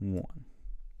1.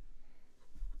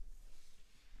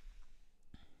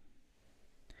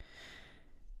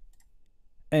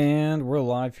 And we're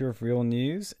live here with Real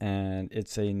News, and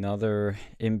it's another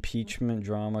impeachment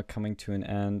drama coming to an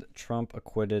end. Trump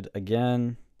acquitted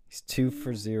again. He's 2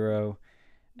 for 0,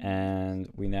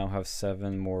 and we now have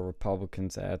 7 more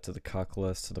Republicans added to the cuck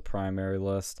list, to the primary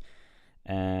list.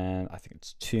 And I think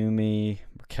it's Toomey,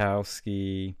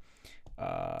 Murkowski,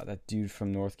 that dude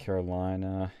from North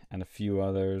Carolina, and a few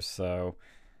others. So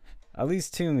at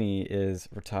least Toomey is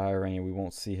retiring, and we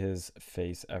won't see his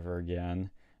face ever again.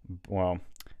 Well,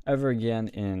 ever again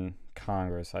in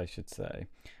Congress, I should say.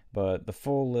 But the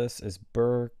full list is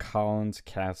Burr, Collins,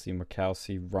 Cassidy,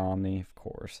 Murkowski, Romney, of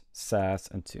course, Sass,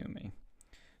 and Toomey.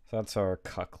 So that's our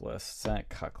cuck list, Senate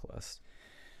cuck list.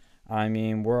 I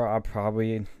mean, we're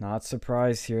probably not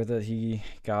surprised here that he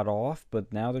got off,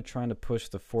 but now they're trying to push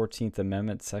the 14th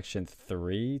Amendment, Section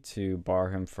 3, to bar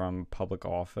him from public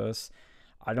office.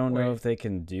 I don't know if they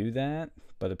can do that,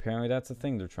 but apparently that's a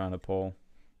thing they're trying to pull.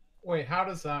 Wait, how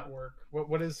does that work?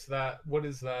 What is that? What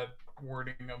is that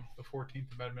wording of the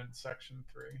 14th Amendment, Section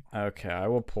 3? Okay, I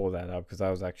will pull that up because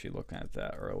I was actually looking at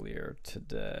that earlier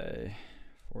today.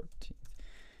 14th.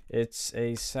 It's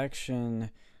a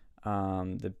section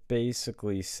that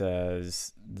basically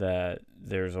says that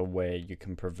there's a way you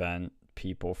can prevent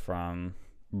people from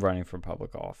running for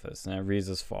public office. And it reads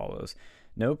as follows: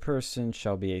 no person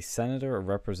shall be a senator or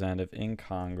representative in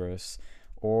Congress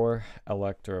or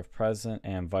elector of president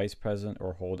and vice president,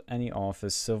 or hold any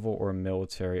office, civil or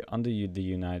military, under the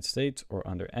United States or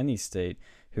under any state,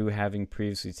 who, having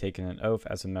previously taken an oath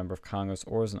as a member of Congress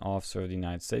or as an officer of the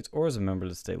United States or as a member of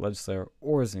the state legislature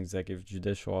or as an executive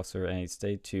judicial officer of any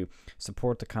state, to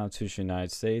support the Constitution of the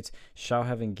United States, shall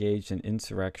have engaged in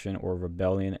insurrection or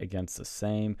rebellion against the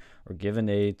same, or given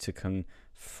aid to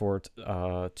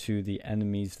to the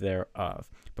enemies thereof.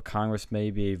 But Congress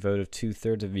may be a vote of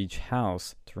 2/3 of each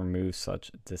house to remove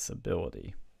such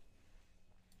disability.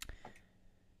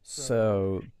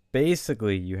 So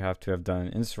basically, you have to have done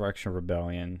an insurrection or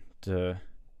rebellion to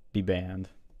be banned.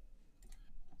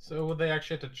 So would they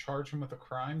actually have to charge him with a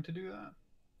crime to do that?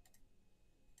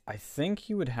 I think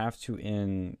you would have to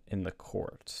in the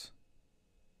courts.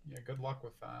 Yeah, good luck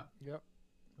with that. Yep.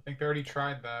 I think they already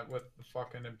tried that with the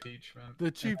fucking impeachment.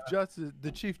 The Chief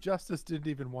Justice didn't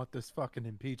even want this fucking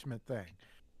impeachment thing.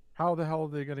 How the hell are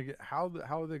they gonna get? How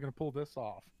are they gonna pull this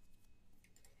off?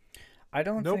 I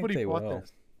don't think they will.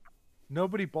 This.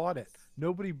 Nobody bought it.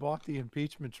 Nobody bought the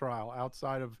impeachment trial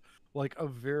outside of like a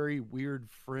very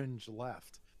weird fringe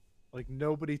left. Like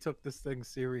nobody took this thing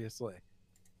seriously.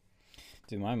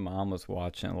 Dude, my mom was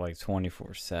watching it like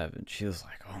 24/7. She was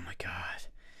like, "Oh my god,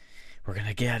 we're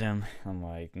gonna get him." I'm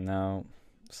like, "No,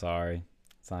 sorry,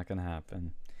 it's not gonna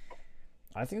happen."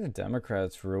 I think the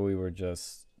Democrats really were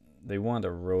they wanted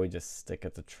to really just stick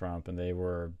it to Trump, and they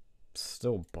were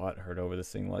still butthurt over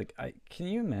this thing. Like, can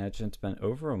you imagine? It's been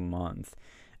over a month,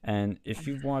 and if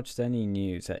you've watched any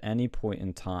news at any point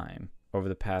in time over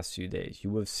the past few days,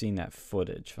 you would have seen that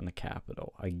footage from the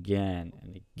Capitol again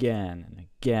and again and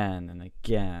again and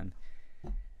again.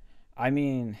 I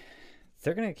mean,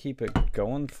 they're gonna keep it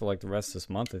going for like the rest of this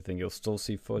month. I think you'll still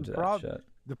see footage of that shit.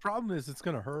 The problem is it's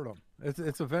gonna hurt them.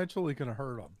 It's eventually gonna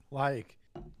hurt them. Like,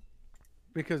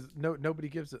 because nobody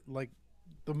gives it. Like,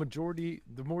 the majority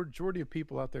of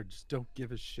people out there just don't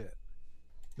give a shit.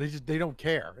 They don't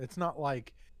care. It's not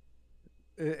like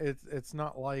it's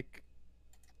not like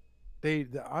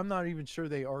I'm not even sure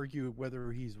they argue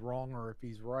whether he's wrong or if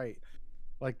he's right.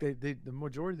 Like the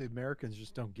majority of the Americans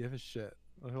just don't give a shit.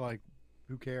 They're like,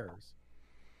 who cares?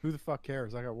 Who the fuck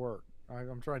cares? I got work.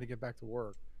 I'm trying to get back to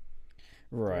work.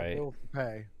 Right. I got bills to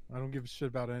pay. I don't give a shit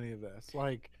about any of this.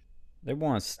 Like, they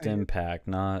want a stim pack,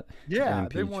 not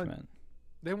impeachment.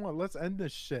 They want let's end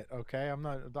this shit, okay?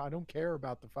 I don't care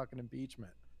about the fucking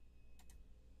impeachment.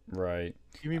 Right.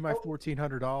 Give me my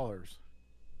 $1,400.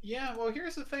 Yeah, well,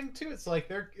 here's the thing too. It's like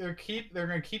they're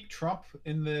gonna keep Trump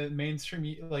in the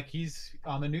mainstream, like he's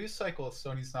on the news cycle,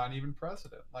 so he's not even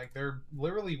president. Like they're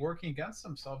literally working against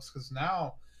themselves because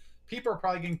now people are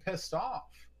probably getting pissed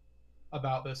off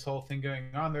about this whole thing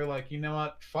going on. They're like, you know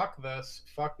what? Fuck this.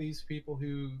 Fuck these people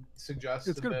who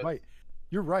suggested it's gonna bite.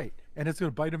 You're right, and it's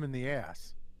gonna bite them in the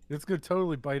ass. It's gonna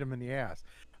totally bite them in the ass.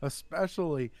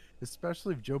 Especially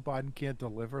if Joe Biden can't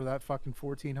deliver that fucking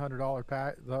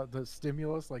 $1,400 the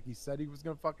stimulus like he said he was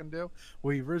gonna fucking do.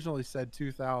 Well, he originally said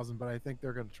 2,000, but I think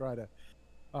they're gonna try to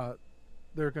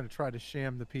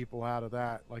sham the people out of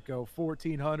that. Like, go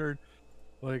 1,400,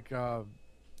 like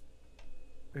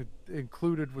it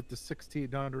included with the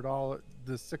 $1,600,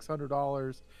 the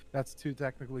 $600. That's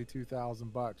technically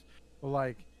 $2,000 bucks. But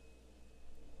like,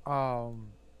 Um,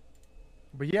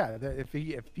 but yeah, if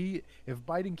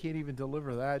Biden can't even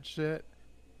deliver that shit,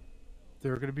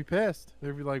 they're gonna be pissed.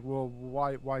 They'll be like, well,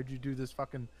 why'd you do this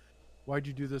fucking why'd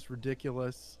you do this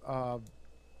ridiculous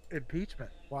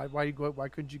impeachment? Why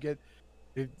couldn't you get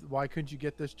why couldn't you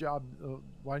get this job?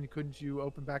 Why couldn't you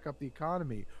open back up the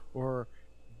economy or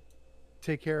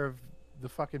take care of the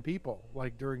fucking people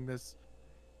like during this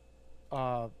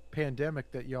pandemic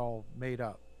that y'all made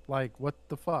up? Like what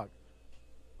the fuck?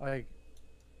 Like,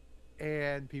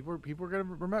 and people are gonna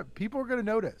remember. People are gonna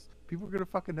notice. People are gonna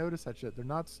fucking notice that shit. They're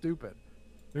not stupid.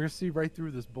 They're gonna see right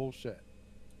through this bullshit.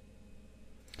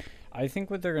 I think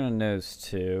what they're going to notice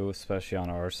too, especially on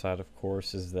our side, of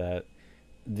course, is that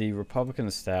the Republican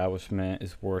establishment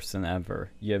is worse than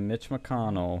ever. You have Mitch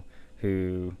McConnell,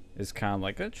 who is kind of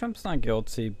like, Trump's not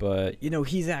guilty, but,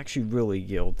 he's actually really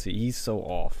guilty. He's so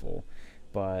awful.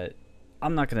 But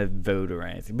I'm not going to vote or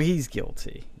anything. But he's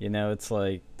guilty. It's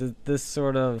like this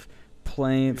sort of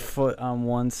playing foot on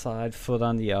one side, foot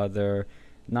on the other,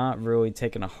 not really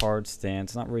taking a hard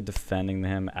stance, not really defending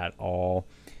him at all.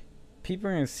 People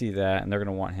are going to see that, and they're going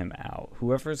to want him out.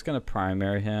 Whoever is going to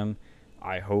primary him,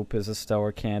 I hope is a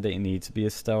stellar candidate. He needs to be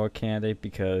a stellar candidate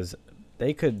because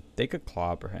they could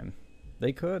clobber him.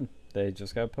 They could. They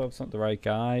just got to put up the right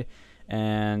guy.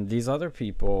 And these other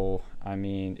people, I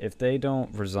mean, if they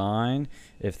don't resign,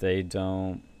 if they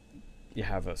don't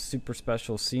have a super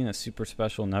special scene, a super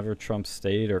special never Trump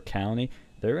state or county,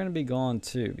 they're going to be gone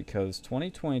too because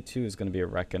 2022 is going to be a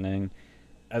reckoning.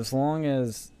 As long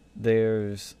as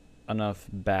there's enough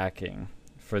backing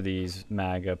for these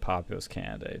MAGA populist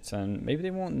candidates, and maybe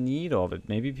they won't need all of it.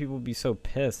 Maybe people will be so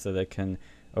pissed that they can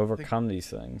overcome these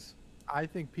things. I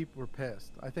think people are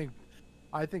pissed. I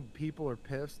think people are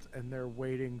pissed, and they're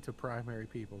waiting to primary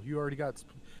people. You already got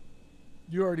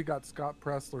Scott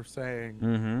Presler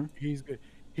saying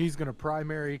he's gonna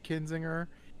primary Kinzinger,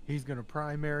 he's gonna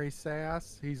primary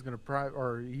Sass, he's gonna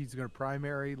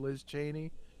primary Liz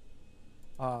Cheney.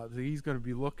 He's going to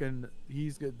be looking.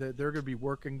 They're going to be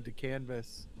working to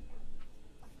canvas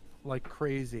like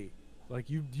crazy. Like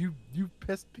you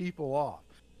pissed people off.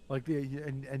 Like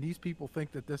and these people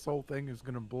think that this whole thing is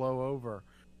going to blow over.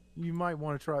 You might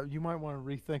want to try. You might want to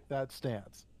rethink that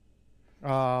stance.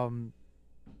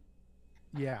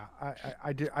 Yeah,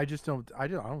 I just don't. I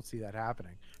don't see that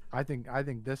happening. I think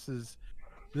this is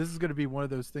going to be one of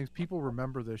those things. People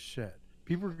remember this shit.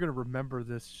 People are going to remember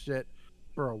this shit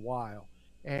for a while.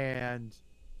 And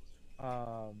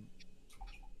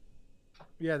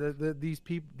these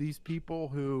people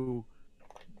who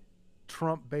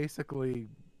Trump basically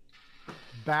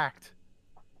backed,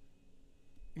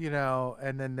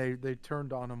 and then they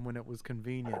turned on him when it was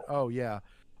convenient. Oh yeah,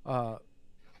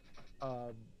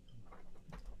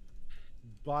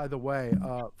 by the way,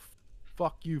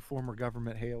 fuck you, former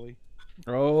government Haley.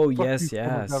 Oh Fuck yes, you,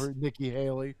 yes. Nikki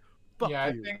Haley. Fuck yeah,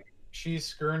 you. I think she's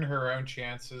skirting her own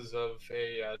chances of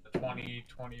a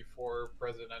 2024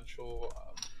 presidential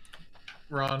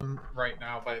run right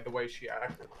now by the way she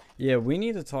acted. Yeah, we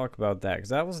need to talk about that because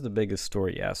that was the biggest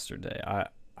story yesterday.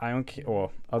 I don't care,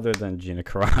 well, other than Gina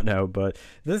Carano, but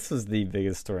this was the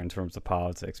biggest story in terms of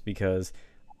politics because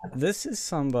this is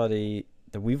somebody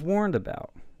that we've warned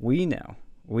about. We know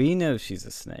she's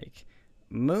a snake.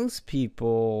 Most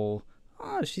people,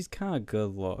 she's kind of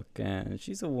good looking.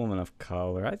 She's a woman of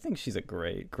color. I think she's a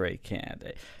great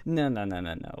candidate. No.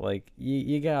 Like,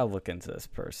 you gotta look into this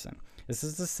person. This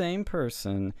is the same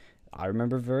person I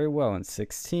remember very well in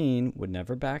 2016 would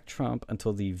never back Trump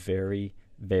until the very,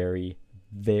 very,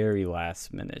 very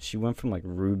last minute. She went from like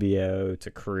Rubio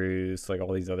to Cruz to like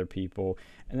all these other people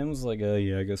and then was like, oh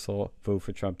yeah, I guess I'll vote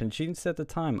for Trump. And she didn't say at the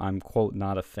time, I'm quote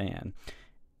not a fan.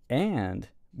 And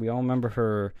we all remember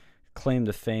her claim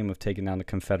to fame of taking down the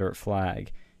Confederate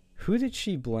flag. Who did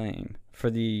she blame for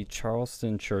the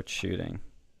Charleston church shooting?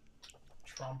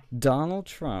 Trump. Donald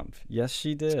Trump. Yes,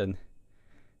 she did.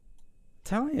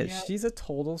 Telling you, Yeah. she's a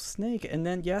total snake. And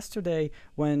then yesterday,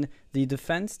 when the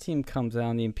defense team comes out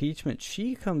on the impeachment,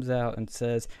 she comes out and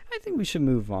says, I think we should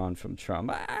move on from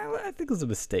Trump. I think it was a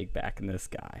mistake backing this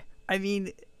guy. I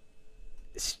mean,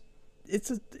 this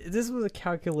was a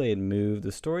calculated move.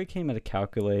 The story came at a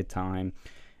calculated time.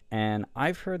 And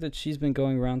I've heard that she's been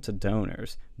going around to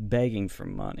donors begging for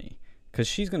money because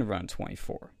she's going to run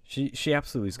 24. She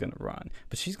absolutely is going to run.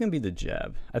 But she's going to be the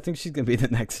Jeb. I think she's going to be the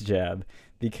next Jeb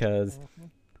because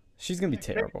she's going to be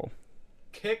terrible.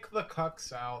 Kick the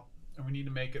cucks out, and we need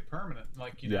to make it permanent.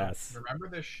 Like, Yes. remember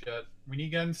this shit. We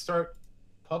need to start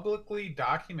publicly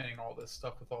documenting all this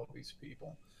stuff with all these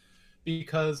people.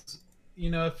 Because,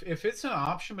 if it's an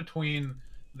option between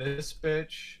this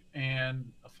bitch and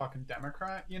a fucking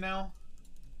Democrat,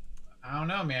 I don't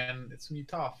know, man. It's gonna be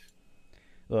tough.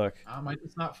 Look, I might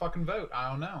just not fucking vote. I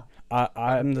don't know.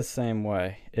 I'm the same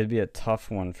way. It'd be a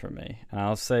tough one for me. And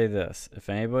I'll say this: if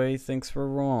anybody thinks we're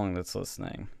wrong that's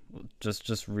listening,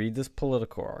 just read this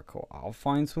Political article. I'll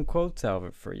find some quotes out of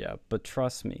it for you. But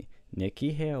trust me,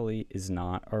 Nikki Haley is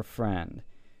not our friend.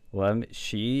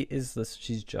 She's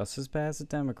just as bad as the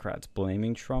Democrats,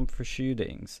 blaming Trump for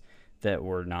shootings that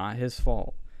were not his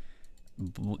fault.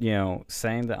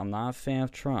 Saying that I'm not a fan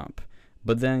of Trump,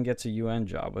 but then gets a UN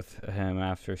job with him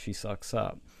after she sucks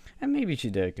up. And maybe she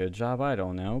did a good job, I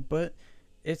don't know, but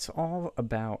it's all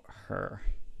about her.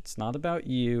 It's not about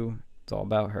you, it's all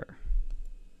about her.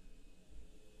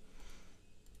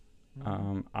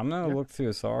 I'm gonna look through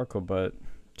this article, but I'm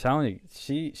telling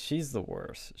you, she's the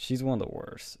worst. She's one of the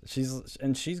worst.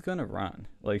 She's gonna run.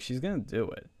 Like, she's gonna do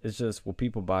it. It's just, will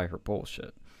people buy her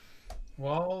bullshit?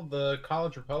 Well, the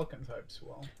college Republican types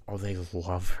will. Oh, they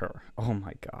love her. Oh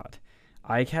my god.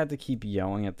 I had to keep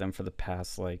yelling at them for the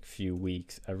past few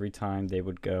weeks. Every time they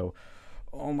would go,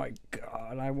 "Oh my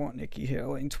god, I want Nikki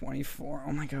Haley in 24.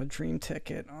 Oh my god, dream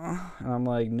ticket." Oh. And I'm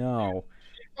like, no.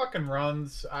 She fucking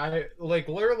runs.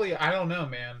 Literally, I don't know,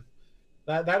 man.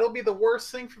 That'll be the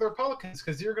worst thing for the Republicans,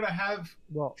 because you're gonna have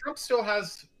Trump still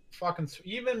has fucking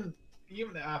even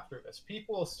after this,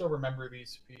 people will still remember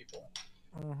these people.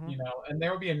 And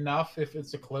there will be enough if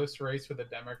it's a close race with a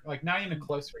Democrat, not even a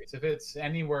close race. If it's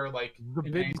anywhere the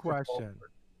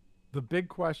big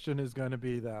question is going to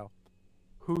be, though,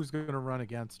 who's going to run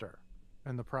against her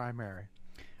in the primary?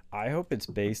 I hope it's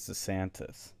based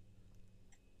DeSantis.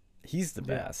 He's the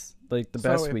best, the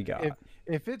best we got.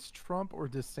 If it's Trump or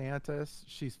DeSantis,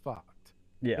 she's fucked.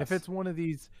 Yeah. If it's one of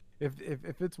these, if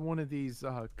it's one of these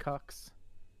cucks,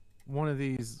 one of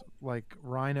these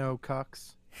rhino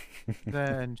cucks.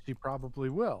 Then she probably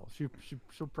will.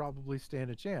 She'll probably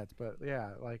stand a chance. But yeah,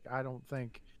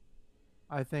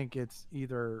 I think it's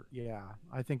either. Yeah,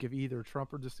 I think if either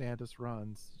Trump or DeSantis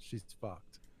runs, she's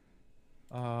fucked.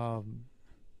 Well,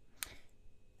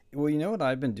 you know what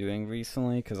I've been doing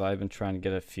recently, because I've been trying to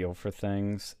get a feel for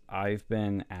things. I've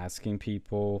been asking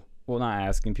people. Well, not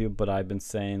asking people, but I've been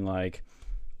saying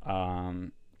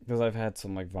because I've had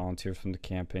some volunteers from the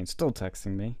campaign still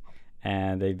texting me.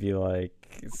 And they'd be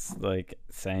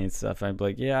saying stuff. I'd be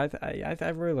like, yeah, I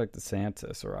really like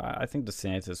DeSantis, or I think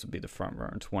DeSantis would be the front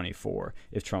runner in 24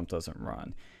 if Trump doesn't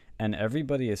run. And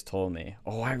everybody has told me,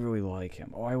 oh, I really like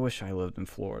him. Oh, I wish I lived in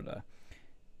Florida.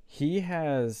 He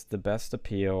has the best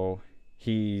appeal.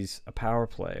 He's a power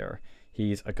player.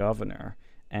 He's a governor.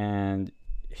 And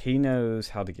he knows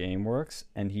how the game works.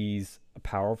 And he's a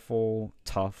powerful,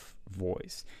 tough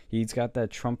voice. He's got that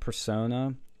Trump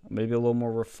persona. Maybe a little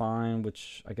more refined,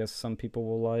 which I guess some people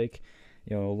will like.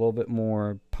 A little bit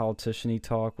more politician-y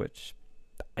talk, which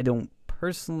I don't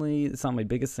personally, it's not my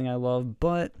biggest thing I love,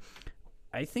 but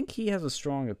I think he has a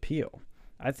strong appeal.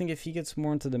 I think if he gets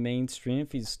more into the mainstream,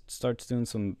 if he starts doing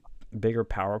some bigger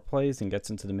power plays and gets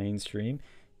into the mainstream,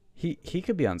 he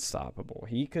could be unstoppable.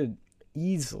 He could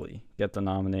easily get the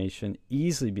nomination,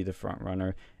 easily be the front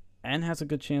runner, and has a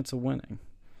good chance of winning.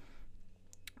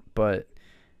 But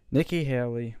Nikki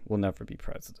Haley will never be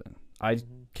president. I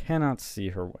cannot see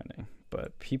her winning,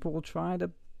 but people will try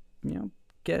to,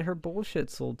 get her bullshit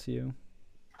sold to you.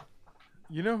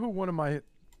 You know who one of my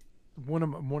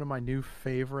new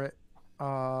favorite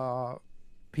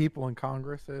people in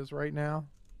Congress is right now?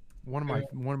 One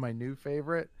of my new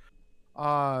favorite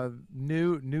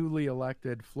newly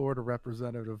elected Florida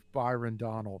Representative Byron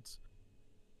Donalds.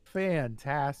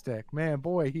 Fantastic, man,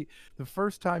 boy. The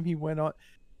first time he went on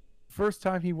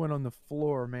the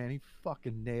floor, man, he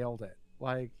fucking nailed it.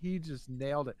 He just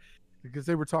nailed it, because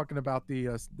they were talking about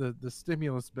the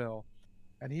stimulus bill,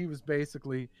 and he was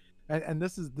basically, and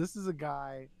this is a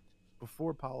guy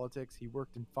before politics. He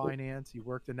worked in finance, he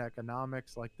worked in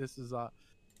economics. This is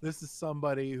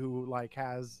somebody who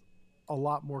has a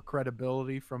lot more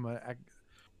credibility from that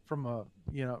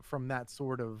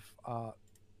sort of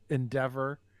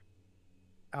endeavor.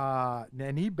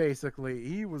 And he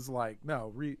was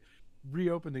no,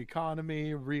 reopen the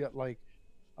economy,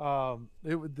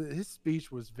 his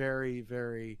speech was very,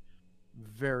 very,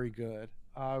 very good.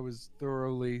 I was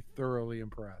thoroughly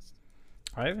impressed.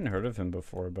 I haven't heard of him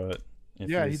before, but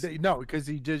because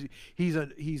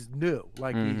he's new.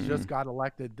 He just got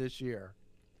elected this year.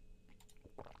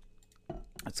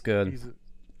 That's good.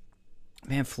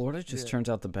 Man, Florida just turns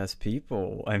out the best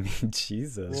people. I mean,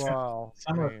 Jesus. Wow.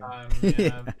 Summertime.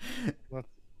 Yeah.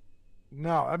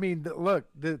 No, I mean, look,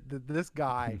 this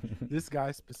guy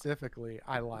specifically,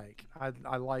 I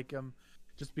like him,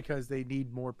 just because they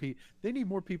need more people. They need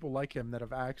more people like him that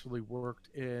have actually worked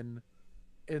in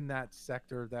in that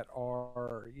sector that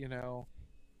are,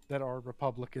 that are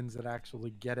Republicans that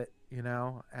actually get it,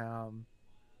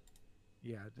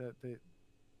 yeah,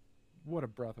 what a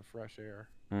breath of fresh air.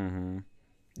 Mm-hmm.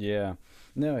 Yeah.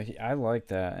 No, I like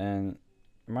that. And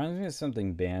reminds me of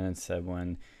something Bannon said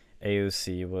when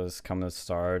AOC was coming to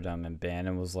stardom, and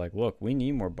Bannon was like, look, we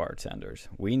need more bartenders.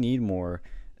 We need more,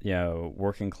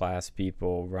 working class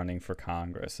people running for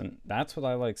Congress. And that's what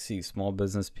I like to see, small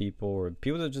business people or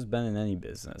people that have just been in any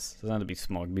business. It doesn't have to be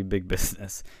small, it can be big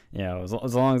business.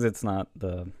 As long as it's not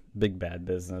the big bad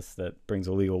business that brings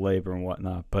illegal labor and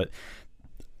whatnot. But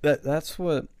that's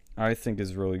what I think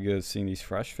is really good, seeing these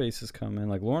fresh faces come in,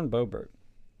 like Lauren Boebert,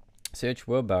 CH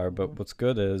Wilbauer. But what's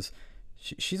good is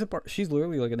she's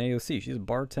literally like an AOC. She's a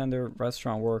bartender,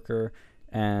 restaurant worker,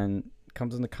 and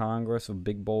comes into Congress with a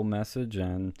big bold message,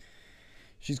 and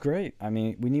she's great. I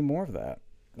mean, we need more of that.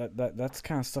 That's the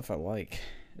kind of stuff I like.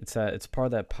 It's part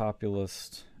of that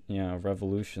populist,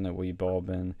 revolution that we've all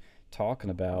been talking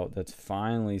about. That's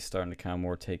finally starting to kind of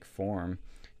more take form.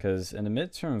 Because in the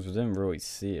midterms, we didn't really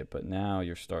see it, but now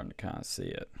you're starting to kind of see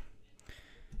it.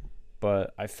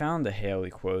 But I found the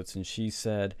Haley quotes, and she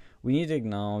said, we need to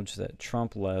acknowledge that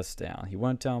Trump let us down. He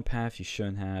went down a path he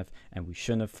shouldn't have, and we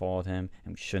shouldn't have followed him,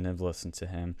 and we shouldn't have listened to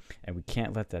him, and we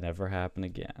can't let that ever happen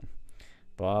again.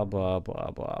 Blah, blah,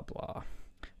 blah, blah, blah.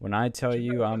 When I tell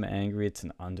you I'm angry, it's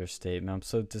an understatement. I'm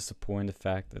so disappointed in the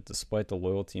fact that despite the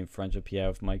loyalty and friendship he had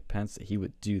with Mike Pence, that he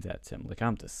would do that to him. Like,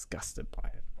 I'm disgusted by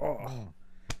it.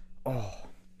 Oh,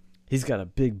 he's got a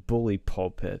big bully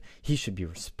pulpit. He should be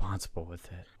responsible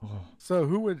with it. Oh. So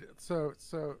who would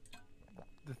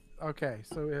okay,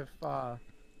 so if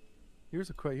here's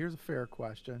a fair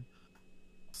question.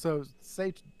 So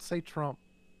say Trump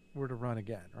were to run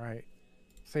again, right?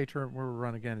 Say Trump were to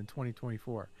run again in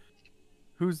 2024.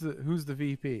 Who's the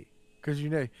VP? Because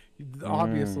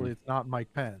obviously it's not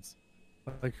Mike Pence.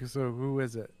 Like, so who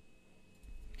is it?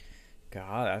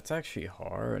 God, that's actually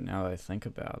hard now that I think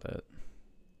about it.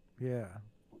 Yeah.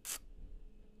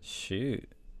 Shoot.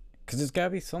 Because it's got to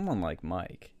be someone like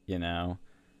Mike, to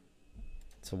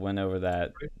win over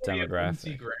that demographic.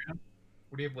 Lindsey Graham?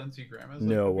 Would he have Lindsey Graham as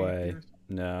No way.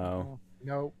 No.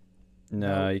 Nope.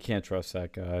 No, you can't trust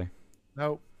that guy.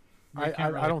 Nope. I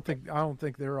don't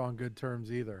think they're on good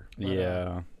terms either. But,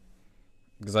 yeah.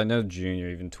 Because I know Junior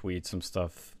even tweeted some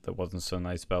stuff that wasn't so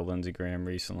nice about Lindsey Graham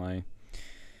recently.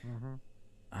 Mm-hmm.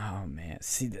 Oh man,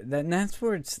 see that's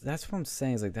what I'm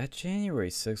saying is like that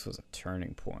January 6th was a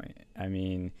turning point. I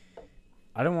mean,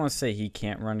 I don't want to say he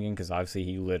can't run again because obviously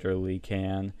he literally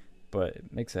can, but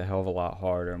it makes it a hell of a lot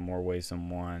harder in more ways than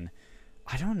one.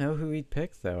 I don't know who he'd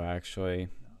pick though. Actually,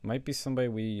 might be somebody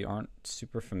we aren't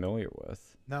super familiar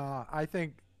with. No, I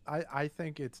think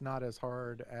it's not as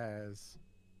hard as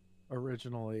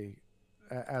originally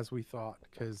as we thought.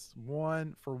 Because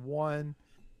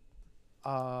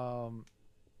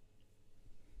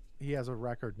he has a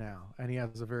record now, and he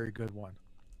has a very good one.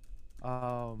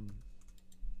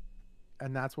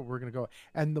 And that's what we're gonna go.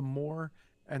 And the more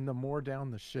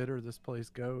down the shitter this place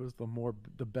goes,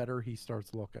 the better he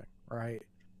starts looking, right?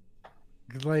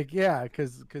 Like, yeah,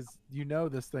 because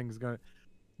this thing's gonna,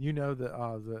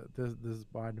 that this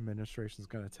Biden administration is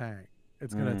gonna tank.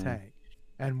 It's gonna tank,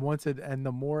 and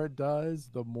the more it does,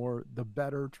 the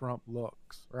better Trump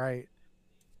looks, right?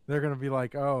 They're gonna be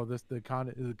like, oh, the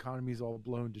economy's all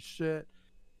blown to shit.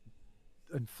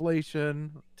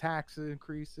 Inflation, tax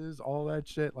increases, all that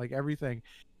shit, like everything's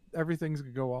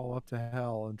gonna go all up to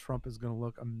hell, and Trump is gonna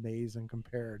look amazing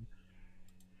compared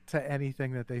to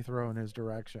anything that they throw in his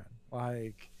direction.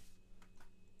 Like,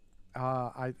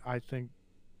 I think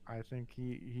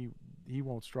he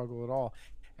won't struggle at all,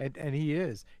 and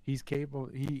he's capable.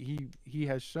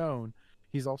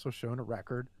 He's also shown a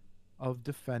record of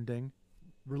defending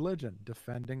religion,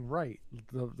 defending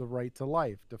the right to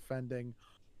life, defending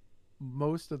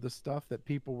most of the stuff that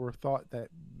people were thought that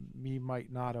he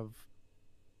might not have,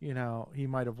 he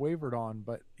might have wavered on,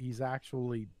 but he's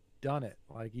actually done it.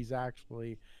 Like, he's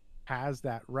actually has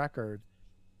that record.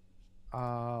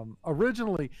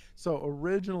 Originally,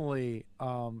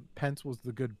 Pence was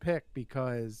the good pick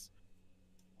because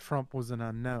Trump was an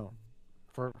unknown.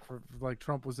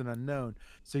 Trump was an unknown,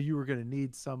 so you were going to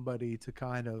need somebody to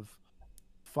kind of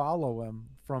follow him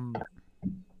from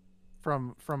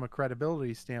a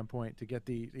credibility standpoint to get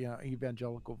the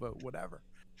evangelical vote, whatever.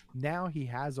 Now he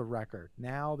has a record.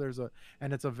 Now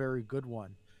and it's a very good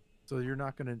one. So they're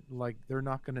not gonna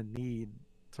need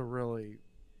to really.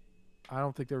 I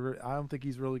don't think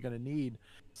he's really gonna need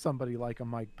somebody like a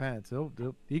Mike Pence.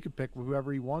 He could pick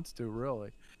whoever he wants to,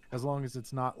 really, as long as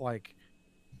it's not like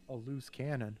a loose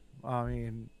cannon. I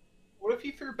mean, what if if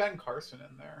you threw Ben Carson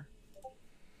in there?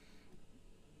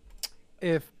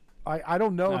 If I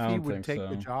don't know I if he don't would think take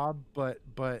the so. job, but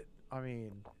I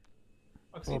mean,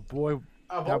 Let's oh see. boy,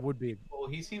 Of that all would be people,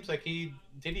 he seems like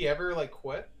did he ever like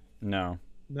quit? No.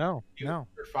 He was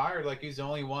never fired. Like he's the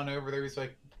only one over there. He's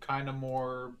like kind of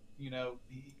more,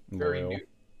 very Loyal. new.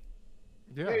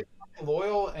 yeah, He's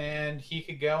loyal, and he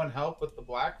could go and help with the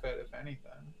Blackfoot if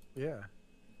anything. yeah.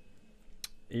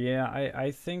 Yeah,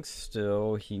 I think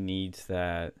still he needs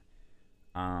that.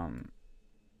 I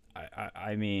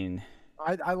mean,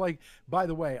 I like. By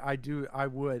the way, I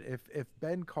would if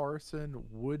Ben Carson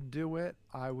would do it,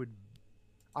 I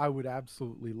would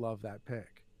absolutely love that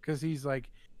pick because he's like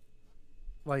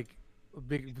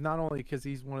big. Not only because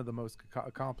he's one of the most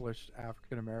accomplished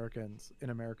African Americans in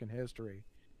American history,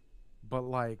 but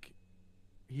like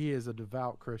he is a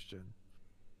devout Christian.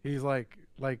 He's like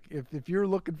if you're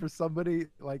looking for somebody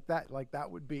like that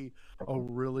would be a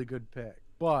really good pick.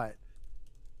 But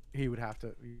he would have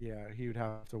to he would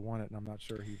have to want it, and I'm not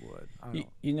sure he would. I don't.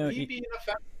 you know, He'd be an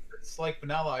effective. It's like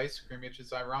vanilla ice cream, which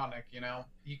is ironic.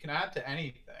 You can add to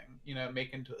anything.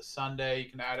 Make into a sundae. You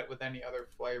can add it with any other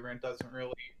flavor, and it doesn't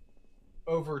really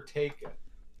overtake it.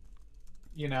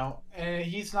 And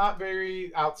he's not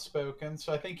very outspoken,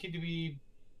 so I think he'd be,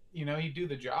 he'd do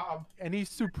the job. And he's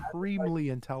supremely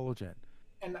intelligent.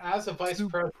 And as a vice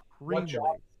president, Supremely.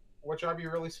 what job are you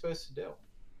really supposed to do?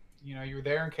 You're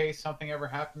there in case something ever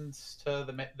happens to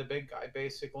the big guy,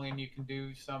 basically, and you can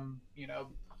do some,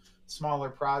 smaller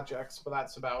projects, but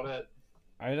that's about it.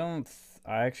 I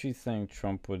actually think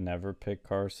Trump would never pick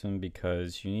Carson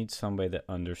because you need somebody that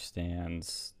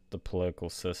understands the political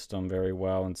system very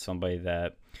well and somebody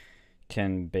that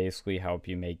can basically help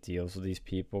you make deals with these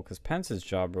people, because Pence's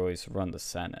job really is to run the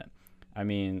Senate. I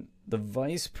mean, the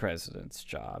vice president's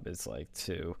job is like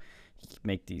to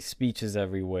make these speeches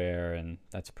everywhere, and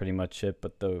that's pretty much it.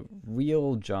 But the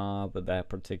real job of that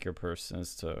particular person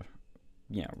is to,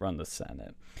 run the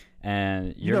Senate.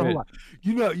 And you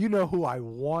know who I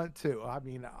want to. I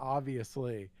mean,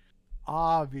 obviously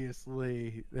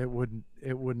it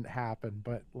wouldn't happen,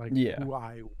 but like who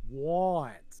I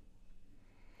want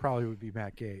probably would be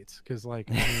Matt Gaetz, because like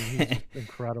I mean, he's just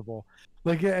incredible.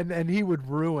 Like and he would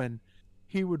ruin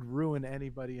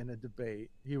anybody in a debate.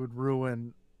 He would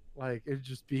ruin, like it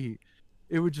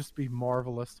would just be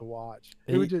marvelous to watch.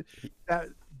 It would just that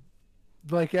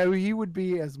like he would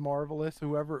be as marvelous.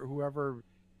 Whoever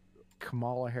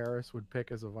Kamala Harris would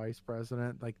pick as a vice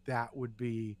president, like that would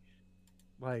be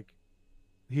like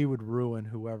he would ruin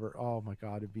whoever. Oh my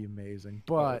god, it'd be amazing.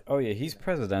 But oh yeah, he's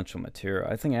presidential material.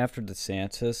 I think after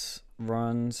DeSantis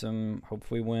runs and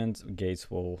hopefully wins, Gaetz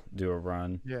will do a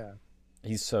run. Yeah,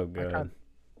 he's so good.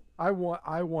 I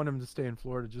want him to stay in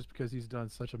Florida just because he's done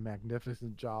such a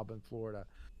magnificent job in Florida.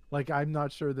 Like I'm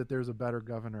not sure that there's a better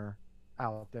governor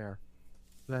out there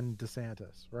than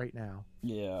DeSantis right now.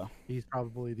 Yeah, he's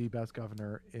probably the best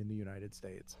governor in the United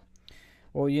States.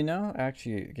 Well,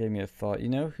 actually it gave me a thought. You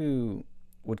know who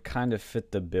would kind of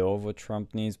fit the bill of what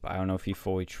Trump needs, but I don't know if he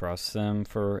fully trusts them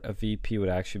for a VP, would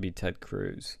actually be Ted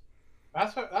Cruz.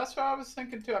 That's what I was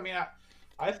thinking too. I mean,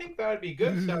 I think that would be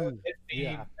good. That would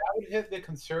hit the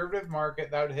conservative market.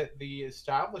 That would hit the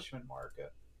establishment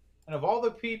market. And of all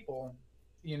the people,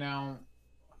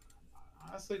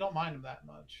 honestly don't mind him that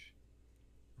much.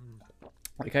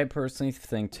 Like, I personally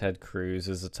think Ted Cruz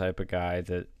is the type of guy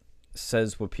that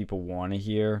says what people want to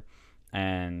hear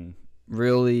and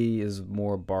really is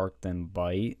more bark than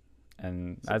bite.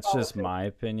 And that's just my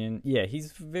opinion. Yeah,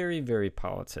 he's very, very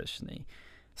politician-y.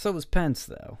 So was Pence,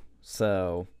 though.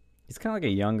 So he's kind of like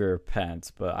a younger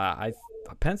Pence, but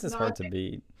Pence is hard to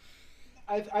beat.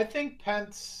 I think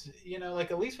Pence,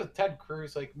 like at least with Ted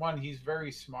Cruz, like one, he's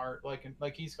very smart.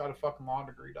 Like he's got a fucking law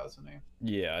degree, doesn't he?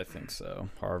 Yeah, I think so.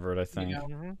 Harvard, I think.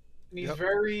 And he's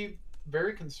very,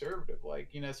 very conservative. Like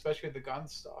especially with the gun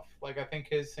stuff. Like I think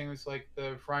his thing was like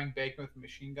the frying bacon with a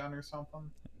machine gun or something.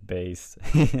 Based.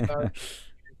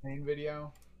 Main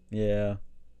video. Yeah.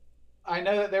 I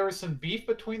know that there was some beef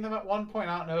between them at one point.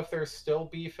 I don't know if they're still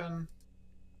beefing,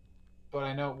 but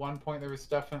I know at one point there was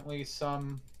definitely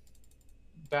some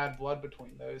bad blood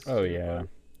between those two. Oh yeah,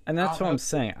 and that's what I'm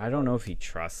saying. I don't know if he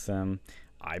trusts them.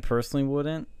 I personally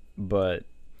wouldn't, but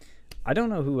I don't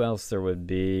know who else there would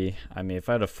be. I mean, if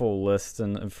I had a full list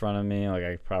in front of me, like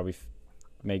I could probably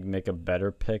make a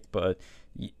better pick. But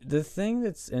the thing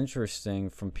that's interesting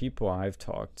from people I've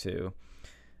talked to,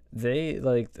 they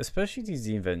like, especially these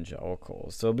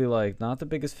evangelicals, they'll be like, not the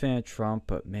biggest fan of Trump,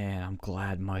 but man, I'm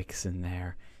glad Mike's in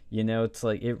there. It's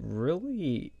like it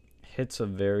really hits a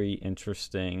very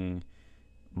interesting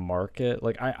market.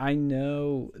 Like I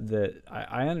know that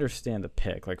I understand the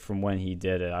pick. Like from when he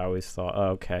did it, I always thought,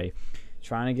 oh, okay,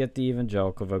 trying to get the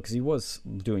evangelical vote because he was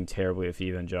doing terribly with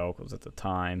evangelicals at the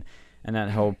time, and that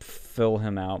helped fill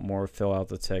him out more, fill out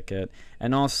the ticket,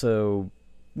 and also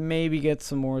maybe get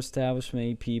some more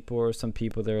establishment people or some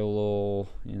people that are a little,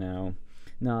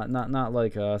 not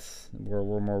like us.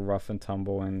 We're more rough and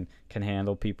tumble and can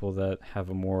handle people that have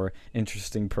a more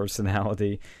interesting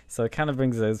personality. So it kind of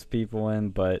brings those people in,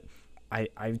 but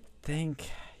I think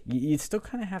you still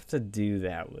kind of have to do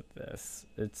that with this.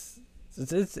 It's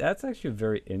that's actually a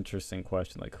very interesting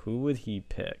question. Like, who would he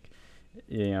pick?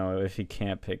 If he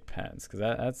can't pick Pence, because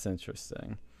that's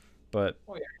interesting. But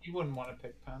Oh yeah, you wouldn't want to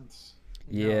pick Pence.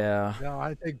 yeah, No,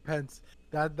 I think Pence.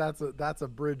 That's a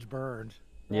bridge burned.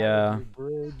 That is yeah. a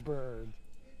bridge burned.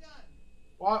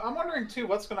 Well, I'm wondering too,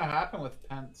 what's going to happen with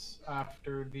Pence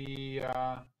after the,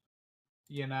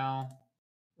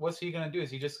 what's he going to do? Is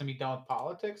he just going to be done with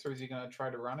politics, or is he going to try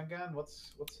to run again?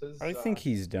 What's his? I think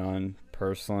he's done.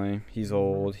 Personally, he's Mhm.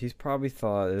 old. He's probably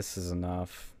thought this is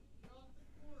enough.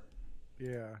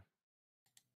 Yeah.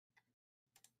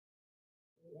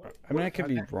 I mean, I could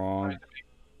be wrong.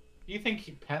 Do you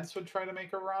think Pence would try to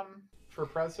make a run for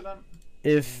president?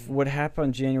 If what happened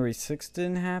on January 6th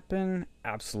didn't happen,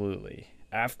 absolutely.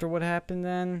 After what happened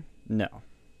then, no.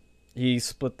 He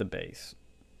split the base.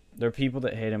 There are people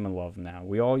that hate him and love him now.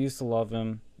 We all used to love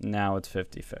him. Now it's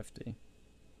 50-50.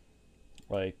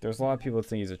 Like, there's a lot of people that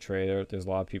think he's a traitor. There's a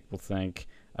lot of people think,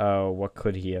 oh, what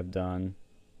could he have done?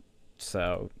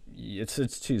 So,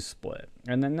 it's too split.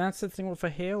 And then that's the thing with a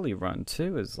Haley run,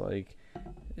 too, is like,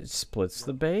 it splits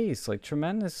the base like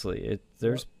tremendously.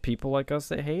 There's people like us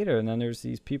that hate her, and then there's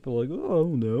these people like,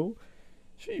 oh no,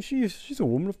 she's a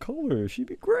woman of color. She'd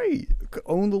be great.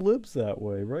 Own the libs that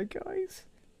way, right, guys?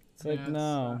 It's like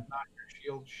no. Knock your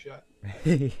shield shut.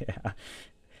 Yeah,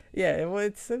 yeah. Well,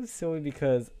 it's so silly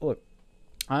because look,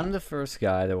 I'm the first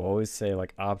guy that will always say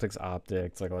like optics.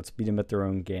 Like let's beat them at their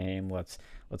own game. Let's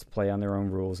play on their own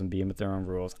rules and beat them at their own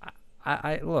rules.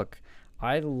 I look.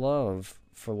 I love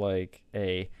for like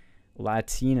a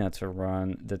Latina to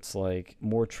run that's like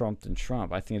more Trump than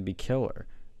Trump. I think it'd be killer.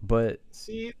 But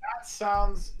see, that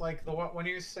sounds like when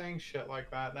you're saying shit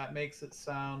like that, that makes it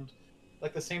sound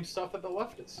like the same stuff that the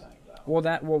left is saying. Though.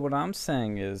 What I'm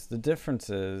saying is the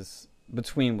difference is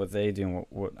between what they do and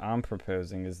what I'm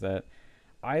proposing is that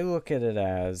I look at it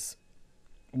as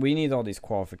we need all these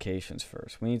qualifications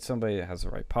first. We need somebody that has the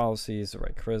right policies, the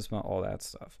right charisma, all that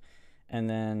stuff, and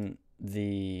then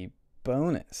the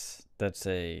bonus that's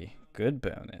a good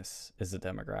bonus is the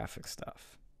demographic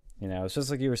stuff. It's just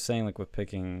like you were saying, like with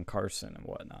picking Carson and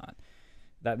whatnot.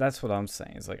 That's what I'm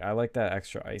saying. Is like I like that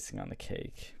extra icing on the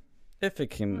cake. If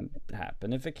it can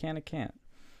happen. If it can, it can't.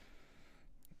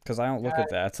 Because I don't look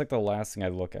at that. It's like the last thing I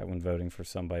look at when voting for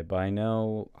somebody. But I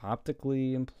know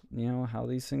optically, how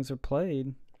these things are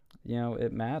played.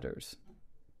 It matters.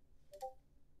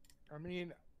 I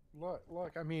mean,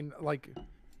 look. I mean, like,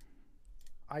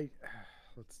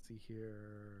 let's see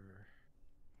here.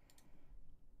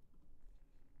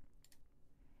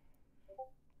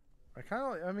 I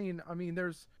kind of. I mean,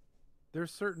 there's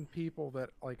certain people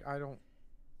that like I don't.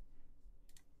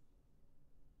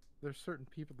 There's certain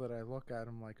people that I look at.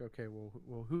 I'm like, okay,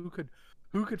 well, who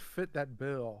could fit that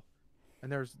bill?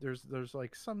 And there's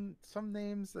like some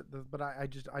names but I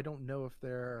don't know if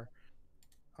they're.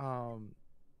 I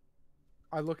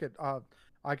look at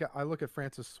I look at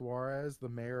Francis Suarez, the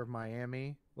mayor of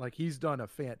Miami. Like he's done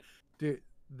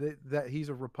that he's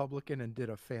a Republican and did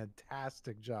a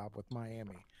fantastic job with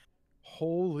Miami.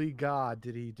 Holy God,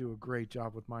 did he do a great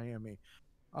job with Miami?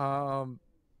 But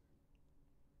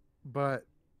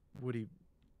would he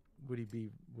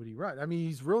run? I mean,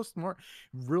 he's real smart,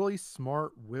 really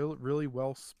smart, really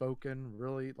well spoken,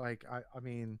 really like I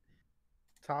mean,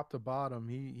 top to bottom,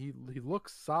 he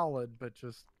looks solid, but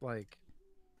just like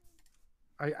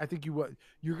I think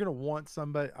you're gonna want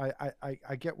somebody.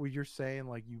 I get what you're saying.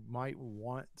 Like you might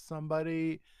want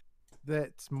somebody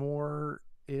that's more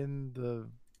in the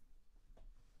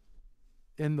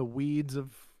weeds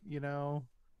of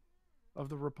of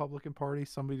the Republican Party,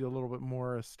 somebody a little bit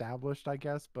more established, I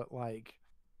guess. But like,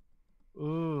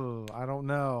 ooh, I don't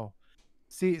know.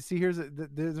 See, there's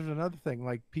another thing.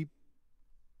 Like, the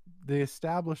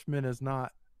establishment is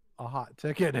not a hot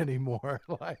ticket anymore.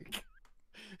 Like,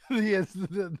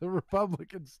 the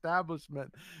Republican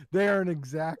establishment, they aren't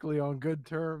exactly on good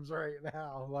terms right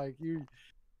now. Like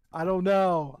I don't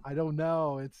know.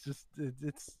 It's just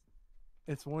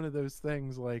it's one of those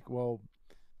things. Like, well,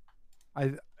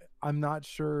 I'm not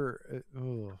sure.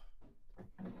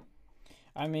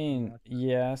 I mean,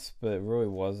 yes, but it really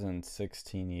wasn't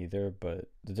 16 either. But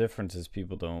the difference is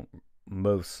people don't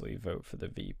mostly vote for the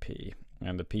VP.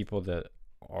 And the people that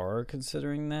are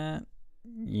considering that,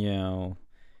 you know,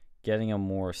 getting a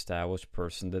more established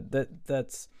person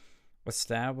that's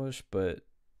established but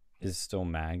is still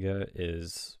MAGA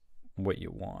is what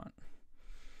you want.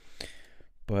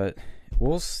 But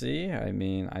we'll see. I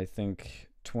mean, I think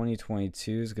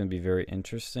 2022 is going to be very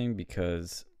interesting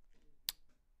because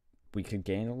we could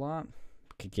gain a lot,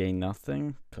 could gain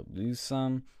nothing, could lose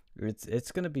some.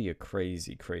 It's going to be a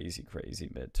crazy, crazy, crazy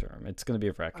midterm. It's going to be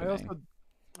a I reckoning. also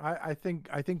I think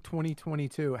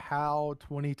 2022, how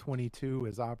 2022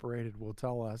 is operated will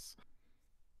tell us.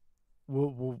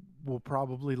 We'll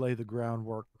probably lay the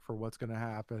groundwork for what's going to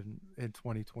happen in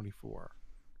 2024.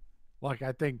 Like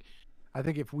I think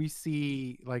if we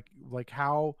see like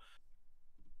how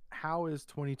is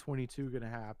 2022 going to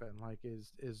happen? Like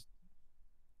is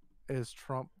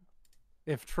Trump,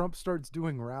 if Trump starts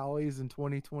doing rallies in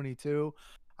 2022,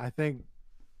 I think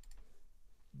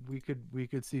we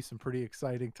could see some pretty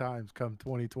exciting times come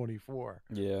 2024.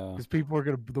 Yeah. Because people are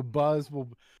gonna, the buzz will,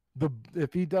 the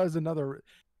if he does another,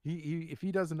 if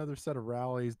he does another set of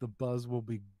rallies, the buzz will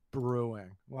be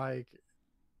brewing. Like,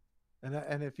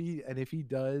 and if he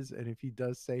does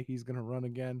say he's gonna run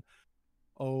again,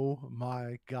 oh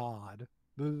my God,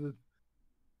 the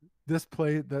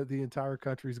entire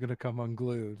country is gonna come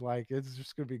unglued. Like, it's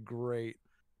just gonna be great.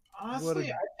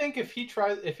 Honestly, I think if he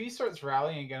starts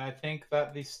rallying again, I think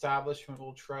that the establishment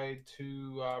will try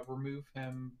to remove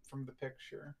him from the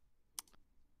picture.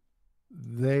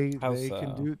 They How can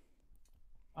so? do.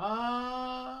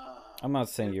 I'm not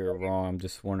saying you're wrong. I'm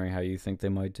just wondering how you think they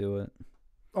might do it.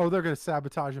 Oh, they're gonna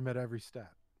sabotage him at every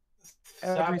step.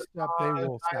 Every step they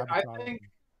will sabotage him.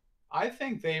 I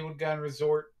think they would go and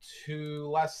resort to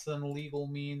less than legal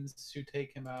means to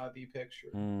take him out of the picture.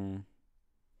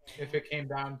 If it came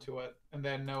down to it, and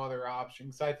then no other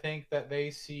options. I think that they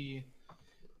see,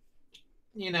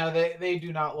 they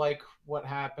do not like what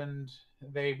happened.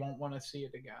 They won't want to see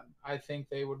it again. I think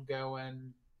they would go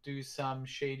and do some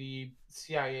shady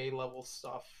CIA level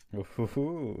stuff.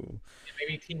 Ooh.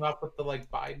 Maybe team up with the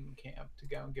Biden camp to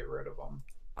go and get rid of them.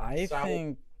 I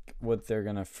think what they're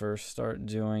gonna first start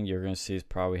doing, you're gonna see is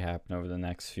probably happen over the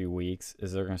next few weeks,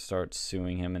 is they're gonna start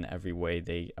suing him in every way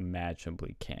they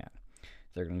imaginably can.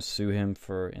 They're going to sue him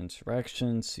for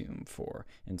insurrection, sue him for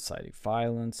inciting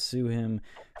violence, sue him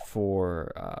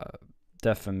for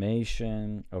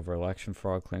defamation over election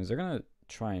fraud claims. They're going to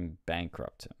try and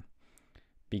bankrupt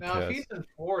him. Now, if he's in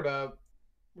Florida,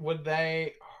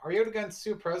 are you going to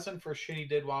sue a president for shit he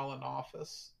did while in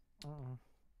office?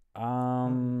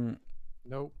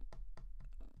 Nope.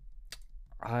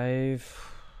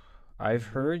 I've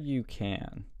heard you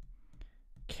can.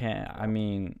 I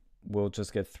mean, will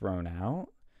just get thrown out.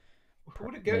 Who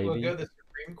would it go? Will it go to the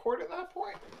Supreme Court at that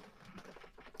point?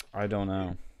 I don't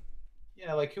know.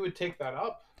 Yeah, who would take that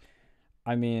up?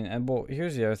 I mean, and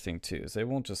here's the other thing too, is they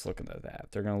won't just look into that.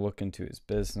 They're gonna look into his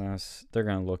business. They're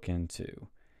gonna look into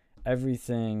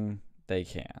everything they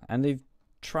can. And they've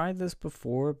tried this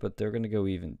before, but they're gonna go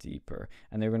even deeper.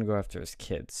 And they're gonna go after his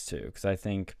kids too, because I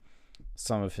think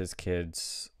some of his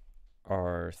kids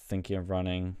are thinking of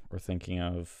running or thinking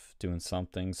of doing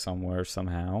something somewhere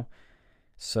somehow.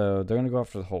 So they're going to go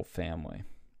after the whole family.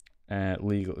 And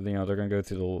legal, they're going to go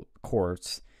through the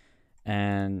courts.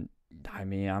 And I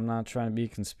mean, I'm not trying to be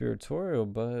conspiratorial,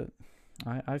 but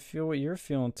I feel what you're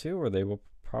feeling too, where they will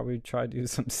probably try to do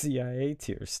some CIA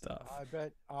tier stuff.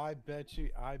 I bet you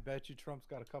Trump's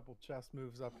got a couple chess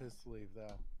moves up his sleeve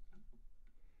though.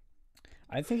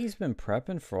 I think he's been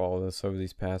prepping for all this over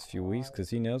these past few weeks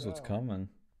because he knows what's coming.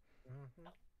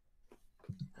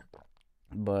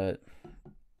 But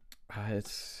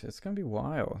it's gonna be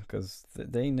wild because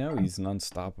they know he's an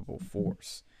unstoppable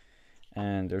force,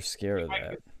 and they're scared of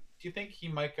that. Do you think he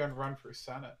might go and run for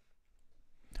Senate?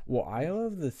 Well, I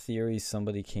love the theory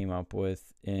somebody came up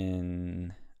with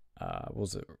in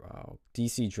DC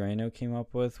Drano came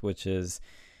up with, which is,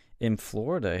 in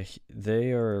Florida,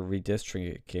 they are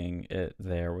redistricting it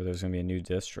there where there's going to be a new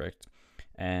district.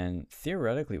 And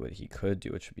theoretically, what he could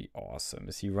do, which would be awesome,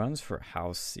 is he runs for a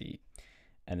House seat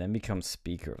and then becomes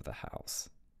Speaker of the House.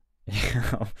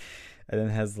 And then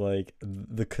has,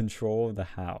 the control of the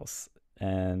House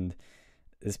and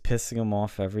is pissing him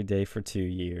off every day for 2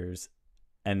 years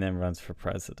and then runs for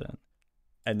president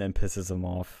and then pisses him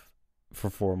off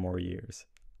for 4 more years.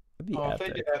 It'd be epic. If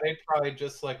they did that, they'd probably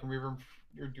just, remove him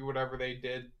or do whatever they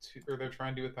did or they're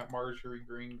trying to do with that Marjorie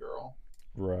Greene girl.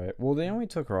 Right. Well, they only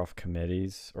took her off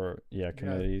committees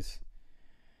committees.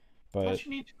 But don't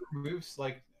you need to remove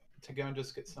to go and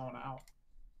just get someone out?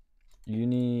 You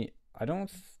need. I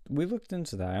don't. We looked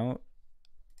into that. I don't.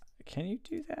 Can you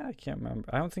do that? I can't remember.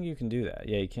 I don't think you can do that.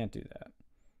 Yeah, you can't do that.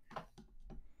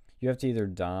 You have to either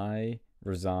die,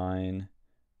 resign,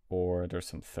 or there's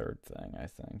some third thing, I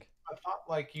think. I thought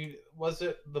like you was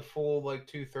it the full like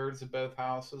 2/3 of both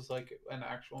houses like an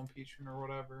actual impeachment or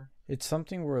whatever. It's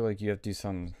something where like you have to do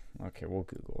some. Okay, we'll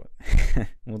Google it.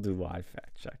 We'll do live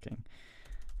fact checking.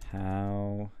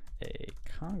 How a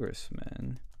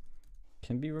congressman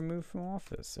can be removed from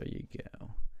office. There you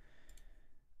go.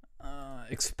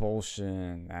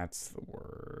 Expulsion. That's the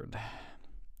word.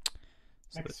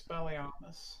 So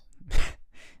Expelliarmus.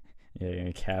 yeah, you're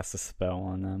gonna cast a spell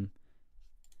on them.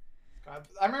 God,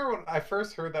 I remember when I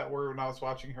first heard that word when I was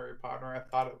watching Harry Potter. I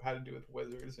thought it had to do with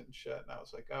wizards and shit, and I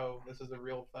was like, "Oh, this is a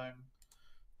real thing."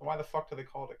 Why the fuck do they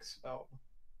call it expelled?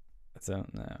 I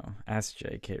don't know. Ask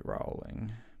J.K.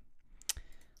 Rowling.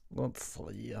 Let's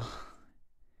see.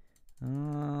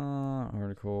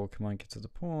 Article. Come on, get to the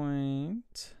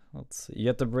point. Let's see. You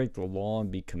have to break the law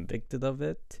and be convicted of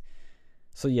it.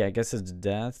 So yeah, I guess it's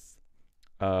death,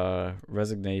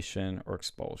 resignation, or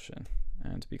expulsion.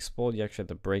 And to be expelled, you actually have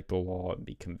to break the law and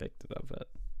be convicted of it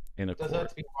in a Does court. that have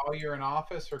to be while you're in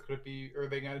office, or could it be? Or are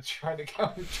they going to try to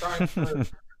go and try for?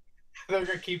 They're going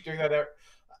to keep doing that.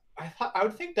 I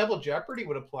would think double jeopardy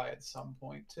would apply at some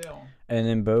point too. And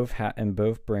in both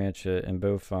branches, in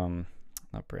both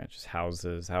not branches,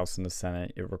 houses, House and the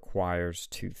Senate, it requires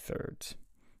 2/3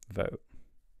 vote.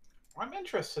 I'm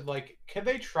interested. Like, can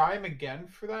they try him again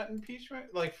for that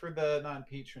impeachment? Like for the not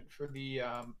impeachment for the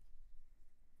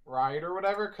riot or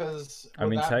whatever? Because I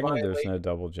mean, technically, there's no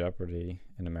double jeopardy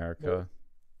in America.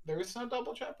 There is no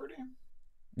double jeopardy.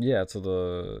 Yeah, so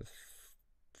the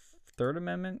Third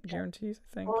Amendment guarantees,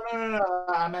 I think. Oh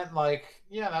no! I meant like,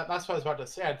 yeah, that's what I was about to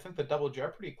say. I think the double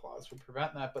jeopardy clause would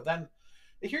prevent that. But then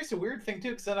here's the weird thing too,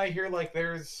 because then I hear like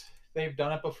they've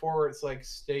done it before where it's like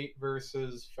state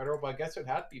versus federal, but I guess it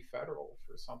had to be federal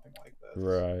for something like this.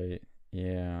 Right.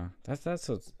 Yeah. That's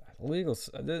what's legal.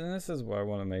 And this is what I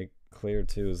want to make clear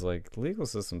too, is like the legal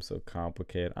system's so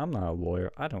complicated. I'm not a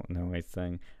lawyer. I don't know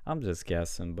anything. I'm just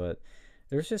guessing, but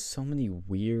there's just so many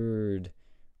weird,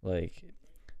 like,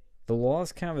 the law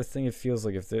is kind of a thing. It feels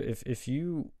like if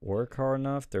you work hard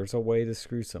enough, there's a way to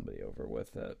screw somebody over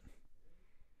with it.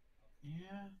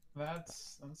 Yeah,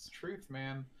 that's truth,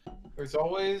 man. There's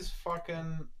always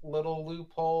fucking little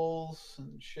loopholes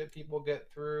and shit people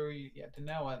get through. You have to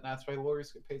know it, and that's why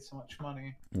lawyers get paid so much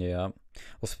money. Yeah.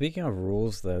 Well, speaking of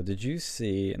rules, though, did you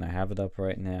see, and I have it up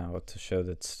right now to show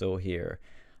that it's still here,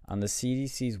 on the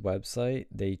CDC's website,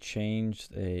 they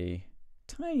changed a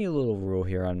tiny little rule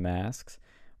here on masks,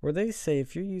 where they say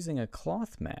if you're using a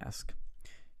cloth mask,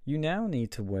 you now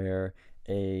need to wear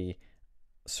a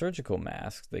surgical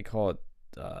mask. They call it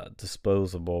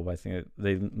disposable, but I think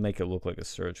they make it look like a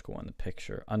surgical in the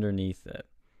picture underneath it.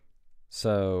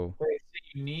 So, Wait, so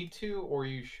you need to or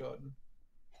you should?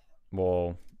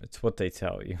 well, it's what they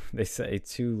tell you. They say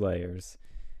 2 layers.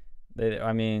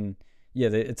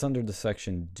 It's under the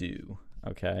section do.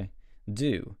 Okay,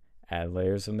 do. Add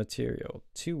layers of material.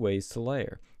 2 ways to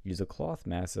layer. Use a cloth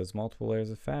mask that has multiple layers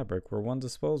of fabric where one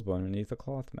disposable underneath a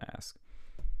cloth mask.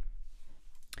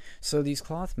 So these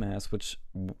cloth masks, which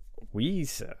we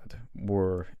said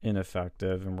were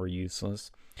ineffective and were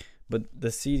useless, but the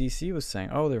CDC was saying,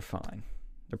 oh, they're fine.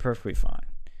 They're perfectly fine.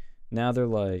 Now they're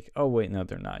like, oh, wait, no,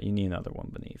 they're not. You need another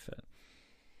one beneath it.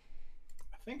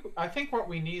 I think what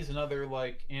we need is another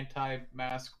like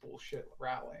anti-mask bullshit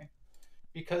rally.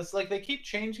 Because like they keep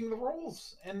changing the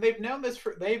rules, and they've known this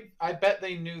I bet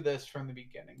they knew this from the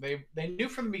beginning. They knew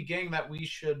from the beginning that we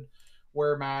should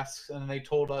wear masks, and they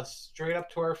told us straight up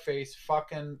to our face,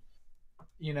 fucking,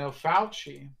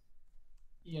 Fauci,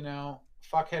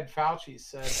 fuckhead Fauci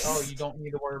said, oh, you don't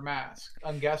need to wear a mask.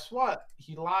 And guess what?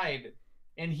 He lied,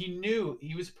 and he knew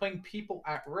he was putting people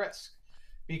at risk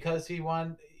because he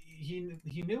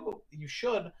knew you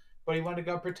should, but he wanted to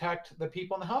go protect the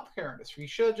people in the healthcare industry. He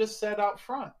should have just said out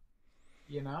front,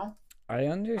 I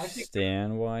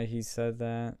understand why he said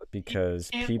that, because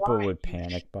people would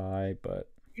panic buy, but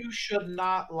you should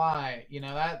not lie.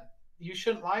 That you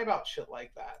shouldn't lie about shit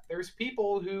like that. There's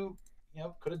people who,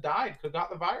 could have died, could have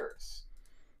got the virus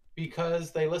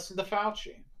because they listened to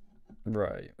Fauci.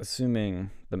 Right. Assuming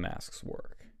the masks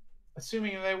work.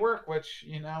 Assuming they work, which,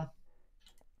 I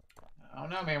don't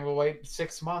know, man. We'll wait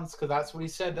 6 months because that's what he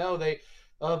said.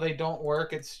 They don't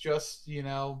work. It's just,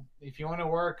 if you want to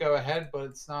work, go ahead, but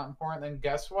it's not important. Then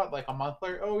guess what? Like a month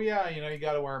later, oh yeah, you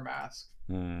got to wear a mask.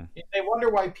 They wonder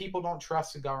why people don't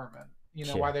trust the government.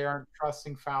 Why they aren't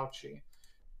trusting Fauci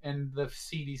and the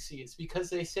CDC. It's because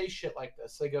they say shit like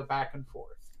this. They go back and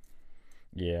forth.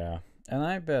 Yeah. And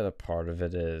I bet a part of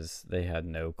it is they had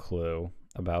no clue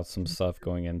about some stuff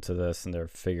going into this and they're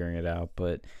figuring it out.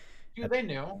 But Dude, they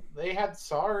knew they had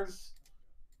SARS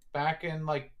back in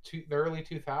like the early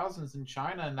 2000s in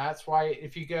China, and that's why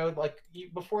if you go like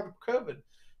before the COVID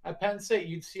at Penn State,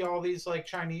 you'd see all these like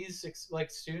Chinese like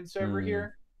students over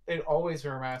here. They'd always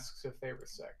wear masks if they were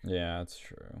sick. Yeah, that's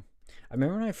true. I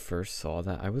remember when I first saw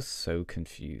that, I was so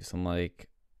confused. I'm like,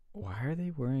 why are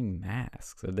they wearing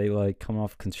masks? Are they like coming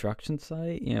off a construction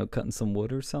site, cutting some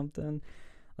wood or something?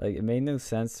 Like, it made no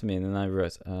sense to me. And then I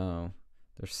realized, oh,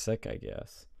 they're sick, I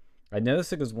guess. I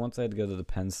noticed it because once I had to go to the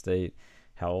Penn State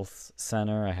Health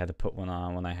Center, I had to put one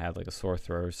on when I had like a sore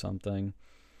throat or something,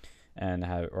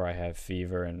 or I had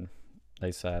fever, and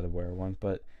they said I had to wear one.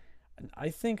 But I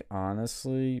think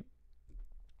honestly,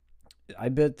 I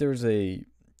bet there's a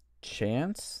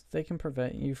chance they can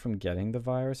prevent you from getting the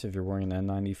virus if you're wearing an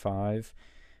N95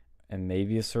 and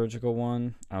maybe a surgical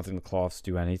one. I don't think the cloths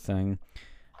do anything.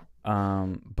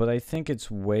 But I think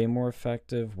it's way more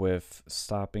effective with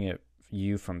stopping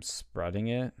you from spreading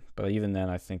it. But even then,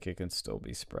 I think it can still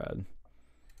be spread.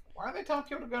 Why are they telling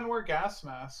people to go and wear gas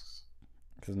masks?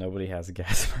 Because nobody has a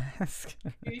gas mask.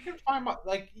 You can find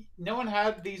like no one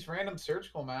had these random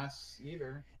surgical masks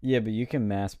either. Yeah, but you can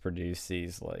mass produce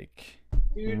these like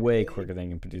way quicker than you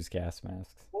can produce gas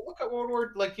masks. Well, look at World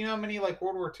War, like how many like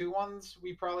World War II ones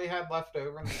we probably had left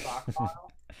over in the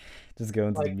stockpile. Just go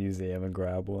into the museum and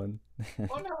grab one.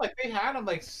 Well, no, like they had them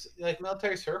like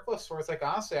military surplus stores. Like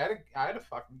honestly, I had a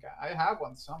fucking guy. I have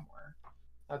one somewhere.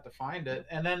 I have to find it,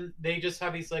 and then they just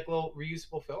have these like little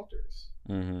reusable filters.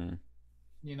 Mm-hmm.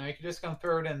 You can just come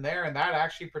throw it in there, and that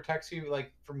actually protects you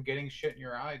like from getting shit in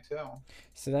your eye too.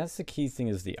 So that's the key thing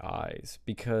is the eyes,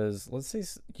 because let's say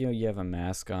you have a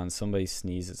mask on, somebody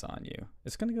sneezes on you,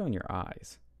 it's gonna go in your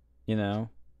eyes.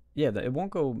 Yeah, it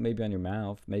won't go maybe on your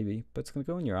mouth, maybe, but it's gonna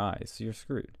go in your eyes, so you're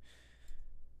screwed.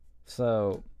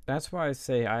 So that's why I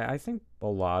say I think a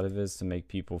lot of it is to make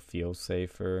people feel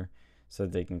safer, so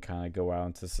that they can kind of go out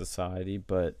into society.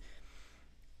 But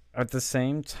at the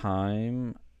same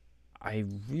time, I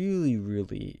really,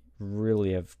 really,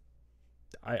 really have.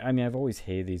 I mean, I've always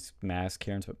hated these mask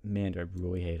Karens, but man, do I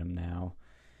really hate them now.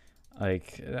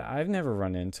 Like, I've never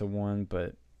run into one,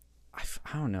 but I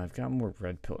don't know. I've got more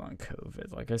red pill on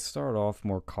COVID. Like, I started off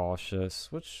more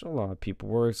cautious, which a lot of people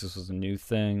were. This was a new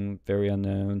thing, very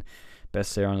unknown.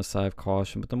 Best stay on the side of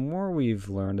caution. But the more we've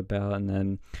learned about it, and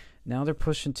then now they're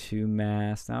pushing 2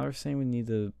 masks. Now they're saying we need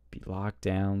to be locked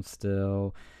down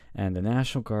still. And the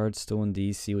National Guard's still in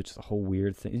D.C., which is a whole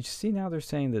weird thing. Did you see now they're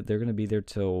saying that they're going to be there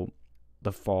till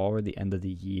the fall or the end of the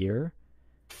year?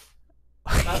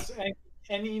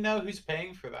 And you know who's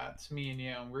paying for that? It's me and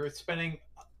you. We're spending...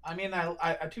 I mean,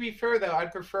 I to be fair, though,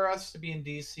 I'd prefer us to be in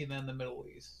D.C. than the Middle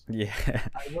East. Yeah.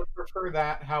 I would prefer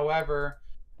that. However,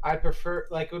 I'd prefer...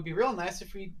 Like, it would be real nice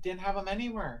if we didn't have them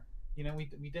anywhere. We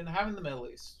didn't have them in the Middle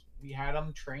East. We had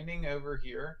them training over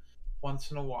here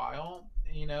once in a while,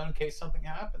 in case something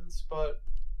happens. But,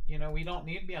 we don't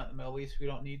need to be out in the Middle East. We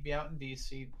don't need to be out in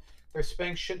D.C. They're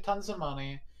spending shit tons of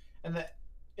money. And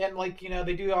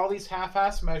they do all these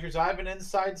half-ass measures. I have an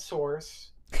inside source,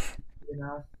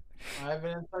 I have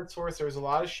an inside source. There was a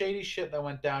lot of shady shit that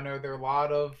went down there. There were a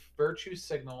lot of virtue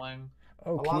signaling.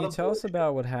 Oh, can you tell us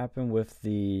about what happened with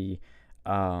the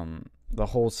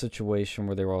whole situation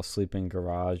where they were all sleeping in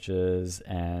garages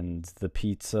and the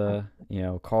pizza?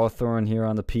 Call throwing here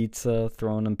on the pizza,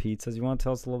 throwing them pizzas. You want to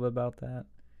tell us a little bit about that?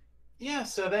 Yeah,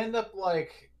 so they end up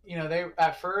they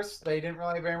at first they didn't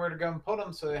really have anywhere to go and put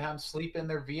them, so they had them sleep in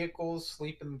their vehicles,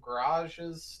 sleep in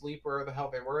garages, sleep where the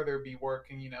hell they were. They'd be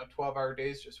working 12-hour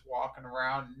days, just walking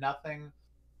around. Nothing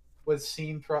was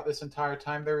seen throughout this entire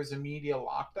time. There was a media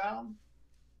lockdown.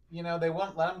 They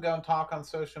wouldn't let them go and talk on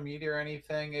social media or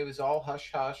anything. It was all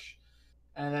hush hush.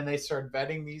 And then they started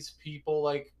vetting these people,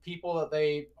 like people that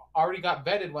they already got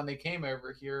vetted when they came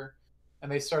over here,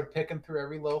 and they started picking through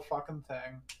every little fucking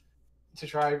thing to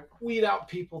try weed out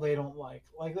people they don't like.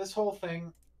 Like, this whole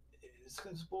thing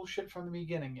is bullshit from the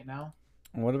beginning,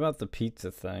 What about the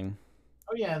pizza thing?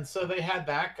 Oh, yeah, and so they had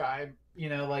that guy,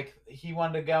 he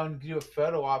wanted to go and do a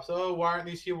photo op. So, why aren't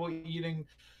these people eating...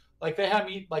 Like, they had him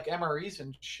eat, MREs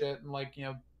and shit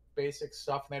and, basic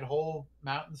stuff, and they had whole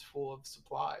mountains full of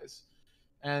supplies.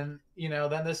 And,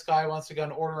 then this guy wants to go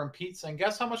and order him pizza, and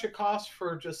guess how much it costs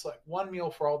for just, one meal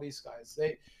for all these guys?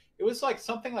 It was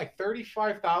something like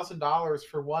 $35,000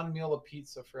 for one meal of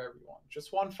pizza for everyone.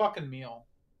 Just one fucking meal.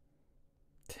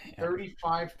 Damn.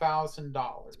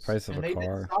 $35,000. Price of and a they car.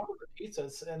 didn't stop with the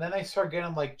pizzas. And then they started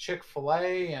getting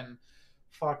Chick-fil-A and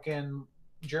fucking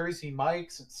Jersey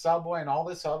Mike's and Subway and all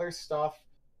this other stuff.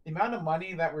 The amount of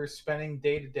money that we're spending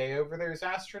day to day over there is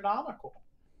astronomical.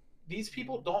 These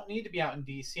people don't need to be out in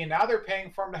DC, and now they're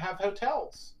paying for them to have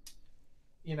hotels.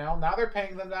 Now they're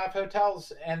paying them to have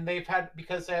hotels, and they've had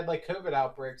because they had like COVID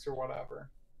outbreaks or whatever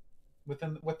with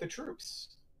the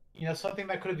troops. Something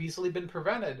that could have easily been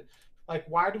prevented. Like,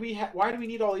 why do we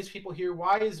need all these people here?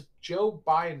 Why is Joe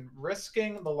Biden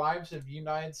risking the lives of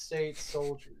United States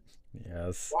soldiers?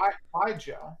 Yes. Why,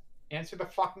 Joe? Answer the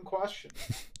fucking question.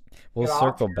 We'll Get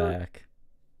circle off your- back.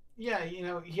 Yeah,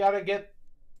 you gotta get,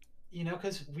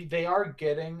 because they are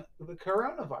getting the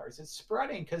coronavirus. It's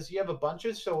spreading because you have a bunch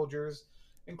of soldiers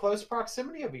in close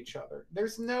proximity of each other.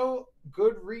 There's no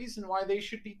good reason why they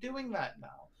should be doing that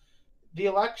now. The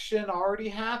election already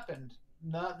happened.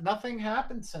 Nothing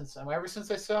happened since then. Ever since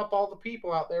they set up all the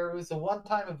people out there, it was a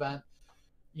one-time event.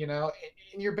 And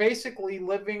you're basically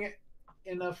living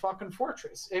in a fucking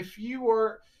fortress. If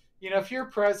you're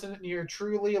president and you're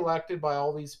truly elected by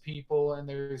all these people and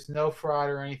there's no fraud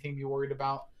or anything to be worried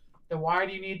about, then why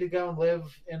do you need to go and live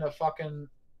in a fucking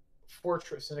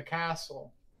fortress, in a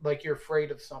castle, like you're afraid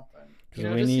of something?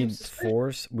 Because we need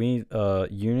force. We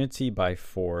need unity by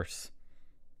force.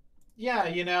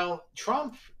 Yeah,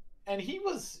 Trump, and he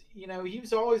was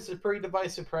always a pretty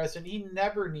divisive president. He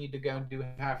never need to go and do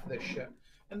half of this shit.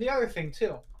 And the other thing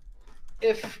too,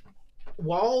 if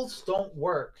walls don't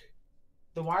work,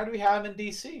 then why do we have them in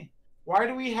DC? Why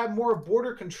do we have more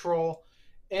border control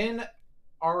in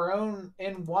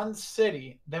in one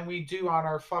city than we do on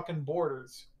our fucking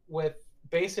borders with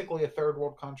basically a third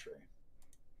world country?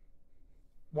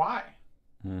 Why?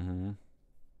 Mm-hmm.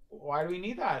 Why do we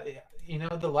need that?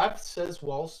 The left says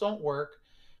walls don't work,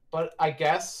 but I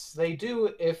guess they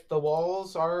do if the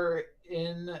walls are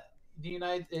in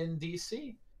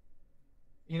DC.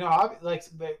 Like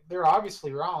they're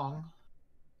obviously wrong.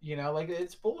 Like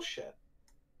it's bullshit.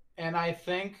 And I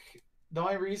think the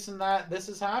only reason that this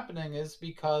is happening is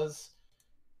because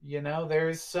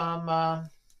there's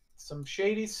some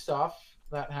shady stuff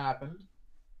that happened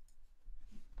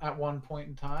at one point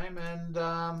in time, and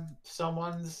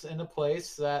someone's in a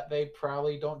place that they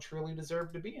probably don't truly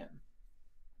deserve to be in.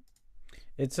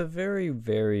 It's a very,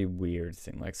 very weird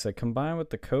thing. Like, so combined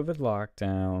with the COVID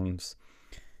lockdowns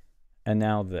and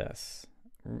now this,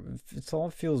 it all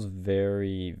feels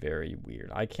very, very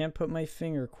weird. I can't put my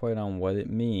finger quite on what it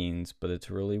means, but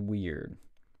it's really weird.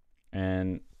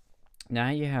 And now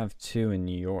you have two in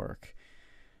New York.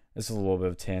 This is a little bit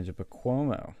of a tangent, but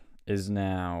Cuomo is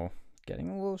now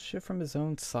getting a little shit from his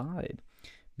own side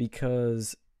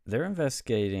because they're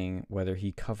investigating whether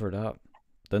he covered up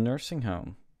the nursing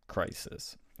home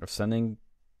crisis of sending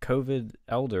COVID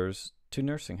elders to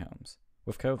nursing homes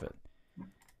with COVID.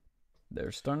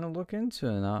 They're starting to look into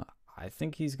it, and I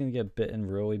think he's going to get bitten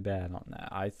really bad on that.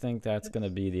 I think that's going to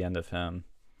be the end of him.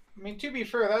 I mean, to be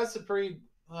fair, that's a pretty,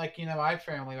 my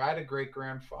family, I had a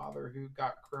great-grandfather who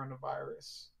got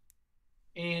coronavirus.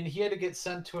 And he had to get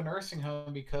sent to a nursing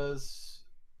home because,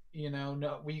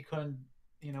 no, we couldn't,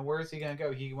 where is he going to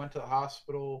go? He went to the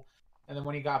hospital, and then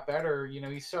when he got better,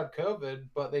 he still had COVID,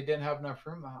 but they didn't have enough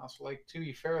room in the hospital. Like, to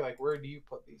be fair, like, where do you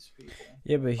put these people?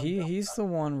 Yeah, but he's the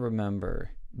one,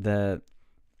 remember, that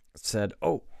said,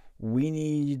 oh, we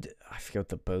need, I forget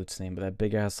the boat's name, but that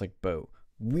big-ass, boat.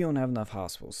 We don't have enough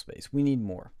hospital space. We need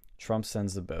more. Trump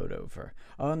sends the boat over.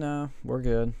 Oh, no, we're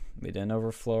good. We didn't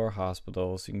overflow our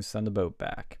hospitals. You can send the boat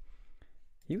back.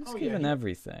 He was given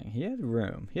everything. He had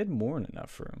room. He had more than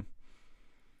enough room.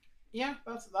 Yeah,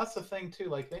 that's the thing, too.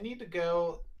 Like, they need to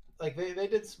go, like, they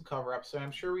did some cover-up, so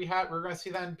I'm sure we're going to see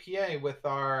that in PA with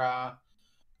our,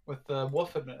 with the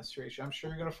Wolf administration. I'm sure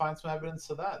you're going to find some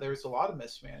evidence of that. There's a lot of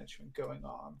mismanagement going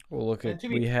on. Well, look at,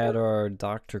 we had our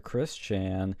Dr. Chris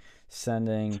Chan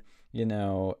sending,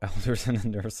 elders in the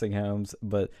nursing homes,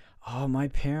 but, oh, my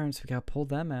parents, we got to pull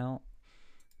them out.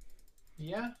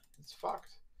 Yeah, it's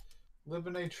fucked. Live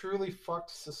in a truly fucked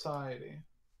society.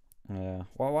 Yeah.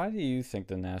 Well, why do you think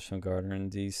the National Guard are in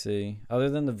D.C.? Other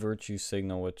than the virtue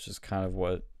signal, which is kind of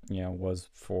what, was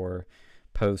for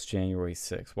post-January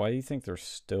 6th. Why do you think they're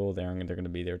still there and they're going to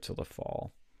be there till the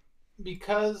fall?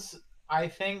 Because I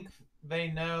think they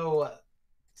know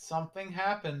something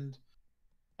happened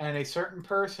and a certain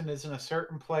person is in a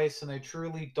certain place and they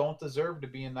truly don't deserve to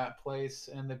be in that place.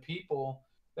 And the people,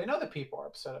 they know the people are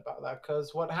upset about that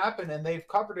because what happened, and they've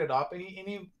covered it up. And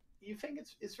you think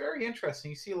it's very interesting.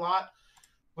 You see a lot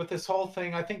with this whole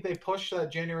thing. I think they pushed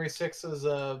that January 6th as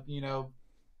a,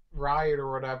 riot or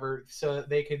whatever so that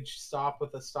they could stop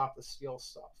the steal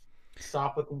stuff.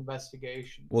 Stop with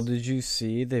investigations. Well, did you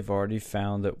see they've already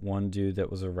found that one dude that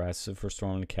was arrested for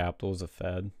storming the Capitol was a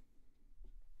Fed?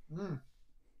 Mm.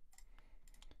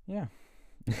 Yeah.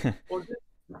 Well,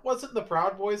 Wasn't the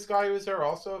Proud Boys guy who was there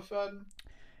also a Fed?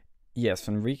 Yes,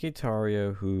 Enrique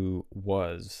Tarrio, who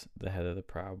was the head of the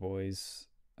Proud Boys,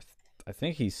 I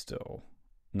think he's still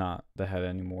not the head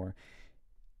anymore.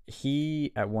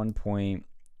 He at one point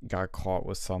got caught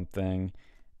with something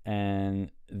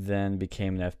and then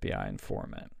became an FBI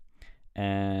informant.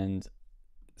 And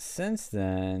since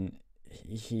then,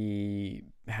 he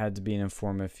had to be an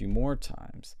informant a few more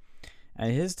times.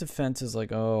 And his defense is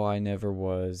like, oh, I never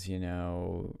was,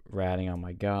 ratting on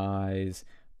my guys,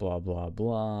 blah, blah,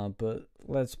 blah. But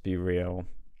let's be real.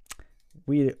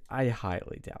 I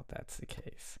highly doubt that's the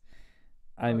case.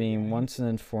 I mean, once an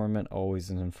informant, always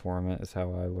an informant is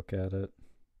how I look at it.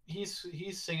 He's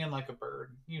singing like a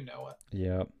bird. You know it.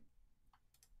 Yep.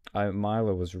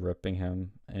 Milo was ripping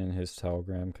him in his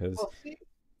Telegram because... Well, see,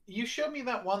 you showed me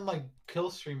that one like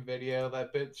Killstream video,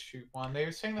 that BitChute one. They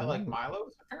were saying that like Milo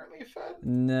was apparently a Fed.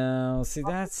 No, see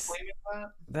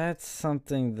that's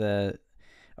something that...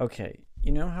 Okay,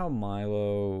 you know how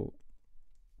Milo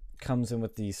comes in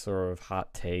with these sort of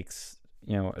hot takes,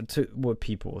 to what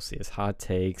people will see as hot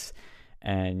takes,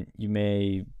 and you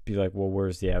may be like, well,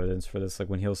 where's the evidence for this? Like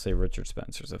when he'll say Richard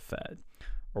Spencer's a Fed,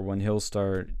 or when he'll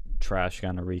start trashing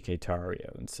on Enrique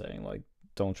Tarrio and saying like,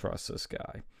 don't trust this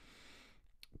guy.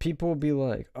 People will be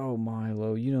like, oh,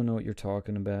 Milo, you don't know what you're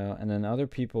talking about. And then other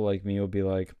people like me will be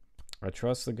like, I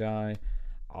trust the guy.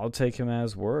 I'll take him at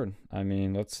his word. I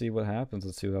mean, let's see what happens.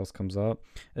 Let's see what else comes up.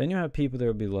 And then you have people that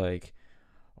will be like,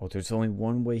 oh, there's only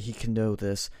one way he can know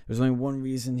this. There's only one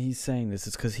reason he's saying this.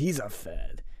 It's because he's a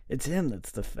Fed. It's him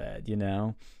that's the Fed,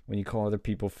 When you call other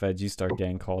people Feds, you start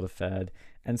getting called a Fed.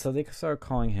 And so they start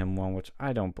calling him one, which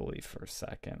I don't believe for a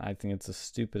second. I think it's the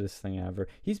stupidest thing ever.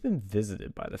 He's been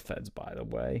visited by the Feds, by the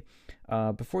way.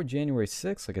 Before January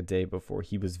 6th, like a day before,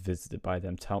 he was visited by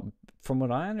them. From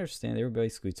what I understand, they were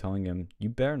basically telling him, you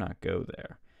better not go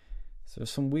there. So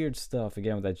there's some weird stuff.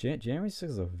 Again, with that January 6th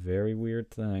is a very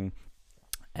weird thing.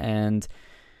 And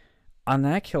on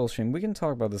that kill stream, we can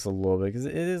talk about this a little bit because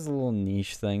it is a little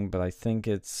niche thing, but I think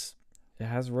it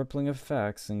has rippling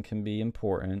effects and can be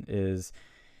important. Is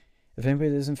if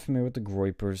anybody isn't familiar with the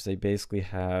Groypers, they basically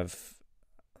have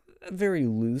a very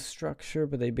loose structure,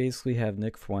 but they basically have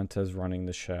Nick Fuentes running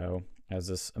the show as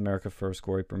this America First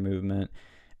Groyper movement,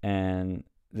 and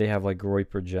they have like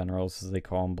Groyper generals, as they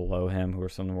call them, below him, who are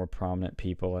some of the more prominent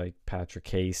people like Patrick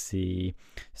Casey,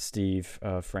 Steve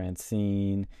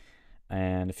Francine,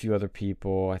 and a few other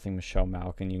people. I think Michelle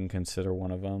Malkin, you can consider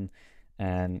one of them.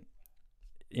 And,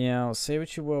 say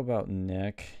what you will about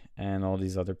Nick and all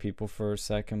these other people for a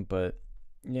second, but,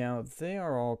 they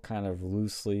are all kind of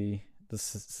loosely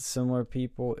similar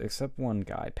people, except one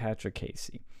guy, Patrick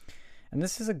Casey. And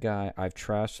this is a guy I've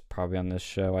trashed probably on this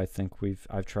show. I think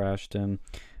I've trashed him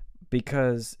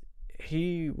because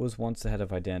he was once the head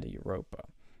of Identity Europa.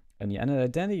 And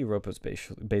Identity Europa is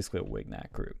basically a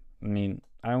Wignac group. I mean,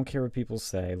 I don't care what people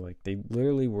say. Like, they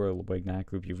literally were a Wignac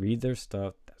group. You read their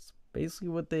stuff. That's basically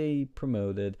what they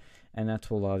promoted. And that's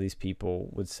what a lot of these people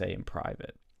would say in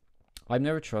private. I've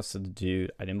never trusted the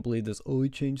dude. I didn't believe this. Oh, he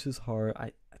changed his heart.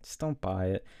 I just don't buy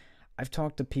it. I've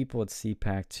talked to people at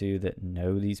CPAC too that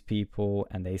know these people,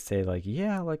 and they say like,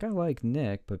 yeah, like I like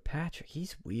Nick, but Patrick,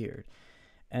 he's weird.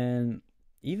 And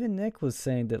even Nick was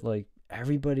saying that like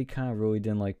everybody kind of really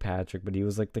didn't like Patrick, but he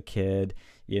was like the kid,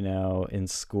 in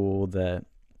school that,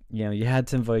 you had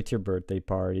to invite to your birthday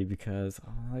party because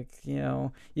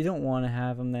you don't want to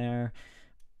have him there,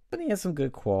 but he has some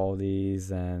good qualities,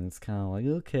 and it's kind of like,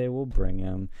 okay, we'll bring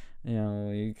him.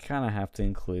 You kind of have to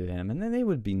include him. And then they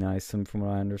would be nice, and from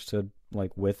what I understood,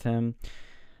 like with him.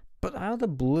 But out of the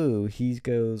blue, he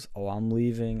goes, oh, I'm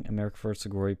leaving America First the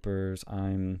Groypers.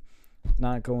 I'm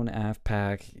not going to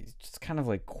AFPAC. He just kind of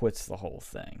like quits the whole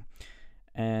thing.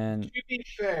 And to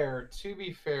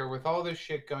be fair, with all this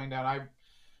shit going down,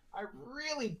 I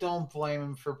really don't blame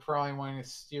him for probably wanting to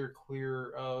steer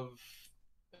clear of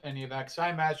any of that. Because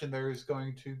I imagine there's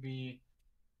going to be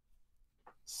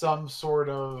some sort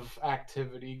of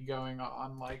activity going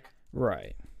on, like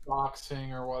right,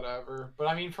 boxing or whatever. But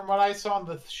I mean, from what I saw on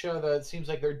the show, that it seems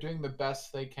like they're doing the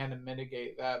best they can to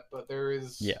mitigate that. But there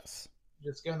is, yes,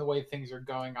 just given the way things are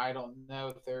going, I don't know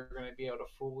if they're going to be able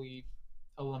to fully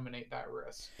eliminate that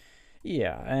risk.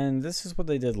 Yeah, and this is what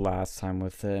they did last time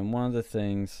with it. And one of the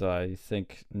things I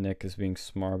think Nick is being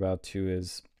smart about too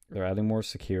is they're adding more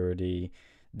security.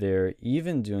 They're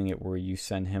even doing it where you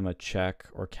send him a check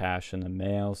or cash in the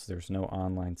mail, so there's no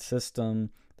online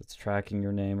system that's tracking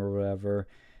your name or whatever.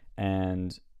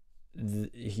 And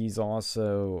he's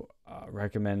also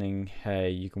recommending, hey,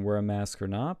 you can wear a mask or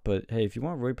not, but hey, if you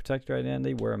want to really protect your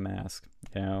identity, wear a mask.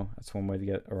 That's one way to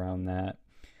get around that.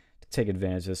 To take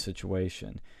advantage of the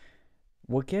situation.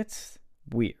 What gets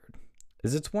weird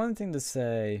is it's one thing to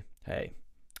say, hey,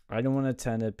 I don't want to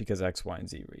attend it because X, Y, and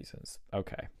Z reasons.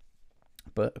 Okay.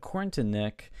 But according to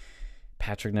Nick,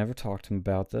 Patrick never talked to him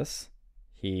about this.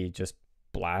 He just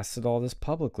blasted all this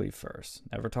publicly first,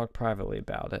 never talked privately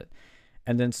about it,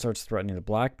 and then starts threatening to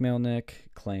blackmail Nick,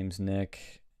 claims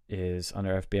Nick is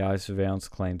under FBI surveillance,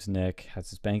 claims Nick has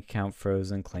his bank account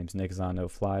frozen, claims Nick is on a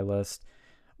no-fly list,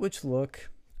 which, look,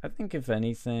 I think if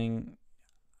anything,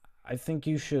 I think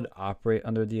you should operate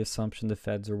under the assumption the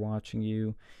feds are watching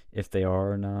you, if they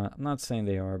are or not. I'm not saying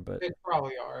they are, but They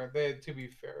probably are. To be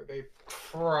fair, they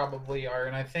probably are.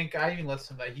 And I think I even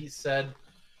listened to that.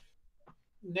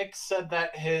 Nick said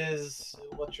that his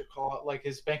like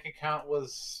his bank account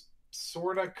was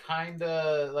sort of kind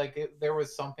of like there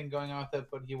was something going on with it,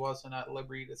 but he wasn't at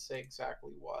liberty to say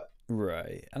exactly what.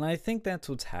 right. And I think that's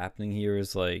what's happening here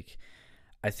is like,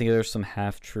 I think there's some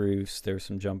half-truths, there's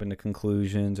some jumping to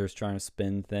conclusions, there's trying to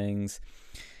spin things.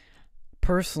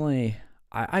 Personally,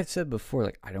 I've said before,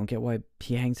 like, I don't get why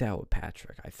he hangs out with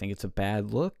Patrick. I think it's a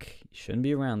bad look. You shouldn't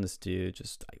be around this dude.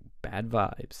 Just like, bad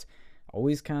vibes.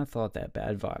 Always kind of thought that,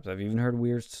 bad vibes. I've even heard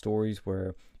weird stories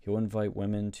where he'll invite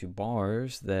women to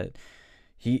bars that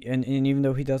and even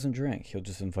though he doesn't drink, he'll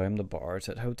just invite them to bars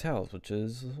at hotels, which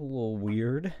is a little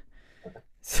weird.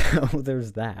 So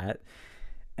there's that.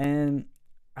 And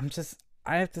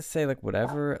I have to say, like,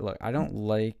 whatever, look, I don't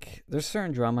like, there's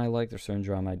certain drama I like, there's certain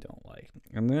drama I don't like.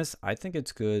 And I think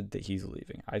it's good that he's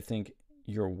leaving. I think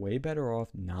you're way better off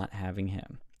not having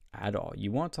him at all.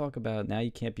 You want to talk about, now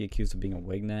you can't be accused of being a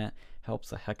wignat,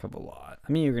 helps a heck of a lot.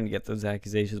 I mean, you're going to get those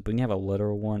accusations, but when you have a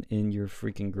literal one in your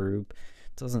freaking group,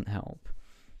 it doesn't help.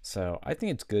 So I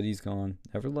think it's good he's gone.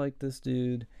 Never liked this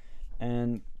dude.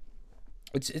 And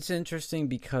it's interesting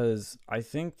because I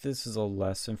think this is a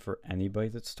lesson for anybody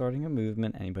that's starting a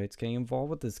movement, anybody that's getting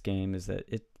involved with this game, is that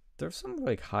there's some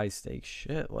like high stakes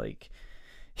shit. Like,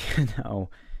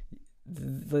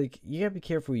 like you gotta be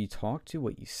careful who you talk to,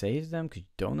 what you say to them, because you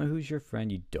don't know who's your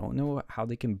friend, you don't know how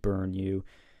they can burn you.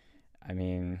 I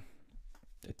mean,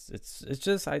 it's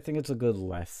just, I think it's a good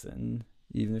lesson,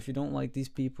 even if you don't like these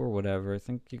people or whatever. I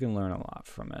think you can learn a lot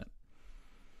from it.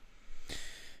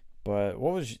 But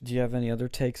do you have any other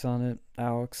takes on it,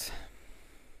 Alex?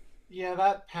 Yeah,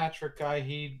 that Patrick guy,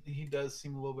 he does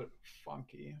seem a little bit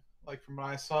funky, like from what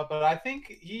I saw. But I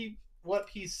think what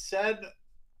he said,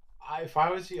 if I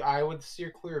was you, I would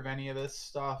steer clear of any of this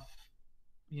stuff,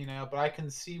 But I can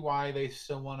see why they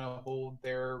still want to hold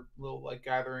their little like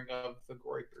gathering of the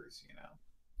Groypers,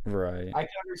 Right. I can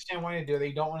understand why they do.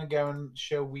 They don't want to go and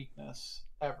show weakness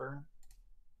ever,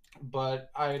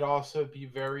 but I'd also be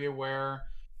very aware.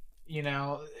 You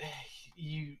know,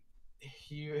 you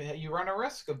run a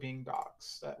risk of being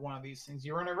doxxed at one of these things.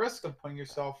 You run a risk of putting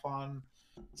yourself on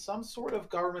some sort of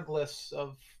government list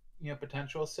of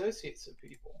potential associates of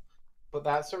people. But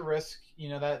that's a risk,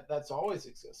 that's always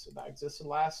existed. That existed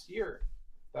last year.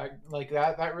 That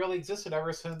really existed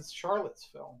ever since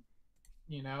Charlottesville.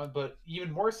 But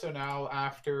even more so now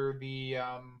after the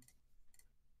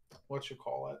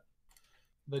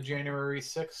the January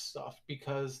 6th stuff,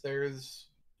 because they're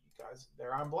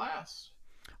on blast.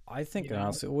 I think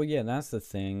honestly, well, yeah, that's the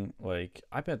thing. Like,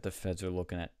 I bet the feds are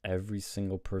looking at every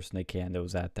single person they can that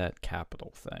was at that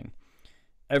Capitol thing.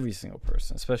 Every single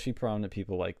person, especially prominent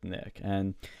people like Nick.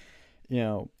 And,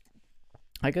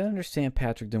 I can understand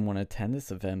Patrick didn't want to attend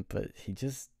this event, but he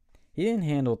didn't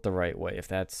handle it the right way, if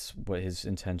that's what his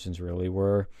intentions really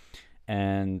were.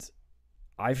 And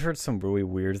I've heard some really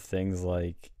weird things,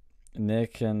 like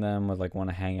Nick and them would like want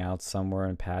to hang out somewhere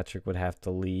and Patrick would have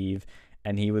to leave,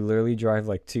 and he would literally drive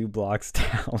like 2 blocks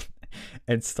down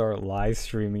and start live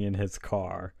streaming in his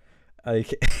car.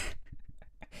 Like,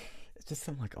 it's just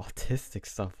some like autistic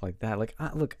stuff like that. Like,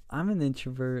 look, I'm an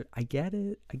introvert. I get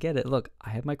it. Look,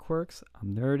 I have my quirks.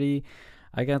 I'm nerdy.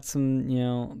 I got some,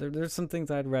 there's some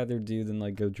things I'd rather do than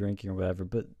like go drinking or whatever,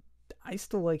 but I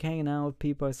still like hanging out with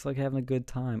people. I still like having a good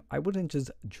time. I wouldn't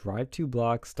just drive 2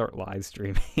 blocks, start live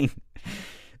streaming.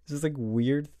 It's just like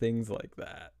weird things like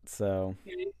that. So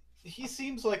he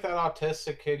seems like that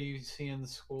autistic kid you see in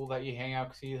school that you hang out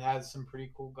because he has some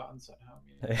pretty cool guns at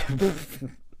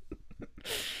home.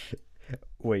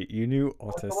 Wait, you knew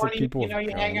autistic people?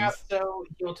 You hang out so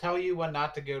he'll tell you when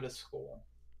not to go to school.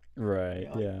 Right.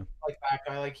 Yeah. Like that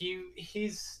guy. Like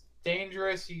he's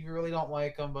dangerous. You really don't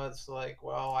like him, but it's like,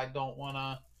 well, I don't want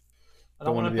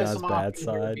to piss him off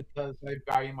because I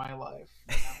value my life.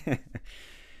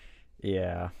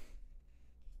 Yeah.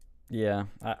 Yeah,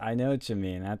 I know what you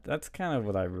mean. That's kind of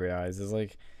what I realized is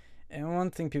like, And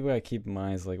one thing people gotta keep in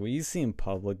mind is like what you see in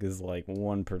public is like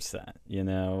 1%. You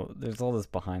know, there's all this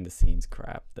behind the scenes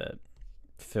crap that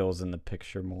fills in the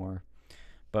picture more.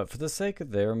 But for the sake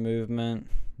of their movement,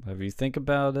 whatever you think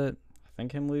about it, I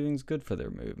think him leaving is good for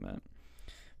their movement.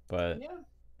 But Yeah.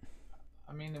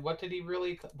 I mean, what did he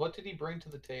bring to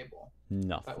the table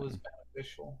that was nothing.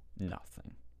 beneficial?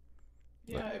 Nothing.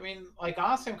 Yeah, I mean, like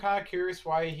honestly, I'm kind of curious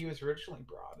why he was originally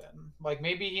brought in. Like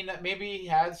maybe he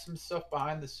had some stuff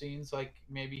behind the scenes. Like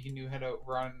maybe he knew how to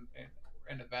run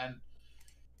an event.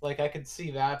 Like I could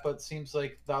see that, but it seems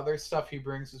like the other stuff he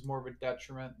brings is more of a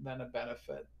detriment than a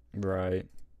benefit. Right.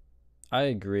 I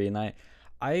agree, and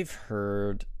I've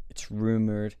heard it's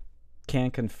rumored,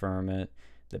 can't confirm it,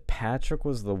 that Patrick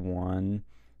was the one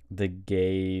that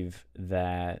gave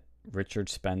that Richard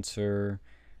Spencer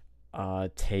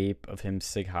tape of him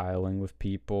sig heiling with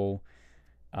people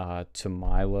to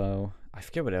Milo. I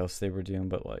forget what else they were doing,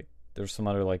 but like there's some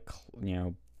other like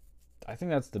I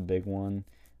think that's the big one.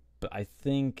 But I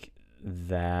think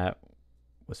that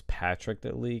was Patrick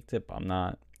that leaked it, but I'm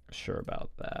not sure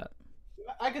about that.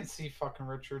 I could see fucking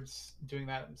Richards doing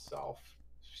that himself,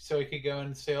 so he could go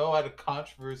and say, "Oh, I had a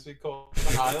controversy called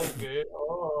Islegate."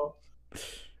 Oh,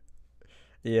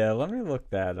 Yeah, let me look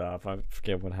that up. I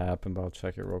forget what happened, but I'll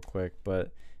check it real quick.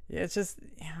 But yeah, it's just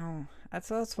that's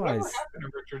why. whatever happened to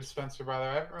Richard Spencer? By the way,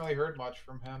 I haven't really heard much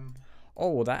from him.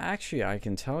 Oh well, that actually I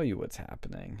can tell you what's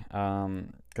happening.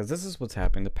 Because this is what's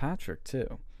happening to Patrick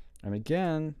too. And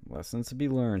again, lessons to be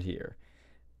learned here.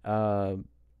 Uh,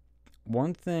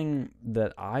 One thing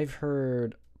that I've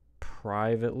heard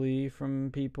privately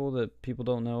from people that people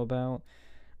don't know about,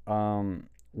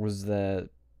 was that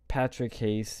Patrick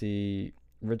Casey,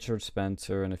 Richard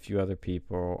Spencer, and a few other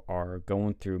people are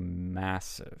going through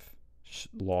massive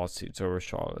lawsuits over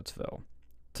Charlottesville.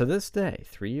 To this day,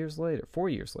 3 years later, 4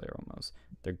 years later almost,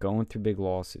 they're going through big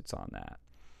lawsuits on that.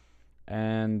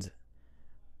 And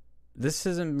this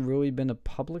hasn't really been a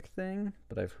public thing,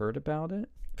 but I've heard about it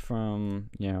from,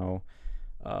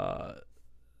 uh,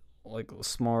 like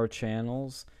smaller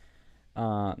channels,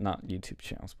 not YouTube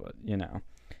channels, but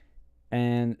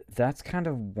and that's kind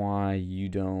of why you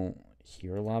don't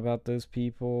hear a lot about those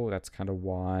people. That's kind of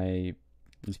why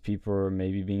these people are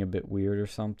maybe being a bit weird or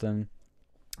something.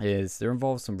 Is they're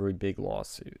involved in some really big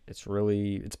lawsuit.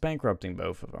 It's bankrupting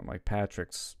both of them. Like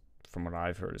Patrick's, from what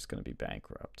I've heard, is going to be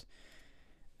bankrupt.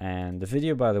 And the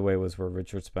video, by the way, was where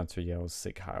Richard Spencer yells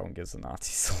 "Sieg Heil" and gives the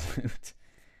Nazi salute.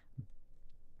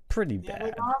 Pretty Yeah, bad.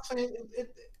 like honestly,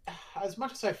 as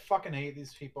much as I fucking hate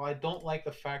these people, I don't like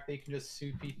the fact that you can just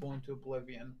sue people into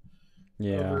oblivion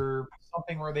Yeah. over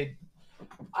something where they.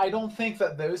 I don't think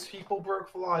that those people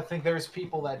broke the law. I think there's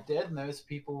people that did, and those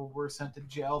people were sent to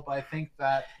jail. But I think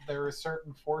that there are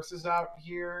certain forces out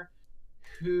here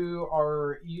who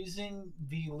are using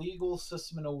the legal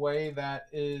system in a way that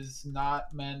is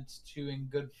not meant to, in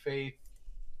good faith,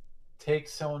 take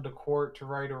someone to court to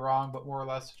right a wrong, but more or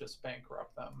less to just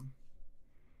bankrupt them.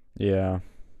 Yeah.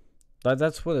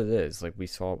 That's what it is. Like we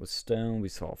saw it with Stone, we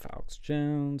saw it with Alex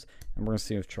Jones, and we're gonna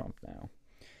see it with Trump now.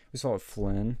 We saw it with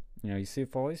Flynn. You see it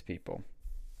with all these people.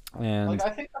 And Like I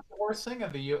think that's the worst thing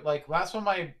of the like. That's one of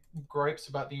my gripes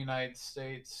about the United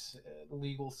States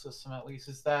legal system, at least,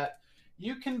 is that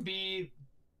you can be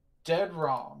dead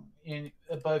wrong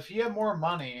but if you have more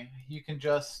money, you can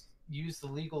just use the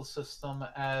legal system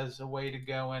as a way to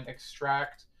go and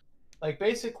extract, like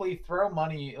basically throw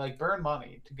money, like burn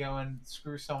money to go and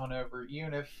screw someone over,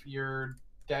 even if you're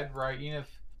dead right, even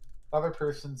if the other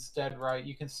person's dead right,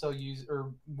 you can still use,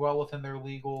 or well within their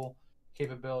legal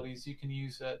capabilities, you can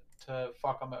use it to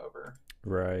fuck them over.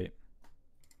 right.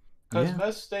 Because Yeah.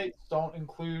 most states don't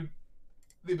include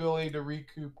the ability to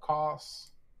recoup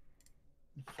costs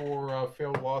for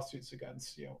failed lawsuits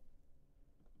against you.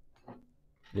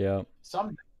 Yeah.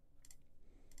 Some,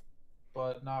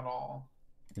 but not all.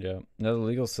 Yeah. No, the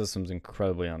legal system's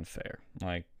incredibly unfair.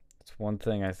 Like it's one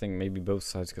thing I think maybe both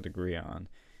sides could agree on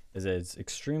is that it's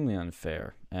extremely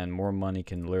unfair and more money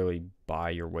can literally buy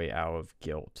your way out of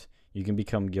guilt. You can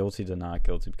become guilty to not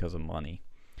guilty because of money.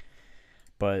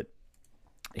 But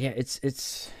yeah,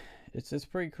 it's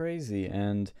pretty crazy.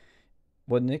 And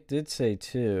what Nick did say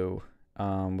too,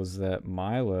 was that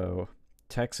Milo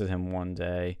texted him one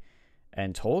day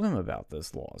and told him about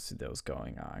this lawsuit that was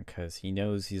going on because he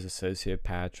knows he's associated with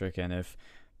Patrick, and if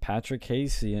Patrick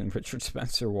Casey and Richard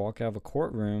Spencer walk out of a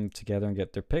courtroom together and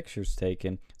get their pictures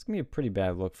taken, it's gonna be a pretty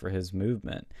bad look for his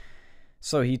movement.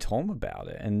 So he told him about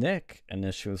it, and Nick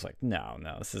initially was like, no,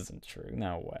 this isn't true.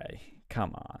 No way.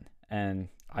 Come on. And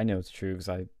I know it's true because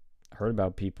I heard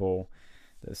about people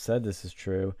that said this is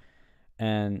true.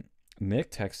 And Mick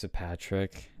texted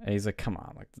Patrick, and he's like, "Come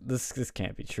on, like this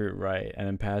can't be true, right?" And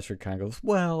then Patrick kind of goes,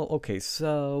 "Well, okay,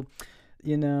 so,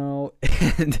 you know,"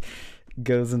 and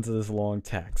goes into this long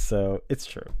text. So it's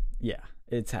true. Yeah,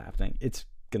 it's happening. It's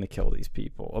gonna kill these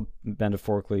people,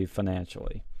 metaphorically,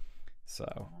 financially.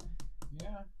 So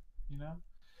Yeah, you know,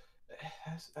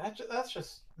 that's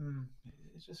just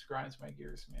it just grinds my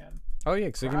gears, man. oh yeah,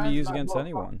 because it can be Grinds used my against well,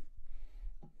 anyone.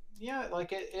 yeah,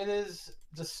 like it is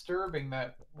disturbing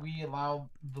that we allow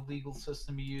the legal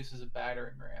system to be used as a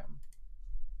battering ram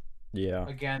Yeah,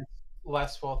 against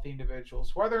less wealthy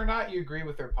individuals, whether or not you agree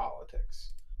with their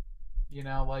politics. You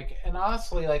know, like, and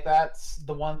honestly, like that's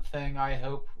the one thing I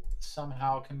hope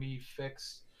somehow can be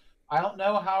fixed. I don't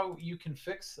know how you can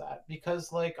fix that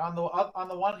because, like, on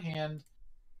the one hand,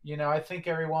 you know, I think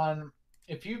everyone,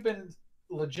 if you've been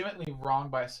legitimately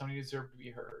wronged by someone, you deserve to be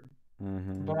heard.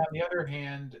 mm-hmm. But on the other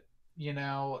hand, you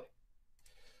know,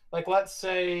 like let's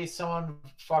say someone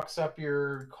fucks up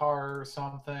your car or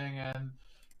something, and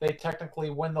they technically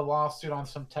win the lawsuit on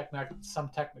some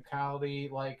technicality.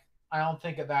 Like, I don't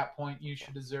think at that point you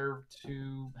should deserve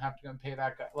to have to go and pay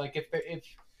that guy. Like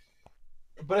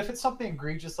but if it's something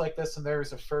egregious like this and there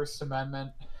is a First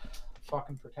Amendment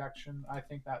fucking protection, I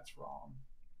think that's wrong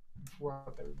for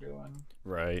what they were doing.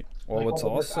 Right. Well, Like what's what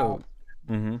they did with also, Alex,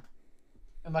 mm-hmm.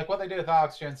 and like what they did with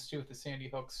Alex Jones too with the Sandy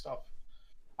Hook stuff.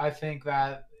 I think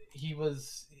that it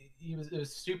was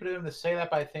stupid of him to say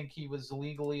that, but I think he was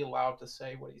legally allowed to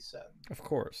say what he said. Of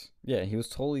course, yeah, he was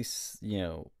totally,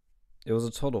 it was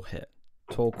a total hit,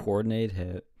 total coordinated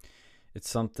hit. It's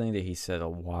something that he said a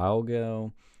while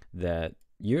ago, that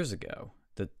years ago,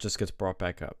 that just gets brought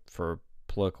back up for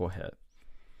political hit.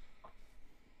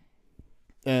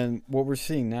 And what we're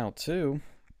seeing now too,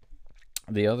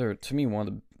 the other, to me, one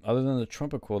of the, other than the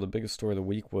Trump quote, the biggest story of the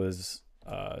week was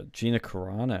Gina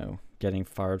Carano getting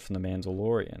fired from The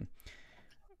Mandalorian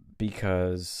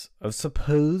because of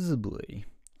supposedly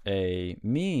a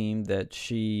meme that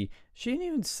she didn't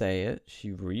even say it,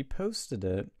 she reposted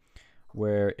it,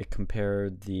 where it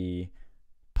compared the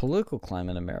political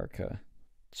climate in America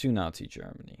to Nazi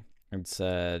Germany and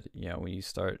said, you know, when you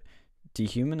start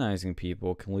dehumanizing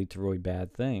people, it can lead to really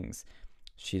bad things.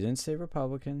 She didn't say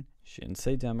Republican. She didn't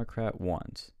say Democrat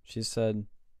once. She said,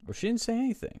 or she didn't say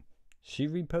anything. She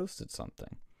reposted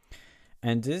something.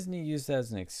 And Disney used that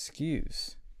as an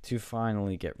excuse to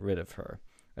finally get rid of her.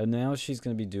 And now she's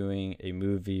going to be doing a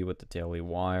movie with the Daily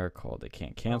Wire called They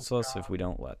Can't Cancel Us If We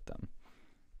Don't Let Them.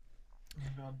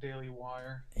 On Daily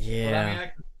Wire. Yeah. But I mean, I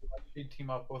could she'd team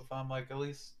up with them. Like, at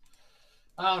least,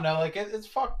 I don't know. Like, it's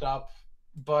fucked up,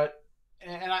 but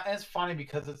it's funny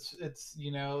because it's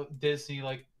you know, Disney,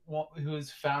 like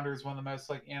whose founder is one of the most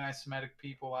like anti-Semitic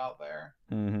people out there.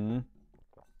 Mm-hmm.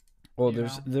 Well, You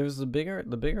there's the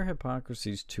bigger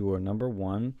hypocrisies too are, number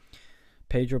one,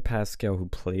 Pedro Pascal, who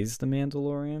plays the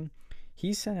Mandalorian.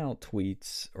 He sent out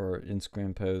tweets or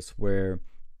Instagram posts where,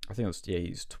 I think it was, yeah, he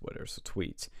used Twitter, so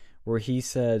tweets, where he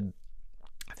said,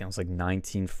 I think it was like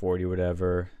 1940 or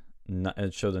whatever,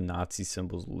 it showed the Nazi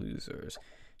symbols losers,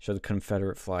 showed the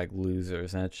Confederate flag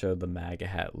losers, and it showed the MAGA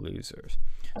hat losers.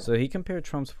 So he compared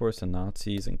Trump supporters to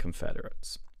Nazis and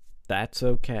Confederates. That's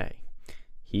okay.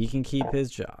 He can keep his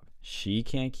job. She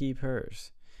can't keep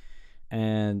hers.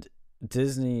 And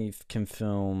Disney can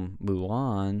film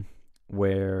Mulan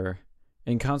where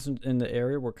in the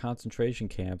area where concentration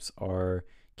camps are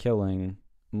killing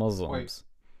Muslims.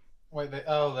 Wait, they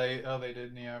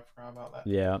didn't. Yeah, I forgot about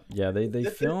that. Yeah, they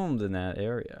filmed in that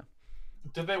area.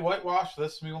 Did they whitewash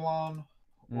this Mulan,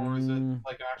 or is it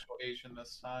like an actual Asian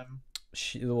this time?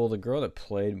 The girl that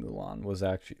played Mulan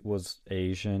was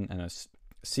Asian and a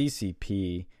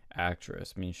CCP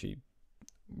actress. I mean, she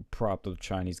propped the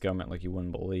Chinese government like you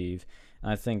wouldn't believe.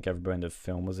 And I think everybody in the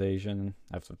film was Asian.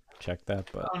 I have to check that,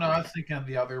 but oh no, I was thinking of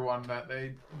the other one that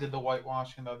they did the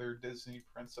whitewashing, the other Disney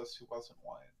princess who wasn't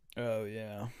white. oh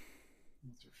yeah.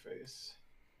 What's her face?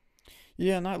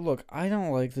 Yeah, look, I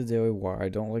don't like the Daily Wire. I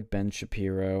don't like Ben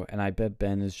Shapiro, and I bet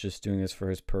Ben is just doing this for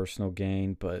his personal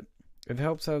gain, but if it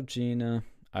helps out Gina,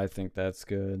 I think that's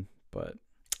good. But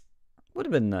would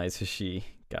have been nice if she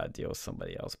got a deal with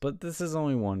somebody else. But this is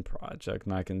only one project,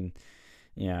 and I can,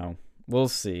 we'll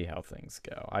see how things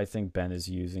go. I think Ben is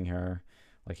using her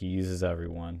like he uses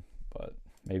everyone, but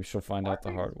maybe she'll find out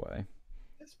the hard way.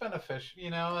 It's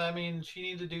beneficial, I mean, she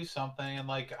needs to do something, and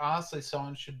like honestly,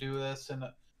 someone should do this. And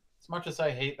as much as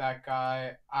I hate that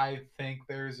guy, I think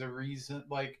there's a reason.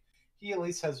 Like, he at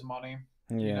least has money.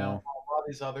 Yeah. A lot of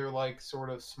these other like sort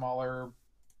of smaller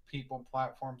people and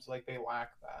platforms, like, they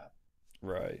lack that.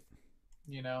 Right.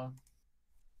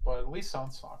 But at least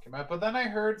someone's talking about it. But then I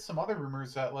heard some other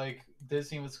rumors that like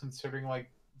Disney was considering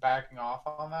like backing off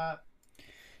on that.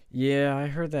 Yeah, I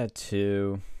heard that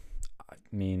too. I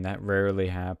mean, that rarely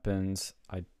happens.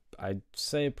 I'd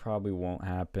say it probably won't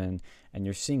happen. And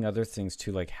you're seeing other things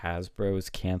too, like Hasbro is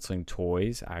canceling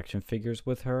toys, action figures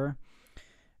with her.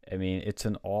 I mean, it's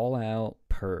an all-out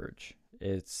purge.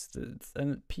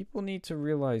 And people need to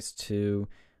realize too.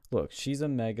 Look, she's a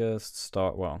mega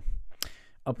star. Well,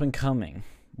 up and coming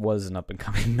was an up and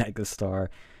coming mega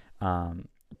star.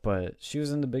 But she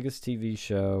was in the biggest TV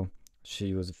show.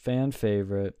 She was a fan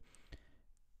favorite.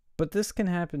 But this can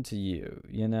happen to you,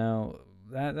 you know.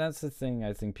 That's the thing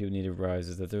I think people need to realize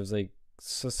is that there's like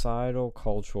societal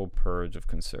cultural purge of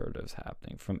conservatives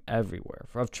happening from everywhere.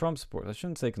 Of Trump supporters. I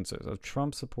shouldn't say conservatives, of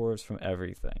Trump supporters from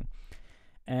everything.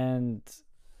 And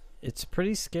it's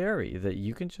pretty scary that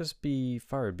you can just be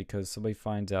fired because somebody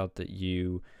finds out that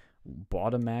you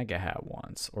bought a MAGA hat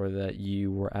once or that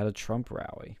you were at a Trump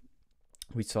rally.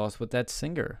 We saw this with that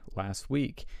singer last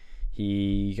week.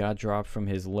 He got dropped from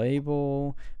his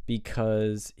label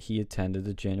because he attended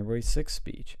the January 6th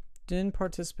speech. Didn't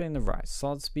participate in the rise.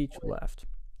 Saw the speech, left.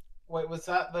 Wait, was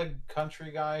that the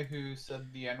country guy who said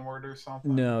the N-word or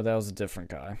something? No, that was a different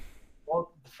guy.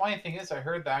 Well, the funny thing is, I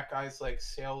heard that guy's like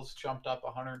sales jumped up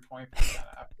 120%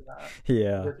 after that.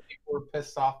 Yeah. Because people were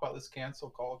pissed off about this cancel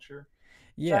culture.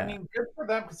 Yeah. So, I mean, good for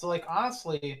them because, like,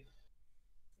 honestly,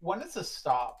 when does this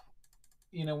stop?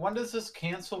 You know, when does this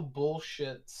cancel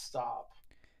bullshit stop?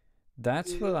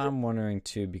 That's what I'm wondering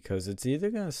too, because it's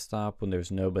either going to stop when there's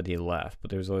nobody left,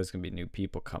 but there's always going to be new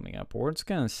people coming up, or it's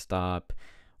going to stop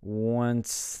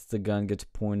once the gun gets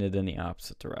pointed in the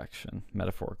opposite direction,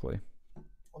 metaphorically.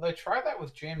 Well, they tried that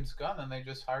with James Gunn, and they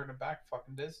just hired him back,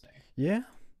 fucking Disney. Yeah,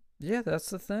 that's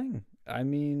the thing. I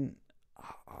mean,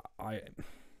 I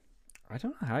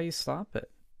don't know how you stop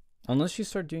it, unless you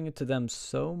start doing it to them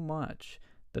so much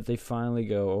that they finally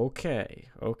go,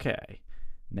 okay,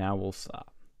 now we'll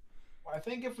stop. I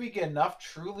think if we get enough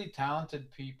truly talented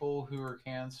people who are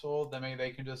canceled, then maybe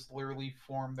they can just literally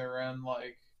form their own,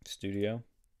 like, studio.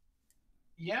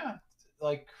 Yeah,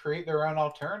 like create their own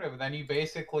alternative. Then you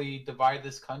basically divide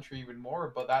this country even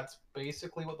more. But that's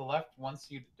basically what the left wants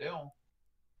you to do.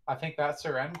 I think that's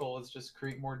their end goal, is just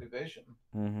create more division.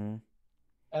 Mm-hmm.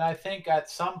 And I think at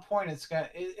some point it's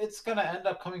gonna end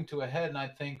up coming to a head. And I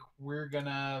think we're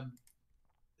gonna,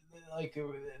 like,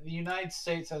 the United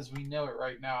States as we know it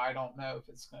right now, I don't know if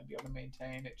it's gonna be able to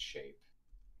maintain its shape.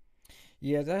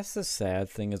 Yeah, that's the sad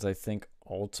thing, is I think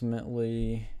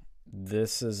ultimately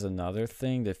this is another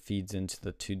thing that feeds into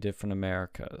the two different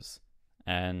Americas.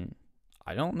 And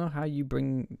I don't know how you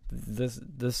bring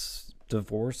this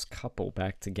divorced couple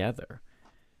back together.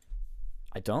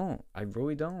 I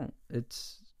really don't.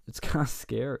 It's kind of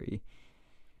scary.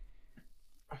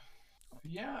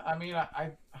 Yeah, I mean,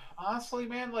 I honestly,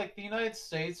 man, like the United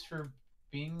States, for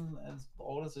being as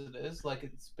old as it is, like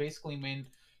it's basically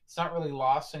it's not really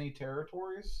lost any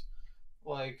territories,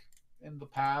 like in the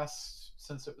past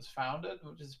since it was founded,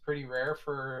 which is pretty rare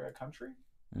for a country.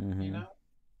 Mm-hmm. You know,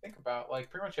 think about,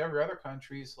 like, pretty much every other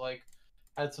country's like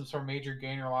had some sort of major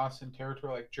gain or loss in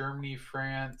territory, like Germany,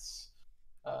 France,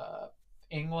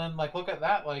 England. Like, look at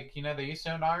that. Like, you know, they used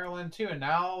to own Ireland too, and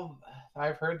now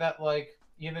I've heard that, like,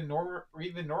 even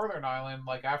Northern Ireland,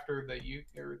 like after the U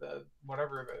or the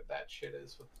whatever that shit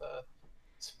is with the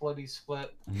splitty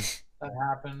split that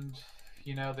happened,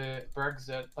 you know, the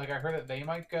Brexit. Like, I heard that they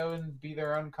might go and be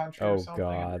their own country or something. Oh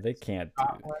God, they can't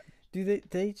do.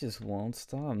 They just won't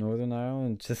stop. Northern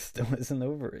Ireland just still isn't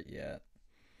over it yet.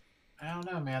 I don't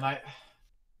know, man. I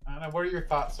don't know. What are your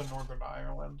thoughts on Northern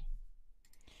Ireland?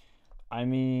 I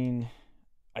mean,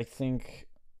 I think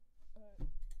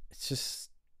it's just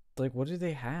like, what do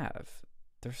they have?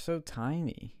 They're so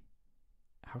tiny.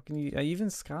 How can you? Even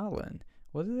Scotland.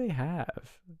 What do they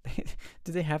have?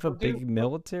 Do they have a big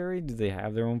military? Do they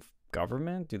have their own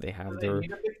government? Do they have their? They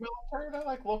need a big military? Though?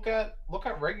 Like, look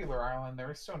at regular Ireland.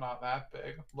 They're still not that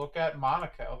big. Look at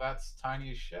Monaco. That's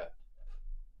tiny as shit.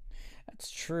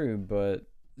 That's true, but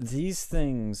these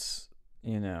things,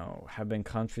 you know, have been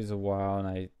countries a while, and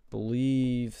I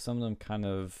believe some of them kind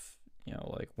of, you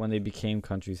know, like when they became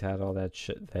countries had all that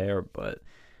shit there, but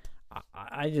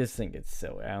I just think it's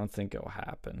silly. I don't think it'll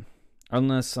happen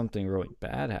unless something really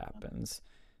bad happens.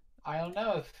 I don't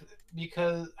know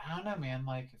because I don't know, man.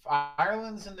 Like, if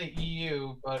Ireland's in the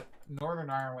EU but Northern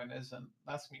Ireland isn't,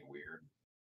 that's gonna be weird.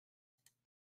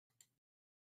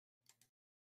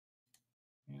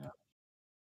 You know?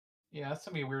 Yeah, that's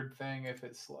gonna be a weird thing if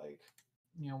it's like,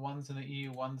 you know, one's in the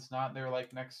EU, one's not. They're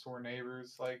like next door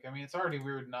neighbors. Like, I mean, it's already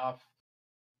weird enough,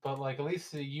 but like at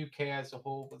least the UK as a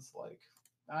whole was like,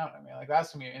 I don't know, man. Like,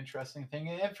 that's gonna be an interesting thing.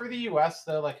 And for the US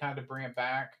though, like, kind of to bring it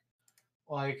back,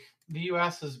 Like the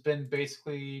U.S. has been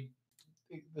basically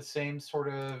the same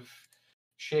sort of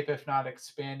shape, if not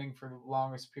expanding, for the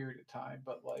longest period of time.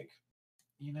 But like,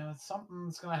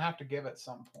 something's gonna have to give at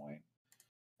some point.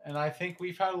 And I think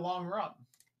we've had a long run.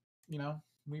 You know,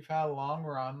 we've had a long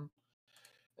run.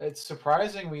 It's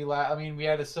surprising I mean, we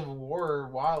had a civil war a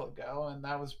while ago, and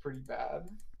that was pretty bad.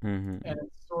 Mm-hmm. And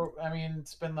I mean,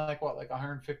 it's been like what, like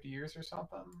 150 years or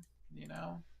something. You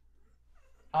know,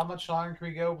 how much longer can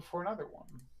we go before another one?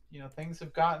 Things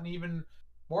have gotten even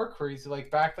more crazy.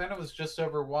 Like back then, it was just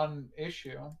over one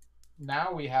issue.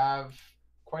 Now we have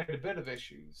quite a bit of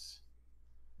issues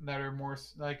that are more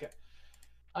like.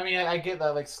 I mean, I get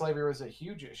that like slavery was a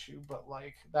huge issue, but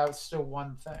like that was still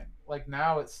one thing. Like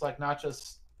now, it's like not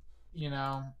just, you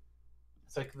know,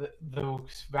 it's like the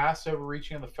vast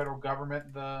overreaching of the federal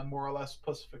government, the more or less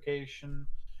pussification,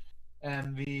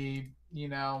 and the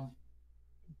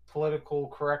political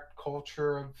correct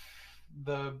culture of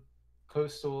the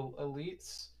coastal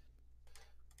elites.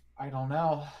 I don't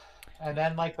know. And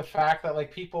then like the fact that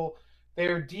like people,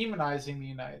 they're demonizing the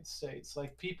United States.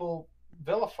 Like people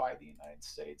vilify the United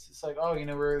States. It's like, oh,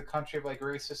 we're a country of like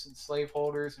racist and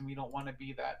slaveholders, and we don't want to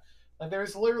be that. Like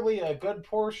there's literally a good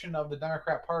portion of the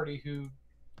Democrat Party who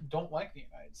don't like the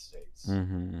United States.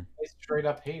 Mm-hmm. They straight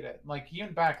up hate it. Like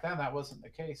even back then, that wasn't the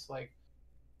case. Like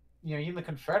even the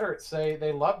Confederates say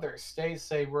they love their states.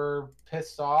 They were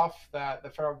pissed off that the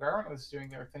federal government was doing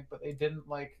their thing, but they didn't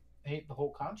like hate the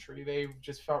whole country. They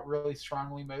just felt really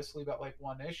strongly, mostly about like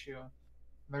one issue. And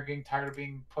they're getting tired of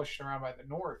being pushed around by the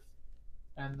North.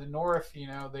 And the North,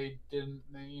 they didn't,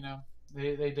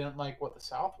 they didn't like what the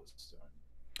South was doing.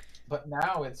 But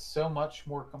now it's so much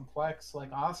more complex. Like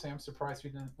honestly, I'm surprised we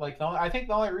didn't like. I think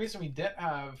the only reason we didn't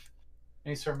have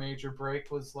any sort of major break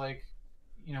was like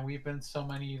we've been so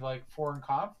many like foreign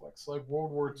conflicts like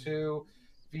World War II,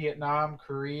 Vietnam,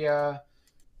 Korea,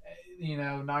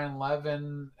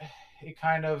 9/11. It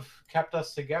kind of kept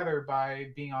us together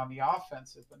by being on the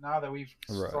offensive. But now that we've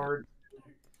started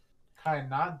to kind of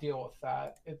not deal with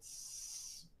that,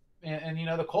 it's and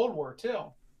the Cold War too.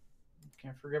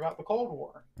 Can't forget about the Cold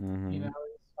War. Mm-hmm.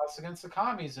 Us against the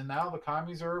commies, and now the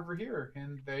commies are over here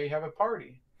and they have a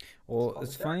party. Well,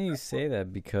 it's funny you say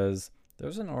that because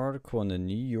there's an article in the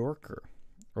New Yorker,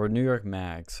 or New York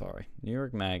sorry, New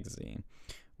York Magazine,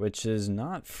 which is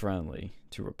not friendly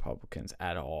to Republicans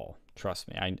at all. Trust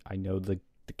me, I know the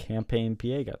campaign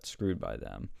PA got screwed by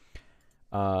them.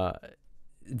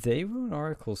 They wrote an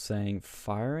article saying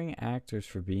firing actors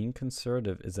for being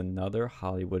conservative is another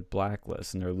Hollywood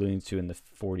blacklist, and they're alluding to in the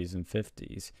 40s and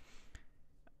 50s.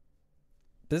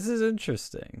 This is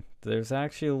interesting. There's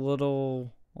actually a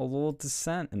little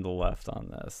dissent in the left on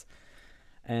this.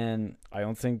 And I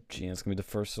don't think Gina's going to be the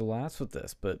first or last with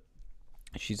this, but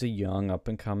she's a young,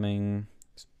 up-and-coming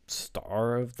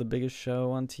star of the biggest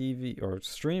show on TV or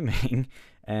streaming,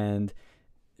 and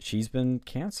she's been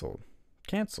canceled.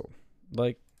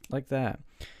 Like that.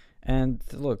 And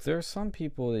look, there are some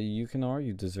people that you can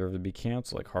argue deserve to be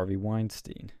canceled, like Harvey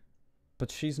Weinstein.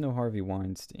 But she's no Harvey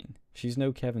Weinstein. She's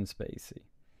no Kevin Spacey.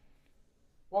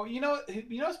 Well,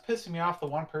 what's pissing me off? The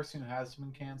one person who has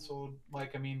been canceled,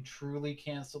 like, I mean, truly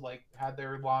canceled, like, had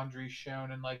their laundry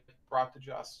shown and, like, brought to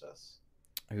justice.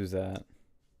 Who's that?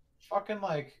 Fucking,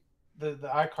 like, the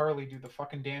iCarly dude, the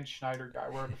fucking Dan Schneider guy.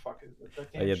 Where the fuck is it? Oh,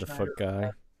 yeah, the fuck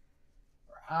guy.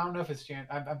 I don't know if it's Jan.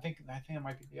 I think it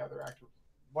might be the other actor.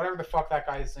 Whatever the fuck that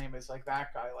guy's name is, like,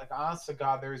 that guy. Like, honest to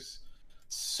God, there's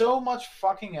so much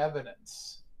fucking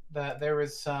evidence that there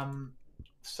is some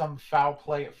foul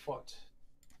play afoot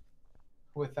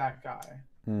with that guy.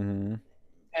 Mm-hmm.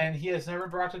 And he has never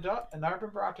been brought to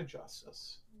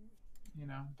justice.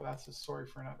 But that's a story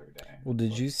for another day. Well,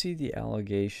 did you see the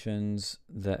allegations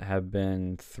that have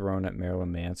been thrown at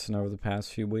Marilyn Manson over the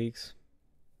past few weeks?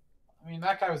 I mean,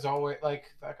 that guy was always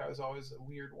a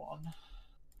weird one.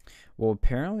 Well,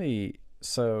 apparently,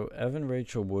 so Evan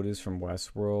Rachel Wood, who's from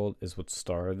Westworld, is what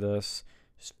started this.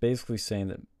 She's basically saying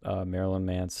that Marilyn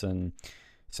Manson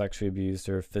sexually abused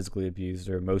her, physically abused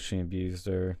her, emotionally abused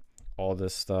her, all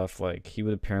this stuff. Like, he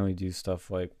would apparently do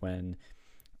stuff like when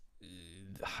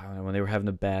they were having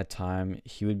a bad time,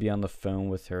 he would be on the phone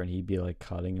with her and he'd be like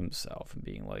cutting himself and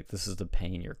being like, "This is the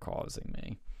pain you're causing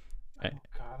me." Oh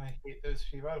God, I hate those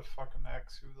people. I had a fucking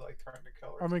ex who was like trying to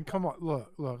kill her. I mean, come on,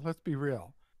 look, let's be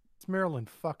real. It's Marilyn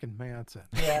fucking Manson.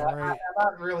 Yeah, right? I'm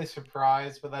not really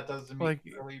surprised, but that doesn't mean Like,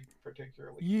 really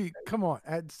particularly. Come on,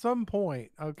 at some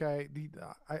point, okay.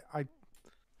 I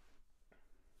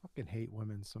fucking hate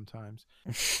women sometimes.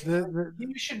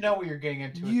 You should know what you're getting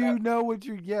into. You know what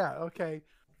you're. Yeah, okay.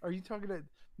 Are you talking to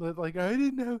like I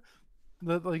didn't know?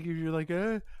 Like if you're like,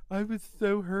 I was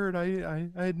so hurt. I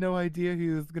had no idea he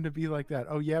was gonna be like that.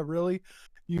 Oh yeah, really?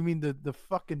 You mean the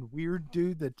fucking weird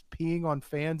dude that's peeing on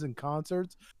fans in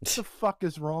concerts? What the fuck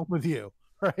is wrong with you?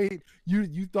 Right?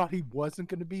 You thought he wasn't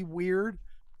gonna be weird?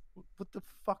 What the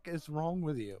fuck is wrong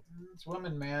with you? It's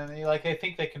women, man. I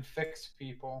think they can fix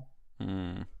people.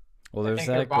 Hmm. Well, I there's think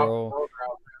they're that Bob girl. Barker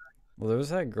out Well, there was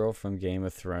that girl from Game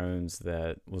of Thrones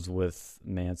that was with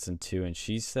Manson too, and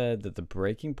she said that the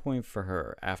breaking point for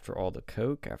her, after all the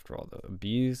coke, after all the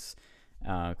abuse,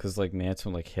 because like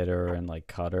Manson like hit her and like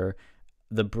cut her,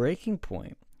 the breaking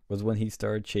point was when he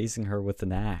started chasing her with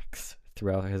an axe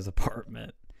throughout his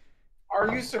apartment. there.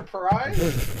 Are you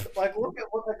surprised? Like, look at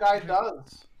what the guy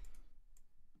does.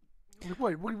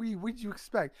 Wait, what did you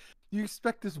expect? You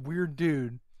expect this weird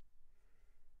dude,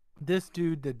 this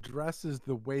dude that dresses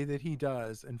the way that he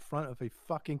does in front of a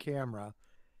fucking camera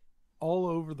all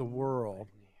over the world,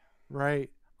 right?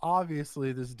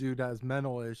 Obviously, this dude has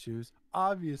mental issues.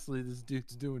 Obviously, this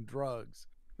dude's doing drugs,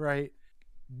 right?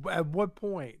 At what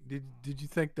point did you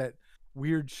think that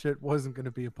weird shit wasn't going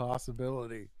to be a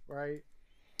possibility, right?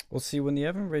 Well, see, when the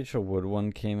Evan Rachel Wood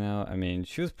one came out, I mean,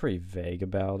 she was pretty vague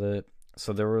about it.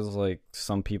 So there was like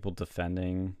some people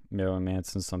defending Marilyn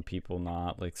Manson, some people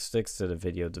not. Like Styx did a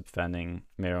video defending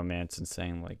Marilyn Manson,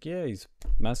 saying like, yeah, he's a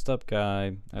messed up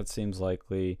guy. That seems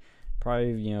likely.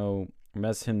 Probably,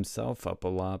 mess himself up a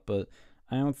lot, but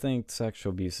I don't think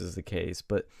sexual abuse is the case.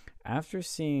 But after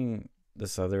seeing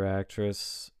this other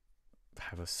actress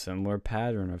have a similar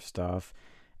pattern of stuff,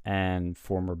 and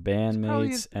former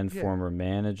bandmates and yeah. former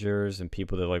managers and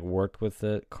people that like worked with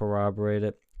it corroborate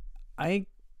it, I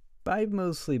I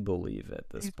mostly believe at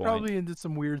this He's point. probably into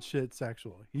some weird shit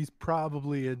sexually. He's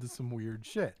probably into some weird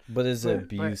shit. But is it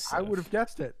But abusive? I would have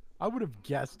guessed it. I would have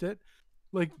guessed it.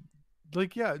 Like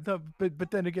yeah,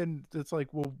 but then again, it's like,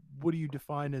 well, what do you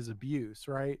define as abuse,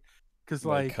 right? Because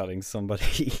like cutting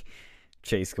somebody,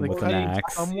 chasing like with an cutting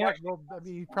axe. somewhat. Well, I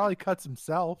mean, he probably cuts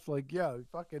himself. Like, yeah,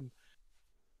 fucking,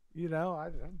 I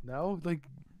don't know.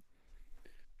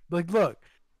 Like, look,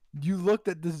 you looked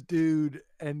at this dude,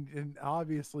 and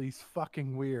obviously he's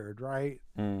fucking weird, right?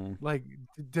 Mm. Like,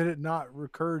 did it not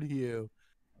recur to you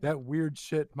that weird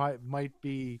shit might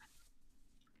be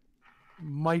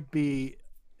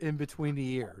in between the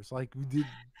ears? Like,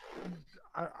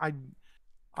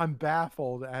 I'm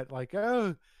baffled at like,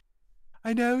 oh,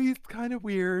 I know he's kind of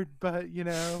weird, but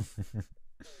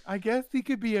I guess he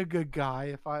could be a good guy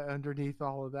if I underneath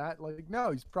all of that. Like,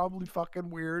 no, he's probably fucking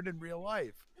weird in real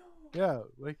life. Yeah,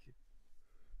 like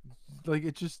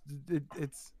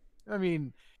it's. I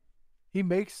mean, he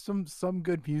makes some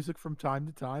good music from time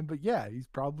to time, but yeah, he's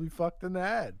probably fucked in the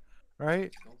head,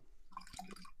 right?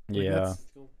 Like, Yeah.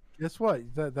 Guess what?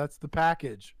 That's the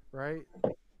package, right?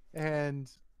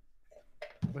 And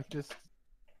like this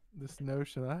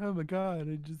notion, oh my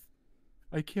god,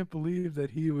 I can't believe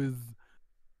that he was.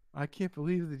 I can't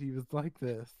believe that he was like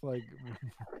this. Like,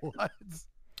 what?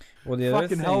 Well, the other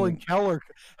Fucking thing,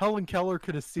 Helen Keller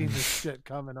could have seen this shit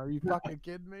coming. Are you fucking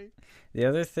kidding me? the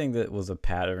other thing that was a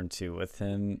pattern too with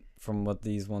him, from what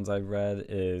these ones I've read,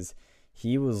 is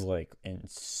he was like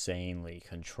insanely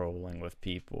controlling with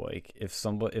people. Like if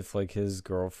like his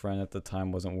girlfriend at the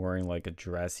time wasn't wearing like a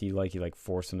dress he like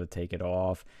forced him to take it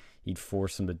off. He'd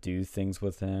force him to do things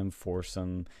with him, force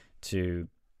him to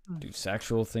do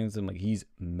sexual things. And like he's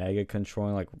mega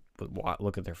controlling, like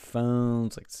look at their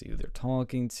phones, like see who they're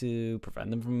talking to, prevent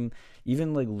them from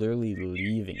even like literally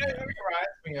leaving It him.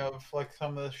 reminds me of like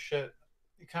some of the shit.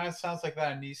 It kind of sounds like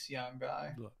that Onision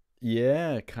guy.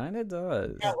 Yeah, it kind of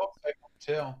does. Yeah, it looks like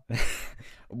him too.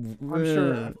 I'm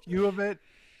sure a few of it.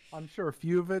 I'm sure a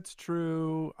few of it's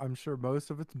true. I'm sure most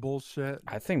of it's bullshit.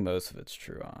 I think most of it's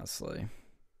true, honestly.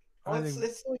 Well,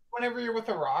 it's like whenever you're with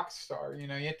a rock star, you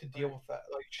have to deal with that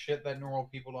like shit that normal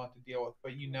people don't have to deal with,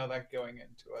 but you know that going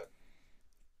into it.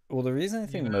 Well, the reason I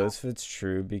think most of it's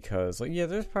true because, like, yeah,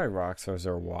 there's probably rock stars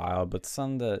that are wild, but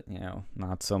some that,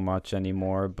 not so much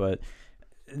anymore. But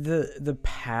the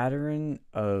pattern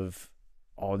of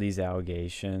all these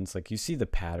allegations, like, you see the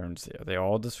patterns there. They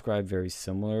all describe very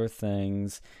similar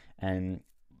things, and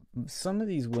some of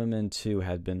these women, too,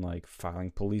 had been, like,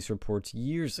 filing police reports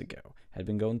years ago, had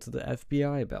been going to the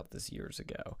FBI about this years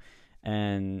ago,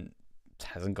 and it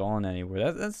hasn't gone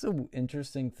anywhere. That's the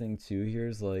interesting thing, too, here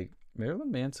is, like,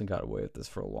 Marilyn Manson got away with this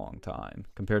for a long time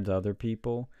compared to other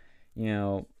people.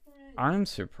 I'm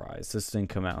surprised this didn't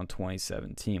come out in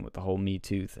 2017 with the whole Me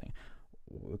Too thing.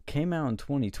 It came out in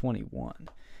 2021.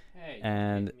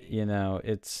 And,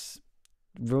 it's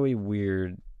really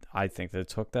weird, I think, that it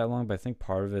took that long. But I think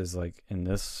part of it is, like, in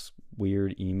this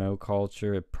weird emo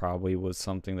culture, it probably was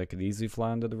something that could easily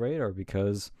fly under the radar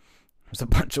because there's a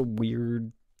bunch of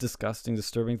weird, disgusting,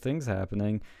 disturbing things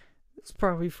happening. It's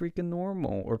probably freaking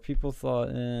normal. Or people thought,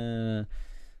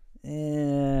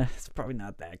 it's probably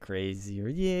not that crazy. Or,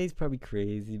 yeah, he's probably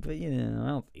crazy, but, I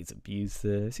don't think he's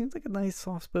abusive. Seems like a nice,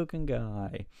 soft-spoken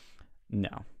guy.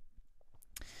 No.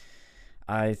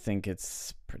 I think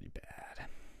it's pretty bad.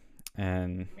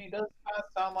 And I mean, it does kind of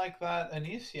sound like that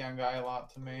Onision guy a lot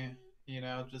to me.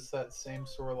 Just that same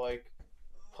sort of like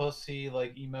pussy,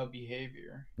 like emo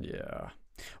behavior. yeah.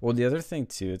 Well, the other thing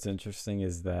too, it's interesting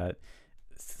is that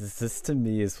this to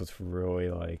me is what's really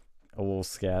like a little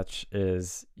sketch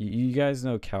is you guys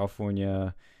know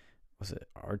California, was it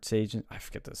Arts Agent? I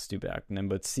forget the stupid acronym,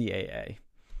 but CAA.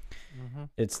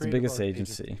 It's the Creative biggest Arts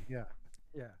agency. Yeah.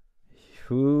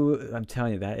 Who I'm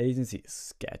telling you, that agency is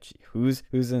sketchy. Who's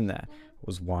in that?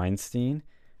 Was Weinstein,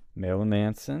 Marilyn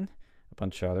Manson, a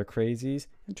bunch of other crazies,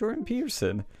 and Jordan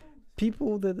Peterson.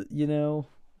 People that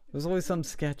there's always some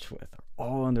sketch with, are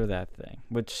all under that thing.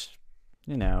 Which,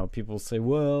 people say,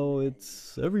 well,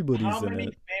 it's everybody's How in many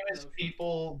it. famous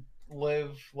people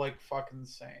live like fucking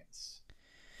saints?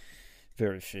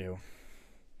 Very few.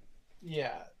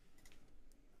 Yeah.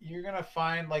 You're gonna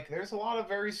find like there's a lot of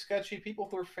very sketchy people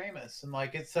who are famous, and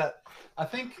like it's that I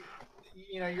think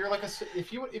you're like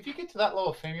if you get to that level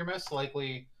of fame, you're most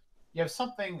likely you have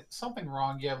something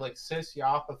wrong. You have like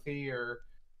sociopathy or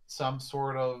some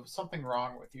sort of something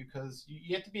wrong with you because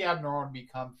you have to be abnormal to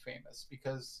become famous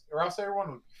because or else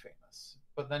everyone would be famous,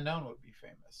 but then no one would be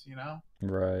famous.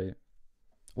 Right.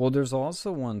 Well, there's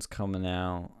also ones coming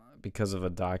out because of a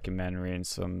documentary and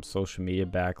some social media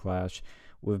backlash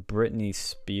with Britney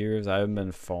Spears. I haven't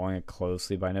been following it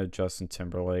closely, but I know Justin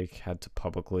Timberlake had to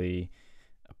publicly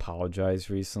apologize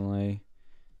recently.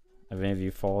 Have any of you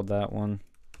followed that one?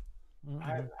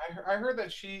 I heard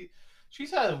that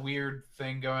she's had a weird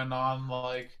thing going on,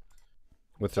 like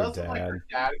With her doesn't like dad. her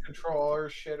dad control her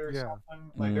shit or Yeah.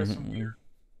 something. Like there's some weird.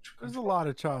 There's a lot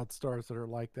of child stars that are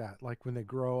like that, like when they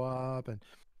grow up, and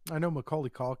I know Macaulay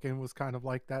Culkin was kind of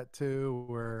like that too,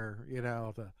 where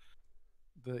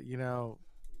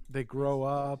they grow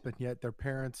up and yet their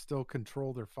parents still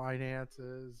control their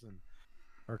finances and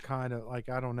are kind of like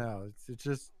I don't know. It's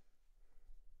just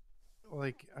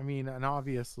like I mean, and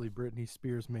obviously Britney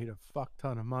Spears made a fuck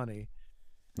ton of money.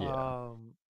 Yeah.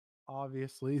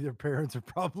 Obviously their parents are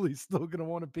probably still gonna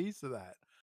want a piece of that.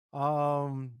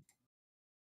 Um,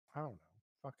 I don't know,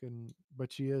 fucking,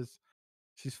 but she's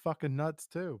fucking nuts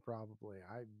too. Probably.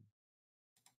 I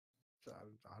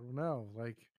don't know.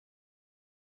 Like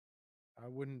I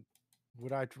wouldn't.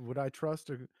 Would I trust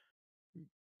a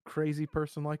crazy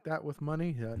person like that with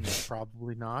money? No,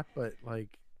 probably not. But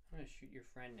like, I'm gonna shoot your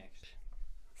friend next.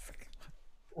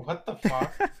 What the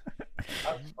fuck?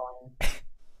 That's funny.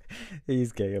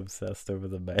 He's gay obsessed over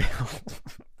the mail.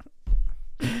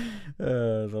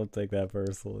 Don't take that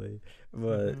personally.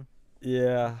 But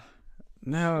yeah.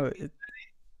 No, it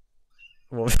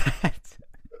what was that?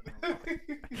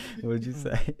 What did you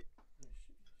say?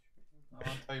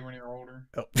 I'll tell you when you're older.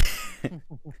 Oh.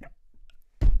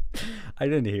 I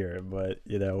didn't hear it, but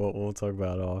we'll talk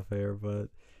about it off air. But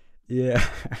yeah.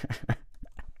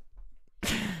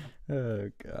 Oh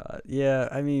god, yeah.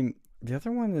 I mean, the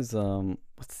other one is I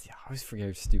always forget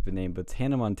her stupid name, but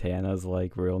Hannah Montana's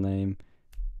like real name.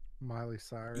 Miley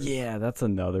Cyrus. Yeah, that's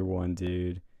another one,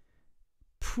 dude.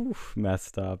 Poof,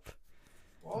 messed up.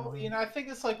 Well, I think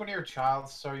it's like when you're a child,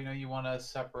 so you want to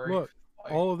separate. Look,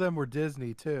 like, all of them were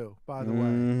Disney too. By the way,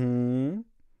 Mm-hmm.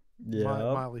 Yeah.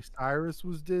 Miley Cyrus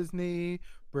was Disney.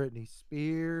 Britney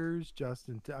Spears,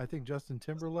 I think Justin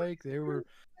Timberlake. They were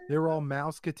all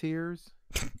Mouseketeers.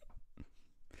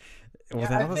 Well, yeah,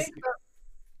 that I was think that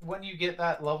when you get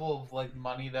that level of like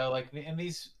money, though, like in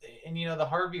these, and the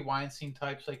Harvey Weinstein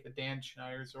types, like the Dan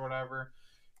Schneiders or whatever,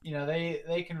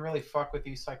 they can really fuck with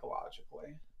you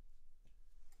psychologically.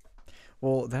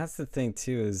 well. That's the thing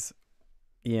too. Is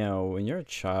when you're a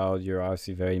child, you're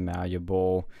obviously very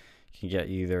malleable. You can get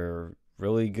either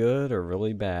really good or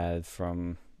really bad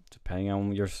from depending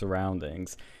on your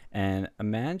surroundings. And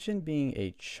imagine being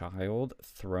a child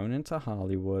thrown into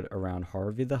Hollywood around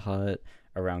Harvey the Hutt,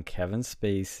 around Kevin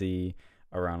Spacey,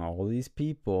 around all these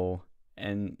people,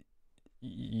 and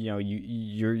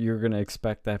you're gonna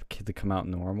expect that kid to come out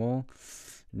normal.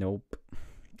 Nope.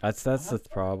 That's the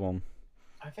problem.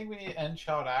 I think we need to end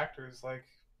child actors. Like,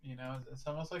 it's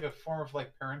almost like a form of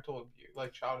like parental abuse,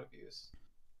 like child abuse.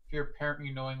 If you're a parent,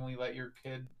 you knowingly let your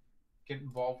kid get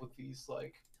involved with these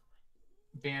like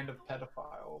band of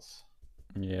pedophiles.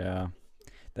 Yeah.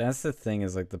 That's the thing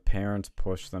is like the parents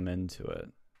push them into it.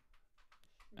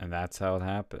 and that's how it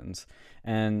happens.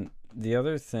 And the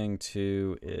other thing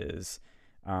too is,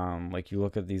 like you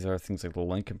look at these other things like the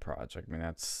Lincoln Project. I mean,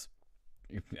 that's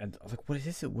like, what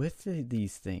is it with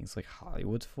these things? Like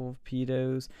Hollywood's full of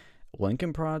pedos.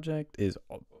 Lincoln Project is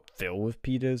filled with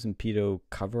pedos and pedo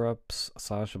cover-ups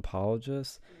 /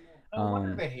 apologists. No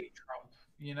wonder they hate Trump.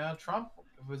 You know, Trump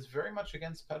was very much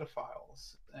against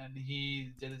pedophiles, and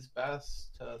he did his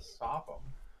best to stop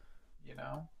them. You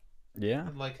know, Yeah.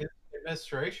 and like his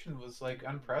administration was like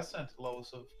unprecedented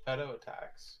levels of pedo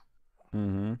attacks.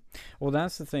 Mm-hmm. Well,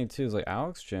 that's the thing too. Is like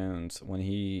Alex Jones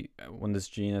when this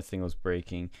Gina thing was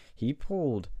breaking, he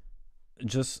pulled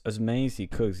just as many as he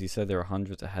could. 'Cause he said there were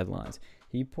hundreds of headlines.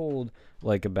 He pulled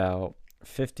like about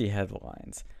 50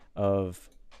 headlines of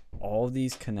all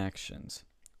these connections,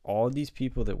 all these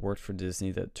people that worked for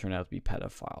Disney that turned out to be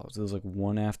pedophiles. It was like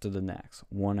one after the next,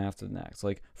 one after the next.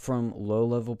 Like from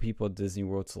low-level people at Disney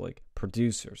World to like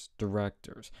producers,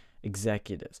 directors,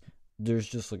 executives. There's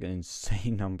just like an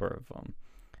insane number of them.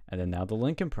 And then now the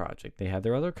Lincoln Project. They had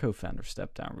their other co-founder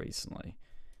step down recently.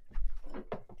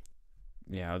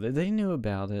 Yeah, they knew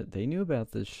about it. They knew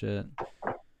about this shit.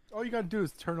 All you gotta do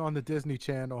is turn on the Disney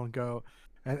Channel and go,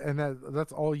 and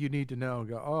that's all you need to know. And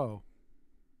go, oh,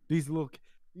 these little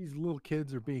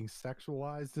kids are being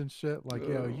sexualized and shit. Like,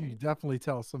 yo, you definitely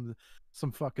tell some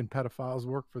fucking pedophiles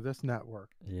work for this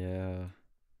network. Yeah.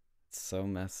 It's so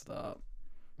messed up.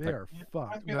 They Like- are Reminds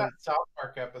fucked. me of that South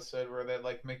Park episode where they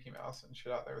like Mickey Mouse and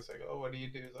shit out there. It's like, oh, what do you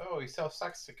do? It's, oh, you sell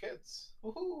sex to kids.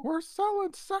 Woohoo! We're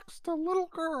selling sex to little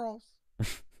girls.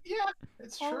 Yeah,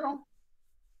 it's true.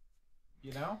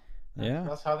 You know? Yeah.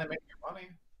 That's how they make their money.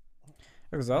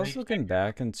 Because I was Make- looking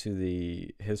back into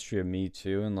the history of Me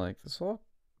Too, and like this all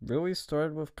really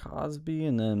started with Cosby,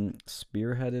 and then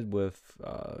spearheaded with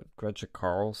Gretchen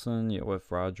Carlson, with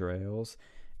Roger Ailes,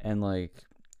 and like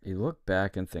you look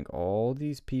back and think all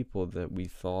these people that we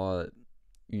thought,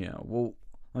 well,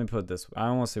 let me put it this way: I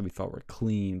don't want to say we thought were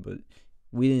clean, but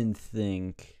we didn't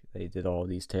think they did all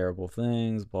these terrible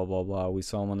things. Blah blah blah. We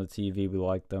saw them on the TV, we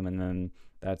liked them, and then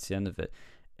that's the end of it.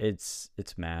 It's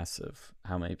massive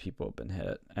how many people have been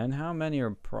hit and how many are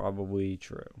probably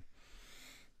true.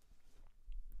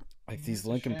 Like these It's a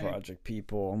Lincoln shame. Project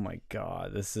people, oh my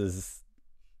god, this is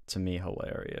to me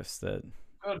hilarious that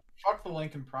Good. Fuck the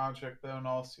Lincoln Project, though, in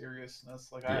all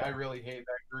seriousness. Like, I Yeah. really hate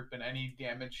that group, and any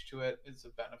damage to it is a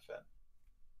benefit.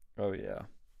 oh yeah.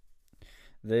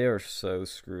 They are so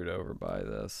screwed over by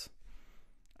this.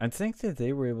 I think that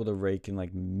they were able to rake in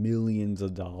like millions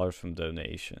of dollars from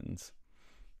donations.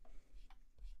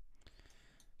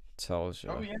 Tells you.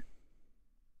 Oh, yeah.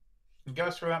 And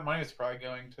guess where that money is probably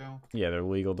going to? Yeah, their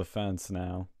legal defense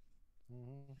now.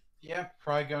 Yeah,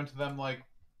 probably going to them, like,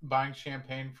 buying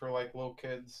champagne for, like, little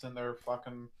kids in their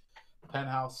fucking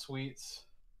penthouse suites.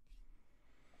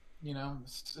 You know,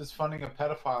 it's funding a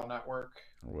pedophile network.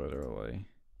 Literally.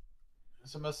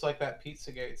 It's almost like that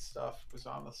Pizzagate stuff was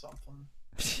onto something.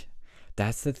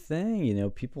 That's the thing,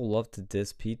 people love to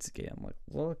diss Pizzagate. I'm like,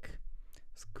 look,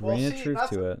 there's a Well, grain of see, truth that's-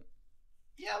 to it.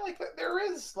 Yeah, like there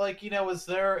is, like, is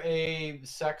there a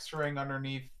sex ring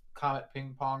underneath Comet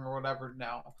Ping Pong or whatever?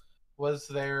 No. Was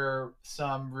there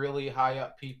some really high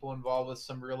up people involved with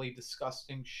some really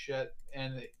disgusting shit?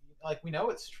 And like, we know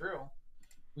it's true.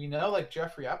 We know, like,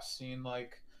 Jeffrey Epstein,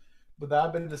 like, would that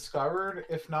have been discovered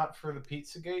if not for the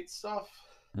Pizzagate stuff?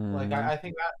 Like, Mhm.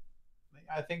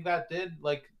 I think that did,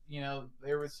 like,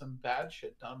 there was some bad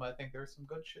shit done, but I think there was some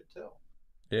good shit too.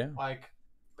 Yeah. Like,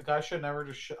 the guy should never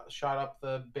just shot up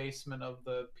the basement of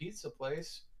the pizza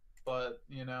place, but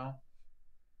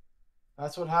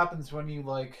that's what happens when you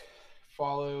like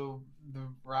follow the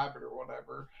rabbit or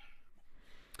whatever.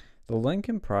 The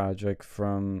Lincoln Project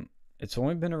it's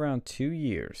only been around 2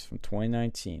 years, from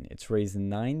 2019. It's raised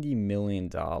 $90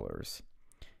 million.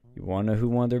 You want to know who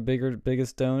one of their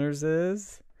biggest donors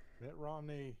is? Mitt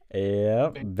Romney.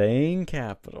 Yep, Bain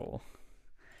Capital.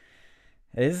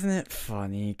 Isn't it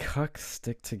funny? Cucks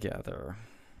stick together.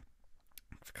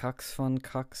 Cucks fund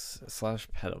cucks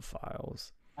 /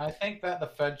 pedophiles. I think that the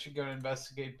Fed should go and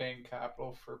investigate Bain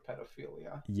Capital for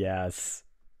pedophilia. Yes.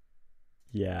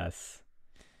 Yes.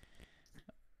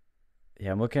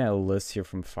 Yeah, I'm looking at a list here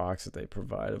from Fox that they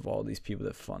provide of all these people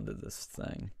that funded this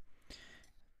thing.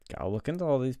 Gotta look into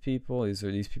all these people.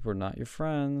 These people are not your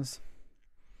friends.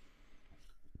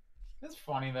 It's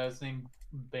funny that it's named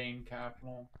Bain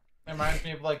Capital. It reminds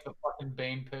me of like the fucking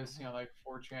Bane posting on like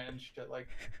 4chan and shit, like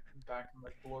back in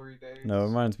like glory days. No, it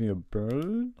reminds me of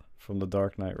Bird from The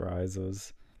Dark Knight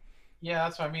Rises. Yeah,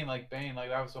 that's what I mean. Like Bane, like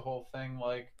that was the whole thing.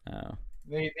 Like, Oh.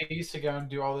 They used to go and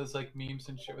do all those like memes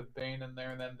and shit with Bane in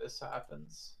there, and then this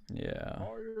happens. Yeah.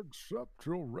 I accept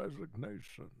your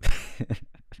resignation.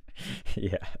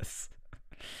 Yes.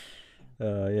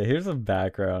 Yeah, here's a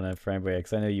background on Frank Boy,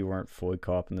 because I know you weren't fully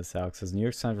caught up in this, Alex. Says New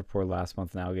York Times reported last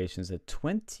month an allegations that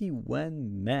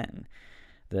 21 men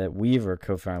that Weaver,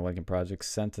 co-founder of Lincoln Project,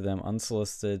 sent to them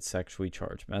unsolicited sexually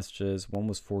charged messages. One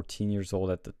was 14 years old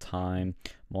at the time.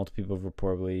 Multiple people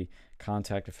reportedly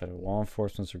contacted federal law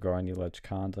enforcement regarding the alleged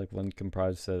conduct. Lincoln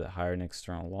Project said it hired an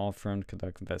external law firm to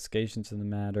conduct investigations in the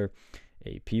matter.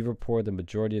 AP reported the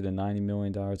majority of the $90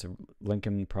 million the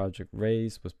Lincoln Project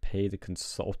raised was paid to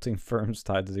consulting firms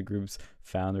tied to the group's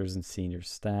founders and senior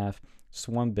staff. Just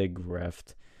one big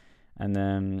grift. And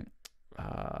then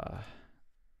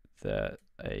that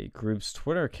a group's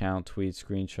Twitter account tweets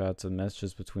screenshots of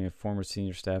messages between a former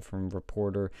senior staff and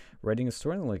reporter writing a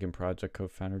story on the Lincoln Project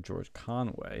co-founder George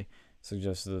Conway,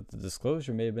 suggested that the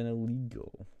disclosure may have been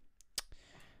illegal.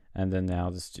 And then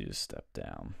now this dude stepped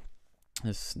down.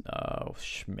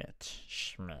 Schmidt.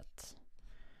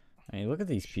 I mean, look at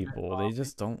these people. They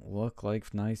just don't look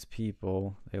like nice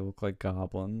people. They look like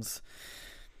goblins.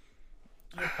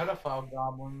 Yeah, pedophile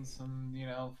goblins and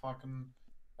fucking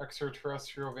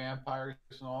extraterrestrial vampires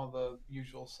and all the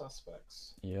usual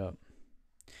suspects. Yep.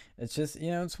 It's just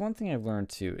it's one thing I've learned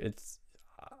too.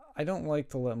 I don't like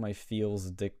to let my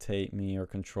feels dictate me or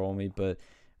control me, but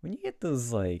when you get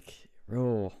those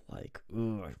real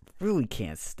ooh, I really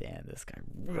can't stand this guy.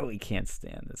 Really can't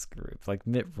stand this group. Like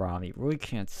Mitt Romney, really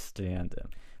can't stand him.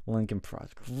 Lincoln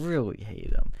Project, really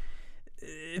hate him.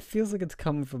 It feels like it's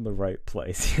coming from the right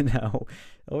place, It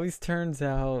always turns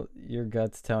out your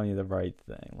gut's telling you the right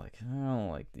thing. Like, I don't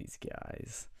like these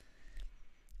guys.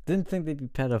 Didn't think they'd be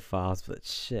pedophiles, but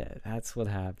shit, that's what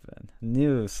happened.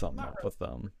 Knew something up with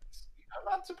them. I'm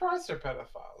not surprised they're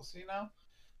pedophiles,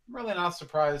 I'm really not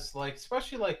surprised,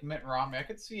 especially Mitt Romney. I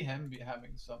could see him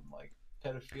having some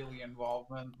pedophilia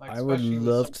involvement. I would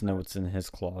love to know what's in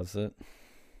his closet.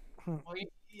 Well,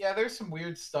 yeah, there's some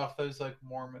weird stuff. Those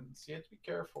Mormons. You have to be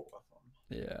careful with them.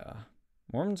 Yeah,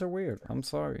 Mormons are weird. I'm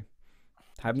sorry.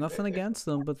 I have nothing against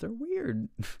them, but they're weird.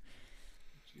 They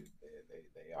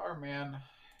are, man.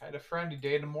 I had a friend who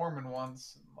dated a Mormon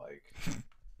once,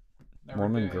 and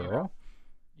Mormon girl.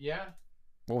 Yeah.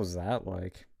 What was that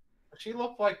like? She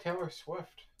looked like Taylor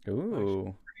Swift.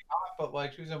 Ooh. Pretty hot,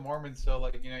 but she was a Mormon, so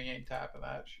you ain't tapping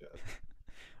that shit.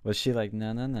 Was she like,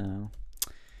 no?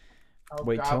 Oh,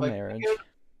 wait till marriage.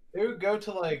 They would go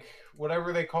to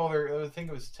whatever they call their. I think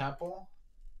it was Temple.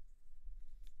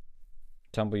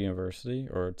 Temple University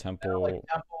or Temple. Yeah,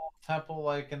 Temple,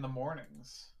 in the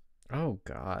mornings. Oh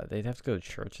God, they'd have to go to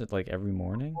church at every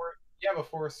morning.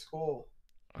 Before school.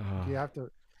 Oh. You have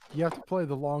to play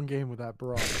the long game with that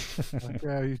broad.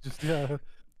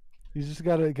 You just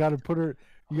gotta put her.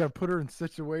 You gotta put her in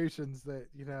situations that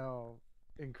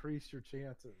increase your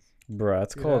chances. Bruh,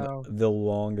 that's called the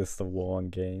longest of long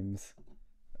games.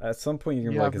 At some point,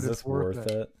 you're gonna be is this worth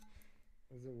it?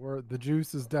 Is it worth? The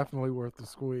juice is definitely worth the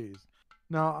squeeze.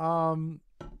 No,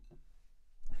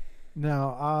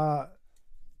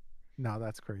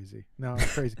 that's crazy. No,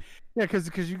 it's crazy. Yeah,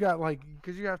 because you got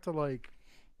you have to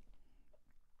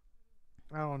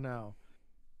I don't know.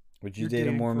 Would you date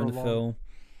a Mormon, Phil?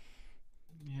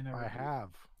 I have.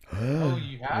 Oh,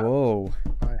 you have? Whoa!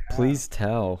 I have. Please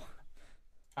tell.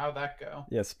 How'd that go?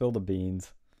 Yeah, spill the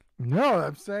beans. No,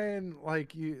 I'm saying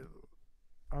you.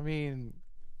 I mean,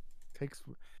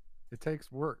 it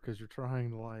takes work because you're trying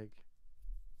to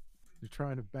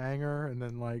bang her, and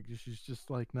then she's just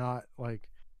not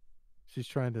she's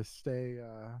trying to stay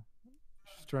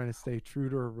true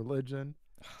to her religion.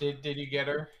 Did you get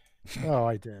her? Oh,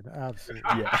 I did.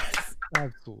 Absolutely. Yes.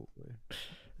 Absolutely.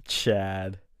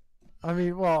 Chad.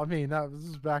 This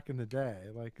was back in the day.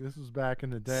 This was back in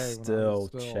the day when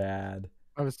Chad.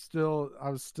 I was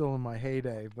still in my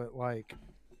heyday, but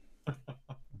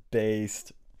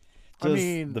based.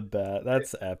 Just the bet.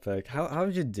 That's epic. How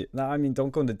did you do? No,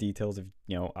 don't go into details of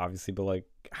obviously, but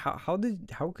how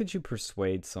could you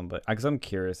persuade somebody? Because I'm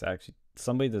curious, actually,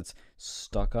 somebody that's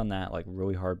stuck on that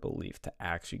really hard belief to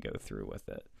actually go through with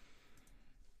it.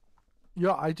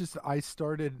 Yeah, I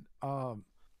started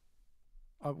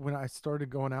when I started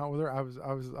going out with her. I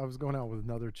was going out with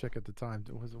another chick at the time.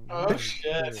 It was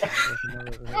shit.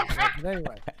 But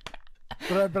anyway.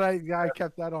 But I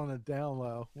kept that on a down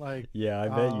low. Yeah, I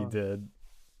bet you did.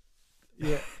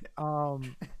 Yeah.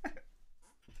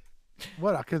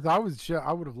 What? Because I would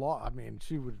have lost.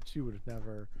 She would have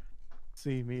never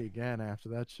seen me again after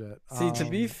that shit. See, to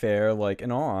be fair,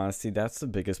 in all honesty, that's the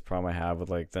biggest problem I have with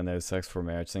the no sex for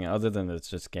marriage thing. Other than it's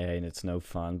just gay and it's no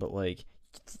fun, but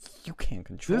You can't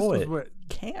This control was it. what.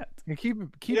 Can't. And keep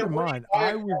Yeah, in were you mind, by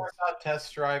I a was car not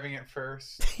test driving it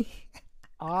first?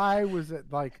 at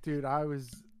like, dude, I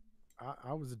was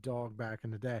a dog back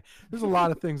in the day. There's a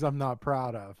lot of things I'm not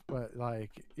proud of, but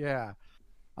like, yeah.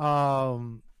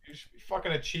 You should be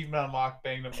fucking achievement unlocked,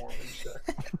 bang the Mormon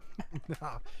chick.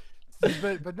 No.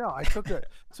 But no, I took her.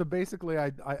 So basically,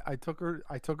 I took her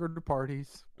to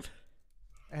parties,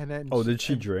 and then Oh, did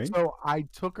she and drink? So I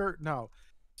took her. No,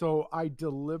 so I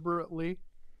deliberately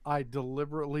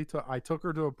took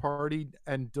her to a party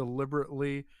and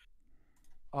deliberately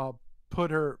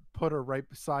put her right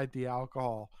beside the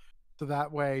alcohol, so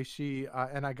that way she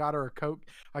and I got her a Coke.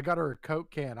 I got her a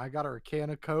Coke can. I got her a can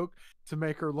of Coke to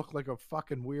make her look like a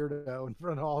fucking weirdo in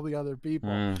front of all the other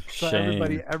people. So Shame.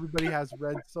 everybody has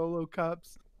red Solo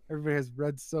cups. Everybody has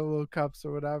red Solo cups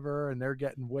or whatever, and they're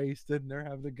getting wasted and they're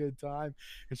having a good time.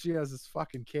 And she has this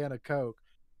fucking can of Coke,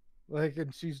 like,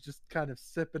 and she's just kind of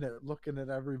sipping it, looking at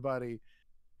everybody.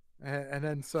 And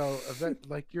then so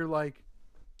like you're like,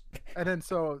 and then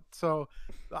so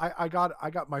I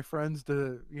got my friends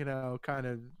to, you know, kind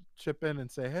of chip in and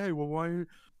say, hey, well, why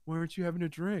aren't you having a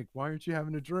drink? Why aren't you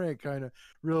having a drink? Kind of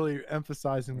really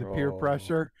emphasizing the peer Oh.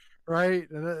 pressure, right?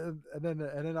 And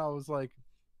then I was like,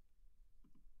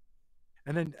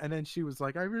 and then she was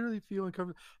like, I really feel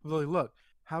uncomfortable. I was like, look,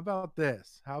 how about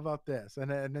this? How about this? And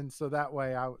then so that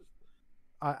way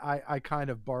I kind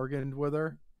of bargained with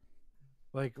her,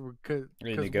 like, because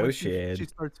once she Renegotiated.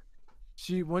 starts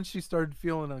once she started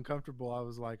feeling uncomfortable, I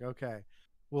was like, okay,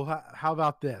 well, how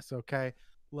about this? Okay,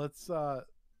 let's how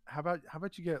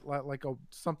about you get like a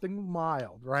something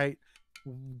mild, right?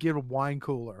 Get a wine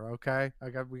cooler, okay?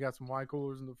 We got some wine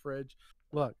coolers in the fridge.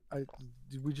 Look,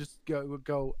 we just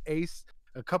go ace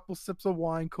a couple sips of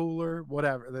wine cooler,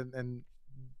 whatever. And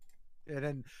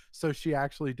then so she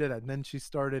actually did it, and then she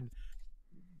started.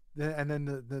 And then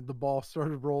the ball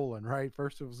started rolling, right?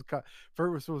 First it was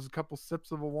a couple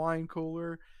sips of a wine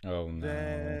cooler, Oh no.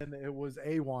 then it was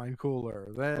a wine cooler,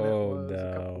 then it Oh was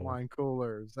a couple no. wine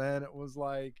coolers, then it was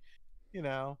like, you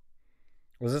know,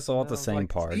 Was this all at and the I was same like,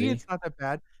 see, party? it's not that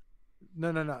bad.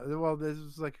 No, no, no. Well, this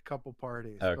was like a couple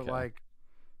parties, but Okay. like,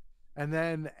 and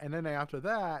then after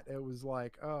that, it was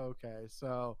like, oh, okay,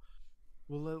 so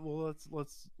let's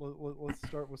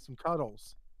start with some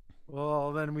cuddles.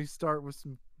 Well, then we start with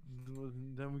some,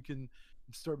 then we can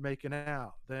start making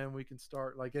out. Then we can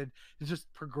start like it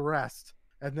just progressed,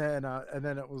 and then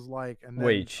it was like, and then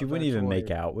Wait, she wouldn't even make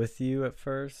eventually, out with you at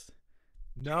first?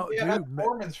 no, Yeah, that's dude,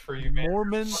 Mormons for you, man.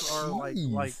 Mormons are like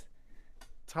Jeez.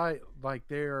 tight, like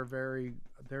they're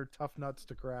tough nuts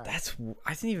to crack.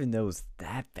 I didn't even know it was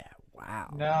that bad.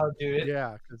 Wow. No, dude.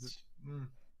 Yeah, because Mm.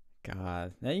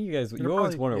 God. Now you guys, They're you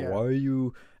always probably- wonder, yeah. why are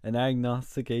you an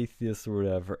agnostic atheist or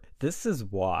whatever? This is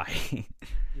why.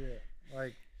 yeah,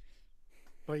 like,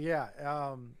 but yeah,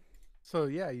 so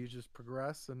yeah, you just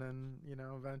progress, and then, you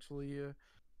know, eventually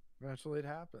it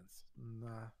happens, and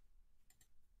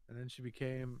then she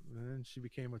became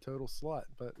a total slut.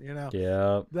 But you know,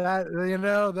 Yeah.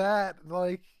 that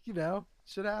like, you know,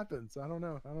 shit happens. I don't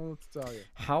know what to tell you.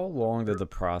 How long did the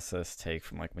process take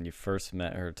from like when you first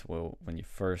met her to when you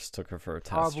first took her for a test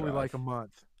Probably drive? like a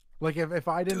month. Like if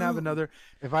I didn't have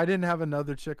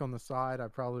another chick on the side, I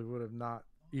probably would have not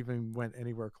even went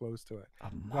anywhere close to it. A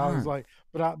But I was month.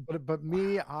 like, but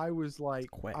me, I was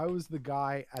like, quick. I was the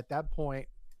guy at that point.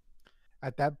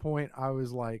 At that point, I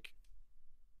was like,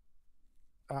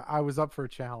 I was up for a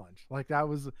challenge. Like that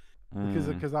was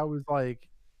because I was like,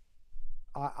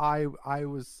 I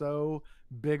was so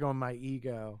big on my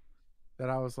ego that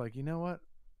I was like, you know what?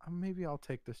 Maybe I'll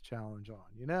take this challenge on.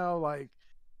 You know, like,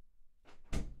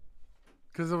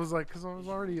 because I was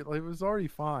already like, it was already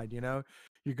fine. You know,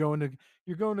 you're going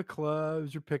to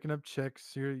clubs, you're picking up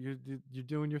chicks, you're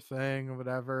doing your thing or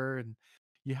whatever, and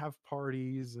you have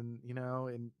parties, and you know,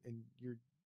 and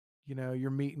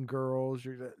you're meeting girls,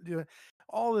 you're doing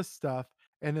all this stuff,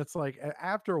 and it's like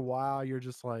after a while, you're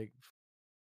just like,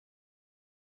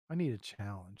 I need a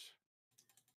challenge.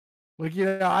 Like, you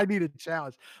know, I need a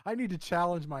challenge. I need to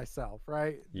challenge myself,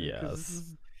 right? Because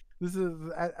Yes. this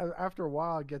is after a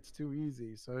while it gets too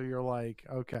easy. So you're like,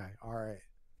 okay, all right.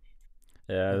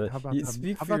 Yeah. How about You that?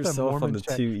 speak How for about that yourself on Mormon the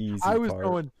check? too easy I was part.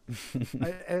 going,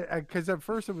 because at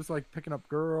first it was like picking up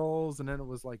girls, and then it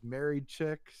was like married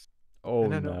chicks, Oh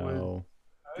and then no.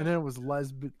 it was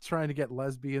trying to get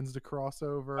lesbians to cross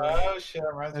over. Oh shit,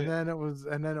 that reminds me.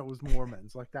 And then it was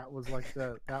Mormons. Like that was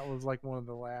like one of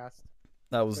the last.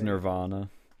 That was things. Nirvana.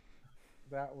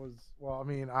 That was, well, I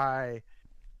mean, I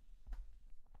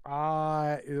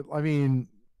mean,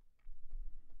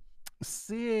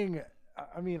 seeing,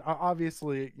 I mean,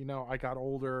 obviously, you know, I got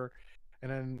older,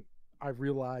 And then I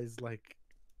realized like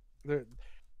there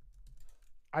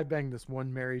I banged this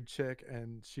one married chick,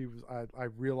 and I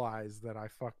realized that I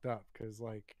fucked up because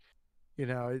like,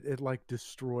 it like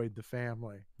destroyed the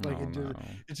family. Like Oh no.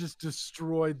 it just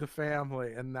destroyed the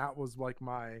family, and that was like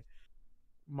my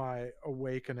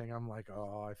awakening. I'm like,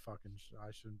 oh, I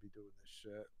shouldn't be doing this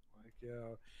shit. Like,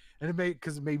 yeah, and it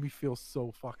made me feel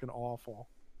so fucking awful.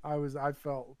 I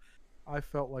felt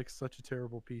like such a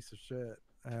terrible piece of shit,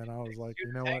 and I was like,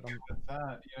 you know what, I'm. With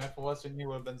that, if it wasn't you, it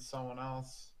would have been someone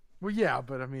else. Well, yeah,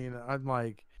 but I mean, I'm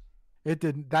like, that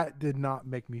did not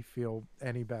make me feel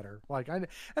any better. Like I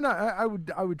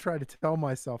would try to tell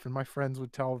myself, and my friends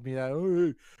would tell me that,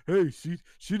 oh, hey,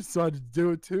 she decided to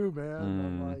do it too, man. And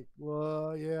I'm like,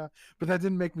 well, yeah, but that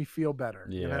didn't make me feel better.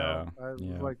 Yeah, I was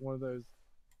yeah. like one of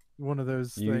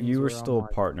those things. You were where I'm still a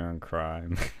like, partner in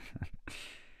crime.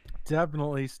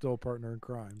 definitely still partner in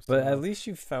crime. But So. at least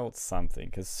you felt something,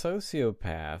 because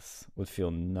sociopaths would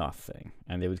feel nothing,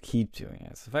 and they would keep doing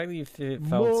it. So the fact that you felt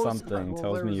Most- something well,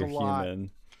 tells there me was you're a lot.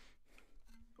 human.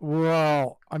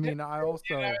 Well, I mean, I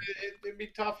also. It'd be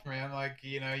tough, man. Like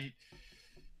it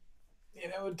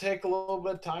would take a little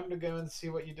bit of time to go and see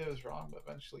what you did was wrong, but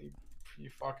eventually you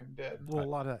fucking did. Well, a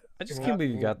lot of. I just well, can't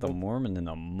believe you well, got the Mormon in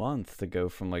a month to go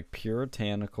from like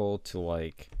puritanical to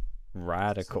like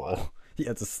radical. Slut. Yeah,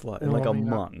 it's a slut in like Well, a I mean,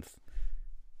 month.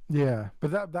 Yeah,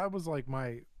 but that was like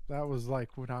that was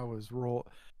like when I was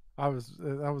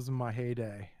that was in my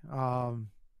heyday.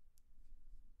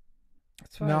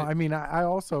 That's No, why I mean I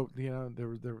also, there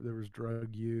was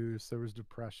drug use, there was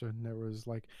depression, there was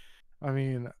like, I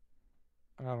mean,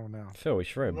 I don't know. Phil, we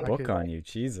should write a I book could- on you.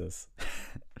 Jesus.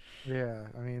 Yeah,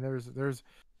 I mean there's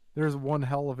one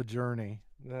hell of a journey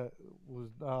that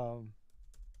was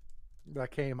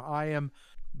that came. I am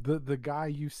the guy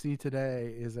you see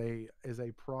today is a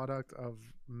product of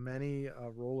many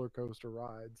roller coaster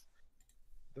rides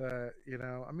that,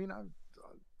 I mean,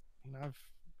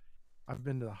 I've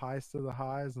been to the highest of the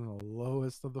highs and the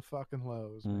lowest of the fucking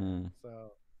lows, man.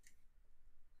 So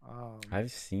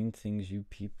I've seen things you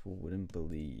people wouldn't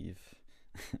believe.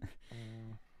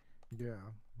 yeah.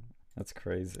 That's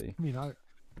crazy. I mean,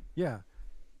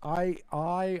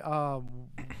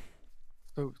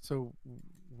 so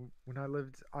when I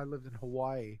lived in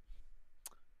Hawaii,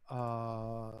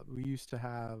 we used to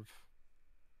have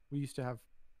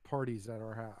parties at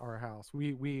our house.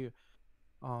 We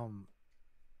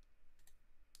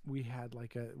had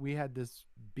this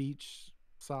beach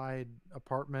side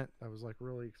apartment that was like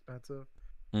really expensive,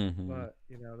 but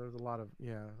there was a lot of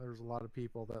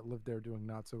people that lived there doing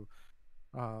not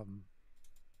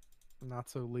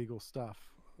so legal stuff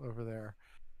over there.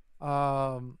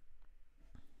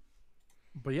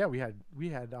 But yeah, we had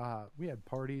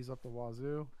parties up the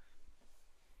wazoo,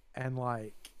 and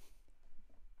like,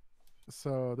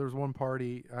 so there was one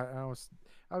party. I was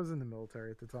in the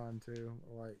military at the time too.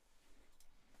 Like,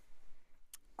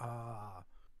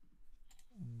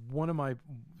 one of my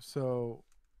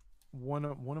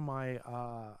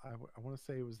I want to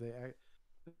say it was the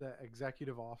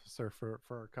executive officer for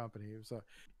our company. It was a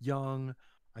young,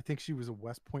 I think she was a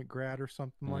West Point grad or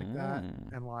something like that,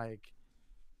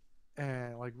 and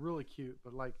like really cute,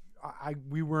 but like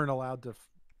we weren't allowed to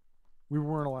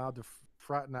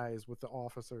fraternize with the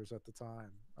officers at the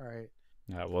time. All right.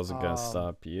 That wasn't gonna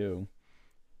stop you.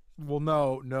 Well,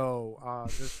 no.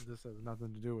 This has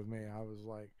nothing to do with me. I was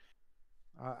like,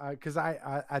 because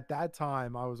I at that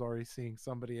time I was already seeing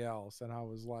somebody else, and I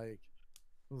was like,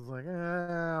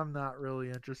 I'm not really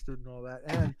interested in all that,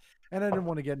 and I didn't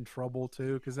want to get in trouble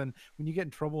too, because then when you get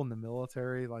in trouble in the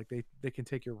military, like they can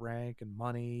take your rank and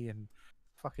money and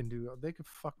they could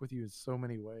fuck with you in so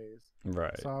many ways.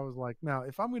 Right. So I was like, no,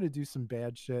 if I'm gonna do some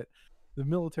bad shit, the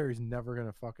military's never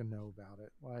gonna fucking know about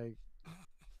it. Like,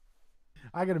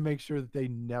 I gotta make sure that they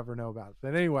never know about it.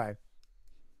 But anyway,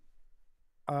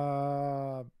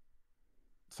 so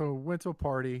we went to a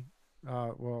party. We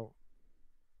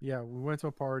went to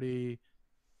a party,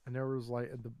 and there was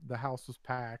like the house was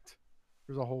packed.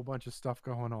 There's a whole bunch of stuff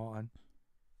going on.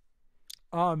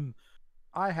 I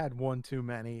had one too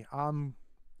many. I'm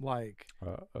like,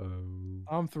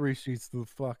 I'm 3 sheets to the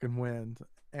fucking wind,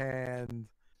 and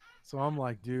so I'm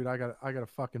like, dude, I gotta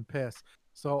fucking piss.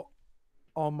 So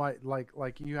on my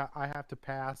I have to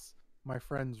pass my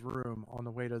friend's room on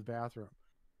the way to the bathroom.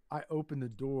 I open the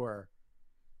door,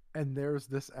 and there's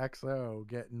this XO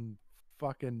getting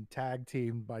fucking tag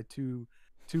teamed by two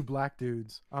black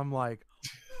dudes. I'm like,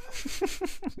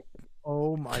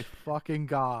 oh my fucking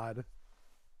god.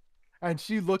 And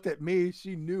she looked at me.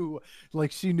 She knew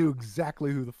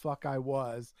exactly who the fuck I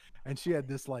was, and she had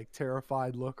this like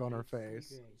terrified look on her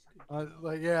face.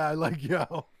 Like, yeah, like,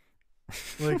 yo,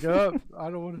 like, I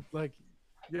don't want to, like,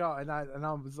 yeah. And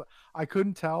I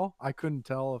couldn't tell. I couldn't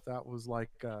tell if that was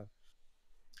like,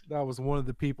 that was one of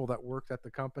the people that worked at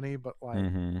the company, but like,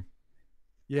 Mm-hmm.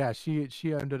 yeah, she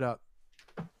ended up.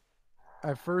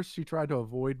 At first, she tried to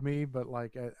avoid me, but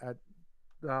like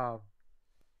uh,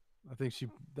 I think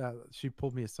she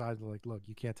pulled me aside, like, look,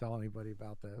 you can't tell anybody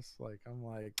about this. Like, I'm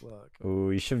like, look,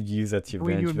 Oh, you should use that to your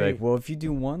between you advantage. and Be me, like, well, if you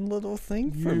do one little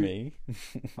thing for you, me.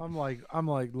 I'm like,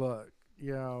 look,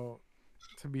 you know,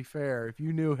 to be fair, if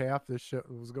you knew half this shit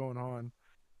that was going on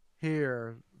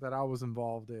here that I was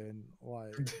involved in,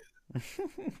 like,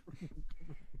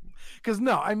 because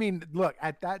no, I mean, look,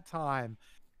 at that time,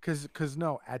 because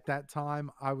no, at that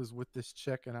time I was with this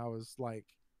chick and I was like,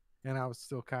 and I was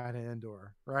still kind of into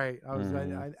her, right? I was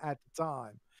Mhm. at the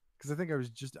time, because I think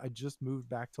I just moved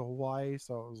back to Hawaii,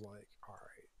 so I was like, all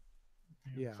right,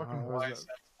 yeah, Fucking I was, Hawaii sounds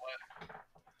lit.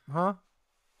 huh?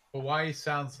 Hawaii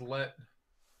sounds lit.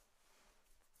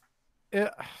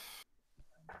 It,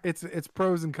 it's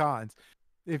pros and cons.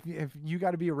 If you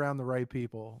got to be around the right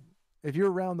people. If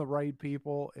you're around the right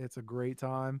people, it's a great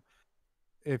time.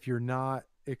 If you're not,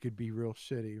 it could be real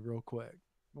shitty real quick.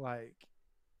 Like,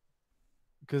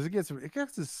 because it gets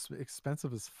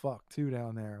expensive as fuck too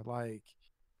down there. Like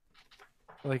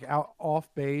out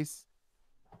off base,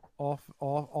 off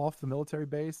the military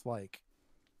base, like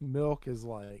milk is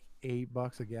like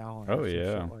 $8 a gallon Oh or some shit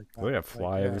yeah. like Oh that. yeah. Like,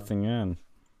 Fly yeah, everything in.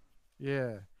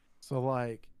 yeah. So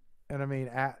like, and I mean,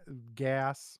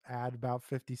 gas, add about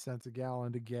 50 cents a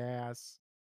gallon to gas.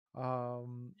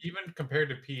 Even compared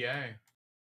to PA.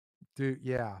 Dude,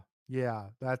 yeah, yeah.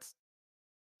 That's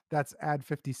add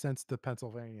 50 cents to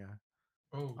Pennsylvania.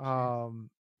 Oh, jeez. Um,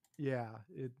 yeah.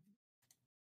 It.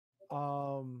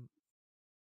 Um,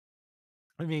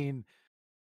 I mean,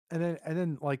 and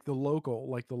then like the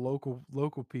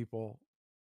local people,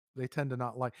 they tend to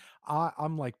not like.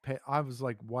 I'm like I was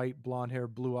like white, blonde hair,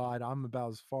 blue eyed. I'm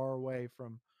about as far away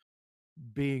from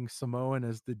being Samoan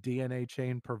as the DNA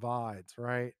chain provides,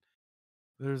 right?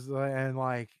 There's and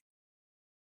like,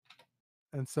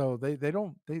 and so they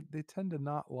tend to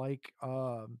not like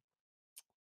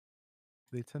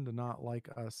they tend to not like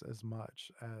us as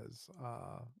much as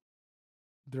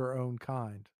their own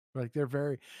kind. Like, they're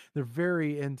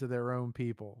very into their own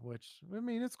people, which, I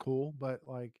mean, it's cool, but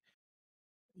like,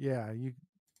 yeah, you,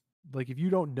 like, if you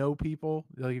don't know people,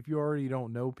 like, if you already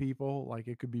don't know people, like,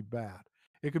 it could be bad.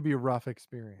 It could be a rough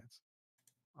experience.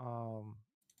 Um,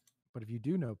 but if you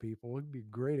do know people, it could be a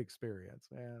great experience,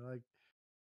 man. Like,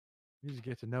 you just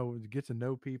get to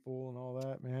know people and all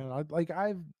that, man. I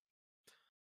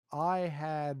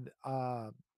had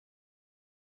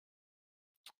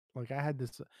like I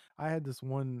had this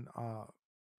one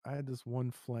I had this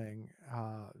one fling.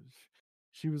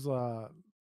 She was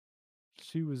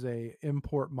she was a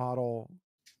import model,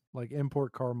 like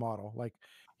import car model. Like,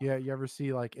 yeah, you ever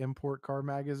see like import car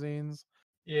magazines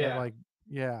that, Yeah. like,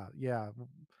 yeah, yeah,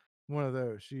 one of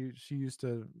those. She used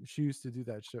to do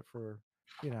that shit for,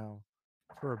 you know,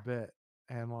 for a bit.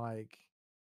 And like,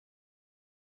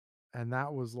 and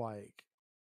that was like,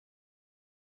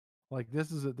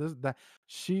 this is a this that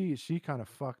she kind of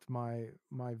fucked my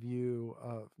view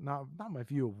of, not my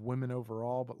view of women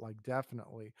overall, but like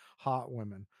definitely hot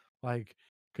women. Like,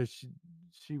 because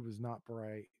she was not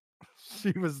bright.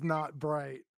 She was not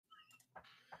bright.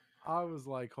 I was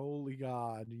like, holy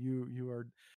God, you're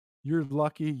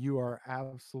lucky. You are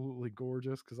absolutely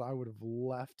gorgeous, because I would have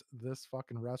left this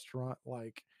fucking restaurant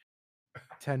like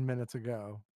 10 minutes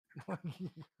ago.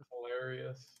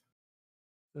 Hilarious.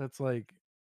 That's like,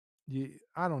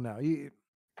 I don't know.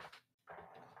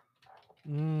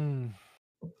 Mm,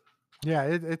 yeah,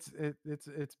 it's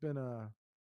been a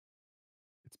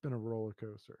roller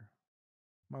coaster.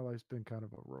 My life's been kind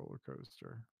of a roller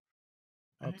coaster,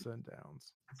 Right? ups and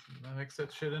downs. That makes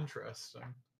that shit interesting.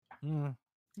 Mm,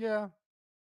 yeah,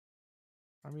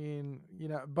 I mean,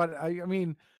 but I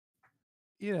mean,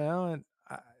 and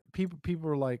people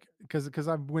are like, because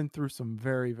I've went through some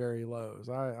very, very lows.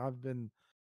 I've been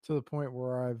to the point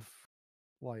where I've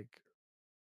like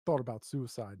thought about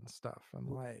suicide and stuff, and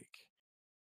like,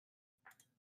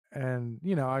 and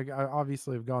I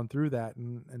obviously have gone through that,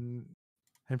 and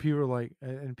people are like,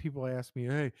 and people ask me,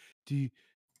 hey, do you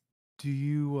do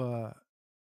you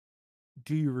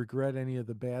do you regret any of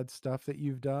the bad stuff that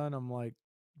you've done? I'm like,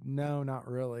 no, not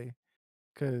really,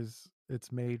 because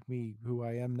it's made me who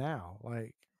I am now.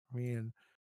 Like, I mean,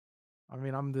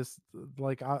 I'm this,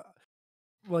 like,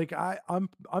 like I'm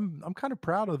kind of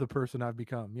proud of the person I've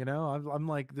become. You know, I'm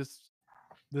like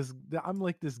I'm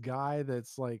like this guy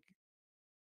that's like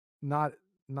not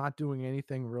not doing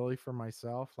anything really for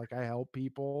myself. Like I help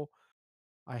people.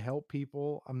 I help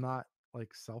people. I'm not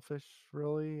like selfish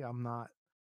really. I'm not,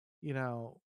 you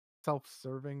know,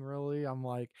 self-serving really. I'm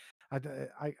like I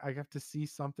have to see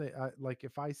something like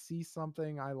if I see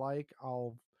something I like,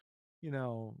 you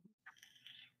know,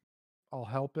 I'll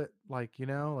help it like,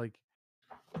 like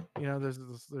there's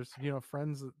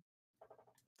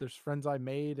there's friends I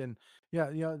made and yeah,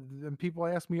 and people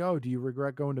ask me, "Oh, do you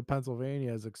regret going to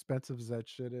Pennsylvania as expensive as that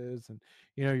shit is?" And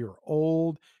you're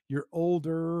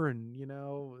older and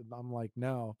and I'm like,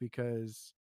 "No,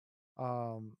 because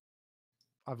um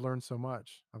I've learned so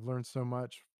much. I've learned so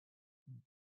much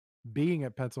being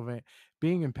at Pennsylvania,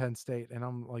 being in Penn State and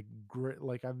I'm like great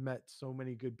like I've met so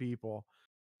many good people.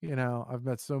 I've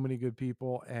met so many good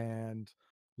people and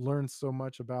learned so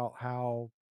much about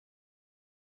how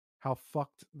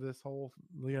fucked this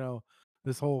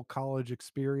whole college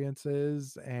experience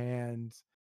is and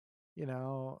you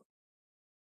know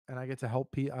and I get to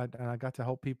help people and I got to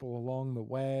help people along the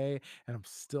way and I'm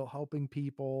still helping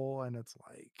people and it's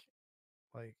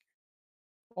like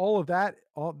all of that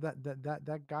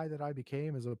that guy that I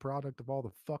became is a product of all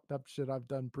the fucked up shit I've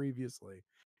done previously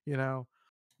you know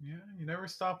Yeah, you never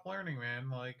stop learning, man.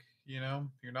 Like,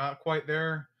 you're not quite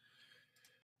there,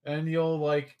 and you'll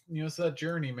it's that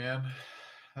journey, man.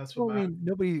 That's what Well, I matters. mean,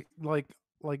 nobody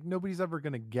like nobody's ever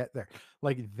gonna get there.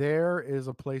 Like there is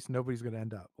a place nobody's gonna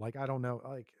end up. Like I don't know.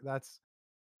 Like that's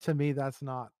to me, that's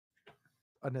not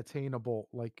an attainable.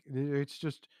 Like it's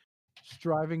just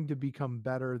striving to become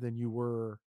better than you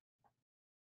were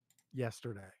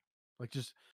yesterday. Like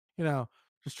you know,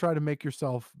 just try to make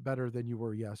yourself better than you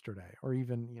were yesterday, or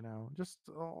even just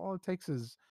all it takes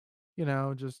is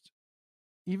just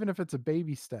even if it's a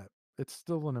baby step, it's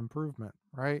still an improvement,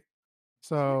 right?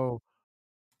 So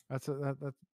that's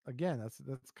again,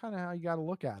 that's kind of how you got to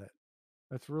look at it.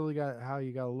 That's really got how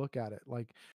you got to look at it.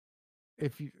 Like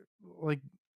if you like,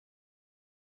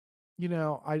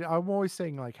 I'm always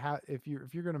saying like, if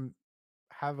you're gonna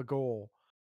have a goal,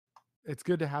 it's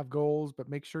good to have goals, but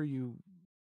make sure you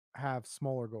have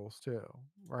smaller goals too,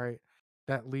 right?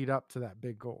 That lead up to that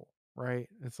big goal, right?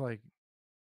 It's like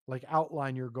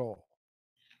outline your goal.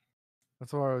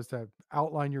 That's what I always said.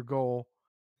 Outline your goal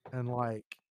and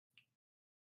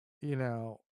you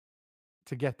know,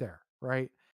 to get there,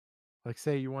 right? Like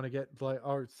say you want to get like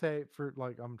or say for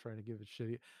like I'm trying to give it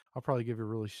shitty. I'll probably give you a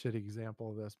really shitty example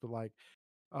of this, but like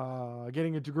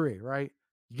getting a degree, right?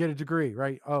 You get a degree,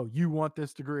 right? Oh, you want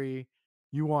this degree,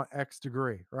 you want X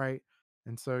degree, right?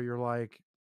 And so you're like,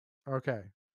 okay.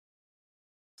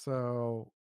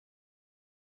 So,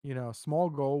 small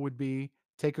goal would be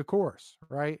take a course,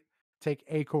 right? Take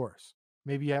a course.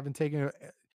 Maybe you haven't taken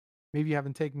maybe you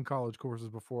haven't taken college courses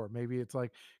before. Maybe it's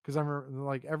like because I'm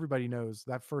like everybody knows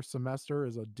that first semester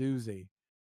is a doozy.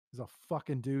 Is a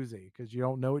fucking doozy because you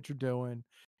don't know what you're doing,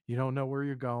 you don't know where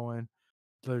you're going.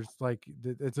 There's like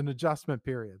it's an adjustment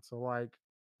period. So like,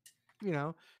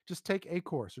 just take a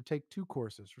course or take two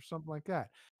courses or something like that.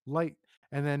 Light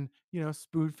and then,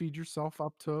 spoon feed yourself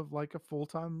up to like a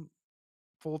full-time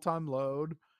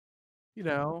load, you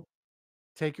know,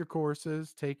 take your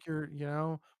courses, take your,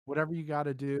 whatever you got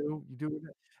to do, you do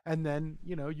it and then,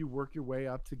 you work your way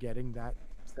up to getting that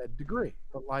said degree.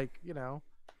 But like, Did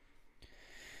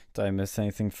I miss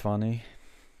anything funny?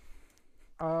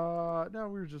 no,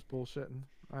 we were just bullshitting,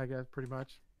 I guess pretty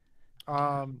much.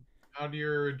 Um How'd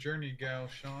your journey go,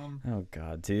 Sean? Oh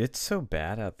god, dude, it's so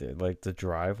bad out there. Like the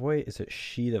driveway is a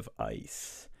sheet of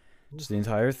ice. Just the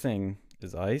entire thing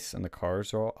is ice, and the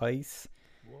cars are all ice.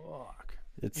 Look.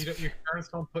 It's Your parents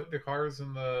don't put the cars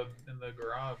in the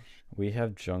garage. we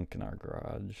have junk in our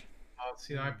garage.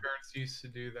 See, my parents used to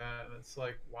do that, and it's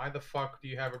like, why the fuck do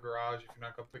you have a garage if you're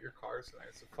not gonna put your cars in there?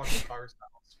 It's a fucking car's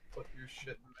house. Put your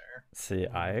shit in there. See,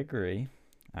 I agree.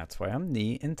 That's why I'm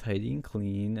neat and tidy and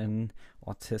clean and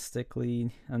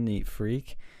autistically a neat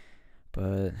freak.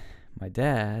 But my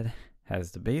dad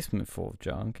has the basement full of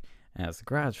junk and has the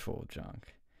garage full of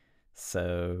junk.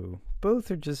 So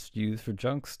both are just used for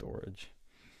junk storage.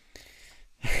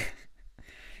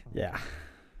 Yeah.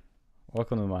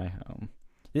 Welcome to my home.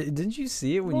 Didn't you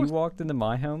see it when you walked into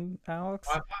my home, Alex?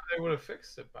 I thought they would have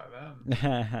fixed it by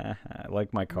then.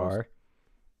 Like my car.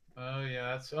 Oh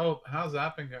yeah, how's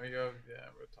that been going? Yeah,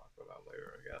 we'll talk about that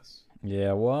later, I guess.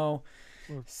 Yeah, well,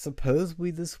 supposedly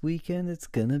this weekend it's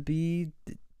gonna be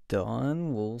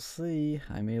done. We'll see.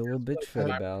 I made a little bitch fit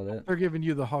about it. They're giving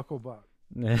you the hucklebuck.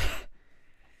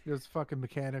 Those fucking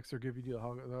mechanics are giving you the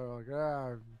hucklebuck. They're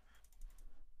like,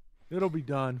 It'll be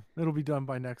done. It'll be done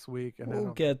by next week, and We'll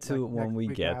then get like to it when next we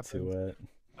week get happens. to it.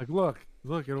 Like, look,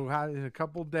 it'll have in a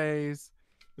couple days.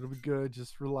 It'll be good.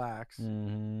 Just relax.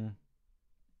 Mm-hmm.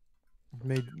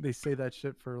 They say that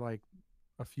shit for like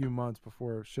a few months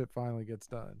before shit finally gets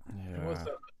done. It was Yeah.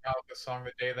 the Metallica song,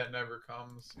 "The Day That Never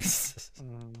Comes."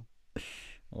 Mm.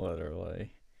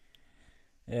 Literally.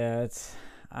 Yeah, it's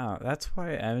I don't know, that's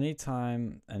why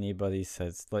anytime anybody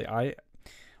says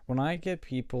when I get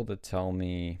people to tell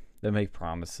me they make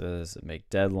promises, that make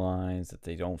deadlines that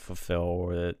they don't fulfill,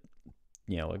 or that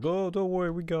like, oh, don't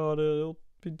worry, we got it, it'll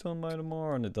be done by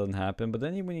tomorrow, and it doesn't happen. But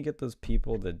then when you get those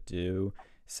people that do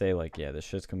say like, yeah, this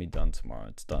shit's gonna be done tomorrow,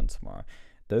 it's done tomorrow.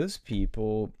 Those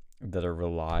people that are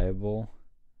reliable,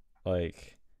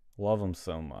 like, love them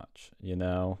so much,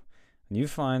 When you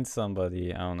find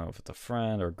somebody, I don't know if it's a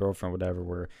friend or a girlfriend, whatever,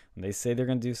 where when they say they're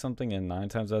gonna do something and 9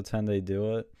 times out of 10 they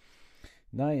do it,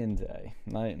 night and day,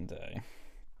 night and day.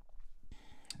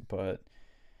 But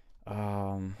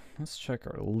let's check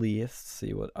our list,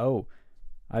 see what. Oh,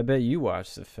 I bet you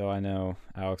watched it, Phil. I know,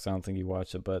 Alex, I don't think you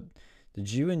watched it, but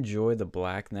did you enjoy the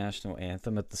Black National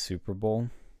Anthem at the Super Bowl?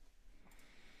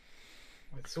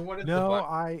 Wait, so what did No, the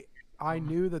Black? I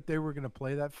knew that they were gonna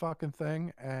play that fucking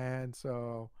thing, and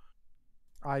so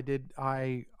I didn't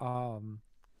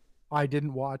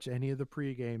watch any of the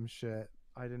pregame shit.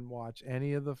 I didn't watch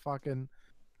any of the fucking.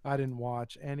 I didn't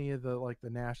watch any of the like the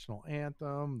national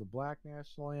anthem, the Black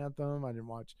National Anthem. I didn't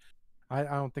watch. I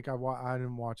don't think I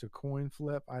didn't watch a coin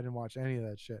flip. I didn't watch any of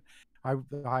that shit.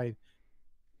 I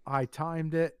I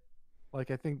timed it.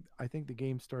 Like I think the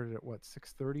game started at what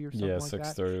 6:30 or something Yeah, like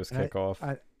that. 6:30 was And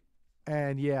kickoff.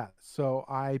 and yeah, so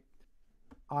I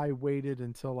waited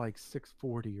until like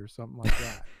 6:40 or something like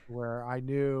that, where I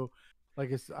knew,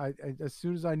 like as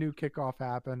soon as I knew kickoff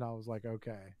happened, I was like,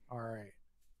 okay, all right,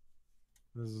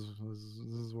 this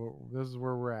is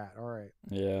where we're at. All right.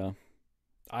 Yeah.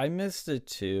 I missed it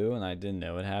too, and I didn't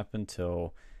know it happened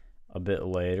till a bit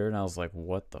later, and I was like,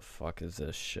 what the fuck is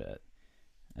this shit?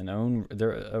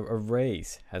 A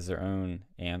race has their own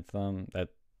anthem that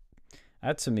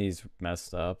to me is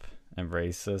messed up and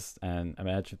racist. And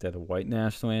imagine if they had a white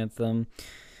national anthem,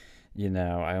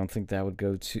 I don't think that would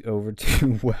go over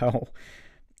too well.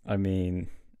 I mean,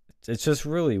 it's just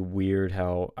really weird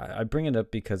how I bring it up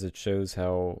because it shows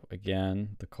how,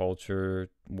 again, the culture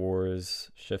war is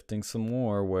shifting some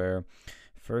more, where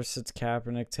first it's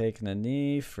Kaepernick taking a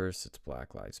knee, first it's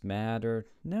Black Lives Matter.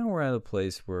 Now we're at a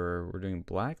place where we're doing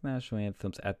Black national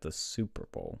anthems at the Super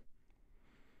Bowl.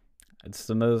 It's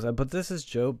the most, but this is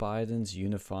Joe Biden's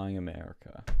unifying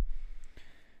America.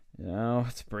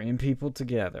 It's bringing people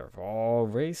together of all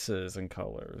races and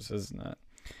colors, isn't it?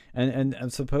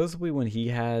 And supposedly when he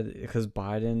had, because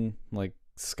Biden like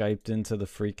Skyped into the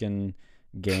freaking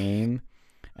game,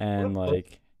 and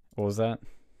like, what was that?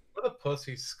 What a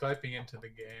pussy, Skyping into the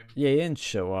game. Yeah, he didn't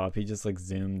show up. He just like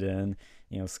zoomed in,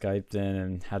 Skyped in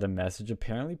and had a message.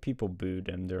 Apparently people booed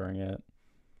him during it,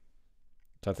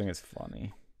 which I think is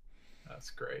funny. That's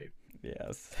great.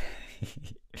 Yes.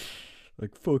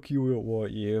 Like, fuck you, we don't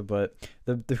want you. But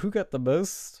the who got the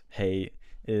most hate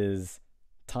is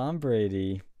Tom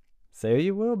Brady. Say what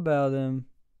you will about him,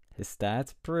 his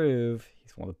stats prove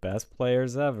he's one of the best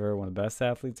players ever, one of the best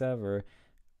athletes ever,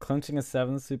 clinching a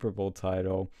 7th Super Bowl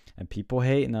title, and people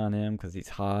hating on him because he's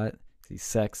hot, he's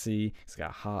sexy, he's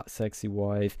got a hot, sexy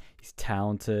wife, he's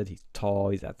talented, he's tall,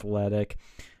 he's athletic,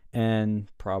 and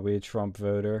probably a Trump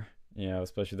voter,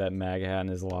 especially that MAGA hat in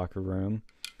his locker room.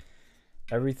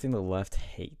 Everything the left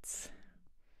hates.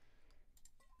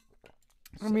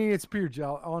 I mean, it's pure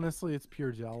honestly, it's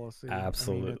pure jealousy.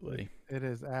 Absolutely. I mean, it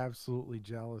is absolutely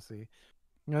jealousy.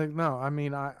 Like, no, I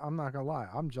mean, I'm not gonna lie.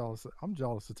 I'm jealous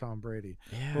of Tom Brady.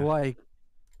 Yeah. But like,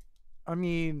 I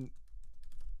mean,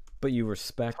 but you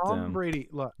respect Tom him. Brady.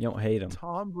 Look, you don't hate him.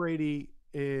 Tom Brady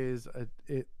is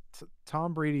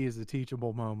Tom Brady is a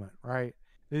teachable moment, right?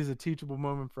 It is a teachable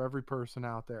moment for every person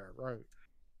out there, right?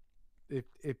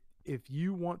 If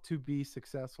you want to be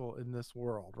successful in this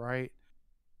world, right?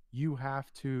 You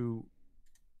have to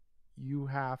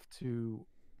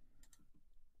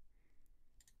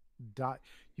die.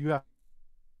 You have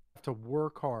to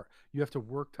work hard. You have to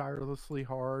work tirelessly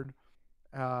hard.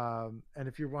 And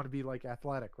if you want to be like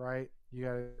athletic, right?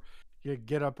 You gotta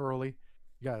get up early.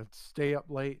 You gotta stay up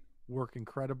late. Work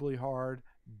incredibly hard.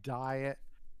 Diet,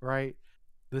 right?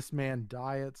 This man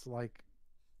diets like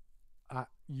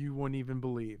you wouldn't even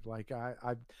believe. Like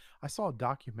I saw a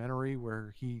documentary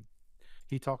where he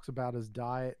talks about his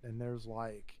diet, and there's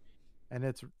like and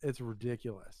it's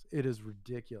ridiculous. It is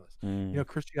ridiculous. Mm. You know,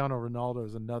 Cristiano Ronaldo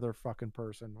is another fucking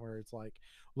person where it's like,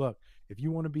 look, if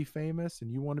you want to be famous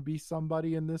and you want to be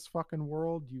somebody in this fucking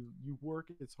world, you work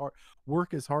as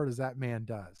hard as that man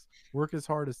does. Work as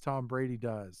hard as Tom Brady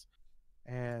does.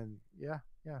 And yeah.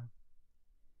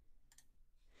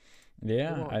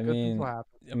 Yeah, I Good things will mean, happen.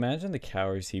 imagine the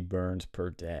calories he burns per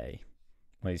day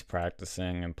when he's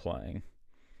practicing and playing.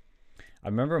 I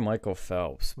remember Michael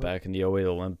Phelps Well- back in the '08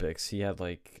 Olympics. He had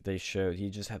he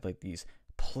just had like these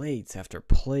plates after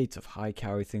plates of high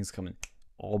calorie things coming,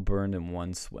 all burned in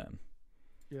one swim.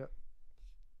 Yeah,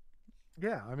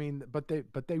 I mean, but they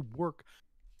work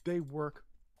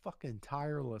fucking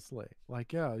tirelessly.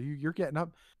 Like, yeah, you're getting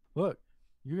up. Look,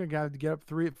 you're gonna have to get up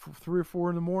three or four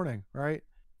in the morning, right?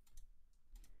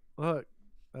 Look,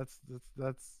 that's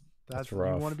That's you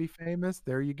rough. want to be famous?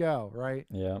 There you go, right?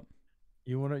 Yeah.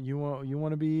 You want to be you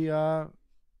want to be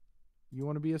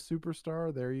a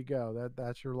superstar? There you go.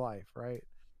 That's your life, right?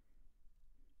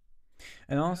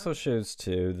 And it also shows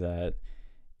too that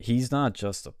he's not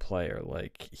just a player.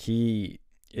 Like, he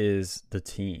is the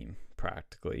team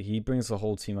practically. He brings the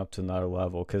whole team up to another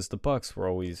level because the Bucks were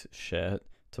always shit,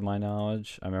 to my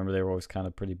knowledge. I remember they were always kind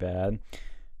of pretty bad.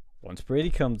 Once Brady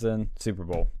comes in, Super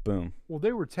Bowl, boom. Well,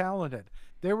 they were talented.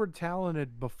 They were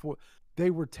talented before.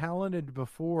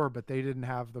 But they didn't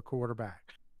have the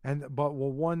quarterback.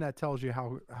 One, that tells you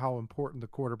how important the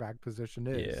quarterback position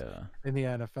is Yeah. in the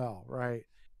NFL, right?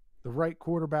 The right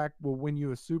quarterback will win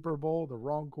you a Super Bowl. The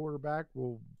wrong quarterback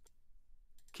will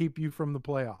keep you from the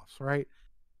playoffs, right?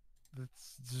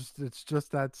 It's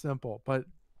just that simple. But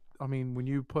I mean, when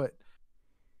you put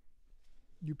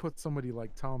somebody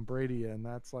like Tom Brady in,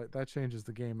 that changes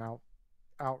the game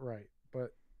outright.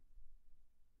 But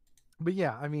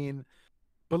yeah, I mean,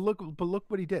 but look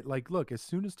what he did. Like, look, as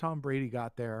soon as Tom Brady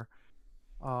got there,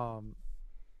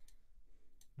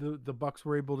 the Bucks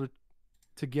were able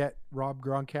to get Rob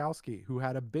Gronkowski, who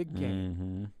had a big game.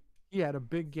 Mm-hmm. He had a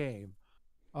big game.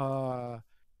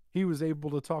 He was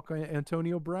able to talk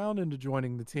Antonio Brown into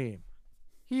joining the team.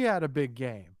 He had a big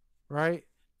game, right?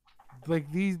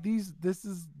 Like this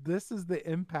is the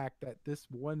impact that this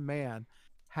one man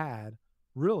had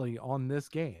really on this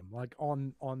game. Like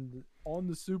on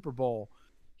the Super Bowl,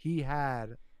 he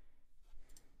had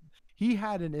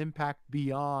an impact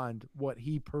beyond what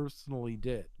he personally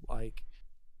did. Like,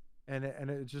 and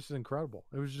it's just incredible.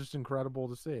 It was just incredible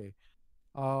to see.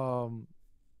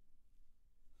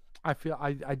 I feel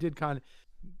I did kind of,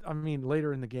 I mean,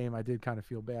 later in the game, I did kind of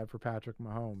feel bad for Patrick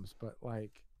Mahomes, but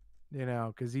like, you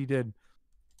know, because he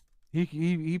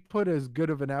put as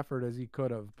good of an effort as he could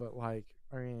have, but like,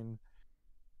 I mean,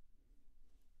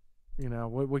 you know,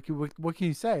 what can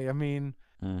you say? I mean,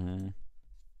 Mm-hmm.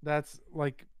 that's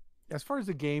like, as far as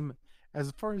the game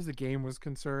was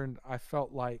concerned, I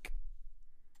felt like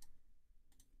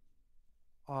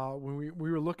when we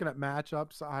were looking at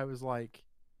matchups, I was like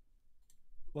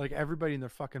everybody and their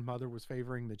fucking mother was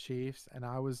favoring the Chiefs, and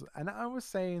I was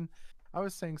saying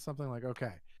something like,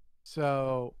 okay,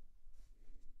 so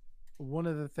one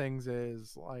of the things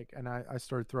is like, and I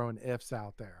started throwing ifs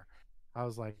out there. I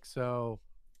was like, so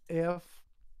if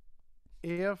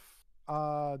they're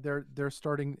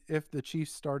starting, if the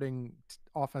Chiefs starting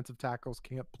offensive tackles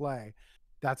can't play,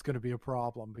 that's going to be a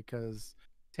problem because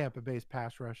Tampa Bay's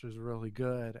pass rush is really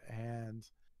good and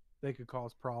they could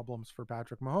cause problems for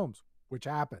Patrick Mahomes, which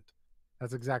happened.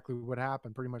 That's exactly what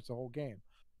happened pretty much the whole game.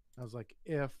 I was like,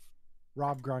 if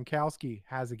Rob Gronkowski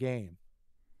has a game,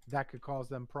 that could cause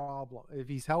them problem. If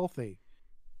he's healthy,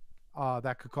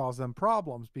 that could cause them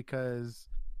problems because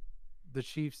the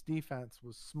Chiefs defense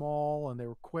was small and they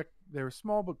were quick. They were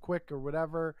small but quick or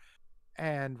whatever.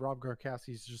 And Rob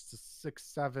Gronkowski's just a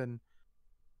 6'7"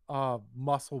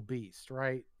 muscle beast,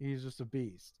 right? He's just a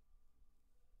beast.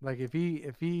 Like if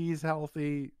he's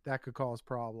healthy, that could cause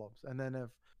problems. And then if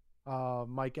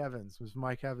Mike Evans is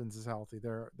healthy,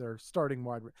 their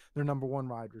number one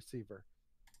wide receiver,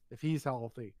 if he's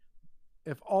healthy,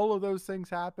 if all of those things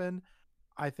happen,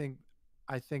 I think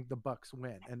the Bucks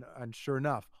win. And sure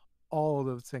enough, all of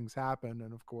those things happen,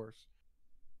 and of course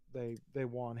they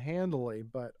won handily.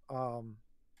 But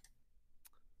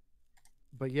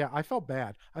yeah, I felt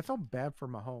bad. I felt bad for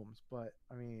Mahomes, but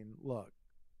I mean, look,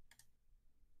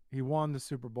 he won the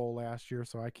Super Bowl last year,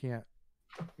 so I can't,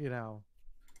 you know.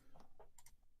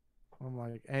 I'm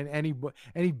like, and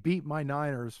he beat my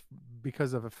Niners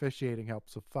because of officiating help.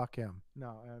 So fuck him.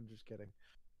 No, I'm just kidding.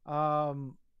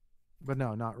 But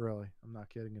no, not really. I'm not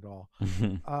kidding at all.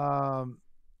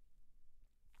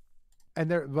 And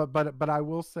there, but I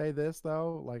will say this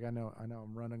though. Like I know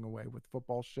I'm running away with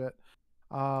football shit.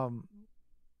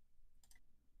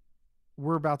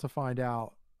 we're about to find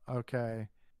out, okay,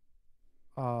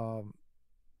 um,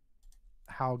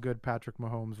 how good Patrick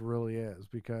Mahomes really is,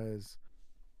 because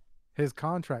his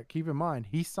contract, keep in mind,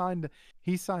 he signed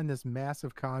this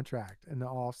massive contract in the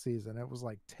off season. It was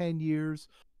like 10 years,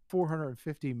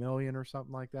 450 million or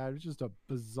something like that. It was just a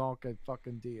bazonka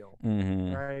fucking deal,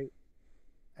 Mm-hmm. right?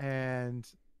 And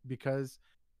because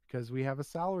because we have a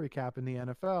salary cap in the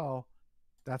NFL,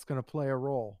 that's going to play a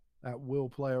role.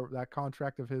 That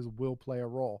contract of his will play a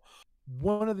role.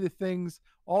 One of the things,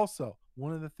 also,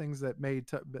 one of the things that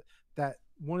that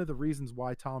one of the reasons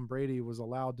why Tom Brady was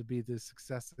allowed to be the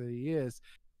success that he is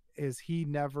he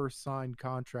never signed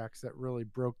contracts that really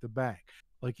broke the bank.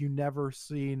 Like, you never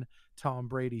seen Tom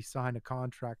Brady sign a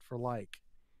contract for like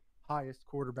highest paid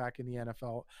quarterback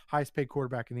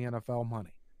in the NFL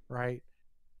money, right?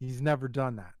 He's never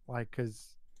done that. Like,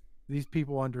 because these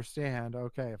people understand,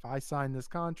 okay, if I sign this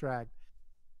contract,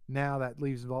 now that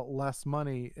leaves a lot less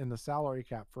money in the salary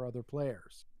cap for other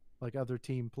players, like other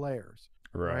team players,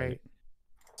 Right. right?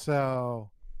 So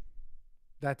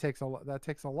that takes a lot. That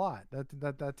takes a lot.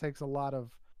 That takes a lot of,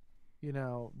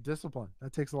 discipline.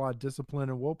 That takes a lot of discipline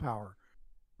and willpower,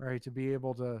 right? To be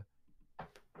able to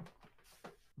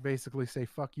basically say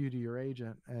fuck you to your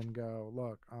agent and go,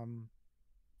 look, I'm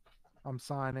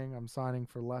signing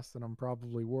for less than I'm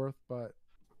probably worth, but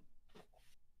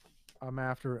I'm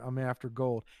after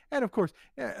gold. And of course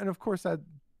that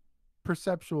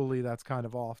perceptually that's kind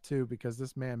of off too, because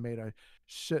this man made a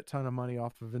shit ton of money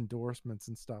off of endorsements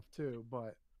and stuff too.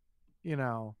 But, you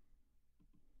know,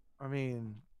 I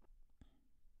mean,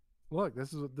 look,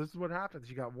 this is what happens.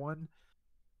 You got one,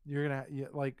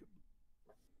 like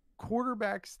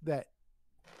quarterbacks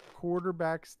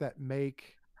that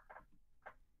make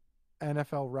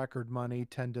NFL record money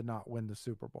tend to not win the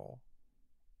Super Bowl.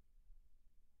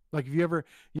 Like, if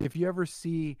you ever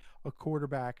see a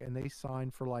quarterback and they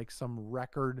sign for like some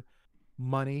record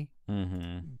money,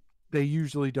 Mm-hmm. they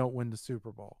usually don't win the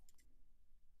Super Bowl.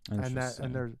 And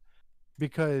Interesting. they're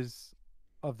because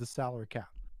of the salary cap.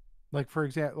 Like, for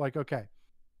example, like, okay,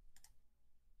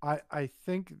 I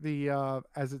think the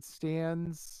as it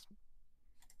stands,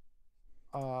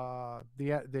 the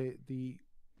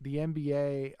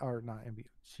NBA, or not NBA,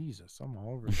 Jesus, I'm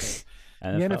all over the place.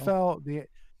 NFL?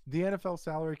 The NFL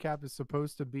salary cap is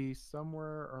supposed to be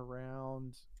somewhere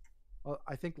around,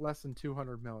 I think, less than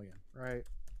 200 million, right?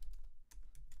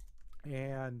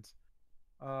 And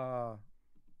uh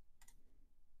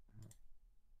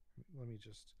let me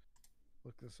just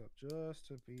look this up just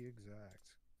to be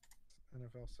exact.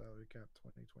 NFL salary cap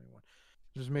 2021.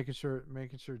 Just making sure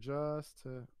just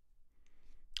to.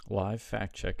 Live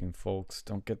fact checking, folks.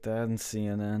 Don't get that in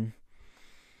CNN.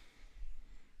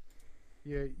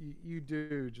 Yeah, you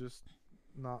do, just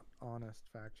not honest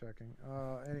fact checking.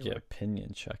 Yeah, Anyway,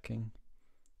 opinion checking.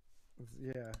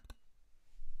 yeah.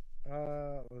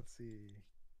 Let's see.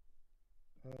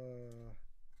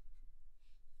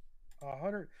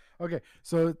 100. Okay,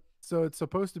 so it's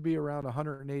supposed to be around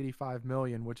 185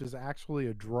 million, which is actually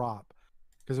a drop,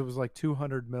 because it was like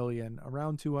 200 million,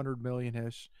 around 200 million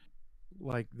ish,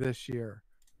 like this year.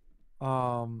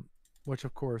 Which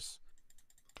of course,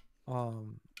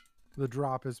 um, the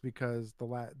drop is because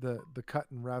the cut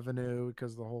in revenue,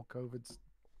 because the whole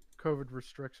COVID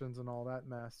restrictions and all that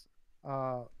mess.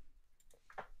 Uh,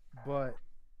 but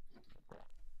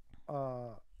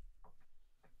uh,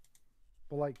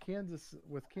 but like Kansas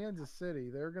City,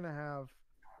 they're gonna have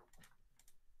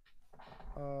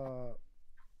uh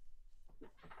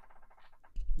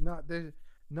not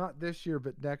this year,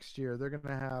 but next year they're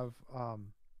gonna have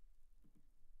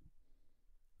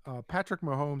Patrick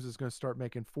Mahomes is gonna start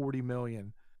making 40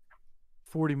 million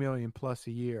plus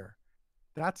a year.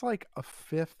 That's like a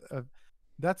fifth of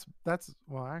that's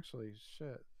well, actually,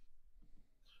 shit.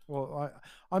 Well,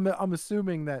 I'm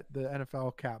assuming that the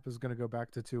NFL cap is going to go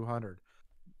back to 200.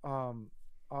 Um,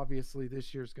 Obviously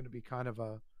this year's going to be kind of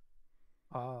a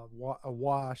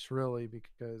wash, really,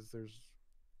 because there's,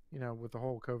 with the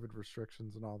whole COVID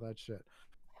restrictions and all that shit.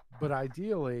 But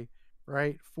ideally,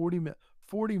 right, 40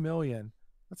 million,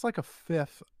 that's like a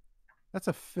fifth. That's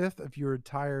a fifth of your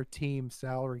entire team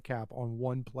salary cap on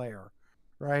one player,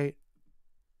 right?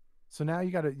 So now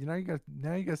you got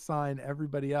to sign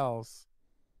everybody else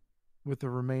with the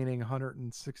remaining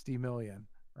 160 million,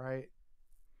 right?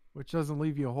 Which doesn't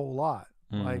leave you a whole lot.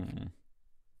 Like,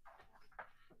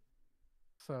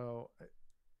 so,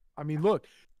 I mean, look,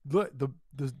 the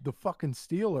fucking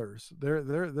Steelers, they're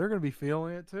gonna be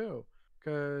feeling it too,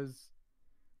 because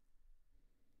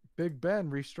Big Ben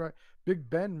restructured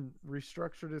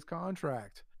his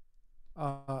contract,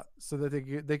 so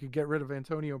that they could get rid of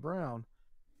Antonio Brown,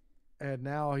 and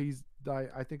now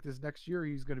I think this next year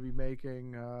he's going to be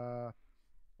making. I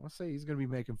want to say he's going to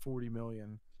be making 40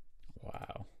 million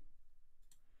Wow.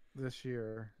 this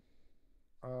year.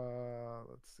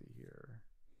 Let's see here.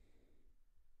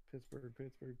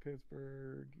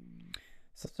 Pittsburgh.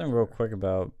 Something real quick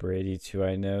about Brady too,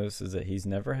 I noticed, is that he's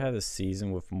never had a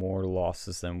season with more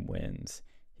losses than wins.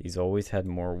 He's always had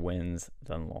more wins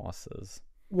than losses.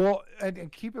 Well,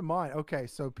 and keep in mind, okay,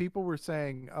 so people were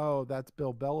saying, "Oh, that's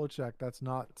Bill Belichick. That's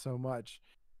not so much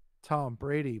Tom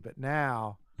Brady." But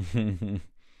now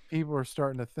people are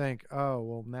starting to think, "Oh,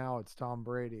 well, now it's Tom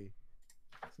Brady.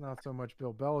 It's not so much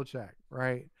Bill Belichick,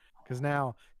 right?" Because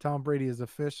now Tom Brady has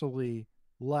officially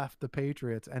left the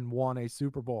Patriots and won a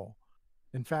Super Bowl.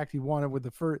 In fact, he won it with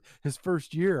his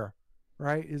first year,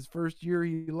 right? His first year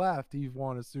he left, he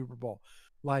won a Super Bowl.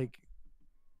 Like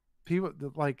people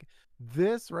like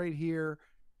this right here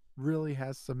really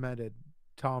has cemented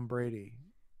Tom Brady,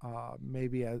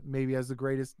 maybe as the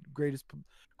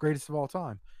greatest of all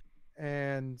time.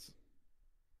 And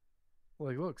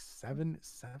like, look, seven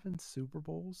Super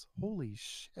Bowls. Holy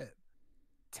shit!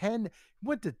 10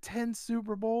 went to 10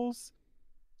 Super Bowls.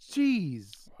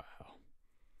 Jeez. Wow.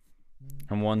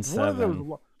 And won 7. One of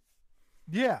those,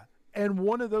 yeah, and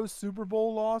one of those Super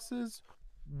Bowl losses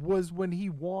was when he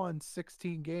won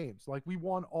 16 games. Like we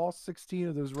won all 16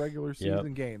 of those regular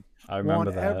season games. I remember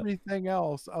won that. everything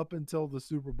else up until the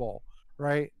Super Bowl,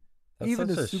 right? That's Even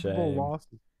such the a Super Bowl shame.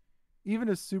 losses. Even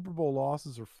his Super Bowl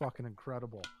losses are fucking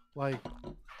incredible. Like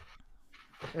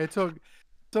it took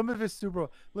some of his Super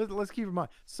Bowl. Let's keep in mind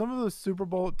some of those Super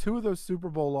Bowl, 2 of those Super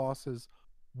Bowl losses.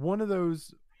 One of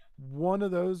those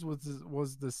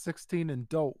was the 16 and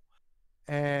dope,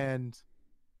 and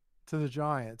to the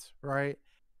Giants, right?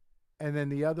 And then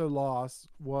the other loss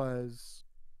was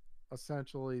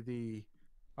essentially the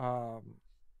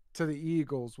to the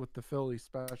Eagles with the Philly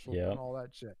special and all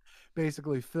that shit.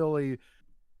 Basically, Philly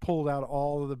pulled out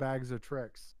all of the bags of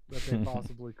tricks that they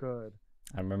possibly could.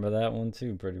 I remember that one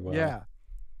too pretty well.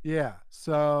 Yeah.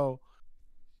 So,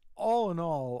 all in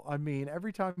all, I mean,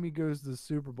 every time he goes to the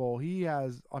Super Bowl, he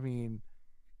has. I mean,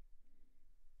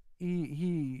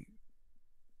 he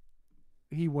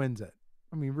wins it.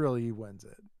 I mean, really, he wins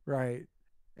it, right?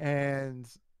 And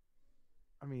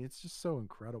I mean, it's just so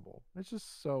incredible. It's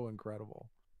just so incredible.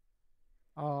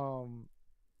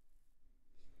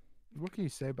 What can you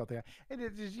say about that? And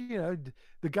it is,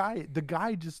 the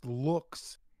guy just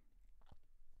looks.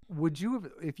 Would you have,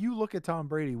 if you look at Tom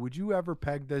Brady, would you ever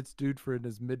peg this dude for in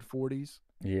his mid-40s?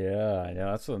 Yeah, I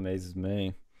know. That's what amazes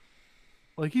me.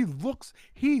 Like he looks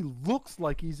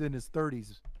like he's in his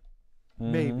 30s,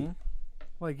 maybe.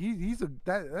 Like he's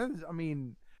that is, I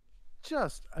mean,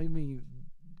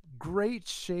 great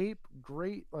shape,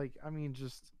 great, like, I mean,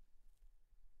 just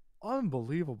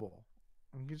unbelievable.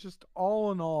 I mean, he's just,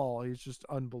 all in all, he's just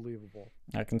unbelievable.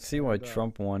 I can see why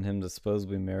Trump wanted him to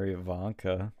supposedly marry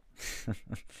Ivanka.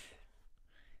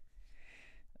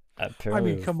 I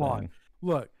mean, come on.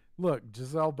 Look,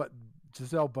 Giselle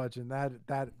Bundchen,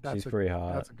 that's she's pretty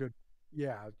hot. That's a good,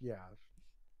 yeah.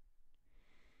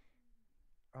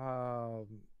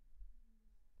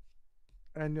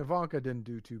 And Ivanka didn't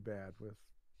do too bad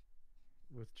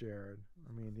with Jared.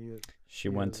 I mean, she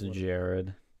went to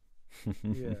Jared.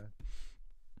 Yeah.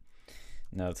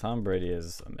 No, Tom Brady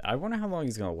is. I wonder how long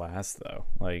he's gonna last though.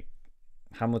 Like,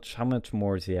 how much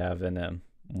more does he have in him?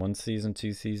 1 season,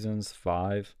 2 seasons,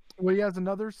 5? Well, he has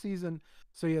another season.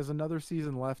 So he has another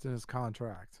season left in his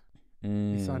contract.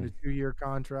 He signed a 2-year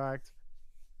contract,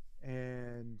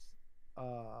 and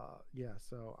yeah.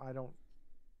 So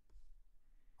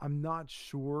I'm not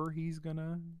sure he's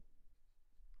gonna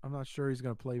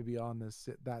play beyond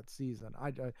that season.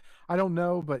 I don't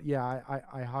know, but yeah,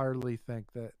 I hardly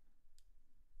think that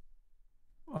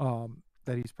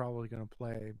that he's probably going to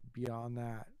play beyond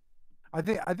that. I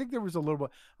think there was a little bit.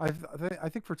 I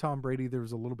think for Tom Brady there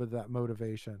was a little bit of that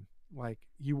motivation. Like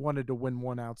he wanted to win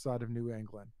one outside of New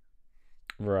England,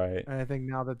 right? And I think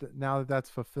now that that's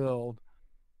fulfilled,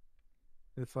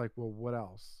 it's like, well, what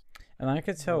else? And I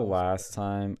could tell last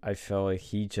time I felt like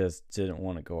he just didn't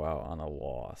want to go out on a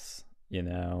loss,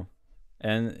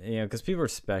 and because people were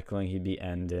speculating he'd be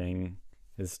ending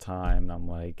his time, and I'm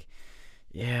like,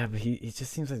 yeah, but he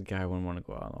just seems like a guy who wouldn't want to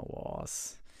go out on a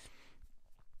loss.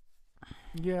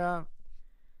 Yeah,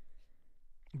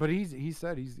 but he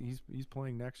said he's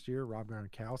playing next year. Rob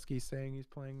Gronkowski's saying he's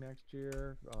playing next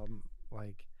year.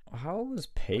 Like, how old was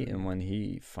Peyton when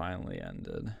he finally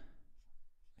ended?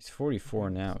 He's 44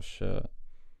 now. Shit.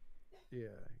 Yeah.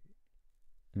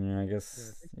 Yeah, I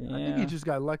guess. I think he just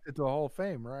got elected to the Hall of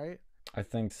Fame, right? I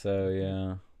think so.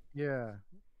 Yeah. Yeah.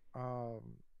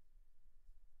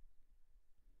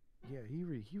 Yeah,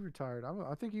 he retired.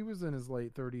 I think he was in his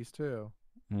late 30s too.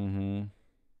 Mm-hmm.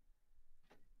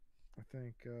 I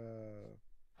think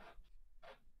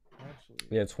actually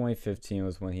Yeah, 2015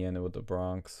 was when he ended with the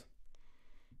Bronx.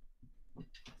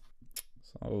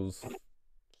 So it was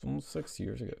almost 6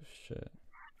 years ago. Shit.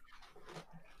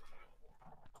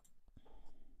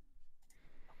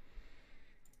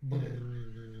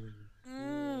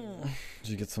 Did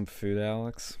you get some food,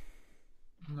 Alex?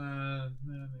 Nah,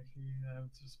 Nikki. I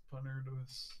was just putting her to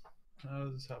us. I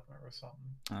was just helping her with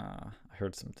something. I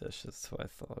heard some dishes, so I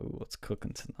thought, ooh, what's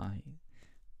cooking tonight?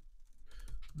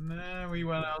 Nah, we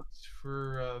went out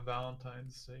for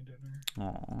Valentine's Day dinner.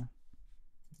 Aw.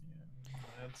 Yeah,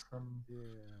 I had yeah.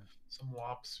 some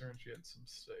lobster and she had some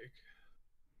steak.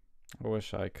 I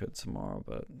wish I could tomorrow,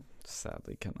 but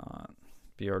sadly cannot.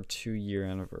 Be our 2-year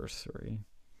anniversary.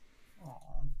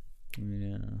 Aw.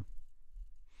 Yeah.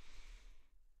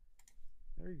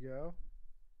 There you go.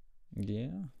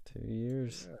 Yeah, 2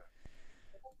 years. Yeah.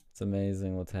 It's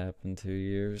amazing what's happened 2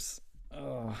 years.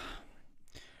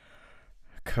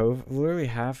 COVID, literally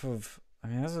half of, I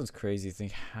mean, that's what's crazy. I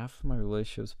think half of my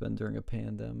relationship's been during a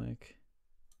pandemic.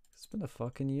 It's been a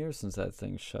fucking year since that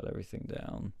thing shut everything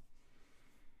down.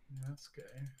 Yeah, that's gay.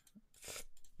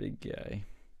 Big gay.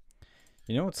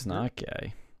 You know what's not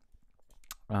gay?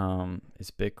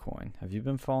 Is Bitcoin. Have you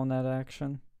been following that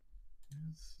action?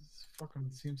 This fucking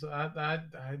seems.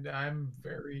 I'm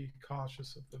very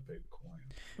cautious of the Bitcoin.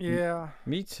 Yeah.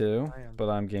 Me too, I am. but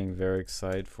I'm getting very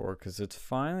excited for it because it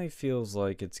finally feels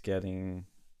like it's getting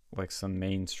like some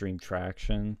mainstream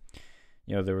traction.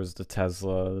 You know, there was the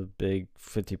Tesla, big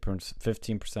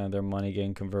 15% of their money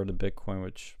getting converted to Bitcoin,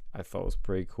 which I thought was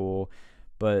pretty cool.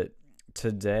 But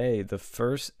today, the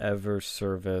first ever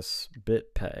service,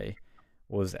 BitPay,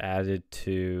 was added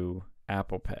to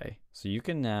Apple Pay. So you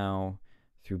can now,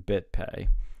 through BitPay,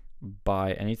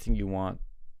 buy anything you want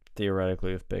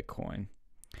theoretically with Bitcoin.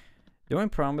 The only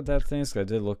problem with that thing is 'cause I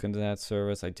did look into that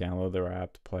service. I downloaded their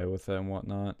app to play with it and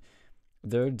whatnot.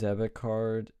 Their debit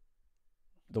card,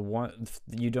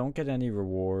 you don't get any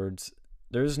rewards.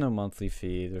 There's no monthly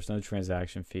fee. There's no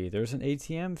transaction fee. There's an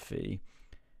ATM fee,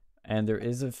 and there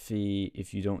is a fee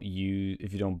if you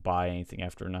don't buy anything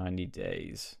after 90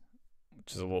 days,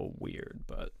 which is a little weird,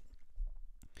 but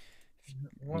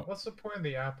What's the point of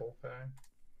the Apple Pay?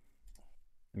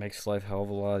 it makes life a hell of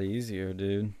a lot easier,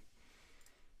 dude.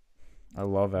 I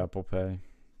love Apple Pay.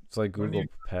 It's like When do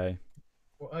Google Pay.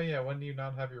 Well, oh yeah, when do you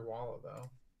not have your wallet though?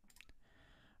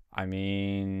 I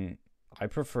mean, I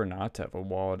prefer not to have a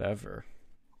wallet ever.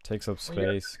 It takes up Well,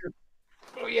 yeah, space.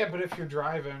 Oh yeah, but if you're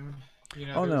driving,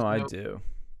 Oh there's no, I do.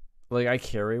 Like I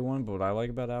carry one, but what I like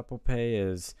about Apple Pay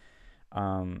is,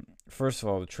 first of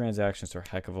all, the transactions are a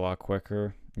heck of a lot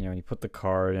quicker. You know, when you put the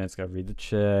card in, it's got to read the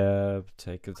chip,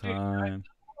 take your time.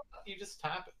 You just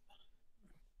tap it.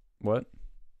 What?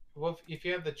 Well, if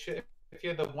you have the chip, if you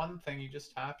have the one thing, you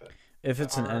just tap it. If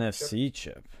it's an RF chip. NFC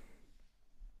chip,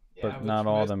 Yeah, but which not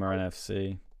all of most them are cards-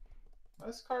 NFC.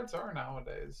 Most cards are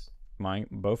nowadays.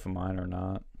 Both of mine are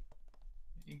not.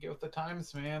 You get with the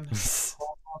times, man.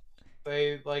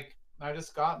 I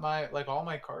just got all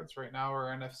my cards right now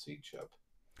are NFC chip.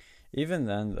 Even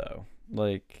then, though,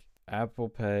 like Apple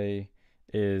Pay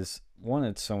is one,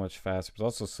 it's so much faster, but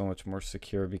also so much more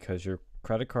secure because your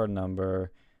credit card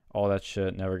number, all that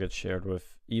shit never gets shared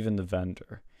with even the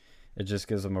vendor. It just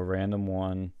gives them a random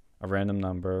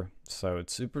number. So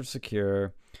it's super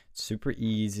secure, super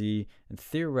easy, and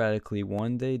theoretically,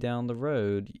 one day down the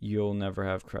road, you'll never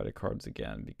have credit cards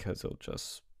again because it'll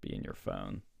just be in your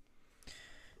phone.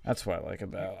 That's what I like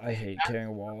about it. I hate carrying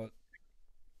a wallet.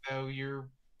 So you're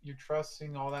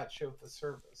trusting all that shit with the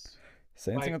service.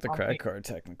 Same thing with the credit card,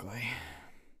 technically.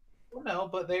 Well, no,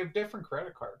 but they have different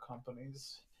credit card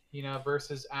companies,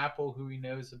 versus Apple, who we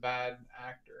know is a bad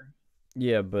actor.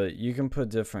 Yeah, but you can put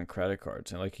different credit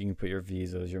cards in. Like, you can put your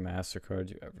Visas, your MasterCards,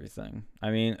 your everything.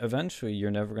 I mean, eventually,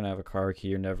 you're never going to have a car key.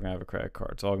 You're never going to have a credit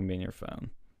card. It's all going to be in your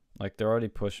phone. Like, they're already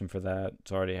pushing for that.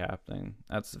 It's already happening.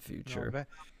 That's the future. No,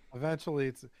 eventually,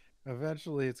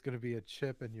 it's going to be a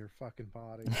chip in your fucking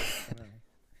body.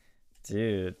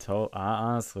 Dude,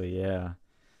 honestly, yeah.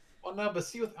 Well, no, but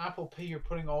see, with Apple Pay, you're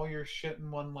putting all your shit in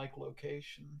one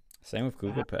location. Same with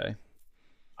Google Pay.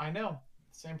 I know.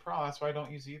 Same problem. That's why I don't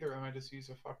use either of them. I just use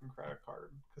a fucking credit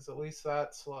card because at least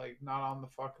that's not on the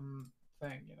fucking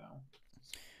thing,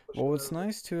 Well, what's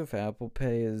nice too with Apple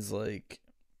Pay is not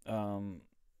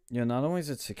only is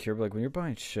it secure, but when you're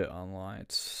buying shit online,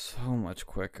 it's so much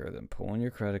quicker than pulling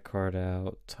your credit card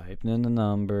out, typing in the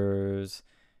numbers.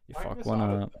 You fuck one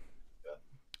up.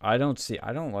 I don't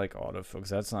like autofill because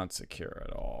that's not secure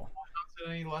at all. How's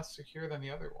it any less secure than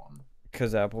the other one?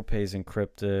 because Apple Pay's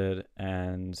encrypted,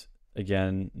 and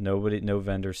again, no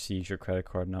vendor sees your credit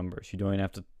card numbers. You don't even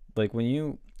have to, like, when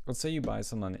you, let's say you buy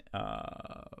something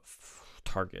on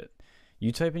Target,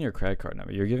 you type in your credit card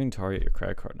number. You're giving Target your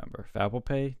credit card number. If Apple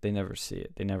Pay, they never see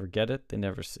it. They never get it. They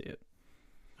never see it.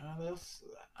 I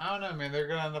don't know, man. They're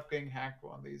gonna end up getting hacked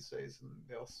one of these days, and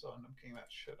they'll still end up getting that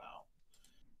shit out.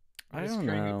 I don't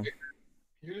know.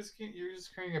 You're just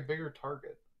creating a bigger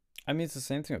target. I mean, it's the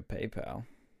same thing with PayPal.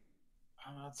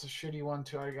 That's a shitty one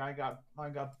too. I got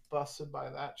busted by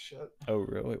that shit. Oh,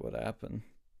 really? What happened?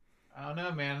 I don't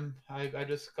know, man. I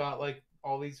just got like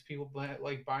all these people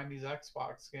like buying these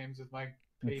Xbox games with my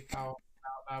PayPal account.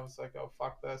 And I was like, oh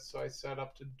fuck this. So I set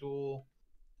up to dual,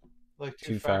 like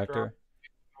two-factor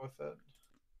with it.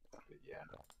 But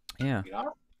yeah. Yeah. You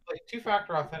know, like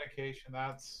two-factor authentication.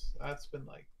 That's been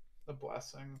like a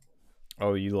blessing.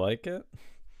 Oh, you like it?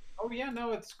 Oh yeah,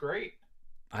 no, it's great.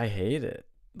 I hate it.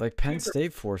 Like Penn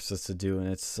State forced us to do, and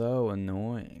it's so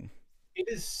annoying. It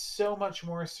is so much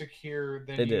more secure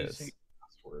than using a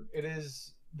password. It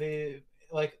is the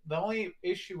only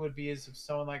issue would be is if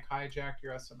someone like hijacked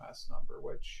your SMS number,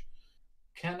 which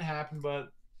can happen,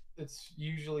 but it's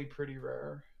usually pretty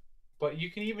rare. But you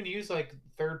can even use like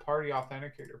third-party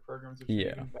authenticator programs. Which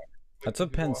Yeah. That's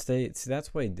what Penn State. See,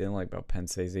 that's what I didn't like about Penn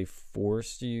State. Is they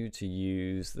forced you to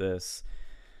use this.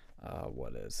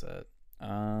 What is it?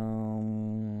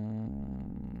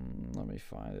 Let me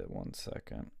find it 1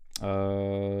 second.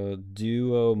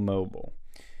 Duo Mobile.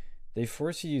 They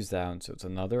force you to use that one, so it's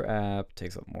another app,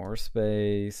 takes up more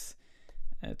space.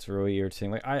 It's really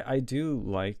irritating. Like I do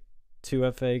like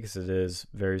 2FA because it is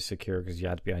very secure because you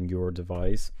have to be on your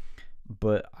device.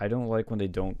 But I don't like when they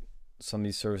don't. Some of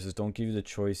these services don't give you the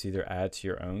choice either add to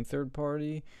your own third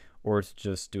party or to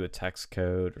just do a text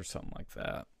code or something like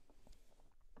that.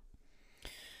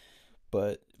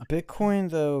 But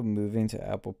Bitcoin, though, moving to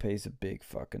Apple Pay is a big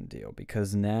fucking deal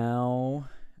because now,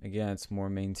 again, it's more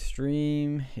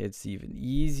mainstream. It's even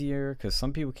easier because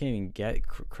some people can't even get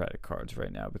credit cards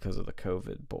right now because of the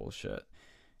COVID bullshit.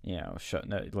 You know,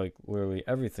 like literally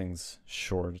everything's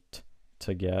short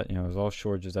to get. You know, there's all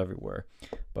shortages everywhere.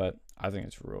 But I think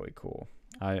it's really cool.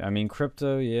 I mean,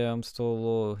 crypto, yeah, I'm still a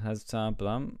little hesitant, but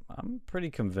I'm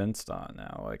pretty convinced on it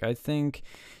now. Like, I think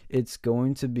it's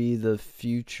going to be the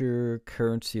future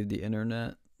currency of the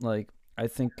internet. Like, I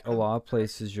think a lot of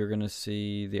places you're going to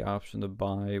see the option to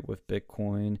buy with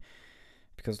Bitcoin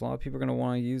because a lot of people are going to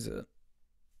want to use it.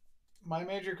 My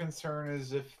major concern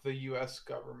is if the U.S.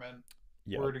 government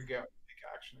were to go take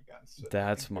action against it.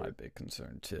 That's my big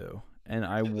concern, too. And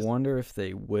I wonder if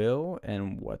they will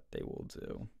and what they will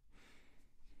do.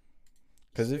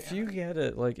 Because if you get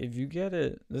it,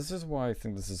 this is why I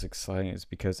think this is exciting, is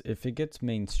because if it gets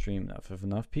mainstream enough, if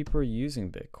enough people are using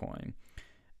Bitcoin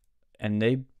and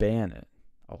they ban it,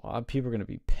 a lot of people are going to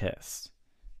be pissed.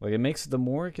 Like, it makes, the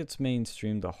more it gets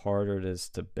mainstream, the harder it is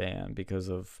to ban because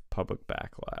of public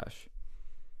backlash.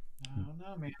 I don't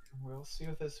know, man. We'll see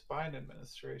with this Biden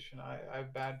administration. I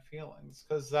have bad feelings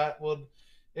because that would,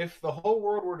 if the whole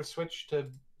world were to switch to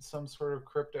some sort of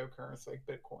cryptocurrency like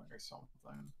Bitcoin or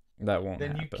something, that won't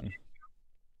happen.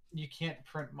 You can't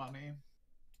print money.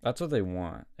 That's what they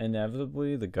want.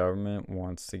 Inevitably, the government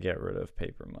wants to get rid of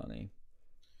paper money.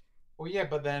 Well, yeah,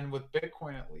 but then with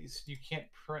Bitcoin, at least, you can't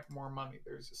print more money.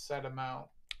 There's a set amount.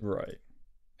 Right.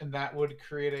 And that would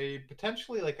create a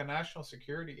potentially like a national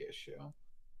security issue.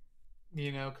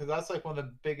 You know, because that's like one of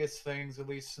the biggest things, at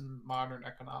least in modern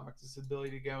economics, is the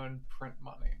ability to go and print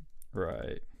money.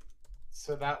 Right.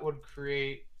 So that would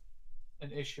create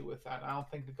an issue with that. I don't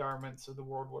think the governments of the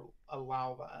world would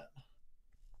allow that.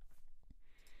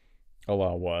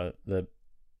 Allow what? The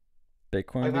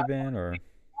Bitcoin to be banned, or?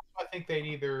 I think they'd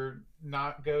either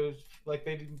not go, like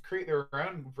they didn't create their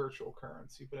own virtual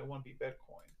currency, but it wouldn't be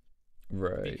Bitcoin.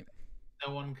 Right. Because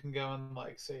no one can go and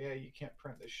like say, hey, you can't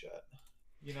print this shit.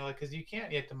 You know, like, because you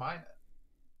can't yet to mine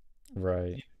it.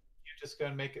 Right. You just go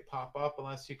and make it pop up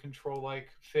unless you control like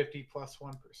 50 plus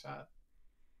 1%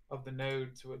 of the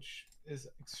nodes, which is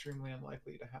extremely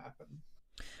unlikely to happen.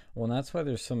 Well, and that's why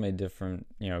there's so many different,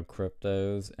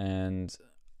 cryptos, and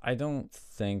I don't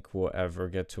think we'll ever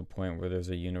get to a point where there's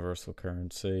a universal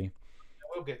currency.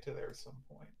 We'll get to there at some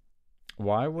point.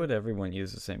 Why would everyone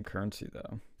use the same currency,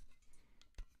 though?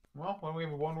 Well, when we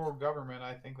have a one world government,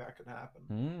 I think that could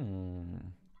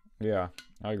happen. Yeah,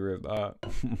 I agree with that.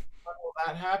 Will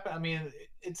that happen? I mean,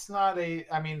 it's not a.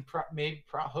 I mean,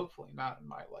 hopefully not in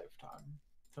my lifetime.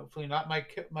 Hopefully not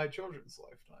my children's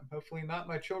lifetime. Hopefully not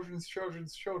my children's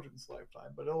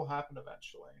lifetime. But it'll happen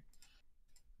eventually.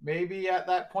 Maybe at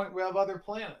that point we have other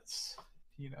planets.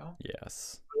 You know.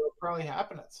 Yes. It'll probably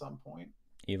happen at some point.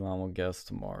 Elon will get us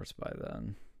to Mars by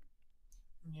then.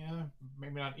 Yeah,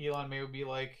 maybe not Elon. Maybe it'll be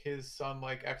like his son,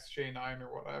 like XJ9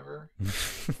 or whatever.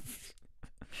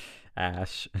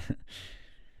 Ash.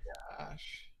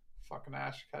 Ash, fucking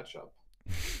Ash Ketchup.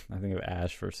 I think of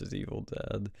Ash versus Evil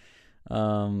Dead.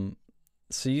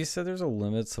 So you said there's a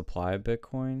limited supply of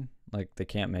Bitcoin? Like they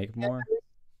can't make more?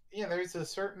 Yeah, there's a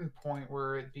certain point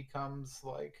where it becomes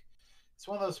like it's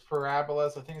one of those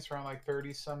parabolas. I think it's around like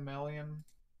 30 some million.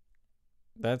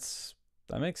 That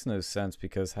makes no sense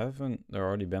because haven't there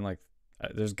already been like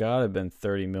there's gotta have been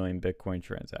 30 million Bitcoin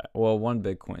transactions. Well, one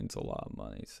Bitcoin's a lot of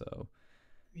money, so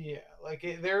Yeah, like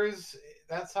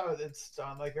that's how it's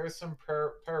done. Like there's some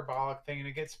parabolic thing, and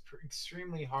it gets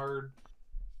extremely hard.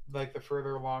 Like the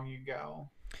further along you go,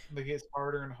 it gets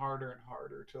harder and harder and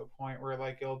harder to a point where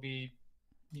like it'll be,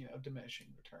 diminishing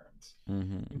returns.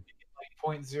 mm-hmm.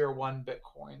 Like 0.01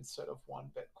 Bitcoin instead of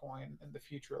 1 Bitcoin in the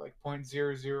future, like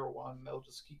 0.001. They'll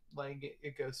just keep letting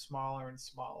it go smaller and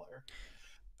smaller.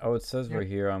 Oh, it says right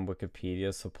here on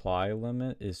Wikipedia, supply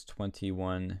limit is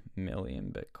 21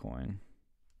 million Bitcoin.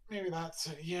 Maybe that's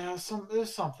it. Yeah,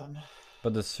 there's something.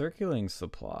 But the circulating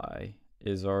supply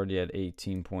is already at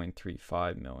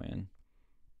 18.35 million.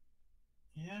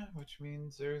 Yeah, which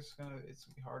means it's gonna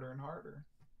be harder and harder.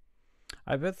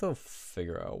 I bet they'll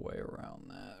figure out a way around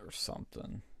that or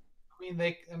something.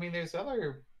 I mean, there's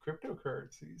other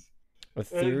cryptocurrencies.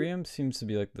 Ethereum seems to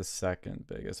be like the second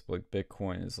biggest, but like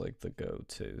Bitcoin is like the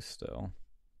go-to still.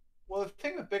 Well, the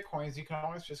thing with Bitcoin is you can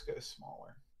always just go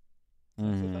smaller.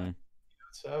 Mm-hmm.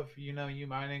 So if you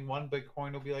mining 1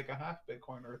 Bitcoin will be like a half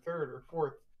Bitcoin or a third or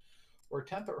fourth or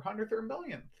 10th or 100th or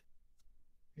millionth.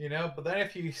 But then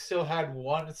if you still had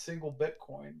one single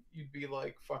Bitcoin, you'd be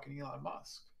like fucking Elon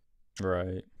Musk.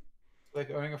 Right.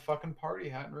 Like owning a fucking party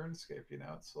hat in RuneScape,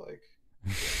 it's like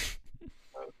it's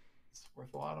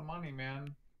worth a lot of money,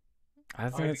 man. I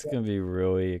think it's gonna be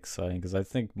really exciting because I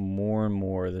think more and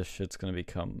more this shit's gonna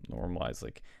become normalized.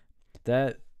 Like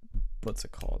that, what's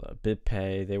it called?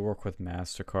 BitPay. They work with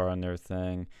MasterCard on their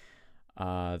thing.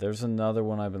 There's another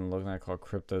one I've been looking at called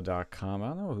Crypto.com. I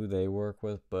don't know who they work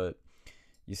with, but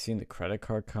you've seen the credit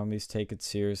card companies take it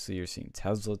seriously. You're seeing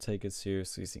Tesla take it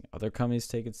seriously. You're seeing other companies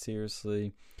take it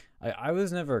seriously. I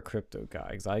was never a crypto guy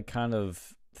because I kind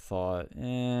of thought,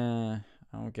 I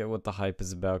don't get what the hype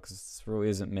is about because this really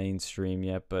isn't mainstream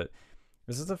yet. But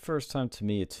this is the first time to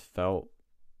me it's felt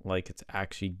like it's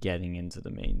actually getting into the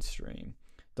mainstream.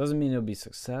 Doesn't mean it'll be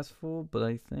successful, but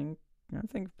I think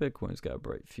Bitcoin's got a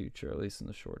bright future, at least in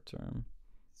the short term.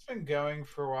 It's been going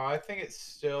for a while. I think it's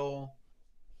still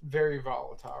very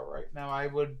volatile right now. I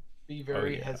would be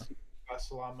very hesitant to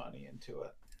invest a lot of money into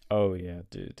it. Oh yeah,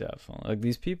 dude, definitely. Like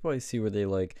these people I see where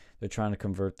they're trying to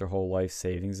convert their whole life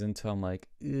savings into. I'm like,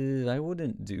 I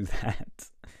wouldn't do that.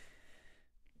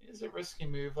 It's a risky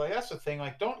move. Like that's the thing.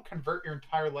 Like, don't convert your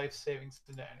entire life savings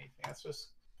into anything. That's just,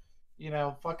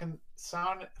 fucking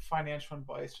sound financial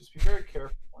advice. Just be very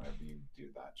careful whenever you do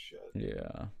that shit.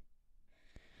 Yeah.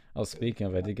 Oh, speaking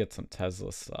of, I did get some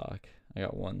Tesla stock. I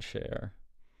got one share.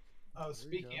 Oh,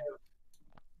 speaking of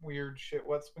weird shit,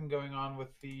 what's been going on with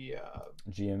the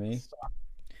GME? stock?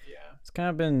 Yeah. It's kind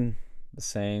of been the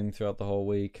same throughout the whole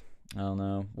week. I don't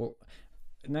know. Well,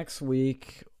 next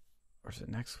week, or is it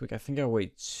next week? I think I'll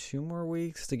wait 2 more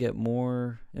weeks to get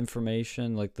more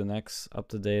information, like the next up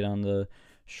to date on the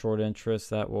short interest.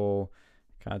 That will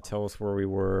kind of tell us where we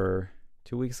were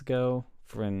 2 weeks ago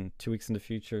for in 2 weeks in the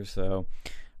future. So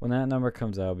when that number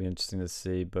comes out, it'll be interesting to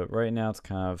see. But right now it's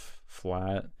kind of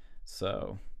flat.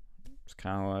 So it's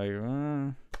kind of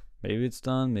like, maybe it's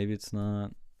done, maybe it's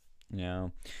not.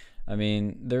 I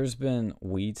mean, there's been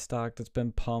weed stock that's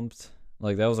been pumped.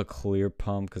 Like, that was a clear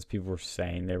pump because people were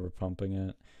saying they were pumping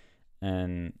it.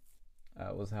 And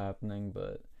that was happening.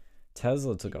 But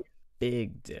Tesla took a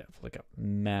big dip, like a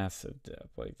massive dip.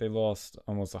 Like, they lost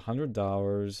almost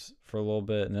 $100 for a little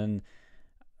bit. And then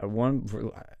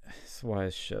that's why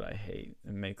shit I hate.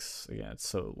 It makes, again, it's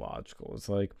so logical. It's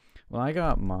like, when I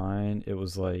got mine, it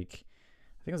was like,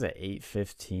 I think it was at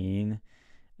 815,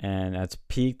 and at its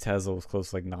peak Tesla was close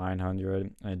to like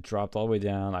 900, and it dropped all the way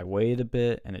down. I waited a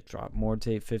bit and it dropped more to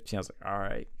 815. I was like, all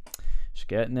right, should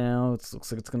get it now. It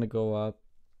looks like it's gonna go up,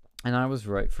 and I was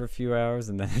right for a few hours,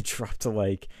 and then it dropped to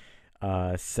like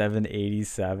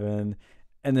 787,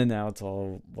 and then now it's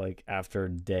all like, after a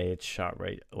day it's shot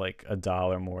right like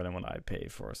 $1 more than what I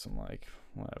paid for. So I'm like,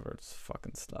 whatever, it's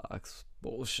fucking stocks,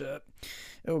 bullshit.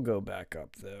 It'll go back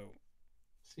up though.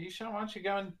 So why don't you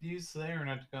go and use the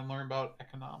internet to go and learn about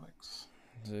economics?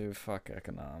 Dude, fuck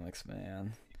economics,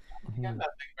 man. You got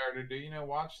nothing better to do.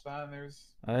 Watch that. And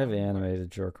I have anime to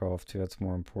jerk off to. That's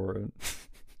more important.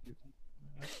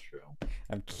 That's true.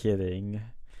 I'm kidding.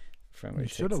 Friendly You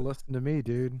should have takes- listened to me,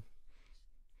 dude.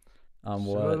 Should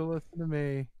what? have listened to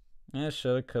me. Yeah,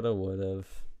 shoulda, coulda, woulda.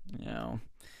 You know.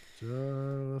 Should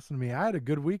have listened to me. I had a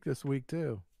good week this week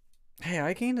too. Hey,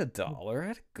 I gained $1. I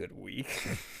had a good week.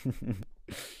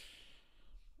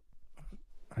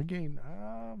 I gained.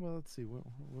 Well, let's see. What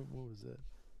was it?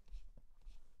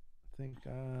 I think.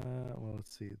 Well,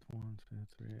 let's see. 1, 2,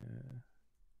 3.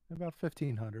 About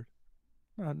 1,500.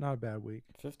 Not a bad week.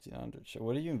 1,500. So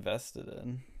what are you invested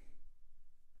in?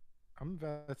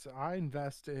 I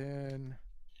invest in.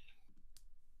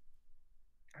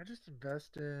 I just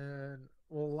invest in.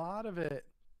 Well, a lot of it.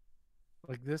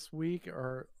 Like this week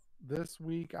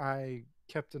I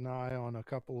kept an eye on a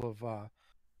couple of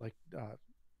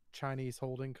Chinese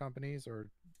holding companies or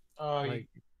Oh, you like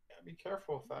gotta be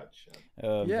careful with that shit.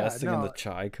 Yeah, Investing in the no.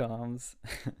 Chi-Coms.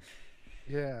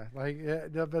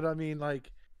 but I mean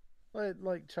like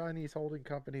Chinese holding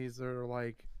companies are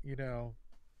like,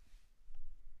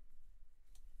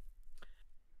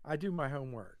 I do my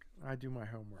homework.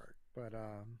 But Yeah,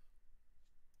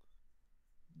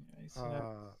 you see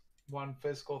that one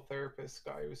physical therapist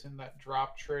guy who's in that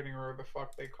drop trading or whatever the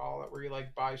fuck they call it, where you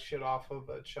like buy shit off of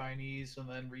the Chinese and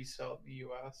then resell it in the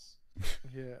U.S.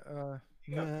 yeah,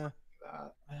 You gotta nah,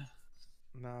 that.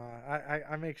 nah.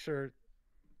 I make sure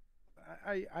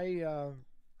I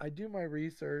do my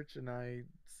research and I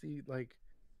see like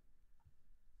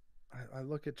I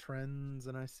look at trends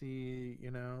and I see,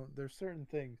 there's certain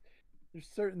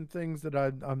things that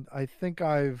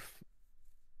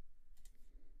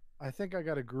I think I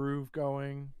got a groove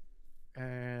going,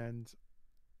 and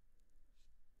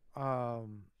I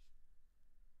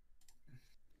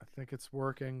think it's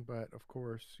working, but of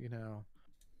course,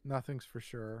 nothing's for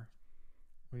sure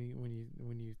when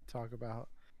you talk about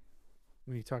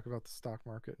the stock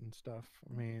market and stuff.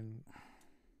 I mean,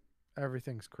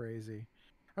 everything's crazy.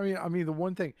 I mean the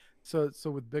one thing, so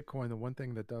with Bitcoin, the one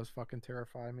thing that does fucking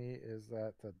terrify me is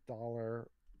that the dollar,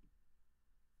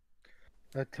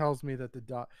 that tells me that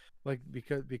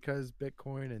because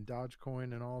Bitcoin and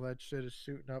Dogecoin and all that shit is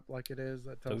shooting up like it is,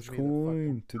 that tells me that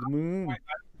Dogecoin to the moon.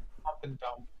 Up and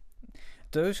down.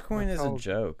 Dogecoin That is a tells-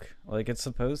 joke. Like it's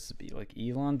supposed to be. Like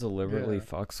Elon deliberately Yeah.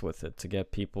 fucks with it to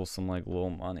get people some like little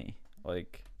money.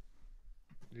 Like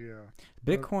yeah,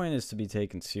 Bitcoin is to be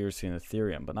taken seriously in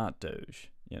Ethereum, but not Doge.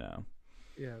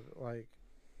 yeah, like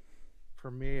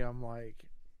for me, I'm like,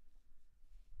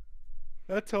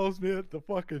 that tells me that the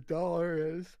fucking dollar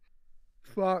is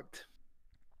fucked.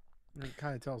 It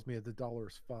kind of tells me that the dollar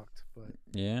is fucked, but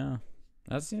Yeah,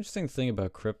 that's the interesting thing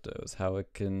about crypto is how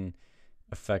it can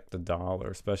affect the dollar,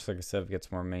 especially like I said, if it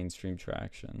gets more mainstream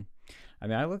traction. I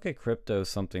mean, I look at crypto as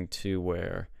something too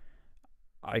where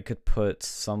I could put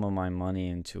some of my money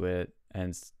into it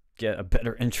and get a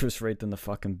better interest rate than the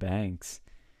fucking banks.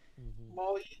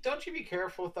 Well, don't you be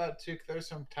careful with that too? 'Cause there's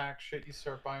some tax shit you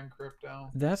start buying crypto.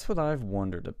 That's what I've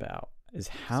wondered about is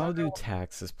how So do no-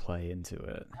 taxes play into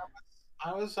it?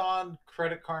 I was on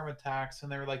Credit Karma Tax,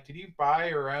 and they were like, "Did you buy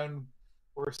or own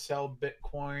or sell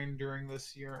Bitcoin during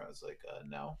this year?" I was like,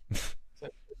 "No." So I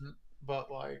didn't. But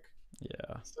like,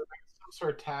 Yeah. so there's some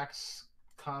sort of tax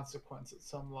consequence at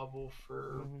some level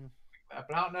for Mhm. that.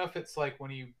 But I don't know if it's like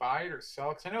when you buy it or sell.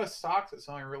 Because I know with stocks, it's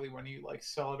only really when you like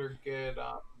sell it or get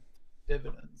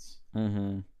dividends.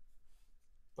 Mm-hmm.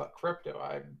 But crypto,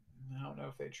 I don't know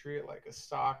if they treat it like a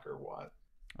stock or what.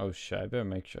 Oh shit, I better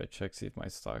make sure I check see if my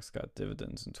stocks got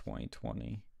dividends in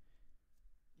 2020.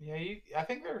 Yeah, I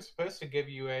think they're supposed to give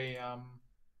you a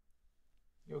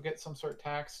you'll get some sort of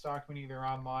tax document either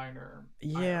online or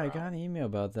Yeah, I IRL. got an email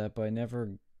about that, but I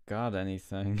never got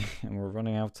anything, and we're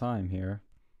running out of time here.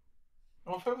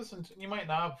 Well, if it was, you might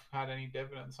not have had any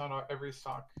dividends. Not every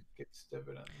stock gets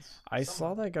dividends. I Some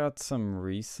saw of them. they got some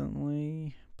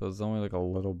recently, but it was only like a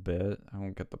little bit. I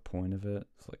don't get the point of it.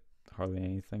 It's like hardly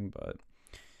anything, but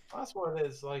That's what it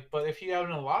is. Like, but if you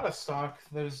own a lot of stock,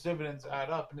 those dividends add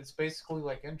up, and it's basically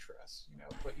like interest,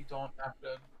 But you don't have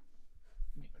to,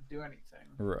 do anything.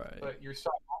 right. But your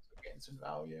stock also gains in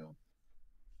value.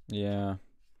 Yeah.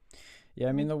 Yeah,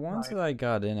 I mean the ones Right. that I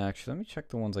got in actually, let me check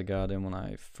the ones I got in when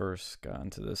I first got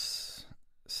into this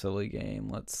silly game.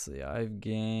 Let's see. I've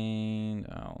gained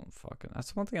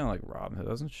that's one thing I like Robinhood. It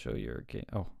doesn't show your gain.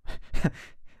 Oh.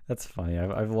 That's funny.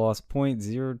 I've lost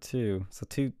 0.02, so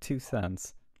 2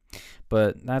 cents.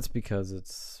 But that's because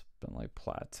it's been like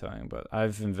plateauing, but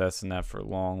I've invested in that for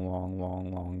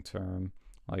long term,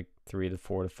 like 3 to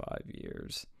 4 to 5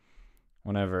 years.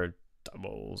 Whenever it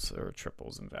doubles or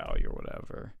triples in value or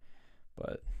whatever.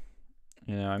 But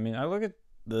I mean, I look at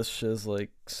this shit as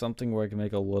like something where I can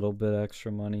make a little bit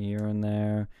extra money here and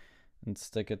there. and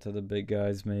stick it to the big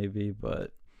guys maybe,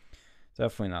 but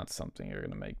definitely not something you're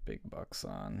gonna make big bucks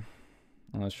on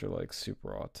unless you're like super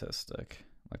autistic,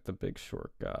 like the Big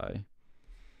Short guy.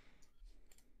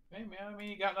 Hey man, I mean,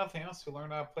 you got nothing else to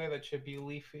learn how to play that should be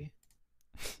leafy.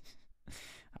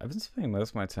 I've been spending most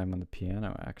of my time on the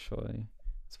piano actually.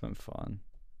 It's been fun.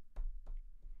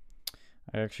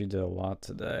 I actually did a lot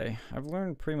today. I've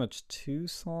learned pretty much 2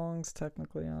 songs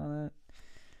technically on it.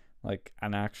 Like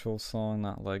an actual song,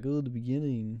 not like, oh, the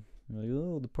beginning. Like,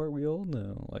 oh, the part we all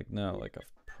know. Like, no, like a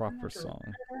proper song.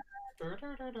 You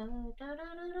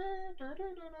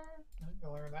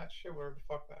learn that shit, whatever the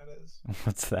fuck that is.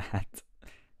 What's that?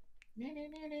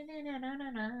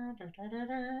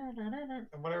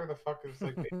 Whatever the fuck is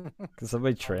like. Can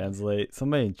somebody translate?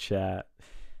 Somebody in chat.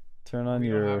 Turn on We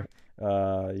don't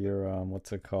your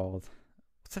what's it called?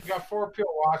 What's We got 4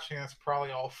 people watching. That's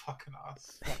probably all fucking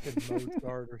us. Fucking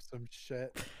Mozart or some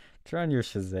shit. Turn on your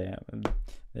Shazam and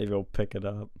maybe it'll pick it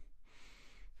up.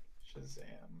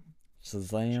 Shazam.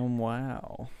 Shazam!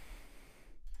 Wow.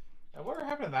 Now, what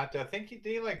happened to that dude? I think did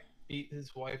he like beat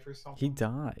his wife or something? He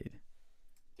died.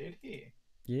 Did he?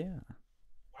 Yeah.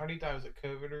 How did he die? Was it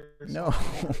COVID or something? No.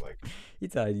 Or, like, He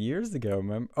died years ago,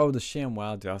 remember? Oh, the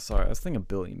ShamWow dude. Sorry, I was thinking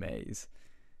Billy Mays.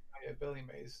 yeah, Billy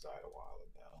Mays died a while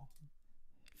ago.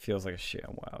 Feels like a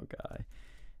ShamWow guy.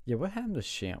 Yeah, what happened to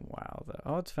ShamWow though?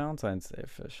 Oh, it's Valentine's Day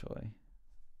officially.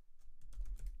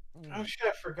 Oh shit,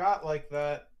 I forgot like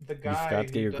that the guy You forgot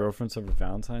to get who your does- girlfriends over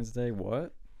Valentine's Day?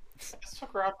 What? Just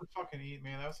took her out to fucking eat,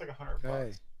 man. That was like $100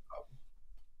 Okay.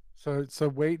 bucks. So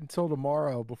wait until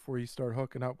tomorrow before you start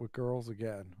hooking up with girls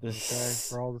again. Okay,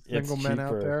 for all the It's single men out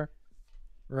cheaper. there.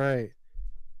 Right.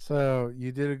 So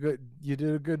you did a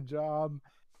good job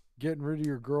getting rid of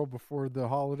your girl before the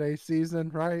holiday season,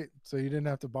 right? So you didn't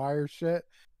have to buy her shit.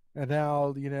 And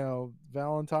now,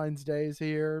 Valentine's Day is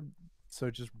here.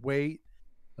 So just wait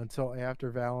until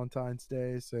after Valentine's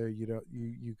Day so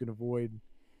you can avoid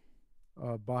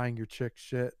buying your chick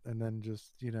shit and then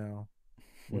just,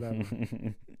 whatever.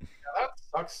 Yeah, that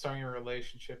sucks starting a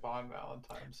relationship on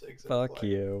Valentine's Day. 'cause it's Fuck like,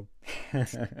 you.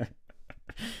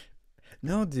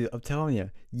 No, dude, I'm telling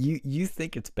you, you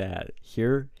think it's bad.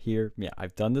 Here, yeah,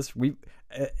 I've done this.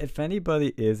 If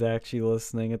anybody is actually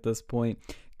listening at this point,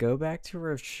 go back to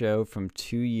our show from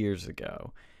 2 years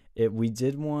ago. We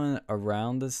did one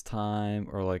around this time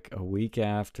or like a week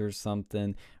after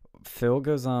something. Phil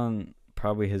goes on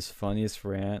probably his funniest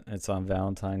rant. It's on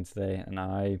Valentine's Day, and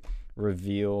I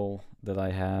reveal that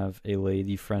I have a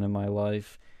lady friend in my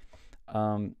life.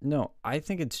 No, I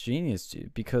think it's genius,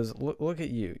 dude, because look at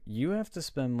you. You have to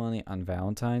spend money on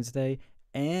Valentine's Day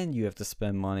and you have to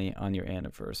spend money on your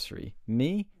anniversary.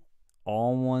 Me,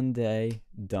 all one day,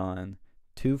 done.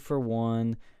 2 for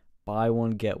 1, buy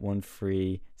one, get one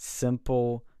free.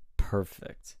 Simple,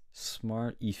 perfect,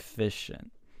 smart,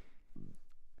 efficient.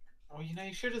 Oh,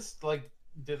 you should just like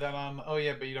did that on. Oh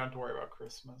yeah, but you don't have to worry about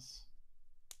Christmas.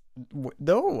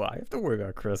 No, I have to worry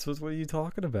about Christmas. What are you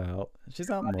talking about? She's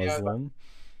not Yeah, Muslim.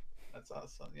 That's not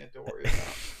something you have to worry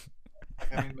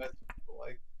about. I mean, that's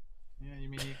like, yeah, you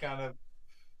mean you kind of,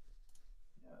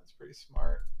 yeah, that's pretty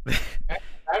smart.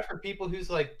 Bad for people whose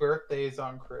like birthdays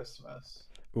on Christmas.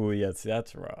 Oh, yes,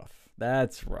 that's rough.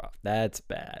 That's rough. That's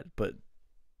bad. But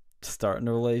starting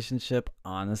a relationship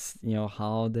on a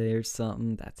holiday or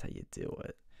something, that's how you do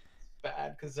it.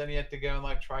 Bad because then you have to go and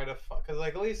like try to fuck. Because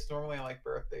like at least normally on like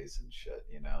birthdays and shit,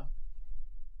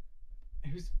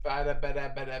 Who's bad?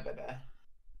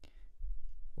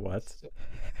 What? So,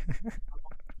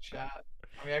 chat.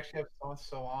 We actually have someone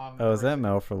still on. Oh, is that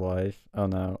Mel for life? Oh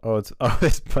no.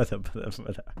 It's but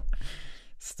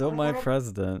still my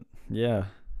president. Yeah,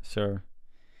 sure.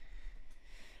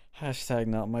 Hashtag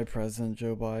not my president,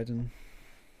 Joe Biden.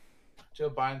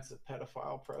 Joe Biden's the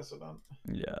pedophile president.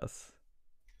 Yes.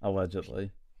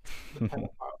 Allegedly. The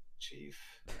pedophile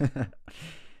chief.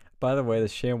 By the way, the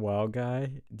ShamWow guy,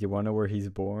 do you want to know where he's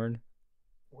born?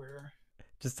 Where?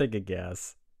 Just take a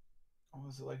guess. Oh,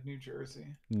 was it like New Jersey?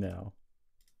 No.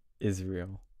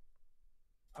 Israel.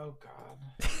 Oh God.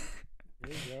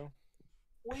 There you go.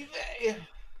 We they.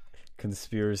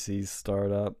 Conspiracies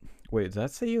start up. Wait, did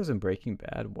that say he was in Breaking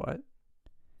Bad? What?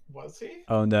 Was he?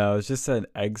 Oh no, it's just an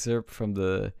excerpt from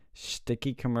the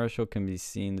sticky commercial can be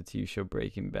seen in the TV show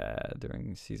Breaking Bad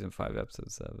during season 5,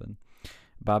 episode 7.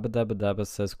 Baba Dabba Dabba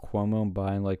says Cuomo and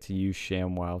Biden like to use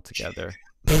ShamWow together.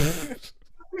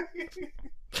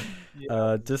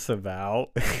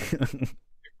 Disavow.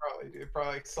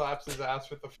 Probably like, slaps his ass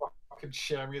with the fucking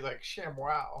sham. He's like, sham,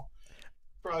 wow.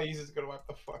 Probably he's just gonna wipe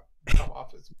the fuck come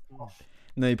off his mouth.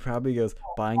 No, he probably goes,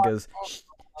 Biden goes,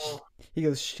 Oh, he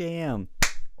goes, sham.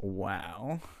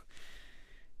 Wow.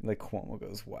 Like Cuomo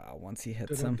goes, wow, once he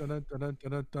hits him.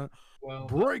 Dun-dun-dun-dun-dun-dun-dun. Well,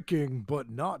 Breaking but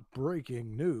not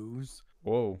breaking news.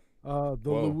 Whoa. The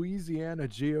Whoa. Louisiana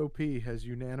GOP has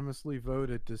unanimously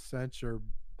voted to censure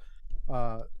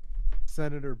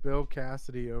Senator Bill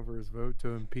Cassidy over his vote to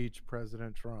impeach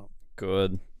President Trump.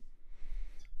 Good.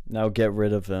 Now get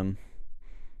rid of him.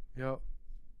 Yep.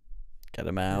 Get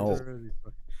him out.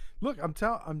 Look, I'm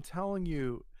telling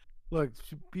you. Look,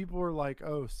 people are like,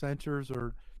 "Oh, censures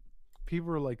are."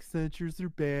 People are like, "Censures are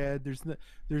bad.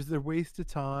 There's a waste of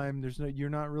time. You're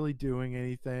not really doing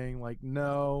anything." Like,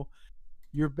 no,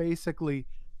 you're basically,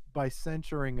 by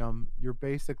censoring them, you're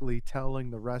basically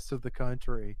telling the rest of the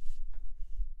country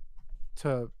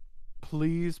to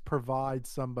please provide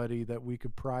somebody that we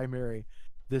could primary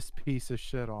this piece of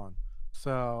shit on.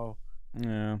 So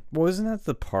Yeah. Well, isn't that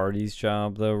the party's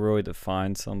job, though, really, to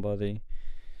find somebody?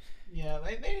 yeah,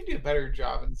 they need to do a better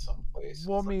job in some places.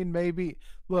 well, I mean, maybe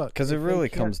look, Because it if they really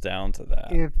can't- comes down to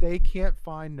that. if they can't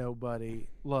find nobody,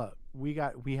 look, we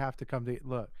have to come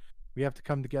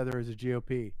together as a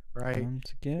GOP, right? Come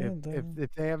together.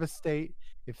 If they have a state,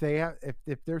 if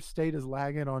their state is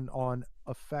lagging on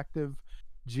effective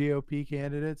GOP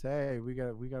candidates, hey, we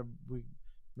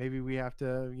maybe we have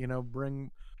to,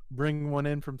 bring one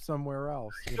in from somewhere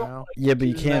else, you know. Yeah, but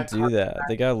you do can't that do that.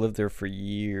 They gotta live there for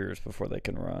years before they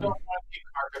can run. Don't want to be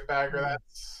carpetbagger.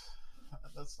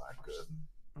 That's not good.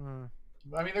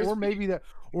 I mean, there's Or maybe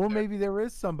there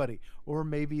is somebody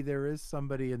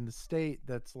in the state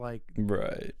that's like,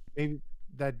 Right. maybe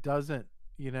that doesn't,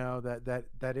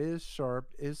 that is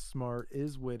sharp, is smart,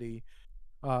 is witty,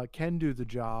 can do the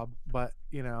job, but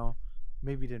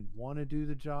maybe didn't want to do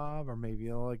the job, or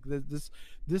maybe like this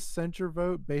censure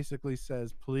vote basically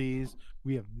says, please,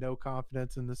 we have no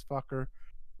confidence in this fucker.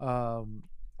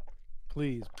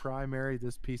 Please primary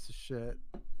this piece of shit.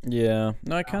 Yeah.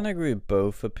 No, I kind of agree with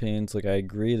both opinions. Like, I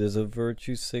agree there's a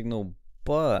virtue signal,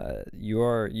 but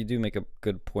you do make a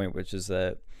good point, which is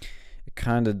that it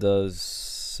kind of does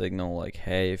signal like,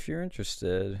 hey, if you're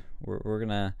interested, we're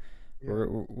gonna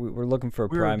we're looking for a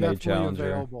We're primary definitely challenger.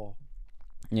 available.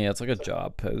 Yeah, it's like a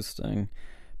job posting.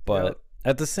 But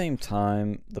at the same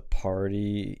time, the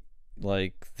party,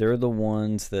 like, they're the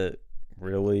ones that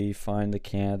really find the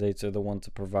candidates. They're the ones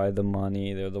that provide the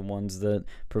money. They're the ones that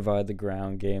provide the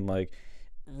ground game. Like,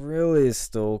 really is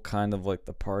still kind of like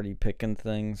the party picking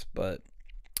things. But,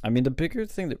 I mean, the bigger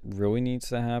thing that really needs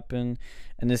to happen,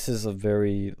 and this is a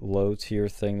very low tier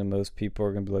thing that most people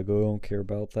are going to be like, oh, I don't care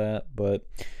about that. But,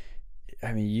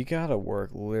 I mean, you gotta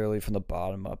work literally from the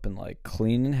bottom up and like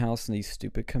cleaning house in these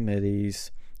stupid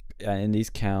committees in these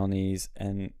counties,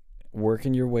 and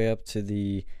working your way up to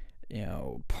the,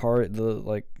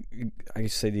 I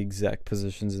say the exec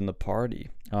positions in the party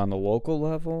on the local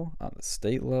level, on the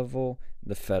state level,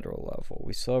 the federal level.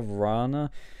 We still have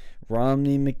Romney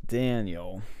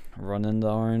McDaniel running the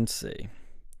RNC,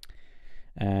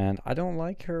 and I don't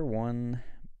like her one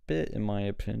bit, in my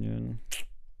opinion.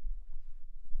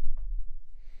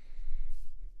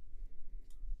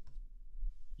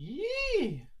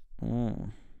 Yee. I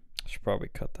should probably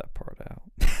cut that part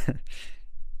out.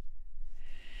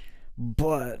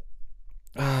 But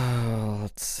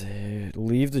let's see.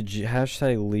 Leave the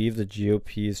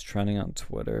GOP is trending on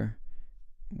Twitter.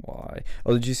 Why?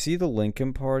 Oh, did you see the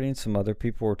Lincoln Party and some other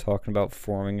people were talking about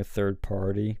forming a third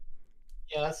party?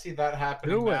 Yeah, let's see that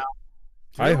happening Do it. now.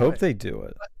 I hope they do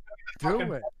it. Do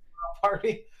Fucking it.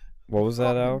 Party. What was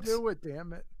that, Fucking Alex? do it,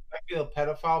 damn it. Might be the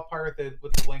pedophile part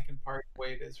with the Lincoln Party the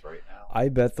way it is right now. I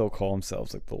bet they'll call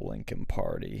themselves like the Lincoln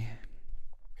Party.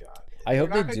 God. I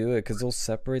hope They're they not do it because they'll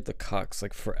separate the cucks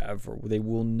like forever. They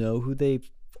will know who they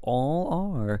all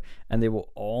are, and they will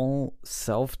all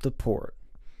self-deport.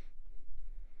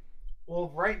 Well,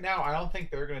 right now, I don't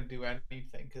think they're going to do anything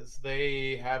because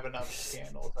they have enough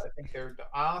scandals. I think they're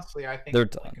honestly, I think They're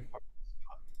the done. Lincoln Party's done.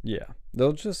 Yeah,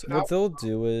 what they'll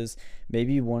do is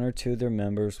maybe one or two of their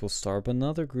members will start up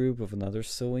another group with another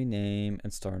silly name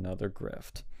and start another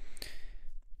grift.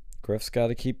 Grift's got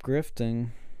to keep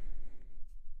grifting.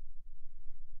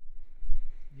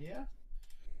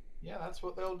 Yeah, that's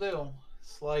what they'll do.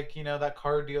 It's like, that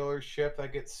car dealership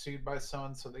that gets sued by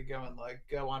someone, so they go and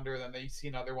go under, then they see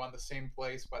another one the same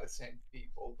place by the same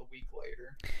people the week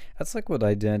later. That's like what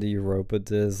Identity Europa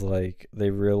does. Like, they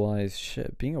realize,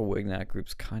 shit, being a Wignac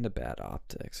group's kind of bad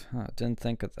optics. Didn't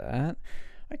think of that.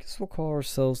 I guess we'll call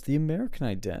ourselves the American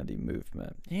Identity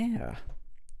Movement. Yeah,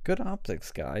 good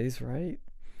optics, guys, right?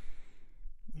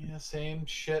 Yeah, same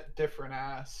shit, different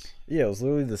ass. Yeah, it was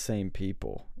literally the same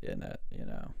people in it,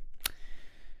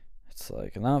 It's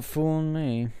like, not fooling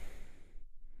me.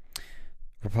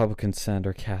 Republican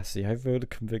Senator Cassidy, I vote to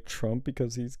convict Trump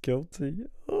because he's guilty.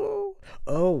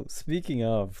 Oh, speaking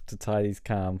of, to tie these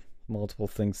multiple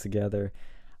things together,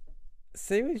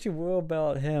 say what you will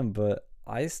about him, but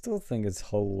I still think it's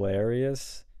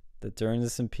hilarious that during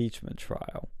this impeachment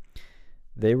trial,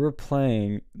 they were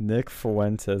playing Nick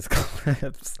Fuentes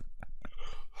clips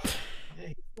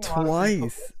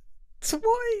twice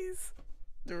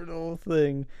during the whole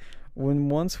thing.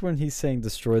 When he's saying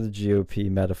destroy the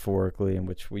GOP metaphorically, in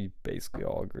which we basically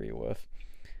all agree with,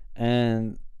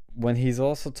 and when he's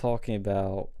also talking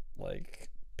about like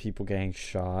people getting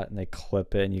shot and they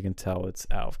clip it and you can tell it's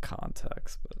out of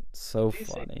context, but it's so Did he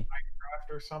say funny.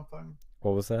 Minecraft or something?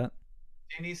 What was that?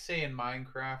 Didn't he say in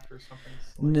Minecraft or something?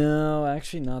 No,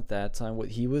 actually not that time. What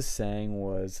he was saying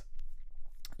was,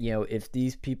 if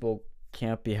these people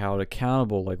can't be held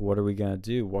accountable, like what are we gonna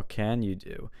do? What can you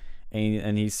do?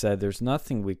 And he said there's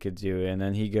nothing we could do. And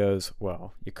then he goes,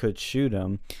 well, you could shoot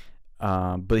him,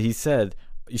 but he said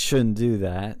you shouldn't do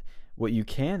that. What you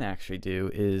can actually do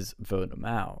is vote them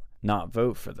out, not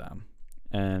vote for them.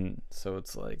 And so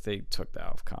it's like they took that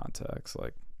out of context.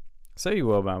 Like, say you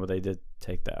will about it, but they did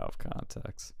take that out of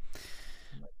context.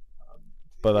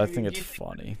 But I think it's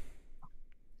funny.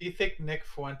 Do you think Nick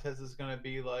Fuentes is going to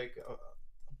be like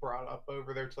brought up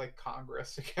over there to like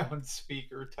Congress to go and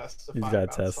speak or testify? He's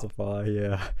got to testify,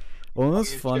 yeah. Well, it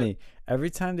was funny.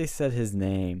 Every time they said his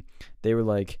name, they were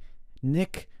like,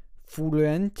 Nick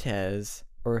Fuentes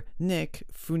or Nick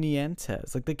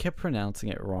Funientes. Like, they kept pronouncing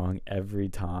it wrong every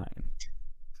time.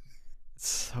 It's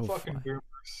so fucking funny.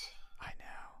 boomers. I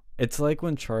know. It's like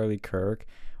when Charlie Kirk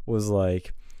was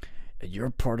like,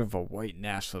 you're part of a white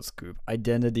nationalist group.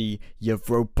 Identity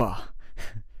Europa.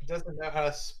 He doesn't know how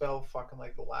to spell fucking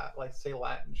like say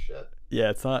Latin shit.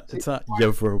 Yeah, it's not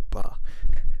Europa.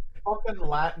 Fucking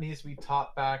Latin needs to be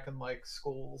taught back in like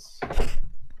schools.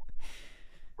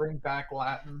 Bring back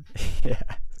Latin.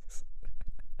 Yes.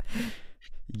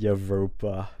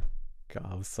 Europa.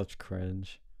 God, it was such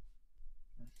cringe.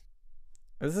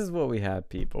 This is what we have,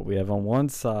 people. We have on one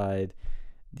side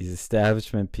these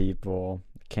establishment people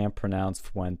can't pronounce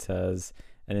Fuentes,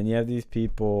 and then you have these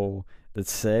people that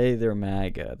say they're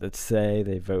MAGA, that say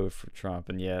they vote for Trump,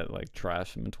 and yet like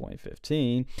trash him in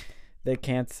 2015. They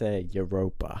can't say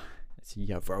Europa. It's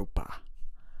Europa.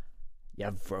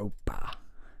 Europa.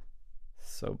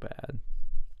 So bad.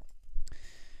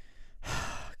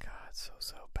 God,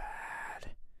 so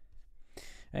bad.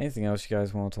 Anything else you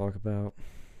guys want to talk about?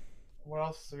 What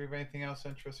else? Do we have anything else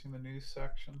interesting in the news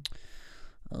section?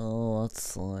 Oh, let's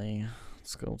see.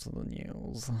 Let's go to the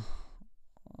news.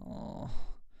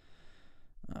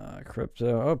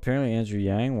 Crypto. Oh, apparently Andrew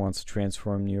Yang wants to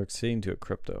transform New York City into a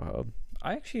crypto hub.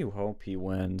 I actually hope he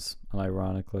wins,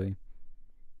 unironically.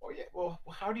 Oh yeah. Well,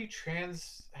 how do you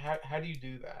how do you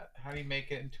do that? How do you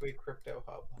make it into a crypto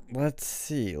hub? Let's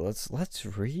see. Let's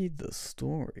read the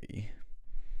story.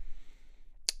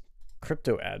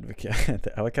 Crypto advocate.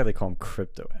 I like how they call him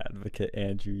crypto advocate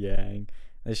Andrew Yang.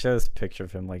 They show this picture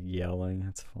of him like yelling.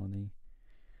 That's funny.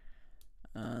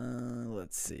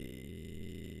 Let's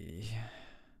see.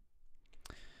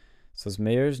 So as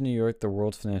mayor of New York, the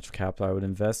world's financial capital, I would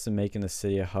invest in making the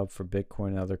city a hub for Bitcoin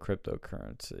and other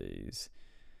cryptocurrencies.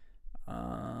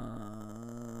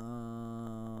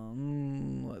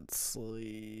 Let's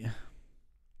see.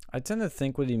 I tend to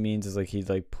think what he means is like he'd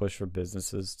like push for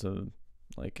businesses to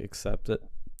like accept it.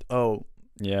 Oh,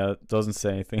 yeah, it doesn't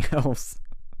say anything else.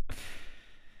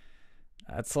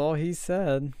 That's all he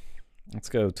said. Let's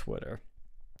go to Twitter.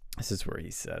 This is where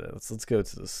he said it. Let's go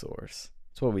to the source.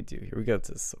 That's what we do here. We go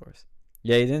to the source.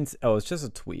 Yeah, he didn't. Oh, it's just a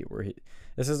tweet where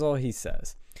this is all he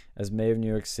says. As mayor of New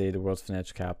York City, the world's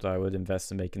financial capital, I would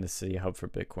invest in making the city a hub for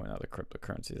Bitcoin and other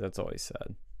cryptocurrencies. That's all he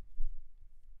said.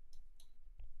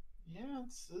 Yeah,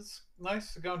 it's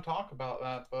nice to go and talk about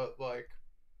that, but like,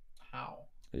 how?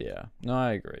 Yeah, no,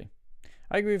 I agree.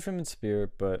 I agree with him in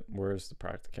spirit, but where's the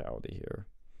practicality here?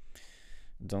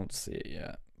 Don't see it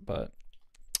yet. But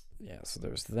yeah, so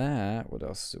there's that. What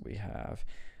else do we have?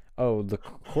 Oh, the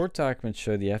court documents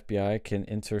show the FBI can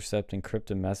intercept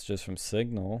encrypted messages from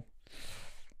Signal.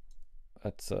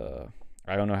 That's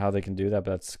I don't know how they can do that,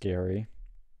 but that's scary.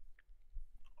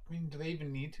 I mean, do they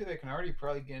even need to? They can already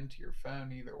probably get into your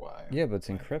phone either way. Yeah, but it's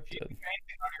Like, encrypted. if you do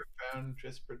anything on your phone,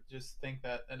 just think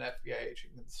that an FBI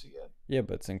agent can see it. Yeah,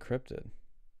 but it's encrypted.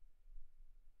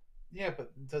 Yeah,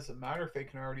 but it doesn't matter if they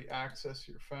can already access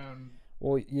your phone.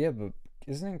 Well, yeah, but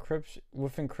isn't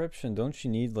encryption, don't you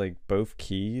need like both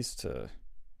keys to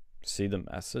see the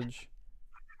message?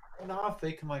 Not if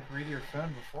they can like read your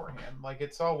phone beforehand. Like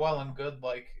it's all well and good,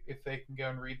 like if they can go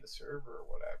and read the server or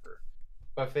whatever.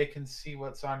 But if they can see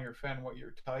what's on your phone, what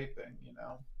you're typing, you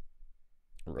know,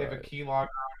 they have a Right. keylogger on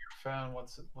your phone.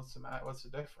 What's the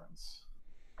difference?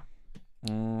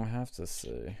 I have to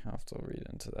see. I have to read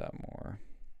into that more.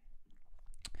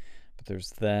 But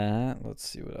there's that. Let's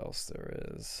see what else there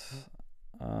is.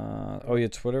 Oh yeah,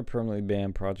 Twitter permanently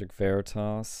banned Project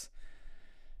Veritas.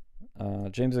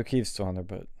 James O'Keefe's still on there,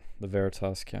 but the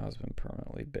Veritas account has been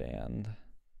permanently banned.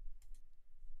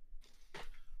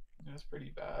 That's pretty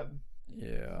bad.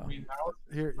 Yeah. I mean,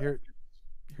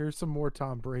 Here's some more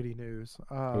Tom Brady news.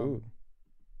 Ooh.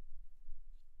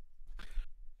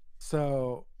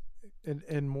 So,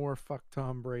 in more fuck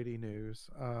Tom Brady news,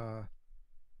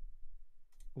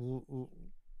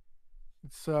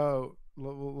 so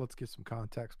let's give some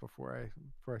context before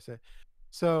I say.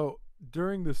 So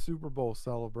during the Super Bowl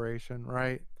celebration,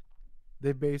 right?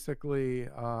 They basically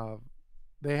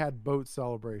they had boat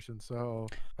celebrations. So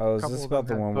Oh, is couple this of them about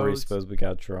the had one where he boats. supposedly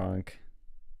got drunk?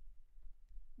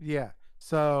 Yeah.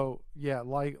 So yeah,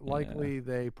 likely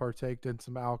they partaked in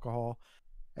some alcohol,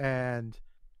 and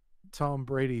Tom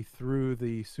Brady threw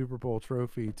the Super Bowl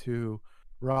trophy to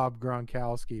Rob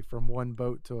Gronkowski from one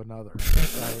boat to another.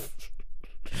 Right?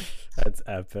 That's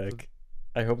epic.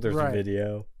 I hope there's a Right.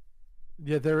 video.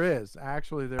 Yeah, there is.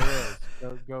 Actually, there is.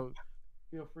 Go.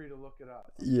 Feel free to look it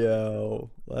up. Yo,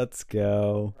 let's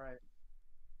go. Right.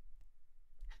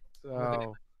 Well,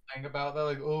 So thing about that,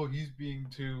 like, oh, he's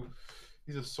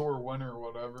a sore winner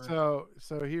or whatever.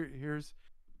 so here's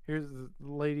the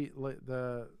lady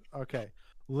okay.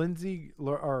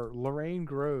 Lorraine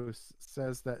Gross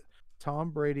says that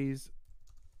Tom Brady's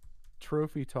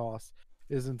trophy toss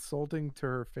is insulting to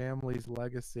her family's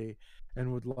legacy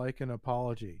and would like an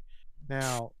apology.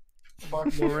 Now,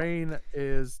 Fuck you. Lorraine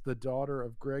is the daughter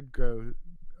of Greg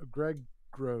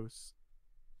Gross,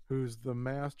 who's the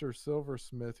master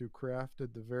silversmith who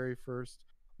crafted the very first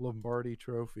Lombardi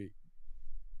trophy.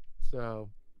 So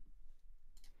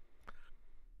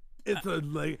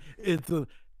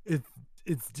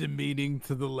it's demeaning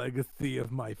to the legacy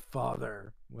of my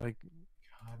father. Like,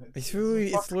 God, It's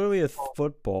literally a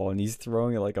football, and he's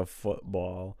throwing it like a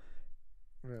football.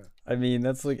 yeah. I mean,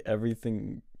 that's like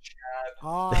everything.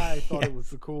 I thought it was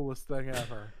Yes. the coolest thing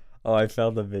ever. Oh, I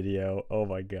found the video. Oh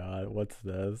my god, what's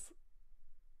this?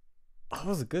 Oh, that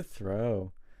was a good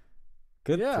throw.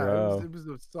 Good throw. It was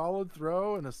a solid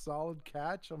throw and a solid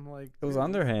catch. I'm like, It was dude,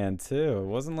 underhand too. It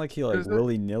wasn't like he like 'Cause that-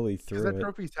 willy-nilly because threw that it.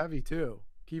 trophy's heavy too.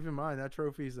 Keep in mind that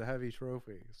trophy's a heavy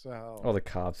trophy. So Oh, the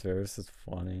cops there. This is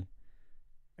funny.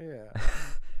 yeah.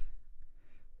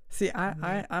 See,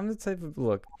 I'm the type of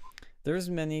look.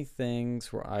 There's many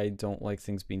things where I don't like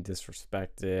things being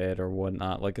disrespected or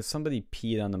whatnot. Like if somebody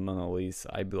peed on the Mona Lisa,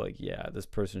 I'd be like, yeah, this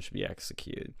person should be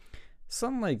executed.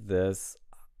 Something like this,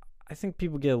 I think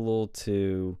people get a little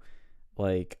too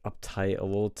like uptight, a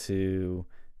little too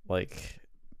like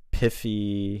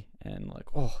piffy, and like,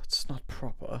 oh, it's not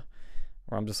proper.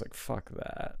 Where I'm just like, fuck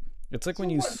that. It's like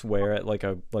when you swear at like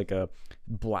a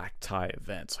black tie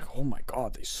event. It's like, oh my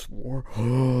god, they swore.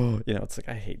 You know, it's like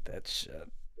I hate that shit.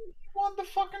 He won the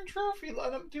fucking trophy.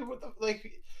 Let him do what the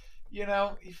like. You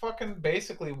know, he fucking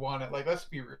basically won it. Like, let's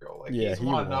be real. Like, Yeah, he's he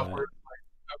won enough. won it. Where,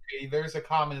 like, okay, there's a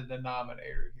common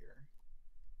denominator here.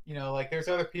 You know, like there's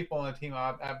other people on the team,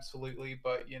 absolutely,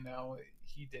 but you know,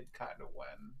 he did kind of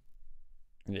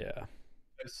win. Yeah,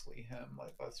 Mostly him.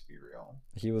 Like, let's be real.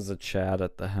 he was a Chad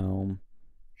at the helm.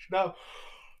 Now,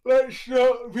 let's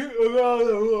not beat around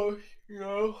the bush, you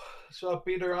know. So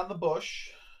beat around the bush.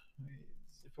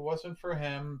 If it wasn't for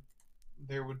him,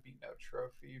 there would be no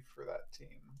trophy for that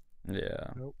team.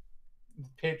 Yeah. Nope.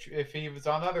 If he was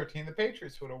on the other team, the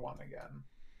Patriots would have won again.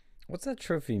 What's that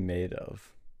trophy made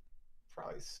of?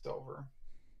 Probably silver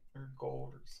or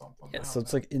gold or something. Yeah, I so don't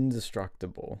it's know. like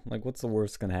indestructible. Like, what's the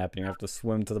worst gonna happen? You have to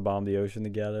swim to the bottom of the ocean to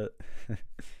get it.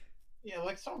 Yeah,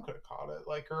 like someone could have caught it,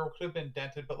 like, or it could have been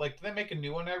dented. But like, do they make a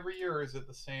new one every year, or is it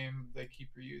the same? They keep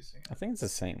reusing I it. think it's the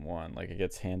same one. Like, it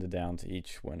gets handed down to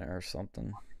each winner or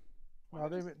something. No,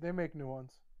 they make new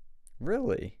ones.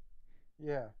 Really?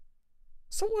 Yeah.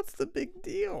 So what's the big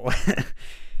deal?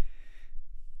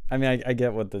 I mean, I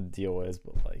get what the deal is,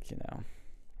 but like, you know,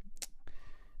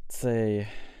 it's a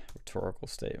rhetorical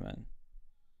statement.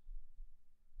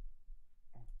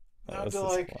 Now, this do,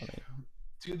 is like, funny.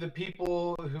 do the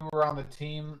people who were on the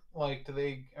team, like, do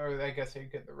they, or I guess they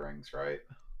get the rings, right?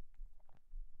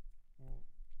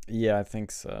 Yeah, I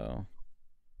think so.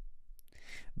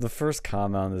 The first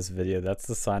comment on this video, that's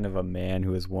the sign of a man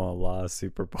who has won a lot of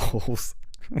Super Bowls.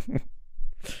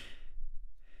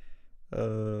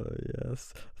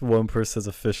 Yes. One person is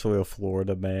officially a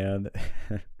Florida man.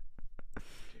 Dude,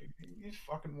 he's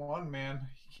fucking won, man.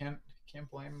 He Can't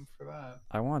blame him for that.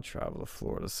 I want to travel to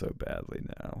Florida so badly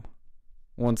now.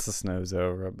 Once the snow's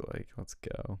over, I'll be like, let's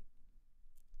go.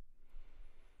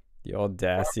 The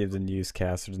audacity of the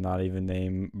newscaster to not even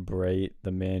name Brait,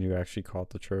 the man who actually caught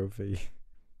the trophy.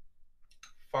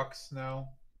 Fuck snow.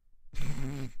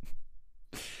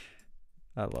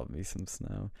 I love me some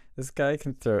snow. This guy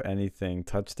can throw anything.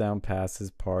 Touchdown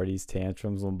passes, parties,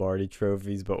 tantrums, Lombardi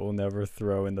trophies, but will never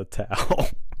throw in the towel.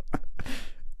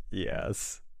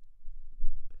 Yes.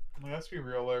 Like, let's be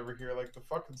real over here. Like, the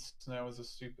fucking snow is the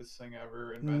stupidest thing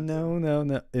ever invented. No.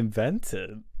 Invented?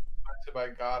 Invented by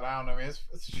God. I don't know. I mean, it's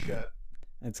shit.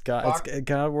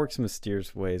 God works in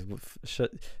mysterious ways.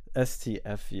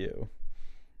 STFU.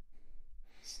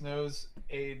 Snow's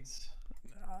AIDS.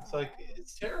 It's like,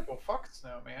 it's terrible. Fuck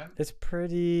snow, man. It's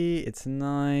pretty. It's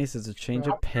nice. It's a change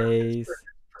No, of pace.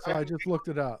 So I just looked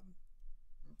it up.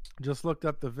 Just looked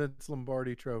up the Vince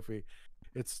Lombardi trophy.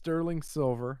 It's sterling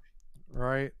silver,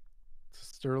 right? It's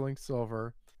sterling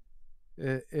silver.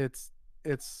 It's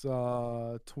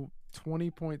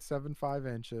 20.75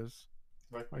 inches,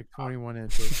 like 21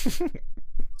 inches.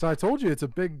 So I told you it's a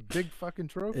big fucking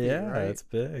trophy. Yeah, right? it's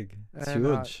big. It's And,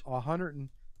 huge.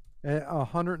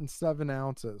 107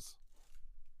 ounces.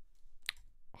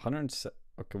 100.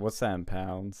 Okay, what's that in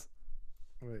pounds?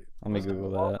 Wait, Let me Was it Google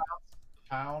 12 that.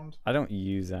 Pound. I don't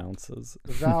use ounces.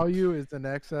 the value is in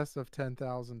excess of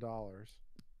 $10,000.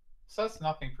 So that's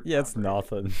nothing for Yeah, it's Tom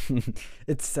Brady. nothing.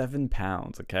 It's 7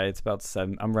 pounds. Okay, it's about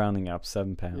 7. I'm rounding up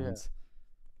 7 pounds.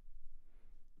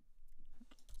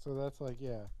 So that's like,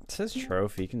 yeah. It's his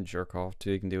trophy. He can jerk off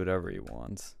to. He can do whatever he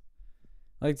wants.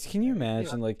 Like, can you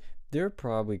imagine? Like, there are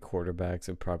probably quarterbacks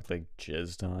that probably like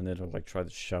jizzed on it or like tried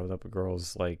to shove it up a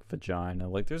girl's like vagina.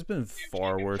 Like, there's been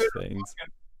far worse things.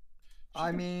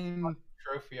 I mean,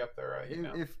 Trophy up there, right? You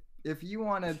know? if you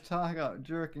want to talk about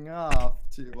jerking off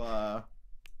to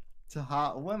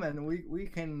hot women, we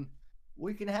can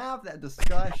have that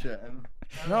discussion.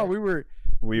 No, we were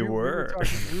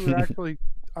actually,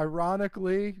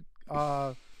 ironically,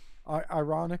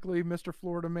 Mr.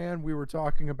 Florida Man, we were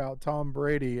talking about Tom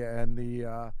Brady and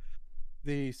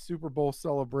the Super Bowl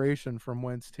celebration from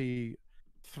whence he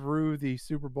threw the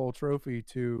Super Bowl trophy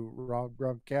to Rob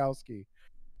Gronkowski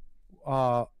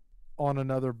on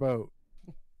another boat.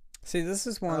 See, this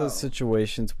is one of those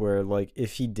situations where, like,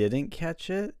 if he didn't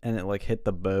catch it and it like hit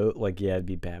the boat, like, yeah, it'd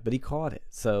be bad. But he caught it,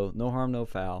 so no harm, no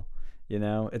foul. You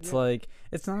know, it's like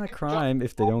it's not a crime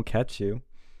if they don't catch you.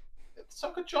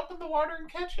 Some could jump in the water and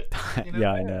catch it. You know?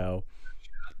 Yeah, I know.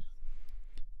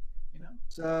 You know?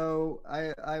 So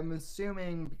I'm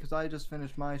assuming, because I just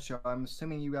finished my show, I'm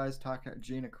assuming you guys talk about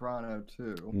Gina Carano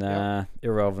too. Nah,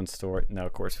 irrelevant story. No,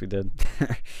 of course we did.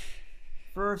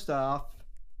 First off,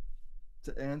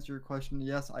 to answer your question,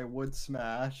 yes, I would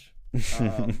smash.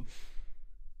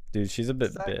 Dude, she's a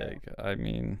bit Second. big. I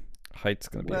mean, height's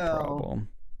gonna be a Well, problem.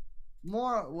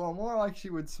 More like she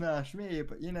would smash me,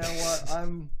 but you know what?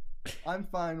 I'm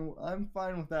fine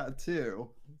with that too.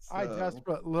 I So- guess,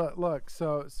 but look.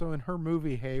 So in her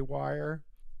movie Haywire,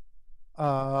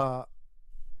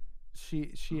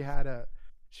 she had a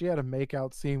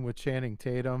makeout scene with Channing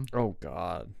Tatum, Oh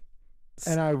God.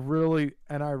 and I really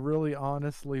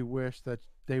honestly wish that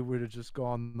they would have just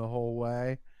gone the whole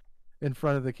way in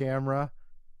front of the camera.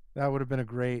 That would have been a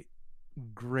great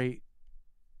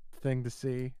thing to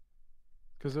see,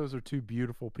 because those are two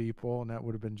beautiful people, and that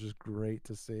would have been just great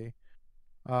to see.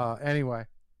 Anyway.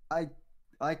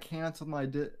 I canceled my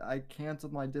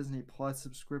Disney Plus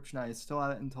subscription. I still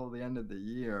have it until the end of the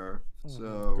year.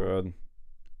 So Good.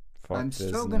 Fuck I'm Disney.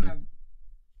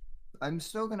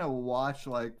 still gonna watch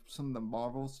like some of the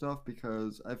Marvel stuff,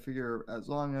 because I figure as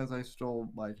long as I still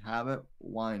like have it,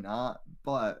 why not?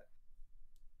 But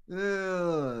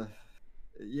yeah,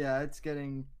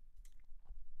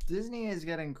 Disney is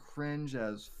getting cringe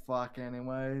as fuck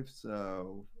anyway.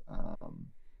 So Yeah,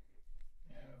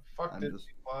 fuck I'm Disney just-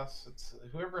 Plus. It's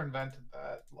whoever invented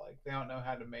that. Like, they don't know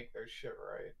how to make their shit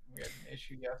right. We had an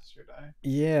issue yesterday.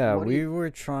 Yeah, What do we you- were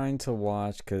trying to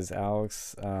watch because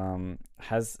Alex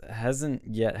hasn't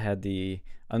yet had the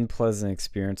unpleasant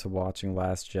experience of watching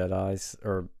Last Jedi,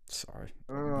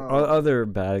 other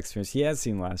bad experience. He has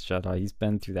seen Last Jedi. He's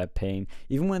been through that pain.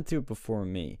 Even went through it before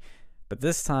me, but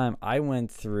this time I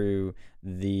went through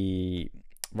the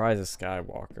Rise of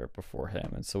Skywalker before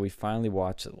him, and so we finally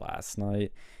watched it last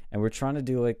night. And we're trying to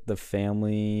do like the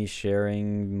family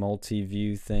sharing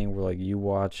multi-view thing where like you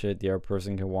watch it, the other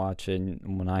person can watch it,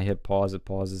 and when I hit pause, it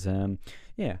pauses him.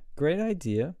 Yeah, great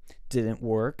idea. Didn't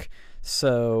work.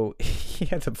 So he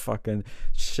had to fucking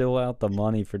shill out the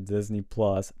money for Disney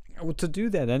Plus. Well, to do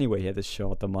that anyway, he had to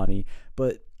shill out the money.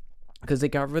 But because they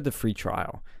got rid of the free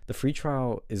trial. The free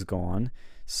trial is gone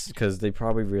because they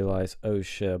probably realized, oh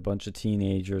shit, a bunch of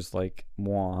teenagers like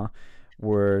moi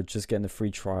were just getting the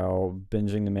free trial,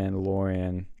 binging The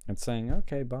Mandalorian, and saying,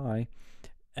 okay, bye,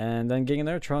 and then getting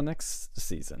their trial next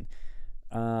season.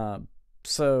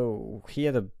 So he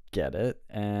had to get it,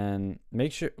 and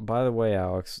make sure, by the way,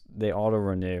 Alex, they auto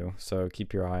renew, so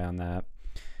keep your eye on that.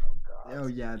 Oh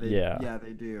yeah,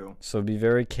 they do. So be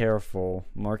very careful.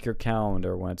 Mark your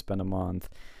calendar when it's been a month.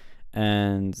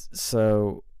 And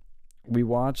so we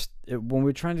watched it when we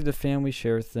were trying to do the family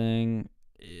share thing.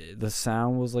 The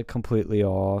sound was like completely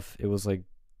off. It was like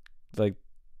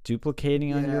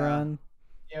duplicating on your Yeah. end.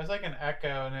 Yeah, it was like an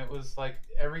echo, and it was like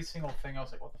every single thing. I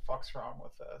was like, "What the fuck's wrong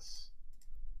with this?"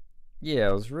 Yeah,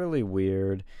 it was really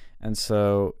weird. And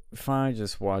so finally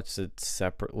just watched it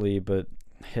separately, but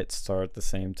hit start at the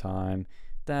same time.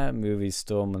 That movie's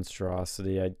still a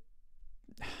monstrosity.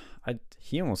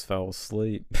 He almost fell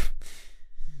asleep.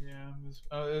 Yeah,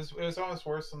 it was almost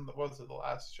worse than the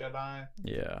Last Jedi.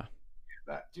 Yeah.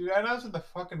 That dude, I was in the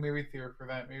fucking movie theater for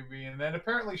that movie, and then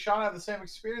apparently Sean had the same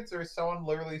experience. There was someone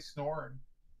literally snoring.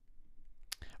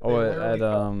 Oh, They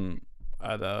literally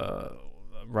at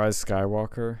Rise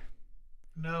Skywalker.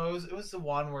 No, it was the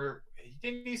one where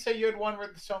didn't you say you had one where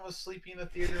someone was sleeping in the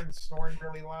theater and snoring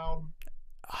really loud?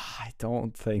 I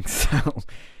don't think so.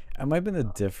 It might have been a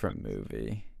different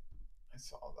movie. I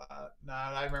saw that.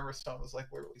 Nah, I remember someone was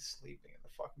like literally sleeping in the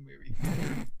fucking movie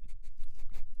theater.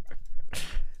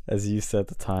 As you said at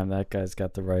the time, that guy's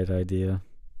got the right idea.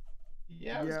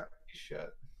 Yeah, it was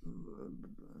shit.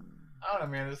 I don't know,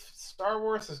 man. Star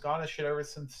Wars has gone to shit ever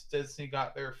since Disney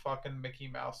got their fucking Mickey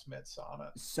Mouse mitts on it.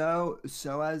 So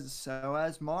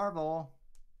has Marvel.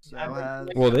 So I think- has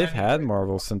Well, they've had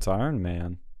Marvel since Iron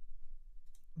Man.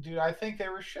 Dude, I think they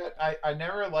were shit. I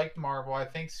never liked Marvel. I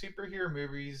think superhero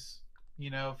movies,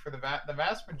 for the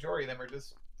vast majority of them are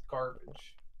just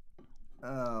garbage.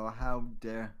 Oh, how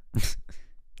dare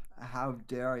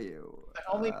you? The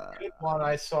only good one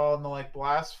I saw in the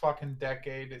last fucking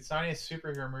decade, it's not even a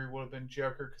superhero movie, would have been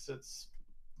Joker, because it's,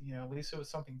 at least it was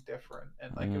something different,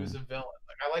 and it was a villain.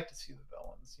 Like, I like to see the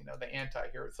villains, the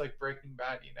anti-hero. It's like Breaking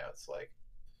Bad, it's like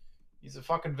he's a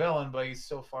fucking villain, but he's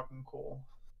still fucking cool.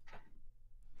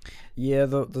 Yeah,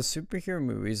 the superhero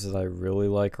movies that I really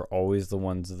like are always the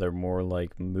ones that are more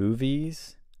like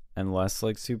movies and less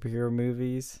like superhero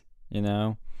movies,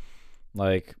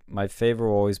 Like, my favorite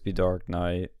will always be Dark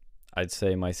Knight. I'd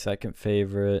say my second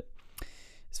favorite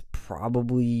is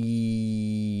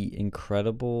probably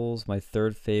Incredibles. My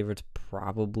third favorite's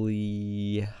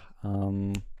probably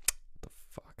what the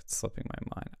fuck? It's slipping my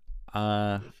mind.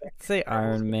 I'd say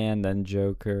Iron Man, then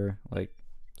Joker. Like,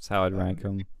 that's how I'd rank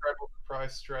them. Incredible could probably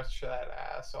stretch that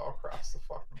ass all across the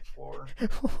fucking floor.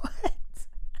 What?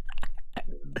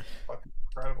 Fucking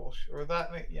incredible. Or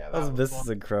that, yeah. That This was is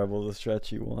incredible, the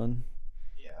stretchy one.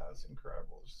 Yeah, it was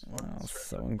incredible. Just fucking Oh, stretch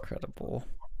so that incredible.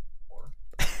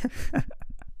 fucking floor.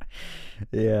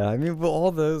 Yeah, I mean, but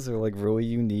all those are like really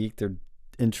unique. They're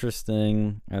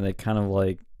interesting, and they kind of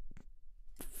like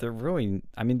they're really.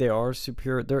 I mean, they are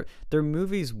superhero. They're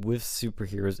movies with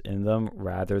superheroes in them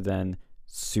rather than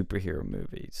superhero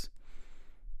movies.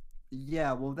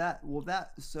 Yeah,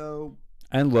 so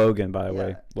And Logan, by the way,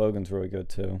 Yeah. Logan's really good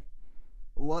too.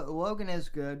 Logan is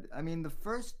good. I mean, the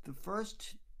first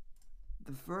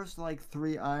like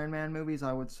 3 Iron Man movies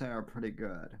I would say are pretty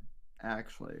good,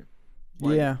 actually.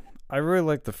 Like, Yeah, I really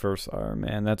like the first Iron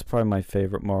Man. That's probably my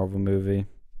favorite Marvel movie.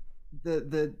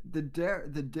 The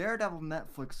Daredevil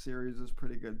Netflix series is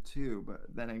pretty good too, but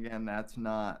then again, that's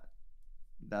not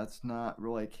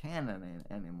really canon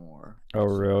anymore. Oh,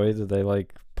 really? Did they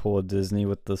like pull a Disney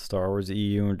with the Star Wars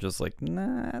EU and just like,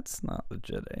 nah, it's not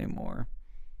legit anymore?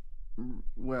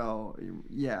 Well,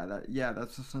 yeah,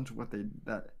 that's essentially what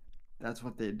that's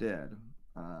what they did.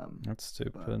 That's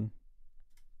stupid.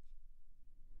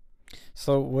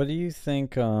 So, what do you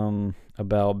think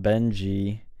about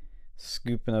Benji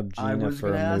scooping up I Gina was for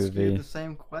gonna a ask you movie? the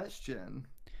same question.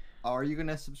 Are you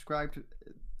gonna subscribe to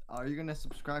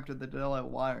the Daily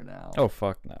Wire now? Oh,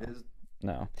 fuck no.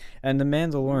 No. And The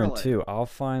Mandalorian Really? too. I'll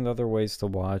find other ways to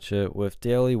watch it with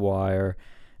Daily Wire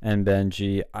and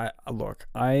Benji.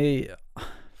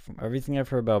 From everything I've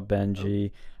heard about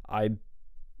Benji,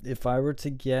 if I were to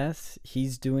guess,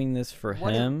 he's doing this for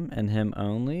What if- him and him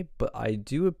only, but I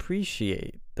do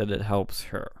appreciate that it helps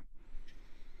her.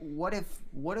 What if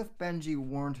Benji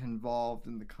weren't involved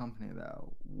in the company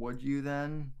though? Would you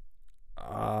then?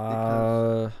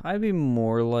 I'd be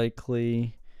more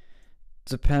likely.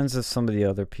 Depends if some of the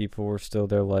other people were still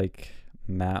there, like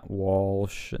Matt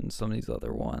Walsh and some of these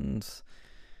other ones.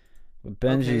 But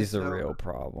Benji's the so real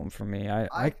problem for me. I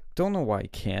I don't know why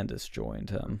Candace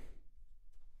joined him.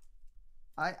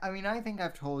 I mean, I think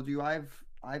I've told you I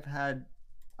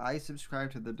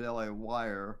subscribed to the Daily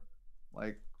Wire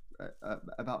like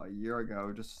about a year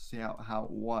ago just to see how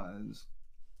it was.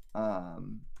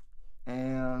 Um,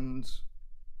 and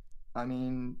I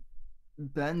mean,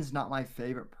 Ben's not my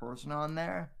favorite person on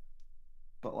there,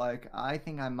 but like I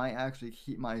think I might actually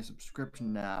keep my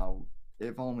subscription now,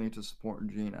 if only to support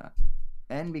Gina,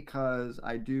 and because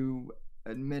I do,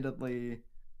 admittedly,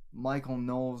 Michael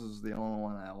Knowles is the only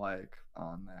one I like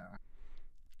on there.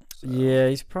 So Yeah,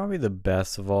 he's probably the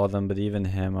best of all of them, but even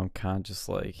him, I'm kind of just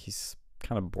like, he's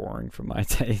kind of boring for my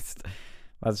taste.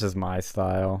 That's just my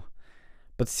style.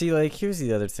 But see, like, here's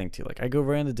the other thing, too. Like, I go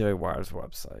right into Daily Wire's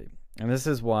website, and this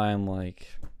is why I'm, like,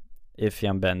 iffy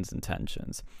on Ben's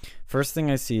intentions. First thing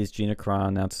I see is Gina Carano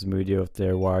announces movie deal with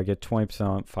Daily Wire. Get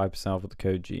 20%, 5% off with the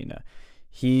code Gina.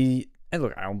 And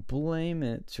look, I don't blame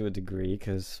it to a degree,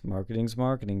 because marketing's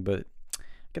marketing, but I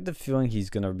get the feeling he's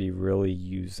going to be really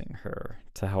using her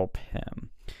to help him.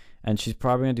 And she's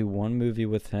probably going to do one movie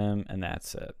with him, and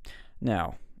that's it.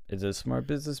 Now, is it a smart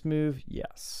business move?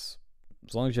 Yes.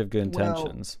 As long as you have good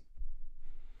intentions.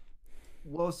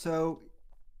 so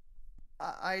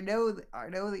I know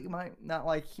that you might not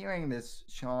like hearing this,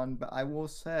 Sean, but I will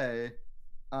say,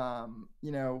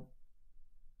 you know,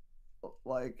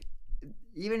 like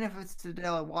even if it's the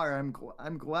Daily Wire,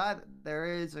 I'm glad that there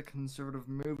is a conservative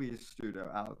movie studio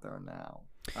out there now.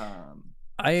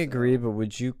 I agree, So but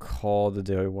would you call the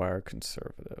Daily Wire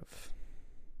conservative?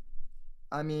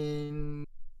 I mean,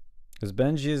 Because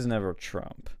Benji is never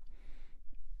Trump.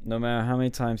 No matter how many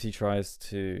times he tries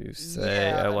to say,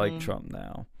 yeah, I I like mean, Trump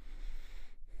now.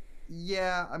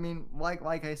 yeah, I mean,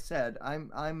 like I said,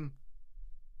 I'm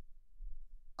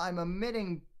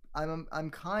omitting I'm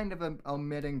kind of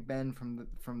omitting Ben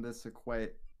from this equation.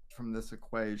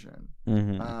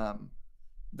 Mm-hmm.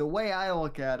 The way I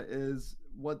look at it is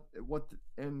what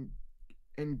in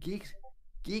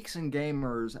Geeks and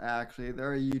Gamers, actually,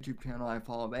 they're a YouTube channel I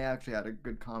follow. They actually had a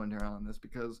good commentary on this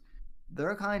because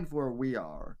they're kind of where we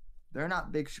are. They're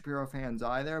not big Shapiro fans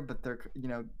either, but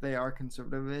they are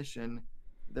conservative-ish, and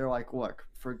they're like, look,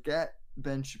 forget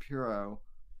Ben Shapiro.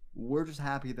 We're just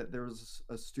happy that there's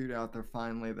a studio out there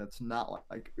finally that's not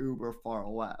like uber far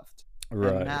left. And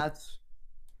Right.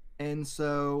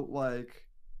 so like,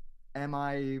 I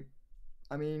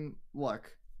mean,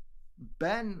 look,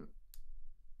 Ben,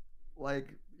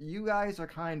 like, you guys are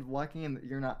kind of lucky in that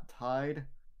you're not tied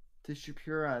to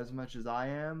Shapiro as much as I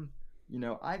am.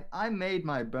 I made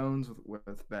my bones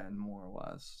with Ben, more or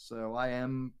less. So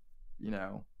you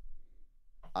know,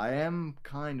 I am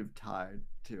kind of tied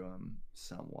to him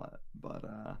somewhat. But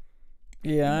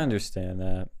Yeah, you I know, understand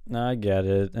that. No, I get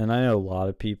it. And I know a lot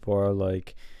of people are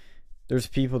like, there's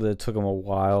people that took them a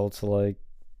while to like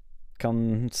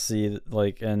come see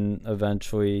like and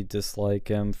eventually dislike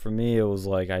him. For me, it was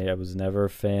like I was never a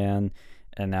fan,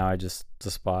 and now I just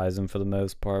despise him for the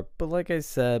most part. But like I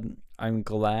said, I'm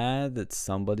glad that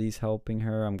somebody's helping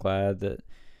her. I'm glad that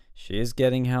she is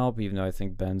getting help, even though I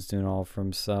think Ben's doing all for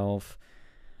himself.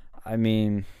 I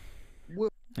mean, we'll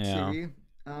yeah. see.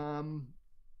 I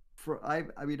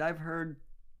mean, I've heard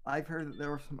that there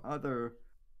were some other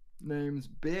names,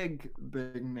 big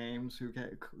names who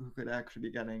could actually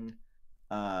be getting,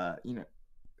 you know,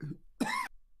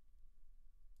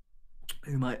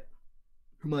 who might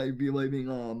be leaving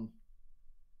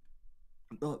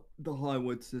the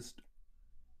Hollywood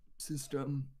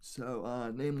system.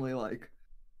 So namely like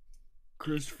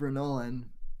Christopher Nolan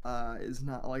is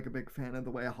not like a big fan of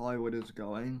the way Hollywood is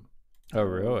going. Oh, So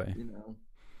really?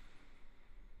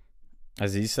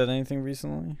 Has he said anything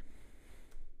recently?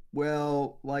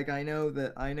 well, like I know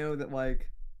that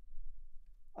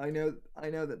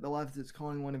the left is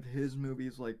calling one of his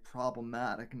movies like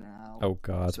problematic now. Oh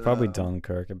God, it's probably So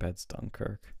Dunkirk. I bet it's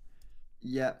Dunkirk.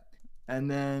 yeah, and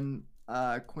then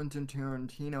Quentin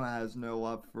Tarantino has no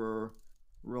love for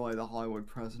really the Hollywood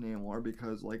press anymore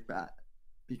because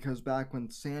back when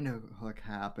Sandyhook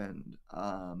happened,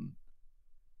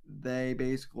 they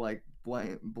basically like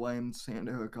blamed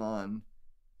Sandyhook on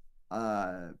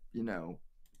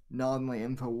not only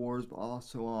Infowars but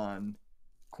also on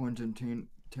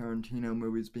Tarantino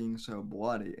movies being so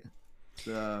bloody.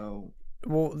 So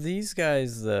Well, these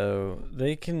guys though,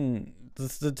 they can.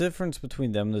 The difference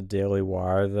between them and the Daily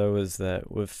Wire though is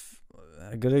that with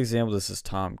a good example, this is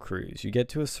Tom Cruise. You get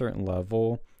to a certain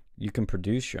level, you can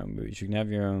produce your own movies. You can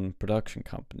have your own production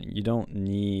company. You don't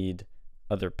need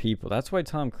other people. That's why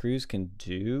Tom Cruise can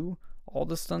do all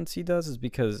the stunts he does, is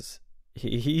because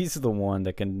he's the one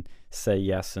that can say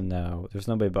yes and no. There's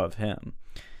nobody above him.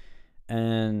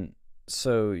 And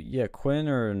so yeah, Quinn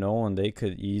or Nolan, they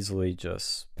could easily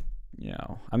just,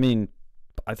 I mean,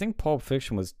 I think Pulp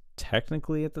Fiction was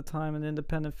technically at the time an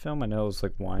independent film. I know it was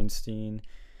like Weinstein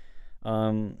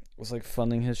was like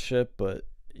funding his shit, but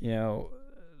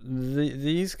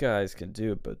these guys can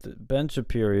do it. But Ben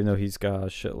Shapiro, he's got a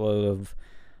shitload of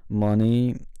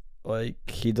money, like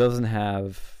he doesn't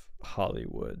have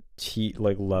Hollywood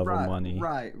level money,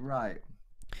 right.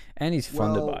 and he's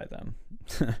funded by them.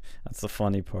 That's the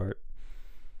funny part.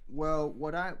 Well,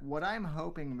 what I'm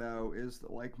hoping though is that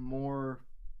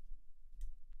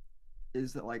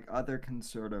other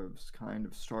conservatives kind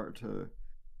of start to,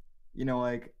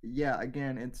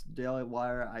 again, it's Daily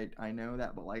Wire. I know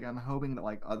that, but I'm hoping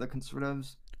that other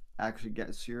conservatives actually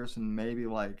get serious and maybe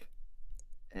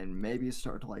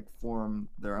start to form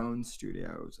their own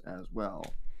studios as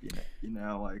well.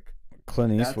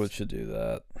 Clint Eastwood should do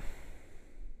that.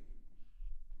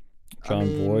 John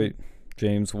Voight,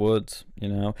 James Woods,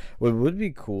 What would be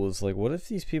cool is what if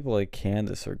these people like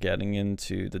Candace are getting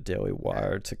into the Daily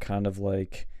Wire to kind of I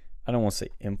don't want to say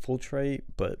infiltrate,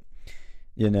 but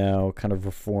kind of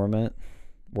reform it,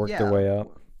 work their way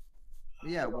up.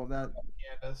 Yeah, well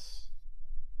Candace.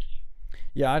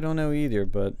 Yeah, I don't know either,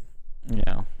 but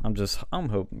I'm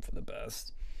hoping for the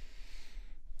best.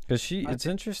 Because it's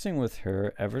interesting with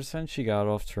her, ever since she got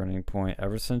off Turning Point,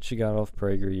 ever since she got off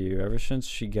PragerU, ever since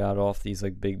she got off these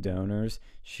big donors,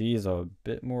 she's a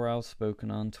bit more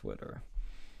outspoken on Twitter.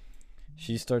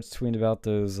 She starts tweeting about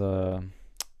those,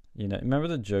 remember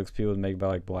the jokes people would make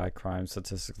about black crime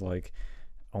statistics,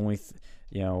 only,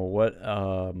 what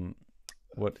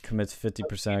commits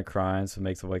 50% of crimes, so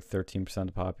makes up 13% of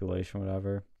the population,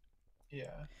 whatever.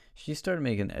 Yeah. She started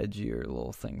making edgier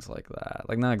little things like that.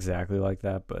 Not exactly like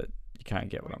that, but you kind of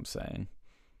get what I'm saying.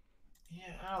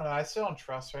 Yeah, I don't know. I still don't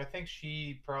trust her. I think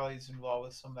she probably is involved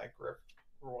with some of that grift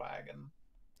wagon.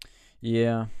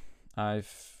 Yeah,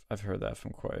 I've heard that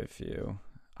from quite a few.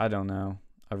 I don't know.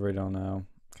 I really don't know,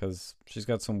 because she's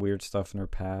got some weird stuff in her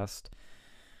past,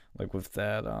 with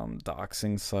that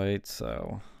doxing site.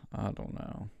 So I don't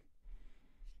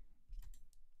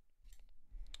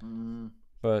know.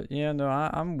 But yeah, no,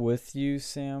 I'm with you,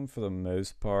 Sam, for the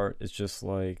most part. It's just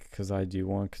because I do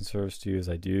want conservative studios.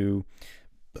 I do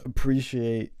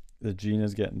appreciate that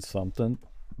Gina's getting something,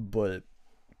 but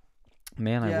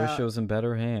man, I wish it was in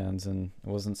better hands and it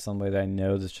wasn't somebody that I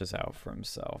know that's just out for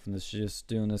himself and is just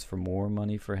doing this for more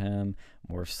money for him,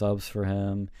 more subs for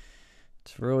him.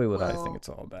 It's really what I think it's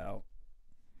all about.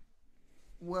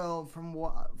 Well, from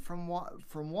what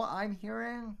I'm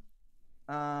hearing,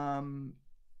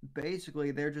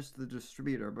 basically they're just the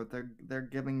distributor, but they're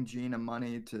giving Gina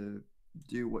money to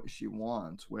do what she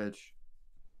wants, which,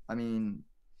 I mean,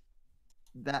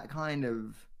 that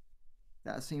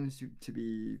seems to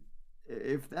be,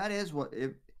 if that is what,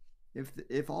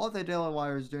 if all the Daily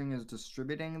Wire is doing is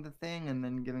distributing the thing and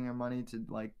then giving her money to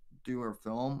do her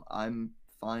film, I'm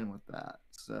fine with that.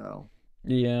 So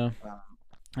yeah,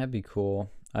 that'd be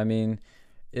cool. I mean,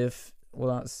 this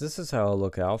is how I'll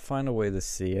look at it. I'll find a way to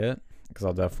see it, because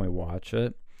I'll definitely watch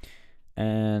it,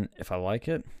 and if I like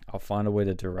it, I'll find a way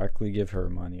to directly give her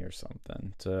money or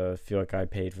something to feel like I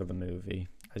paid for the movie.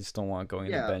 I just don't want it going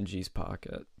into Benji's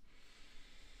pocket.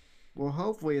 Well,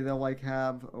 hopefully they'll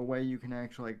have a way you can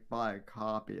actually buy a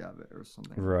copy of it or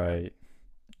something. Right.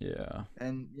 Yeah.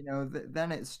 And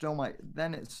then it still might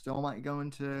go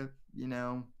into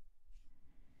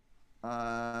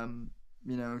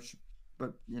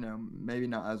but maybe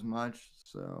not as much.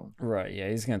 So right, yeah,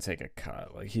 he's gonna take a cut.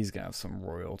 He's gonna have some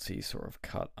royalty sort of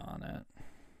cut on it.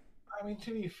 I mean,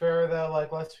 to be fair though,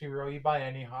 let's be real. You buy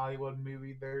any Hollywood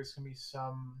movie, there's gonna be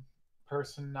some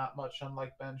person not much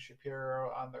unlike Ben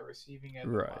Shapiro on the receiving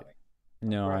end. Right. Of money.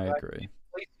 No, I agree.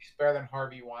 At least he's better than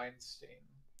Harvey Weinstein.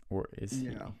 Or is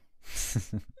he?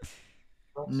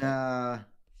 Nah.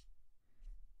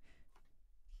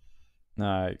 No,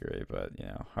 I agree, but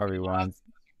Harvey Weinstein.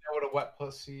 You know what a wet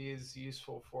pussy is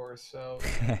useful for, so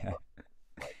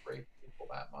rape people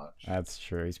that much. That's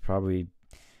true. He's probably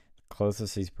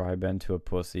closest he's probably been to a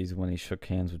pussy is when he shook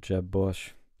hands with Jeb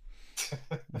Bush.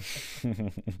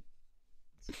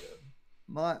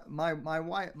 My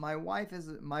wife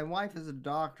is a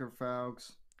doctor,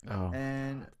 folks. Oh.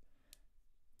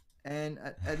 And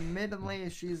admittedly,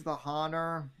 she's the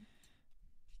hotter.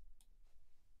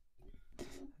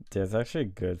 Yeah, it's actually a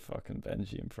good fucking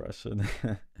Benji impression.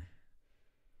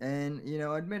 And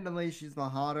admittedly, she's the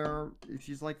hotter.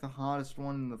 She's the hottest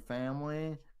one in the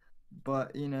family.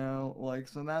 But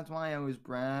so that's why I always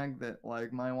brag that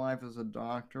my wife is a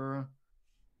doctor.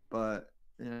 But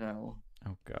Oh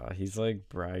god, he's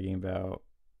bragging about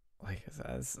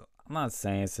I'm not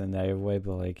saying it's in a negative way,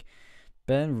 but like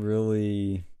Ben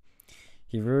really,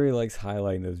 he really likes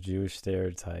highlighting those Jewish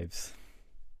stereotypes.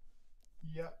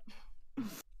 Yep.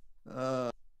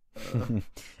 Uh,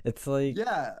 It's like,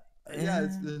 yeah, yeah.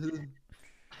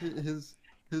 It's eh,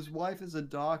 his wife is a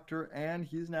doctor, and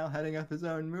he's now heading up his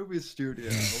own movie studio.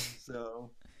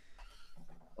 So,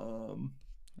 um,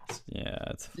 yeah,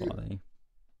 it's you- funny.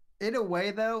 in a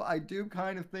way, though, I do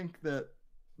kind of think that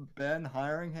Ben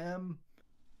hiring him,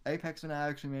 Apex and I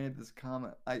actually made this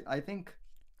comment. I think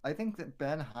that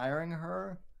Ben hiring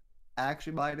her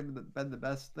actually might have been the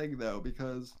best thing though,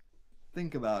 because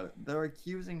think about it. They're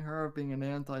accusing her of being an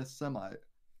anti-Semite.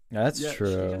 That's Yet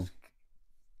true.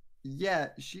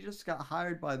 she just got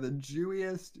hired by the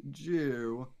Jewiest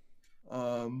Jew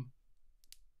um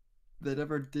that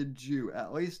ever did Jew,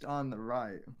 at least on the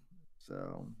right.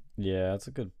 So Yeah, that's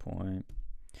a good point.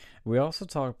 We also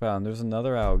talked about, and there's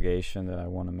another allegation that I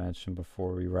want to mention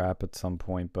before we wrap at some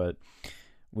point, but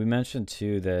we mentioned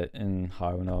too that in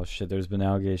Hollywood and all shit, there's been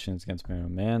allegations against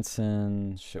Marilyn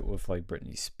Manson, shit with like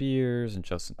Britney Spears and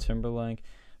Justin Timberlake,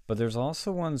 but there's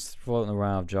also ones floating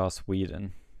around of Joss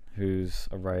Whedon, who's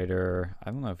a writer.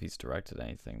 I don't know if he's directed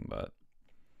anything, but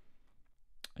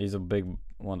he's one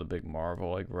of the big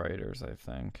Marvel like writers, I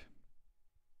think.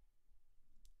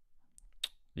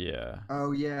 Yeah.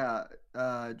 oh yeah,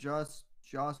 Joss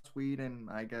Whedon,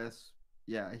 I guess.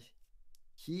 Yeah,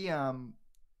 he and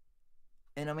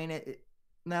I mean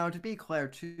now to be clear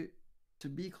too,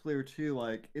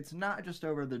 like it's not just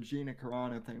over the Gina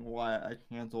Carano thing why I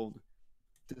canceled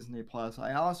Disney Plus.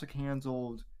 I also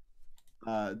canceled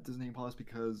Disney Plus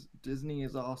because Disney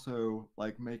is also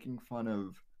like making fun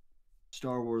of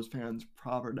Star Wars fans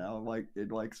proper now, like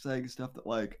it like saying stuff that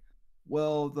like,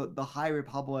 well, the High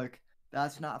Republic,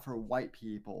 that's not for white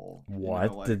people.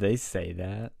 What? Like, Did they say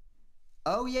that?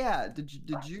 oh yeah, did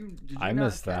you I not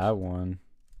missed catch? that one.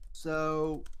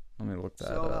 So Let me look that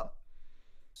so up.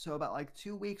 about like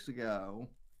 2 weeks ago,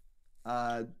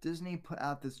 Disney put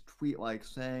out this tweet like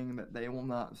saying that they will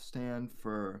not stand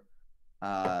for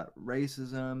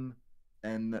racism,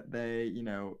 and that they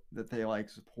like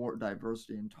support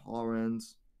diversity and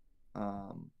tolerance.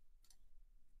 Um,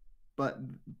 but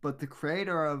the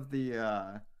creator of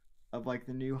the of like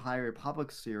the new High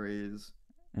Republic series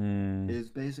Mm, is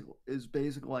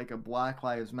basically like a Black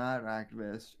Lives Matter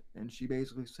activist, and she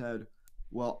basically said,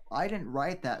 "Well, I didn't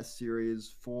write that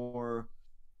series for,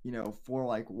 for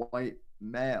like white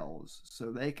males,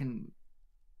 so they can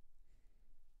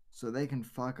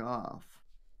fuck off."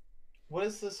 What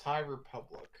is this High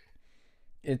Republic?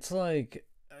 it's like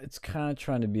it's kind of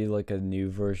trying to be like a new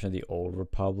version of the Old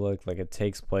Republic. Like it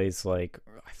takes place like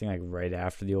I think like right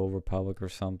after the Old Republic or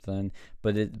something.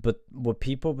 But what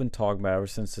people have been talking about ever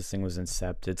since this thing was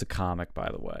incepted. It's a comic, by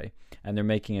the way, and they're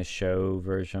making a show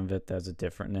version of it that has a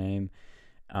different name.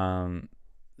 Um,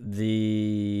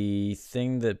 the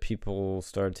thing that people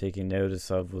started taking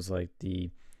notice of was like the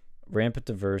rampant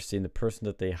diversity, and the person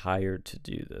that they hired to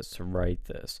do this, to write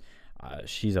this,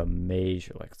 she's a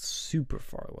major, like, super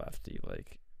far lefty.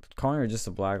 Like, calling her just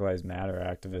a Black Lives Matter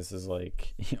activist is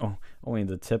like, only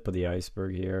the tip of the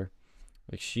iceberg here.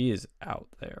 Like, she is out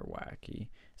there wacky.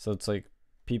 So it's like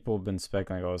people have been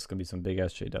speculating, oh, it's gonna be some big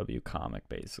SJW comic,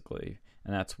 basically,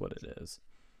 and that's what it is.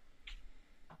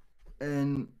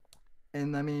 And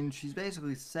I mean, she's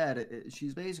basically said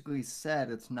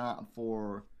it's not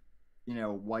for,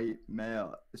 white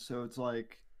male. So it's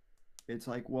like,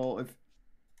 well, if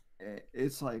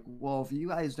you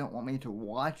guys don't want me to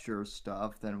watch your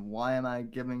stuff, then why am I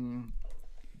giving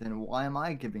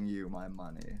you my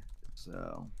money?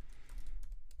 So,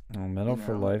 Oh, Metal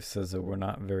for know. Life says that we're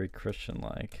not very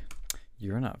Christian-like.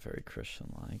 You're not very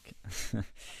Christian-like.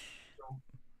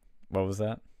 What was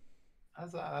that?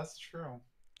 That's true.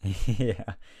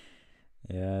 Yeah.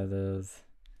 Yeah, it is.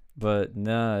 But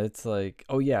no, it's like,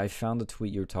 oh yeah, I found the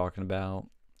tweet you were talking about.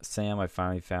 Sam, I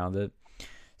finally found it.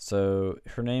 So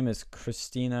her name is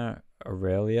Christina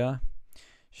Aurelia.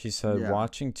 She said, Yeah.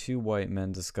 watching two white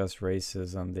men discuss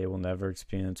racism they will never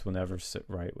experience will never sit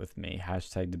right with me.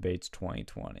 Hashtag debates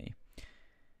 2020.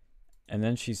 And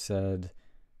then she said,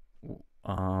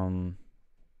 oh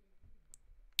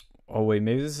wait,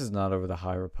 maybe this is not over the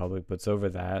High Republic, but it's over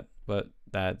that. But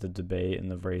the debate and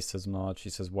the racism and all that. She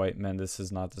says, white men, this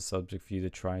is not the subject for you to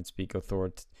try and speak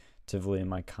authoritatively in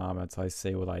my comments. I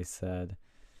say what I said.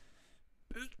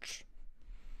 Bitch.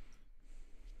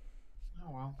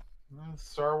 Oh well.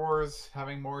 Star Wars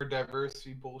having more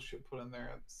diversity bullshit put in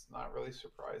there, it's not really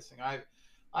surprising.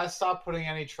 I stopped putting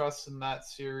any trust in that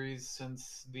series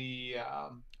since the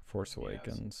Force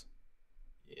Awakens.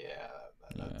 yeah,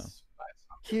 Yeah. that's I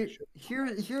stopped Here's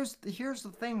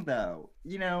the thing though.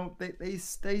 You know, they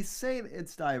say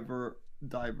it's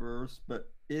diverse,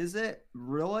 but is it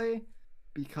really?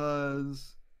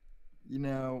 Because you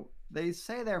know they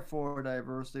say they're for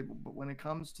diversity, but when it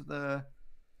comes to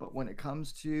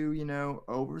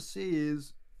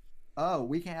overseas, oh,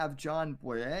 we can have John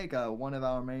Boyega, one of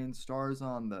our main stars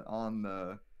on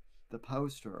the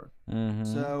poster. Mm-hmm.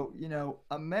 So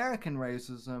American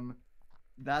racism,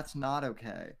 that's not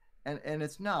okay, and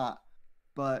it's not.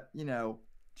 But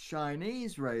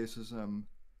Chinese racism,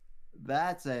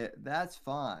 that's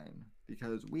fine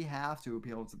because we have to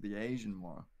appeal to the Asian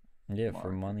Yeah,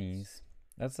 for markets. monies.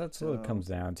 That's what it So, comes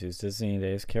down to. Is Disney,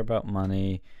 they just care about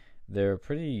money. They're a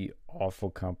pretty awful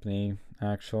company,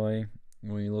 actually.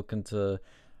 When you look into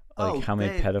like oh, how many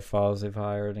they pedophiles they've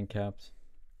hired and kept.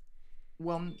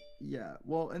 well, yeah,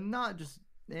 well, and not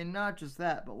just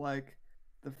that, but like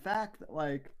the fact that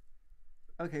like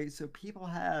okay, so people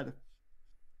had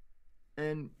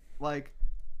and like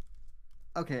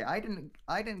okay, I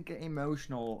didn't get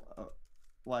emotional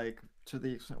like to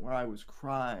the extent where I was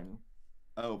crying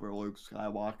over Luke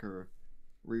Skywalker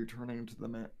returning to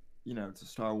to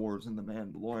Star Wars and the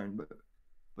Mandalorian,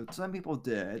 but some people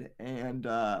did, and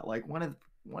like one of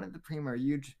the premier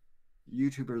huge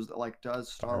YouTubers that like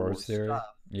does Star Star Wars Wars theory. stuff,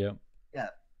 Yep. yeah,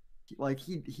 like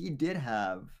he did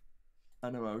have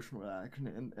an emotional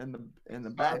reaction in the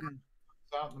Out, back.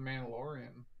 it's out in the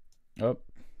Mandalorian. Oh,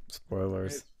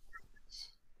 Hey, spoilers.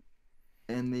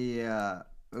 In the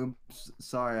oops,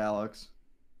 sorry, Alex.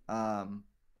 Um,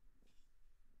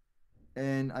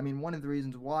 and I mean, one of the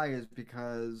reasons why is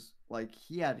because like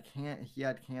he had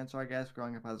cancer, I guess,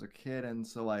 growing up as a kid, and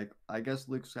so like I guess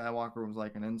Luke Skywalker was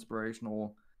like an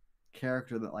inspirational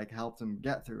character that like helped him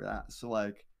get through that. So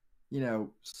like,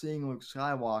 seeing Luke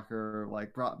Skywalker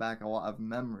like brought back a lot of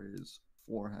memories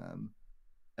for him,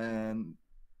 and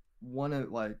one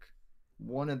of like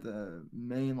one of the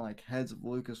main like heads of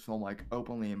Lucasfilm like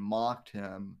openly mocked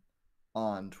him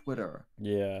on Twitter,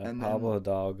 Yeah, and then Pablo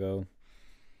Hidalgo.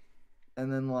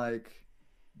 like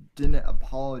didn't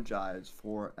apologize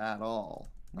for it at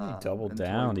all He doubled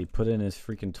until he down. He put in his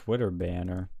freaking Twitter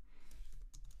banner.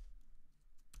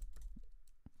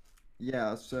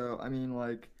 yeah. So I mean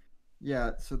like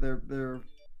yeah. So they're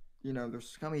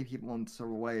scummy people in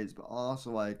several ways, but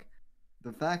also like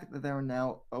the fact that they're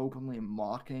now openly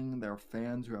mocking their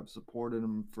fans who have supported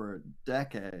them for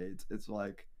decades. It's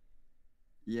like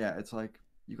yeah, it's like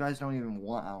you guys don't even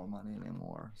want our money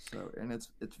anymore. So and it's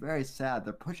very sad.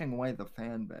 They're pushing away the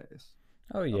fan base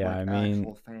Oh of yeah, like I mean,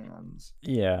 actual fans.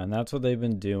 yeah, and that's what they've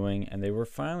been doing, and they were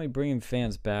finally bringing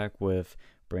fans back with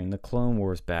bringing the Clone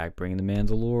Wars back, bringing the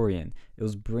Mandalorian. It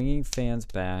was bringing fans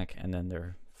back, and then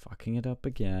they're fucking it up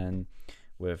again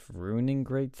with ruining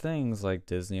great things like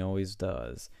Disney always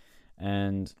does.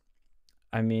 And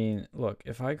I mean, look,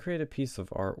 if I create a piece of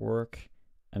artwork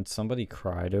and somebody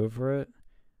cried over it,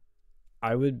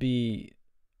 I would be,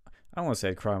 I don't want to say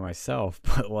I'd cry myself,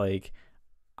 but like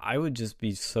I would just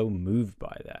be so moved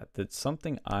by that. That's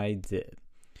something I did.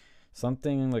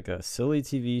 Something like a silly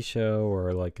TV show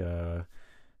or like a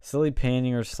silly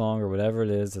painting or song or whatever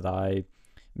it is that I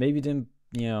maybe didn't,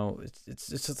 it's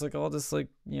just like all this like,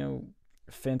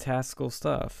 fantastical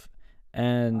stuff.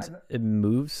 I And it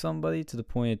moves somebody to the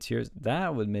point of tears.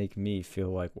 That would make me feel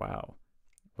like, wow,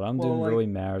 what I'm well doing like really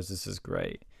matters. This is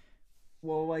great.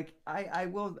 I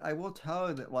will tell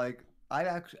you that like I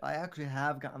actually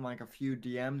have gotten like a few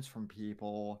DMs from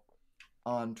people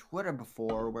on Twitter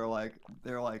before where like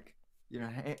they're like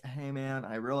hey man,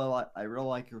 I really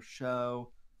like your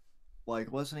show,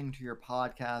 like listening to your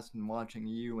podcast and watching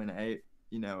you and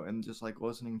and just like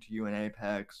listening to you and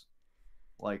Apex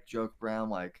like joke around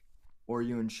like or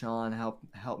you and Sean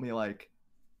help me like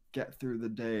get through the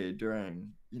day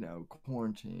during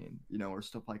quarantine or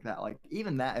stuff like that. Like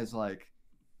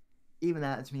even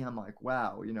that to me, I'm like,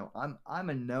 wow, I'm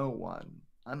a no one.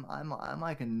 I'm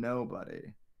like a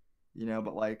nobody,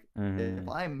 but like if Mm-hmm.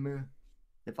 I move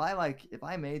if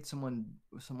I made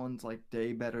someone's like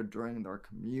day better during their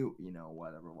commute,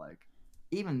 whatever, like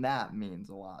even that means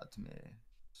a lot to me.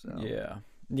 So Yeah.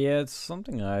 Yeah, it's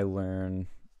something I learned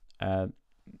at,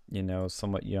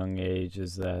 somewhat young age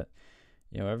is that,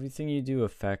 everything you do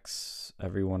affects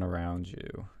everyone around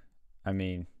you. I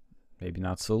mean, maybe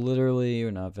not so literally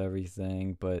or not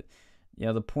everything, but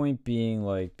the point being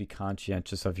like be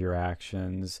conscientious of your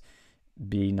actions,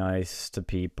 be nice to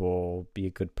people, be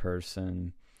a good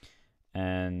person,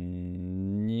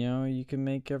 and you can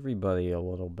make everybody a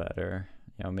little better.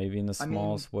 Maybe in the I mean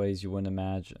smallest ways you wouldn't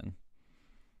imagine.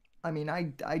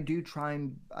 I do try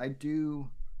and I do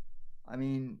I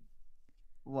mean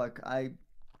look,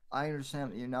 I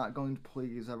understand that you're not going to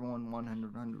please everyone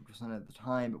 100% of the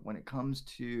time, but when it comes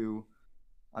to,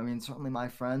 I mean, certainly my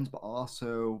friends, but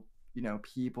also,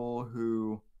 people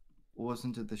who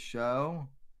listen to the show,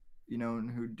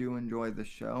 and who do enjoy the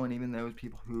show, and even those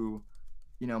people who,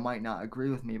 might not agree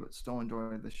with me but still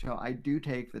enjoy the show, I do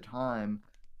take the time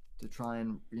to try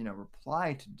and,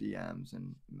 reply to DMs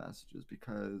and messages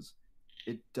because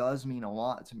it does mean a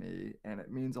lot to me and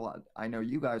it means a lot. I know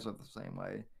you guys are the same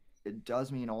way. It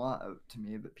does mean a lot to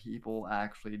me that people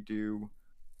actually do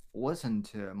listen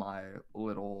to my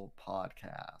little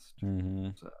podcast. Mm-hmm.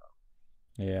 So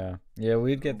Yeah,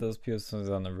 we'd get those people sometimes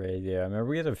on the radio. I remember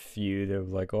we had a few that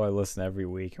were like, "Oh, I listen every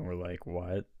week," and we're like,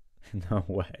 "What? No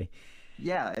way."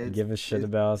 yeah, You give a shit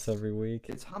about us every week.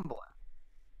 it's humbling.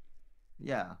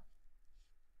 Yeah.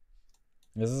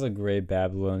 This is a great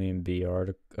Babylonian Bee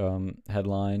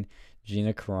headline.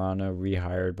 Gina Carano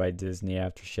rehired by Disney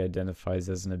after she identifies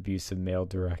as an abusive male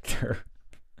director.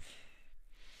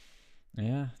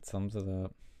 Yeah, it sums it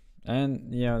up.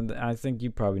 And, I think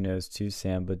you probably know this too,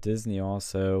 Sam, but Disney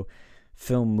also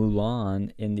filmed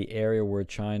Mulan in the area where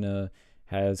China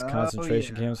has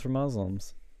concentration camps for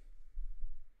Muslims.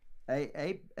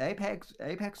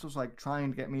 Apex was like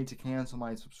trying to get me to cancel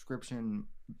my subscription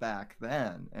back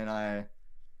then, and I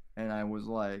was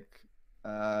like,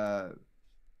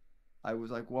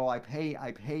 well, I pay,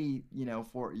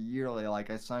 for it yearly. Like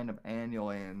I signed up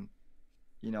annually, and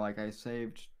like I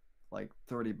saved like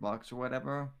 $30 or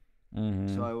whatever.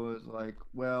 Mm-hmm. So I was like,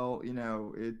 well,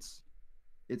 it's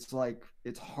like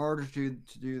it's harder to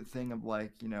do the thing of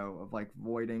like, of like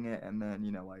voiding it and then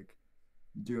like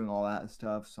doing all that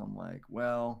stuff. So I'm like,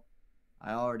 well,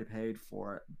 I already paid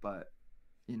for it, but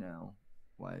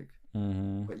like,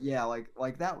 Mm-hmm. but yeah, like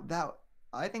that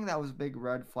I think that was a big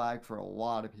red flag for a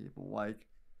lot of people. Like,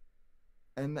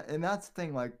 and that's the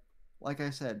thing. Like I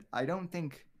said, I don't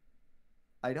think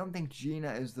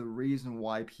Gina is the reason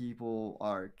why people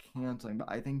are canceling,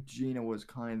 but I think Gina was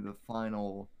kind of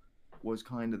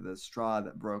the straw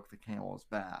that broke the camel's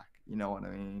back. You know what I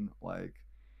mean? Like,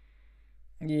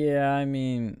 Yeah, I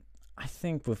mean, I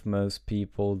think with most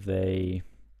people, they'll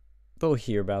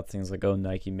hear about things like, oh,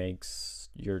 Nike makes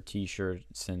your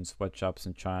t-shirts in sweatshops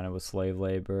in China with slave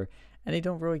labor, and they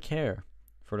don't really care.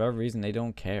 For whatever reason, they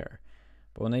don't care.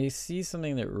 But when they see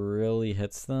something that really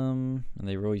hits them, and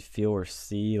they really feel or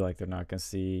see like they're not going to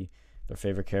see their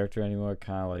favorite character anymore, it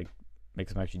kind of like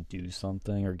makes them actually do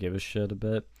something or give a shit a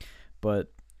bit.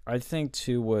 But I think,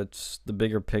 too, what's the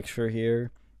bigger picture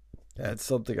here, that's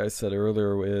something I said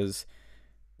earlier, is,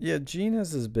 yeah,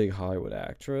 Gina's this big Hollywood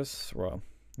actress. Well,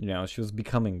 she was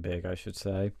becoming big, I should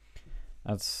say.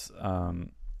 That's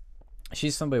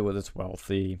she's somebody that's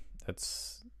wealthy,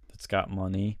 that's got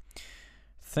money.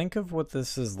 Think of what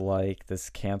this is like, this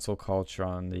cancel culture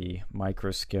on the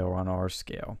micro scale, on our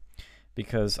scale.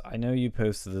 Because I know you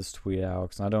posted this tweet,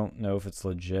 Alex, and I don't know if it's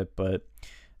legit, but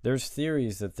there's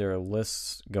theories that there are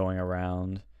lists going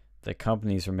around, that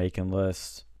companies are making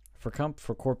lists for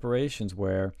corporations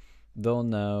where they'll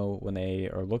know when they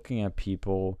are looking at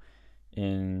people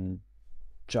in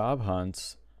job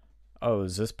hunts, oh,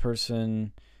 is this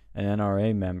person an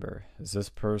NRA member? Is this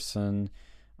person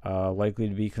likely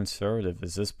to be conservative?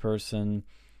 Is this person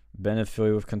been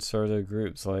affiliated with conservative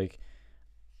groups? Like,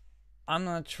 I'm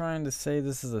not trying to say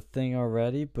this is a thing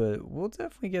already, but we'll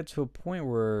definitely get to a point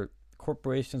where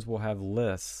corporations will have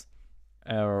lists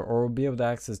or will be able to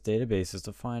access databases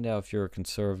to find out if you're a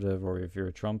conservative or if you're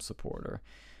a Trump supporter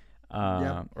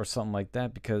or something like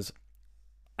that. Because,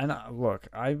 look,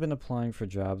 I've been applying for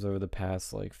jobs over the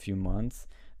past like few months.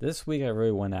 This week I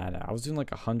really went at it. I was doing like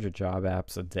 100 job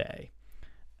apps a day.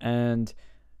 And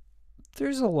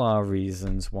there's a lot of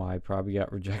reasons why I probably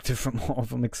got rejected from all of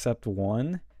them except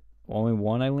one. Only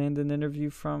one I landed an interview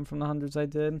from the hundreds I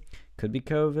did. Could be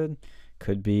COVID.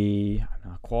 Could be I'm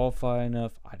not qualified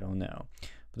enough. I don't know.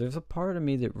 But there's a part of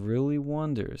me that really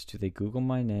wonders, do they Google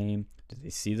my name? Do they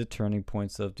see the turning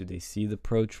point stuff? Do they see the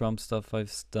pro-Trump stuff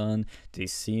I've done? Do they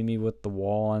see me with the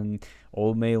wall on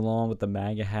Old May Lawn with the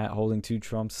MAGA hat holding 2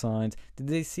 Trump signs? Did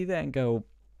they see that and go,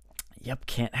 yep,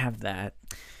 can't have that.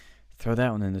 Throw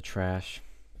that one in the trash.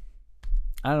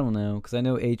 I don't know, because I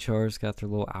know HR's got their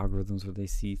little algorithms where they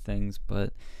see things,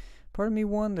 but part of me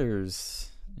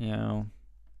wonders,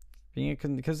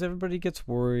 because everybody gets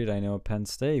worried. I know at Penn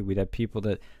State, we'd have people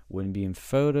that wouldn't be in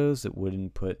photos, that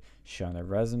wouldn't put shit on their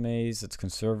resumes, it's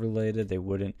conservative related, they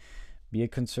wouldn't be a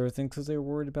conservative thing because they were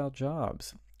worried about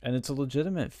jobs. And it's a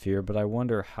legitimate fear, but I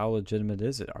wonder how legitimate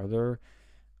is it?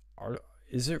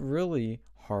 Is it really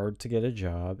hard to get a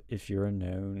job if you're a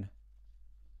known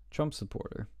Trump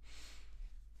supporter?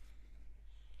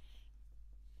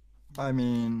 I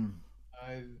mean,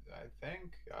 I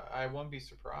think I wouldn't be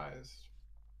surprised.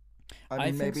 I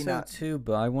think maybe so not. too,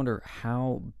 but I wonder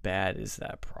how bad is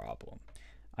that problem?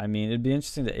 I mean, it'd be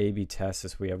interesting to A/B test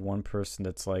this. We have one person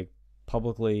that's like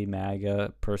publicly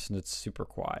MAGA, person that's super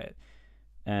quiet,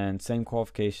 and same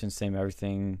qualifications, same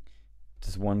everything.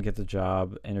 Does one get the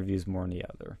job? Interviews more than the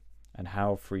other, and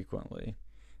how frequently?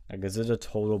 Like, is it a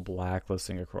total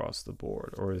blacklisting across the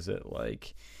board, or is it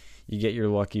like you get your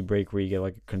lucky break where you get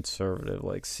like a conservative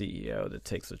like CEO that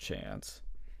takes a chance?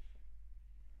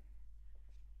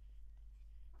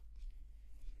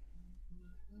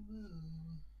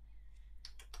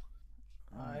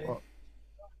 I Well,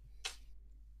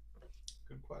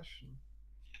 Good question.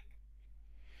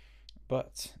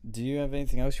 But do you have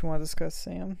anything else you want to discuss,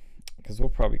 Sam? Because we'll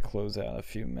probably close out in a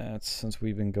few minutes since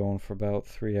we've been going for about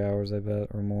 3 hours, I bet,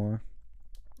 or more.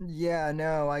 Yeah,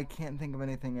 no, I can't think of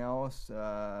anything else.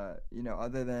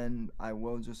 Other than I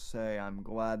will just say I'm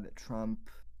glad that Trump,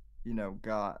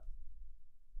 got,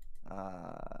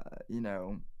 you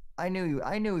know, I knew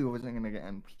he wasn't gonna get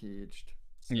impeached.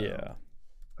 So, Yeah.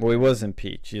 Well, he was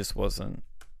impeached. He just wasn't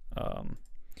um,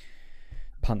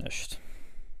 punished.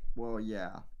 well,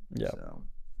 yeah. Yep. So,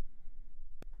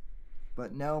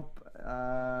 but nope.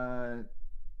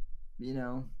 You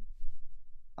know,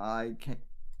 I can't.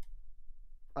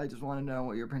 I just want to know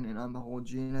what your opinion on the whole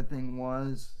Gina thing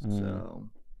was. So,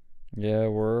 Yeah,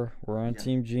 we're on yeah.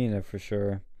 Team Gina for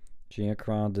sure. Gina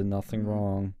Carano did nothing Mhm.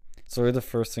 wrong. It's literally the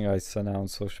first thing I sent out on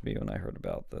social media when I heard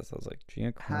about this. I was like, Gina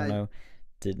Had Carano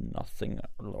did nothing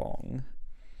wrong.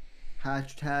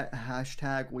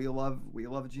 hashtag we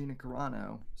love Gina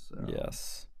Carano. So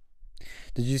Yes.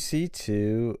 Did you see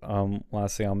too?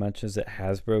 Last thing I'll mention is that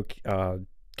Hasbro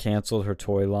canceled her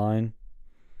toy line.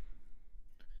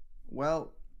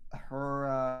 well,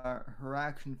 her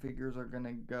action figures are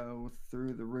gonna go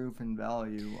through the roof in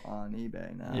value on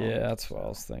eBay now. Yeah, that's what I So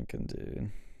was thinking,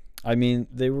 dude. I mean,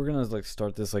 they were gonna like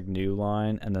start this like new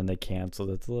line, and then they canceled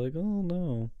it. They're like, oh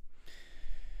no.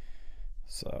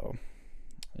 So,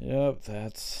 yep,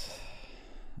 that's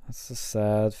the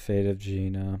sad fate of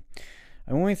Gina.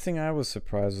 The only thing I was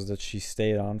surprised was that she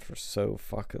stayed on for so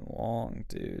fucking long,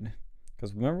 dude.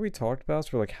 Because remember we talked about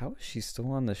this? We're like, how is she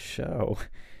still on the show?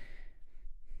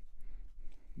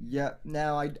 yeah.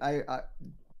 Now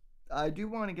I do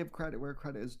want to give credit where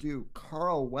credit is due.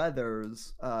 Carl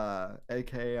Weathers,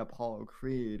 aka Apollo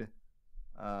Creed,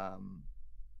 um,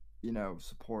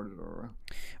 supported her.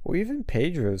 Well, even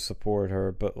Pedro supported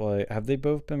her, but like, have they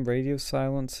both been radio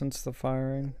silent since the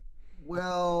firing?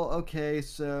 Well, okay,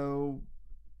 so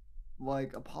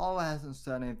like Apollo hasn't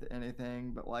said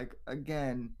anything, but like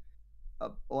again,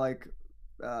 like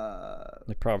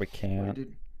They probably wait can't.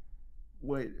 did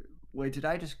wait wait did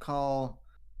I just call?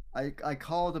 I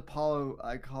called Apollo.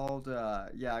 I called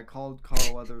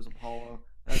Carl Weathers Apollo.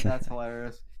 That's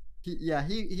hilarious.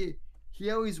 He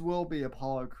always will be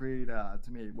Apollo Creed to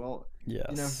me. Well,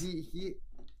 Yes.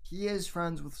 he is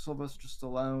friends with Sylvester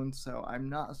Stallone, so I'm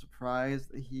not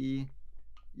surprised that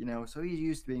so he's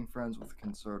used to being friends with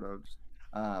conservatives.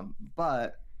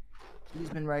 But he's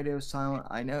been radio silent.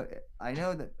 I know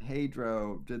that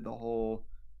Pedro did the whole,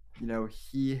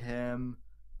 he him.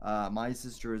 My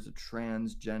sister is a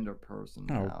transgender person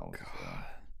Oh now. god.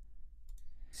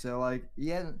 So like he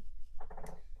hasn't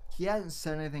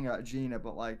said anything about Gina,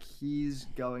 but like he's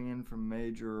going in for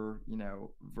major,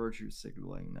 virtue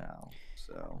signaling now.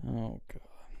 So Oh god.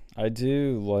 I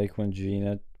do like when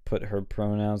Gina put her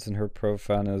pronouns in her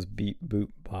profile as beep boop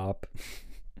bop.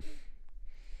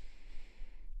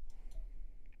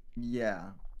 yeah.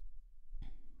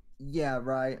 Yeah,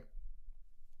 right.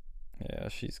 Yeah,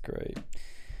 she's great.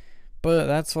 But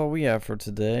that's all we have for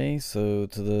today. So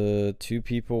to the two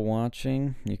people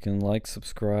watching, you can like,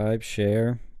 subscribe,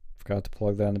 share. Forgot to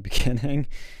plug that in the beginning.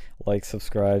 Like,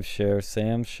 subscribe, share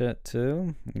Sam shit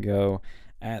too. Go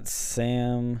at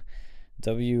Sam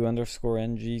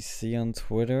W_NGC on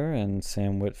Twitter and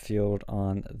Sam Whitfield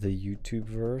on the YouTube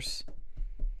verse.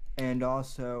 And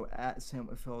also at Sam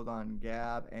Whitfield on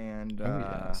Gab and Oh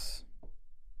yes.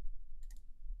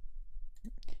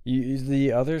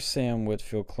 The other Sam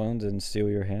Whitfield clone didn't steal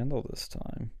your handle this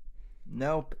time.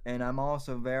 nope, and I'm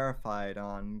also verified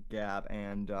on Gab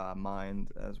and Mind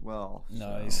as well. So.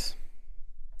 Nice.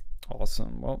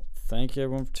 Awesome. Well, thank you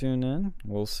everyone for tuning in.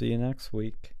 We'll see you next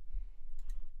week.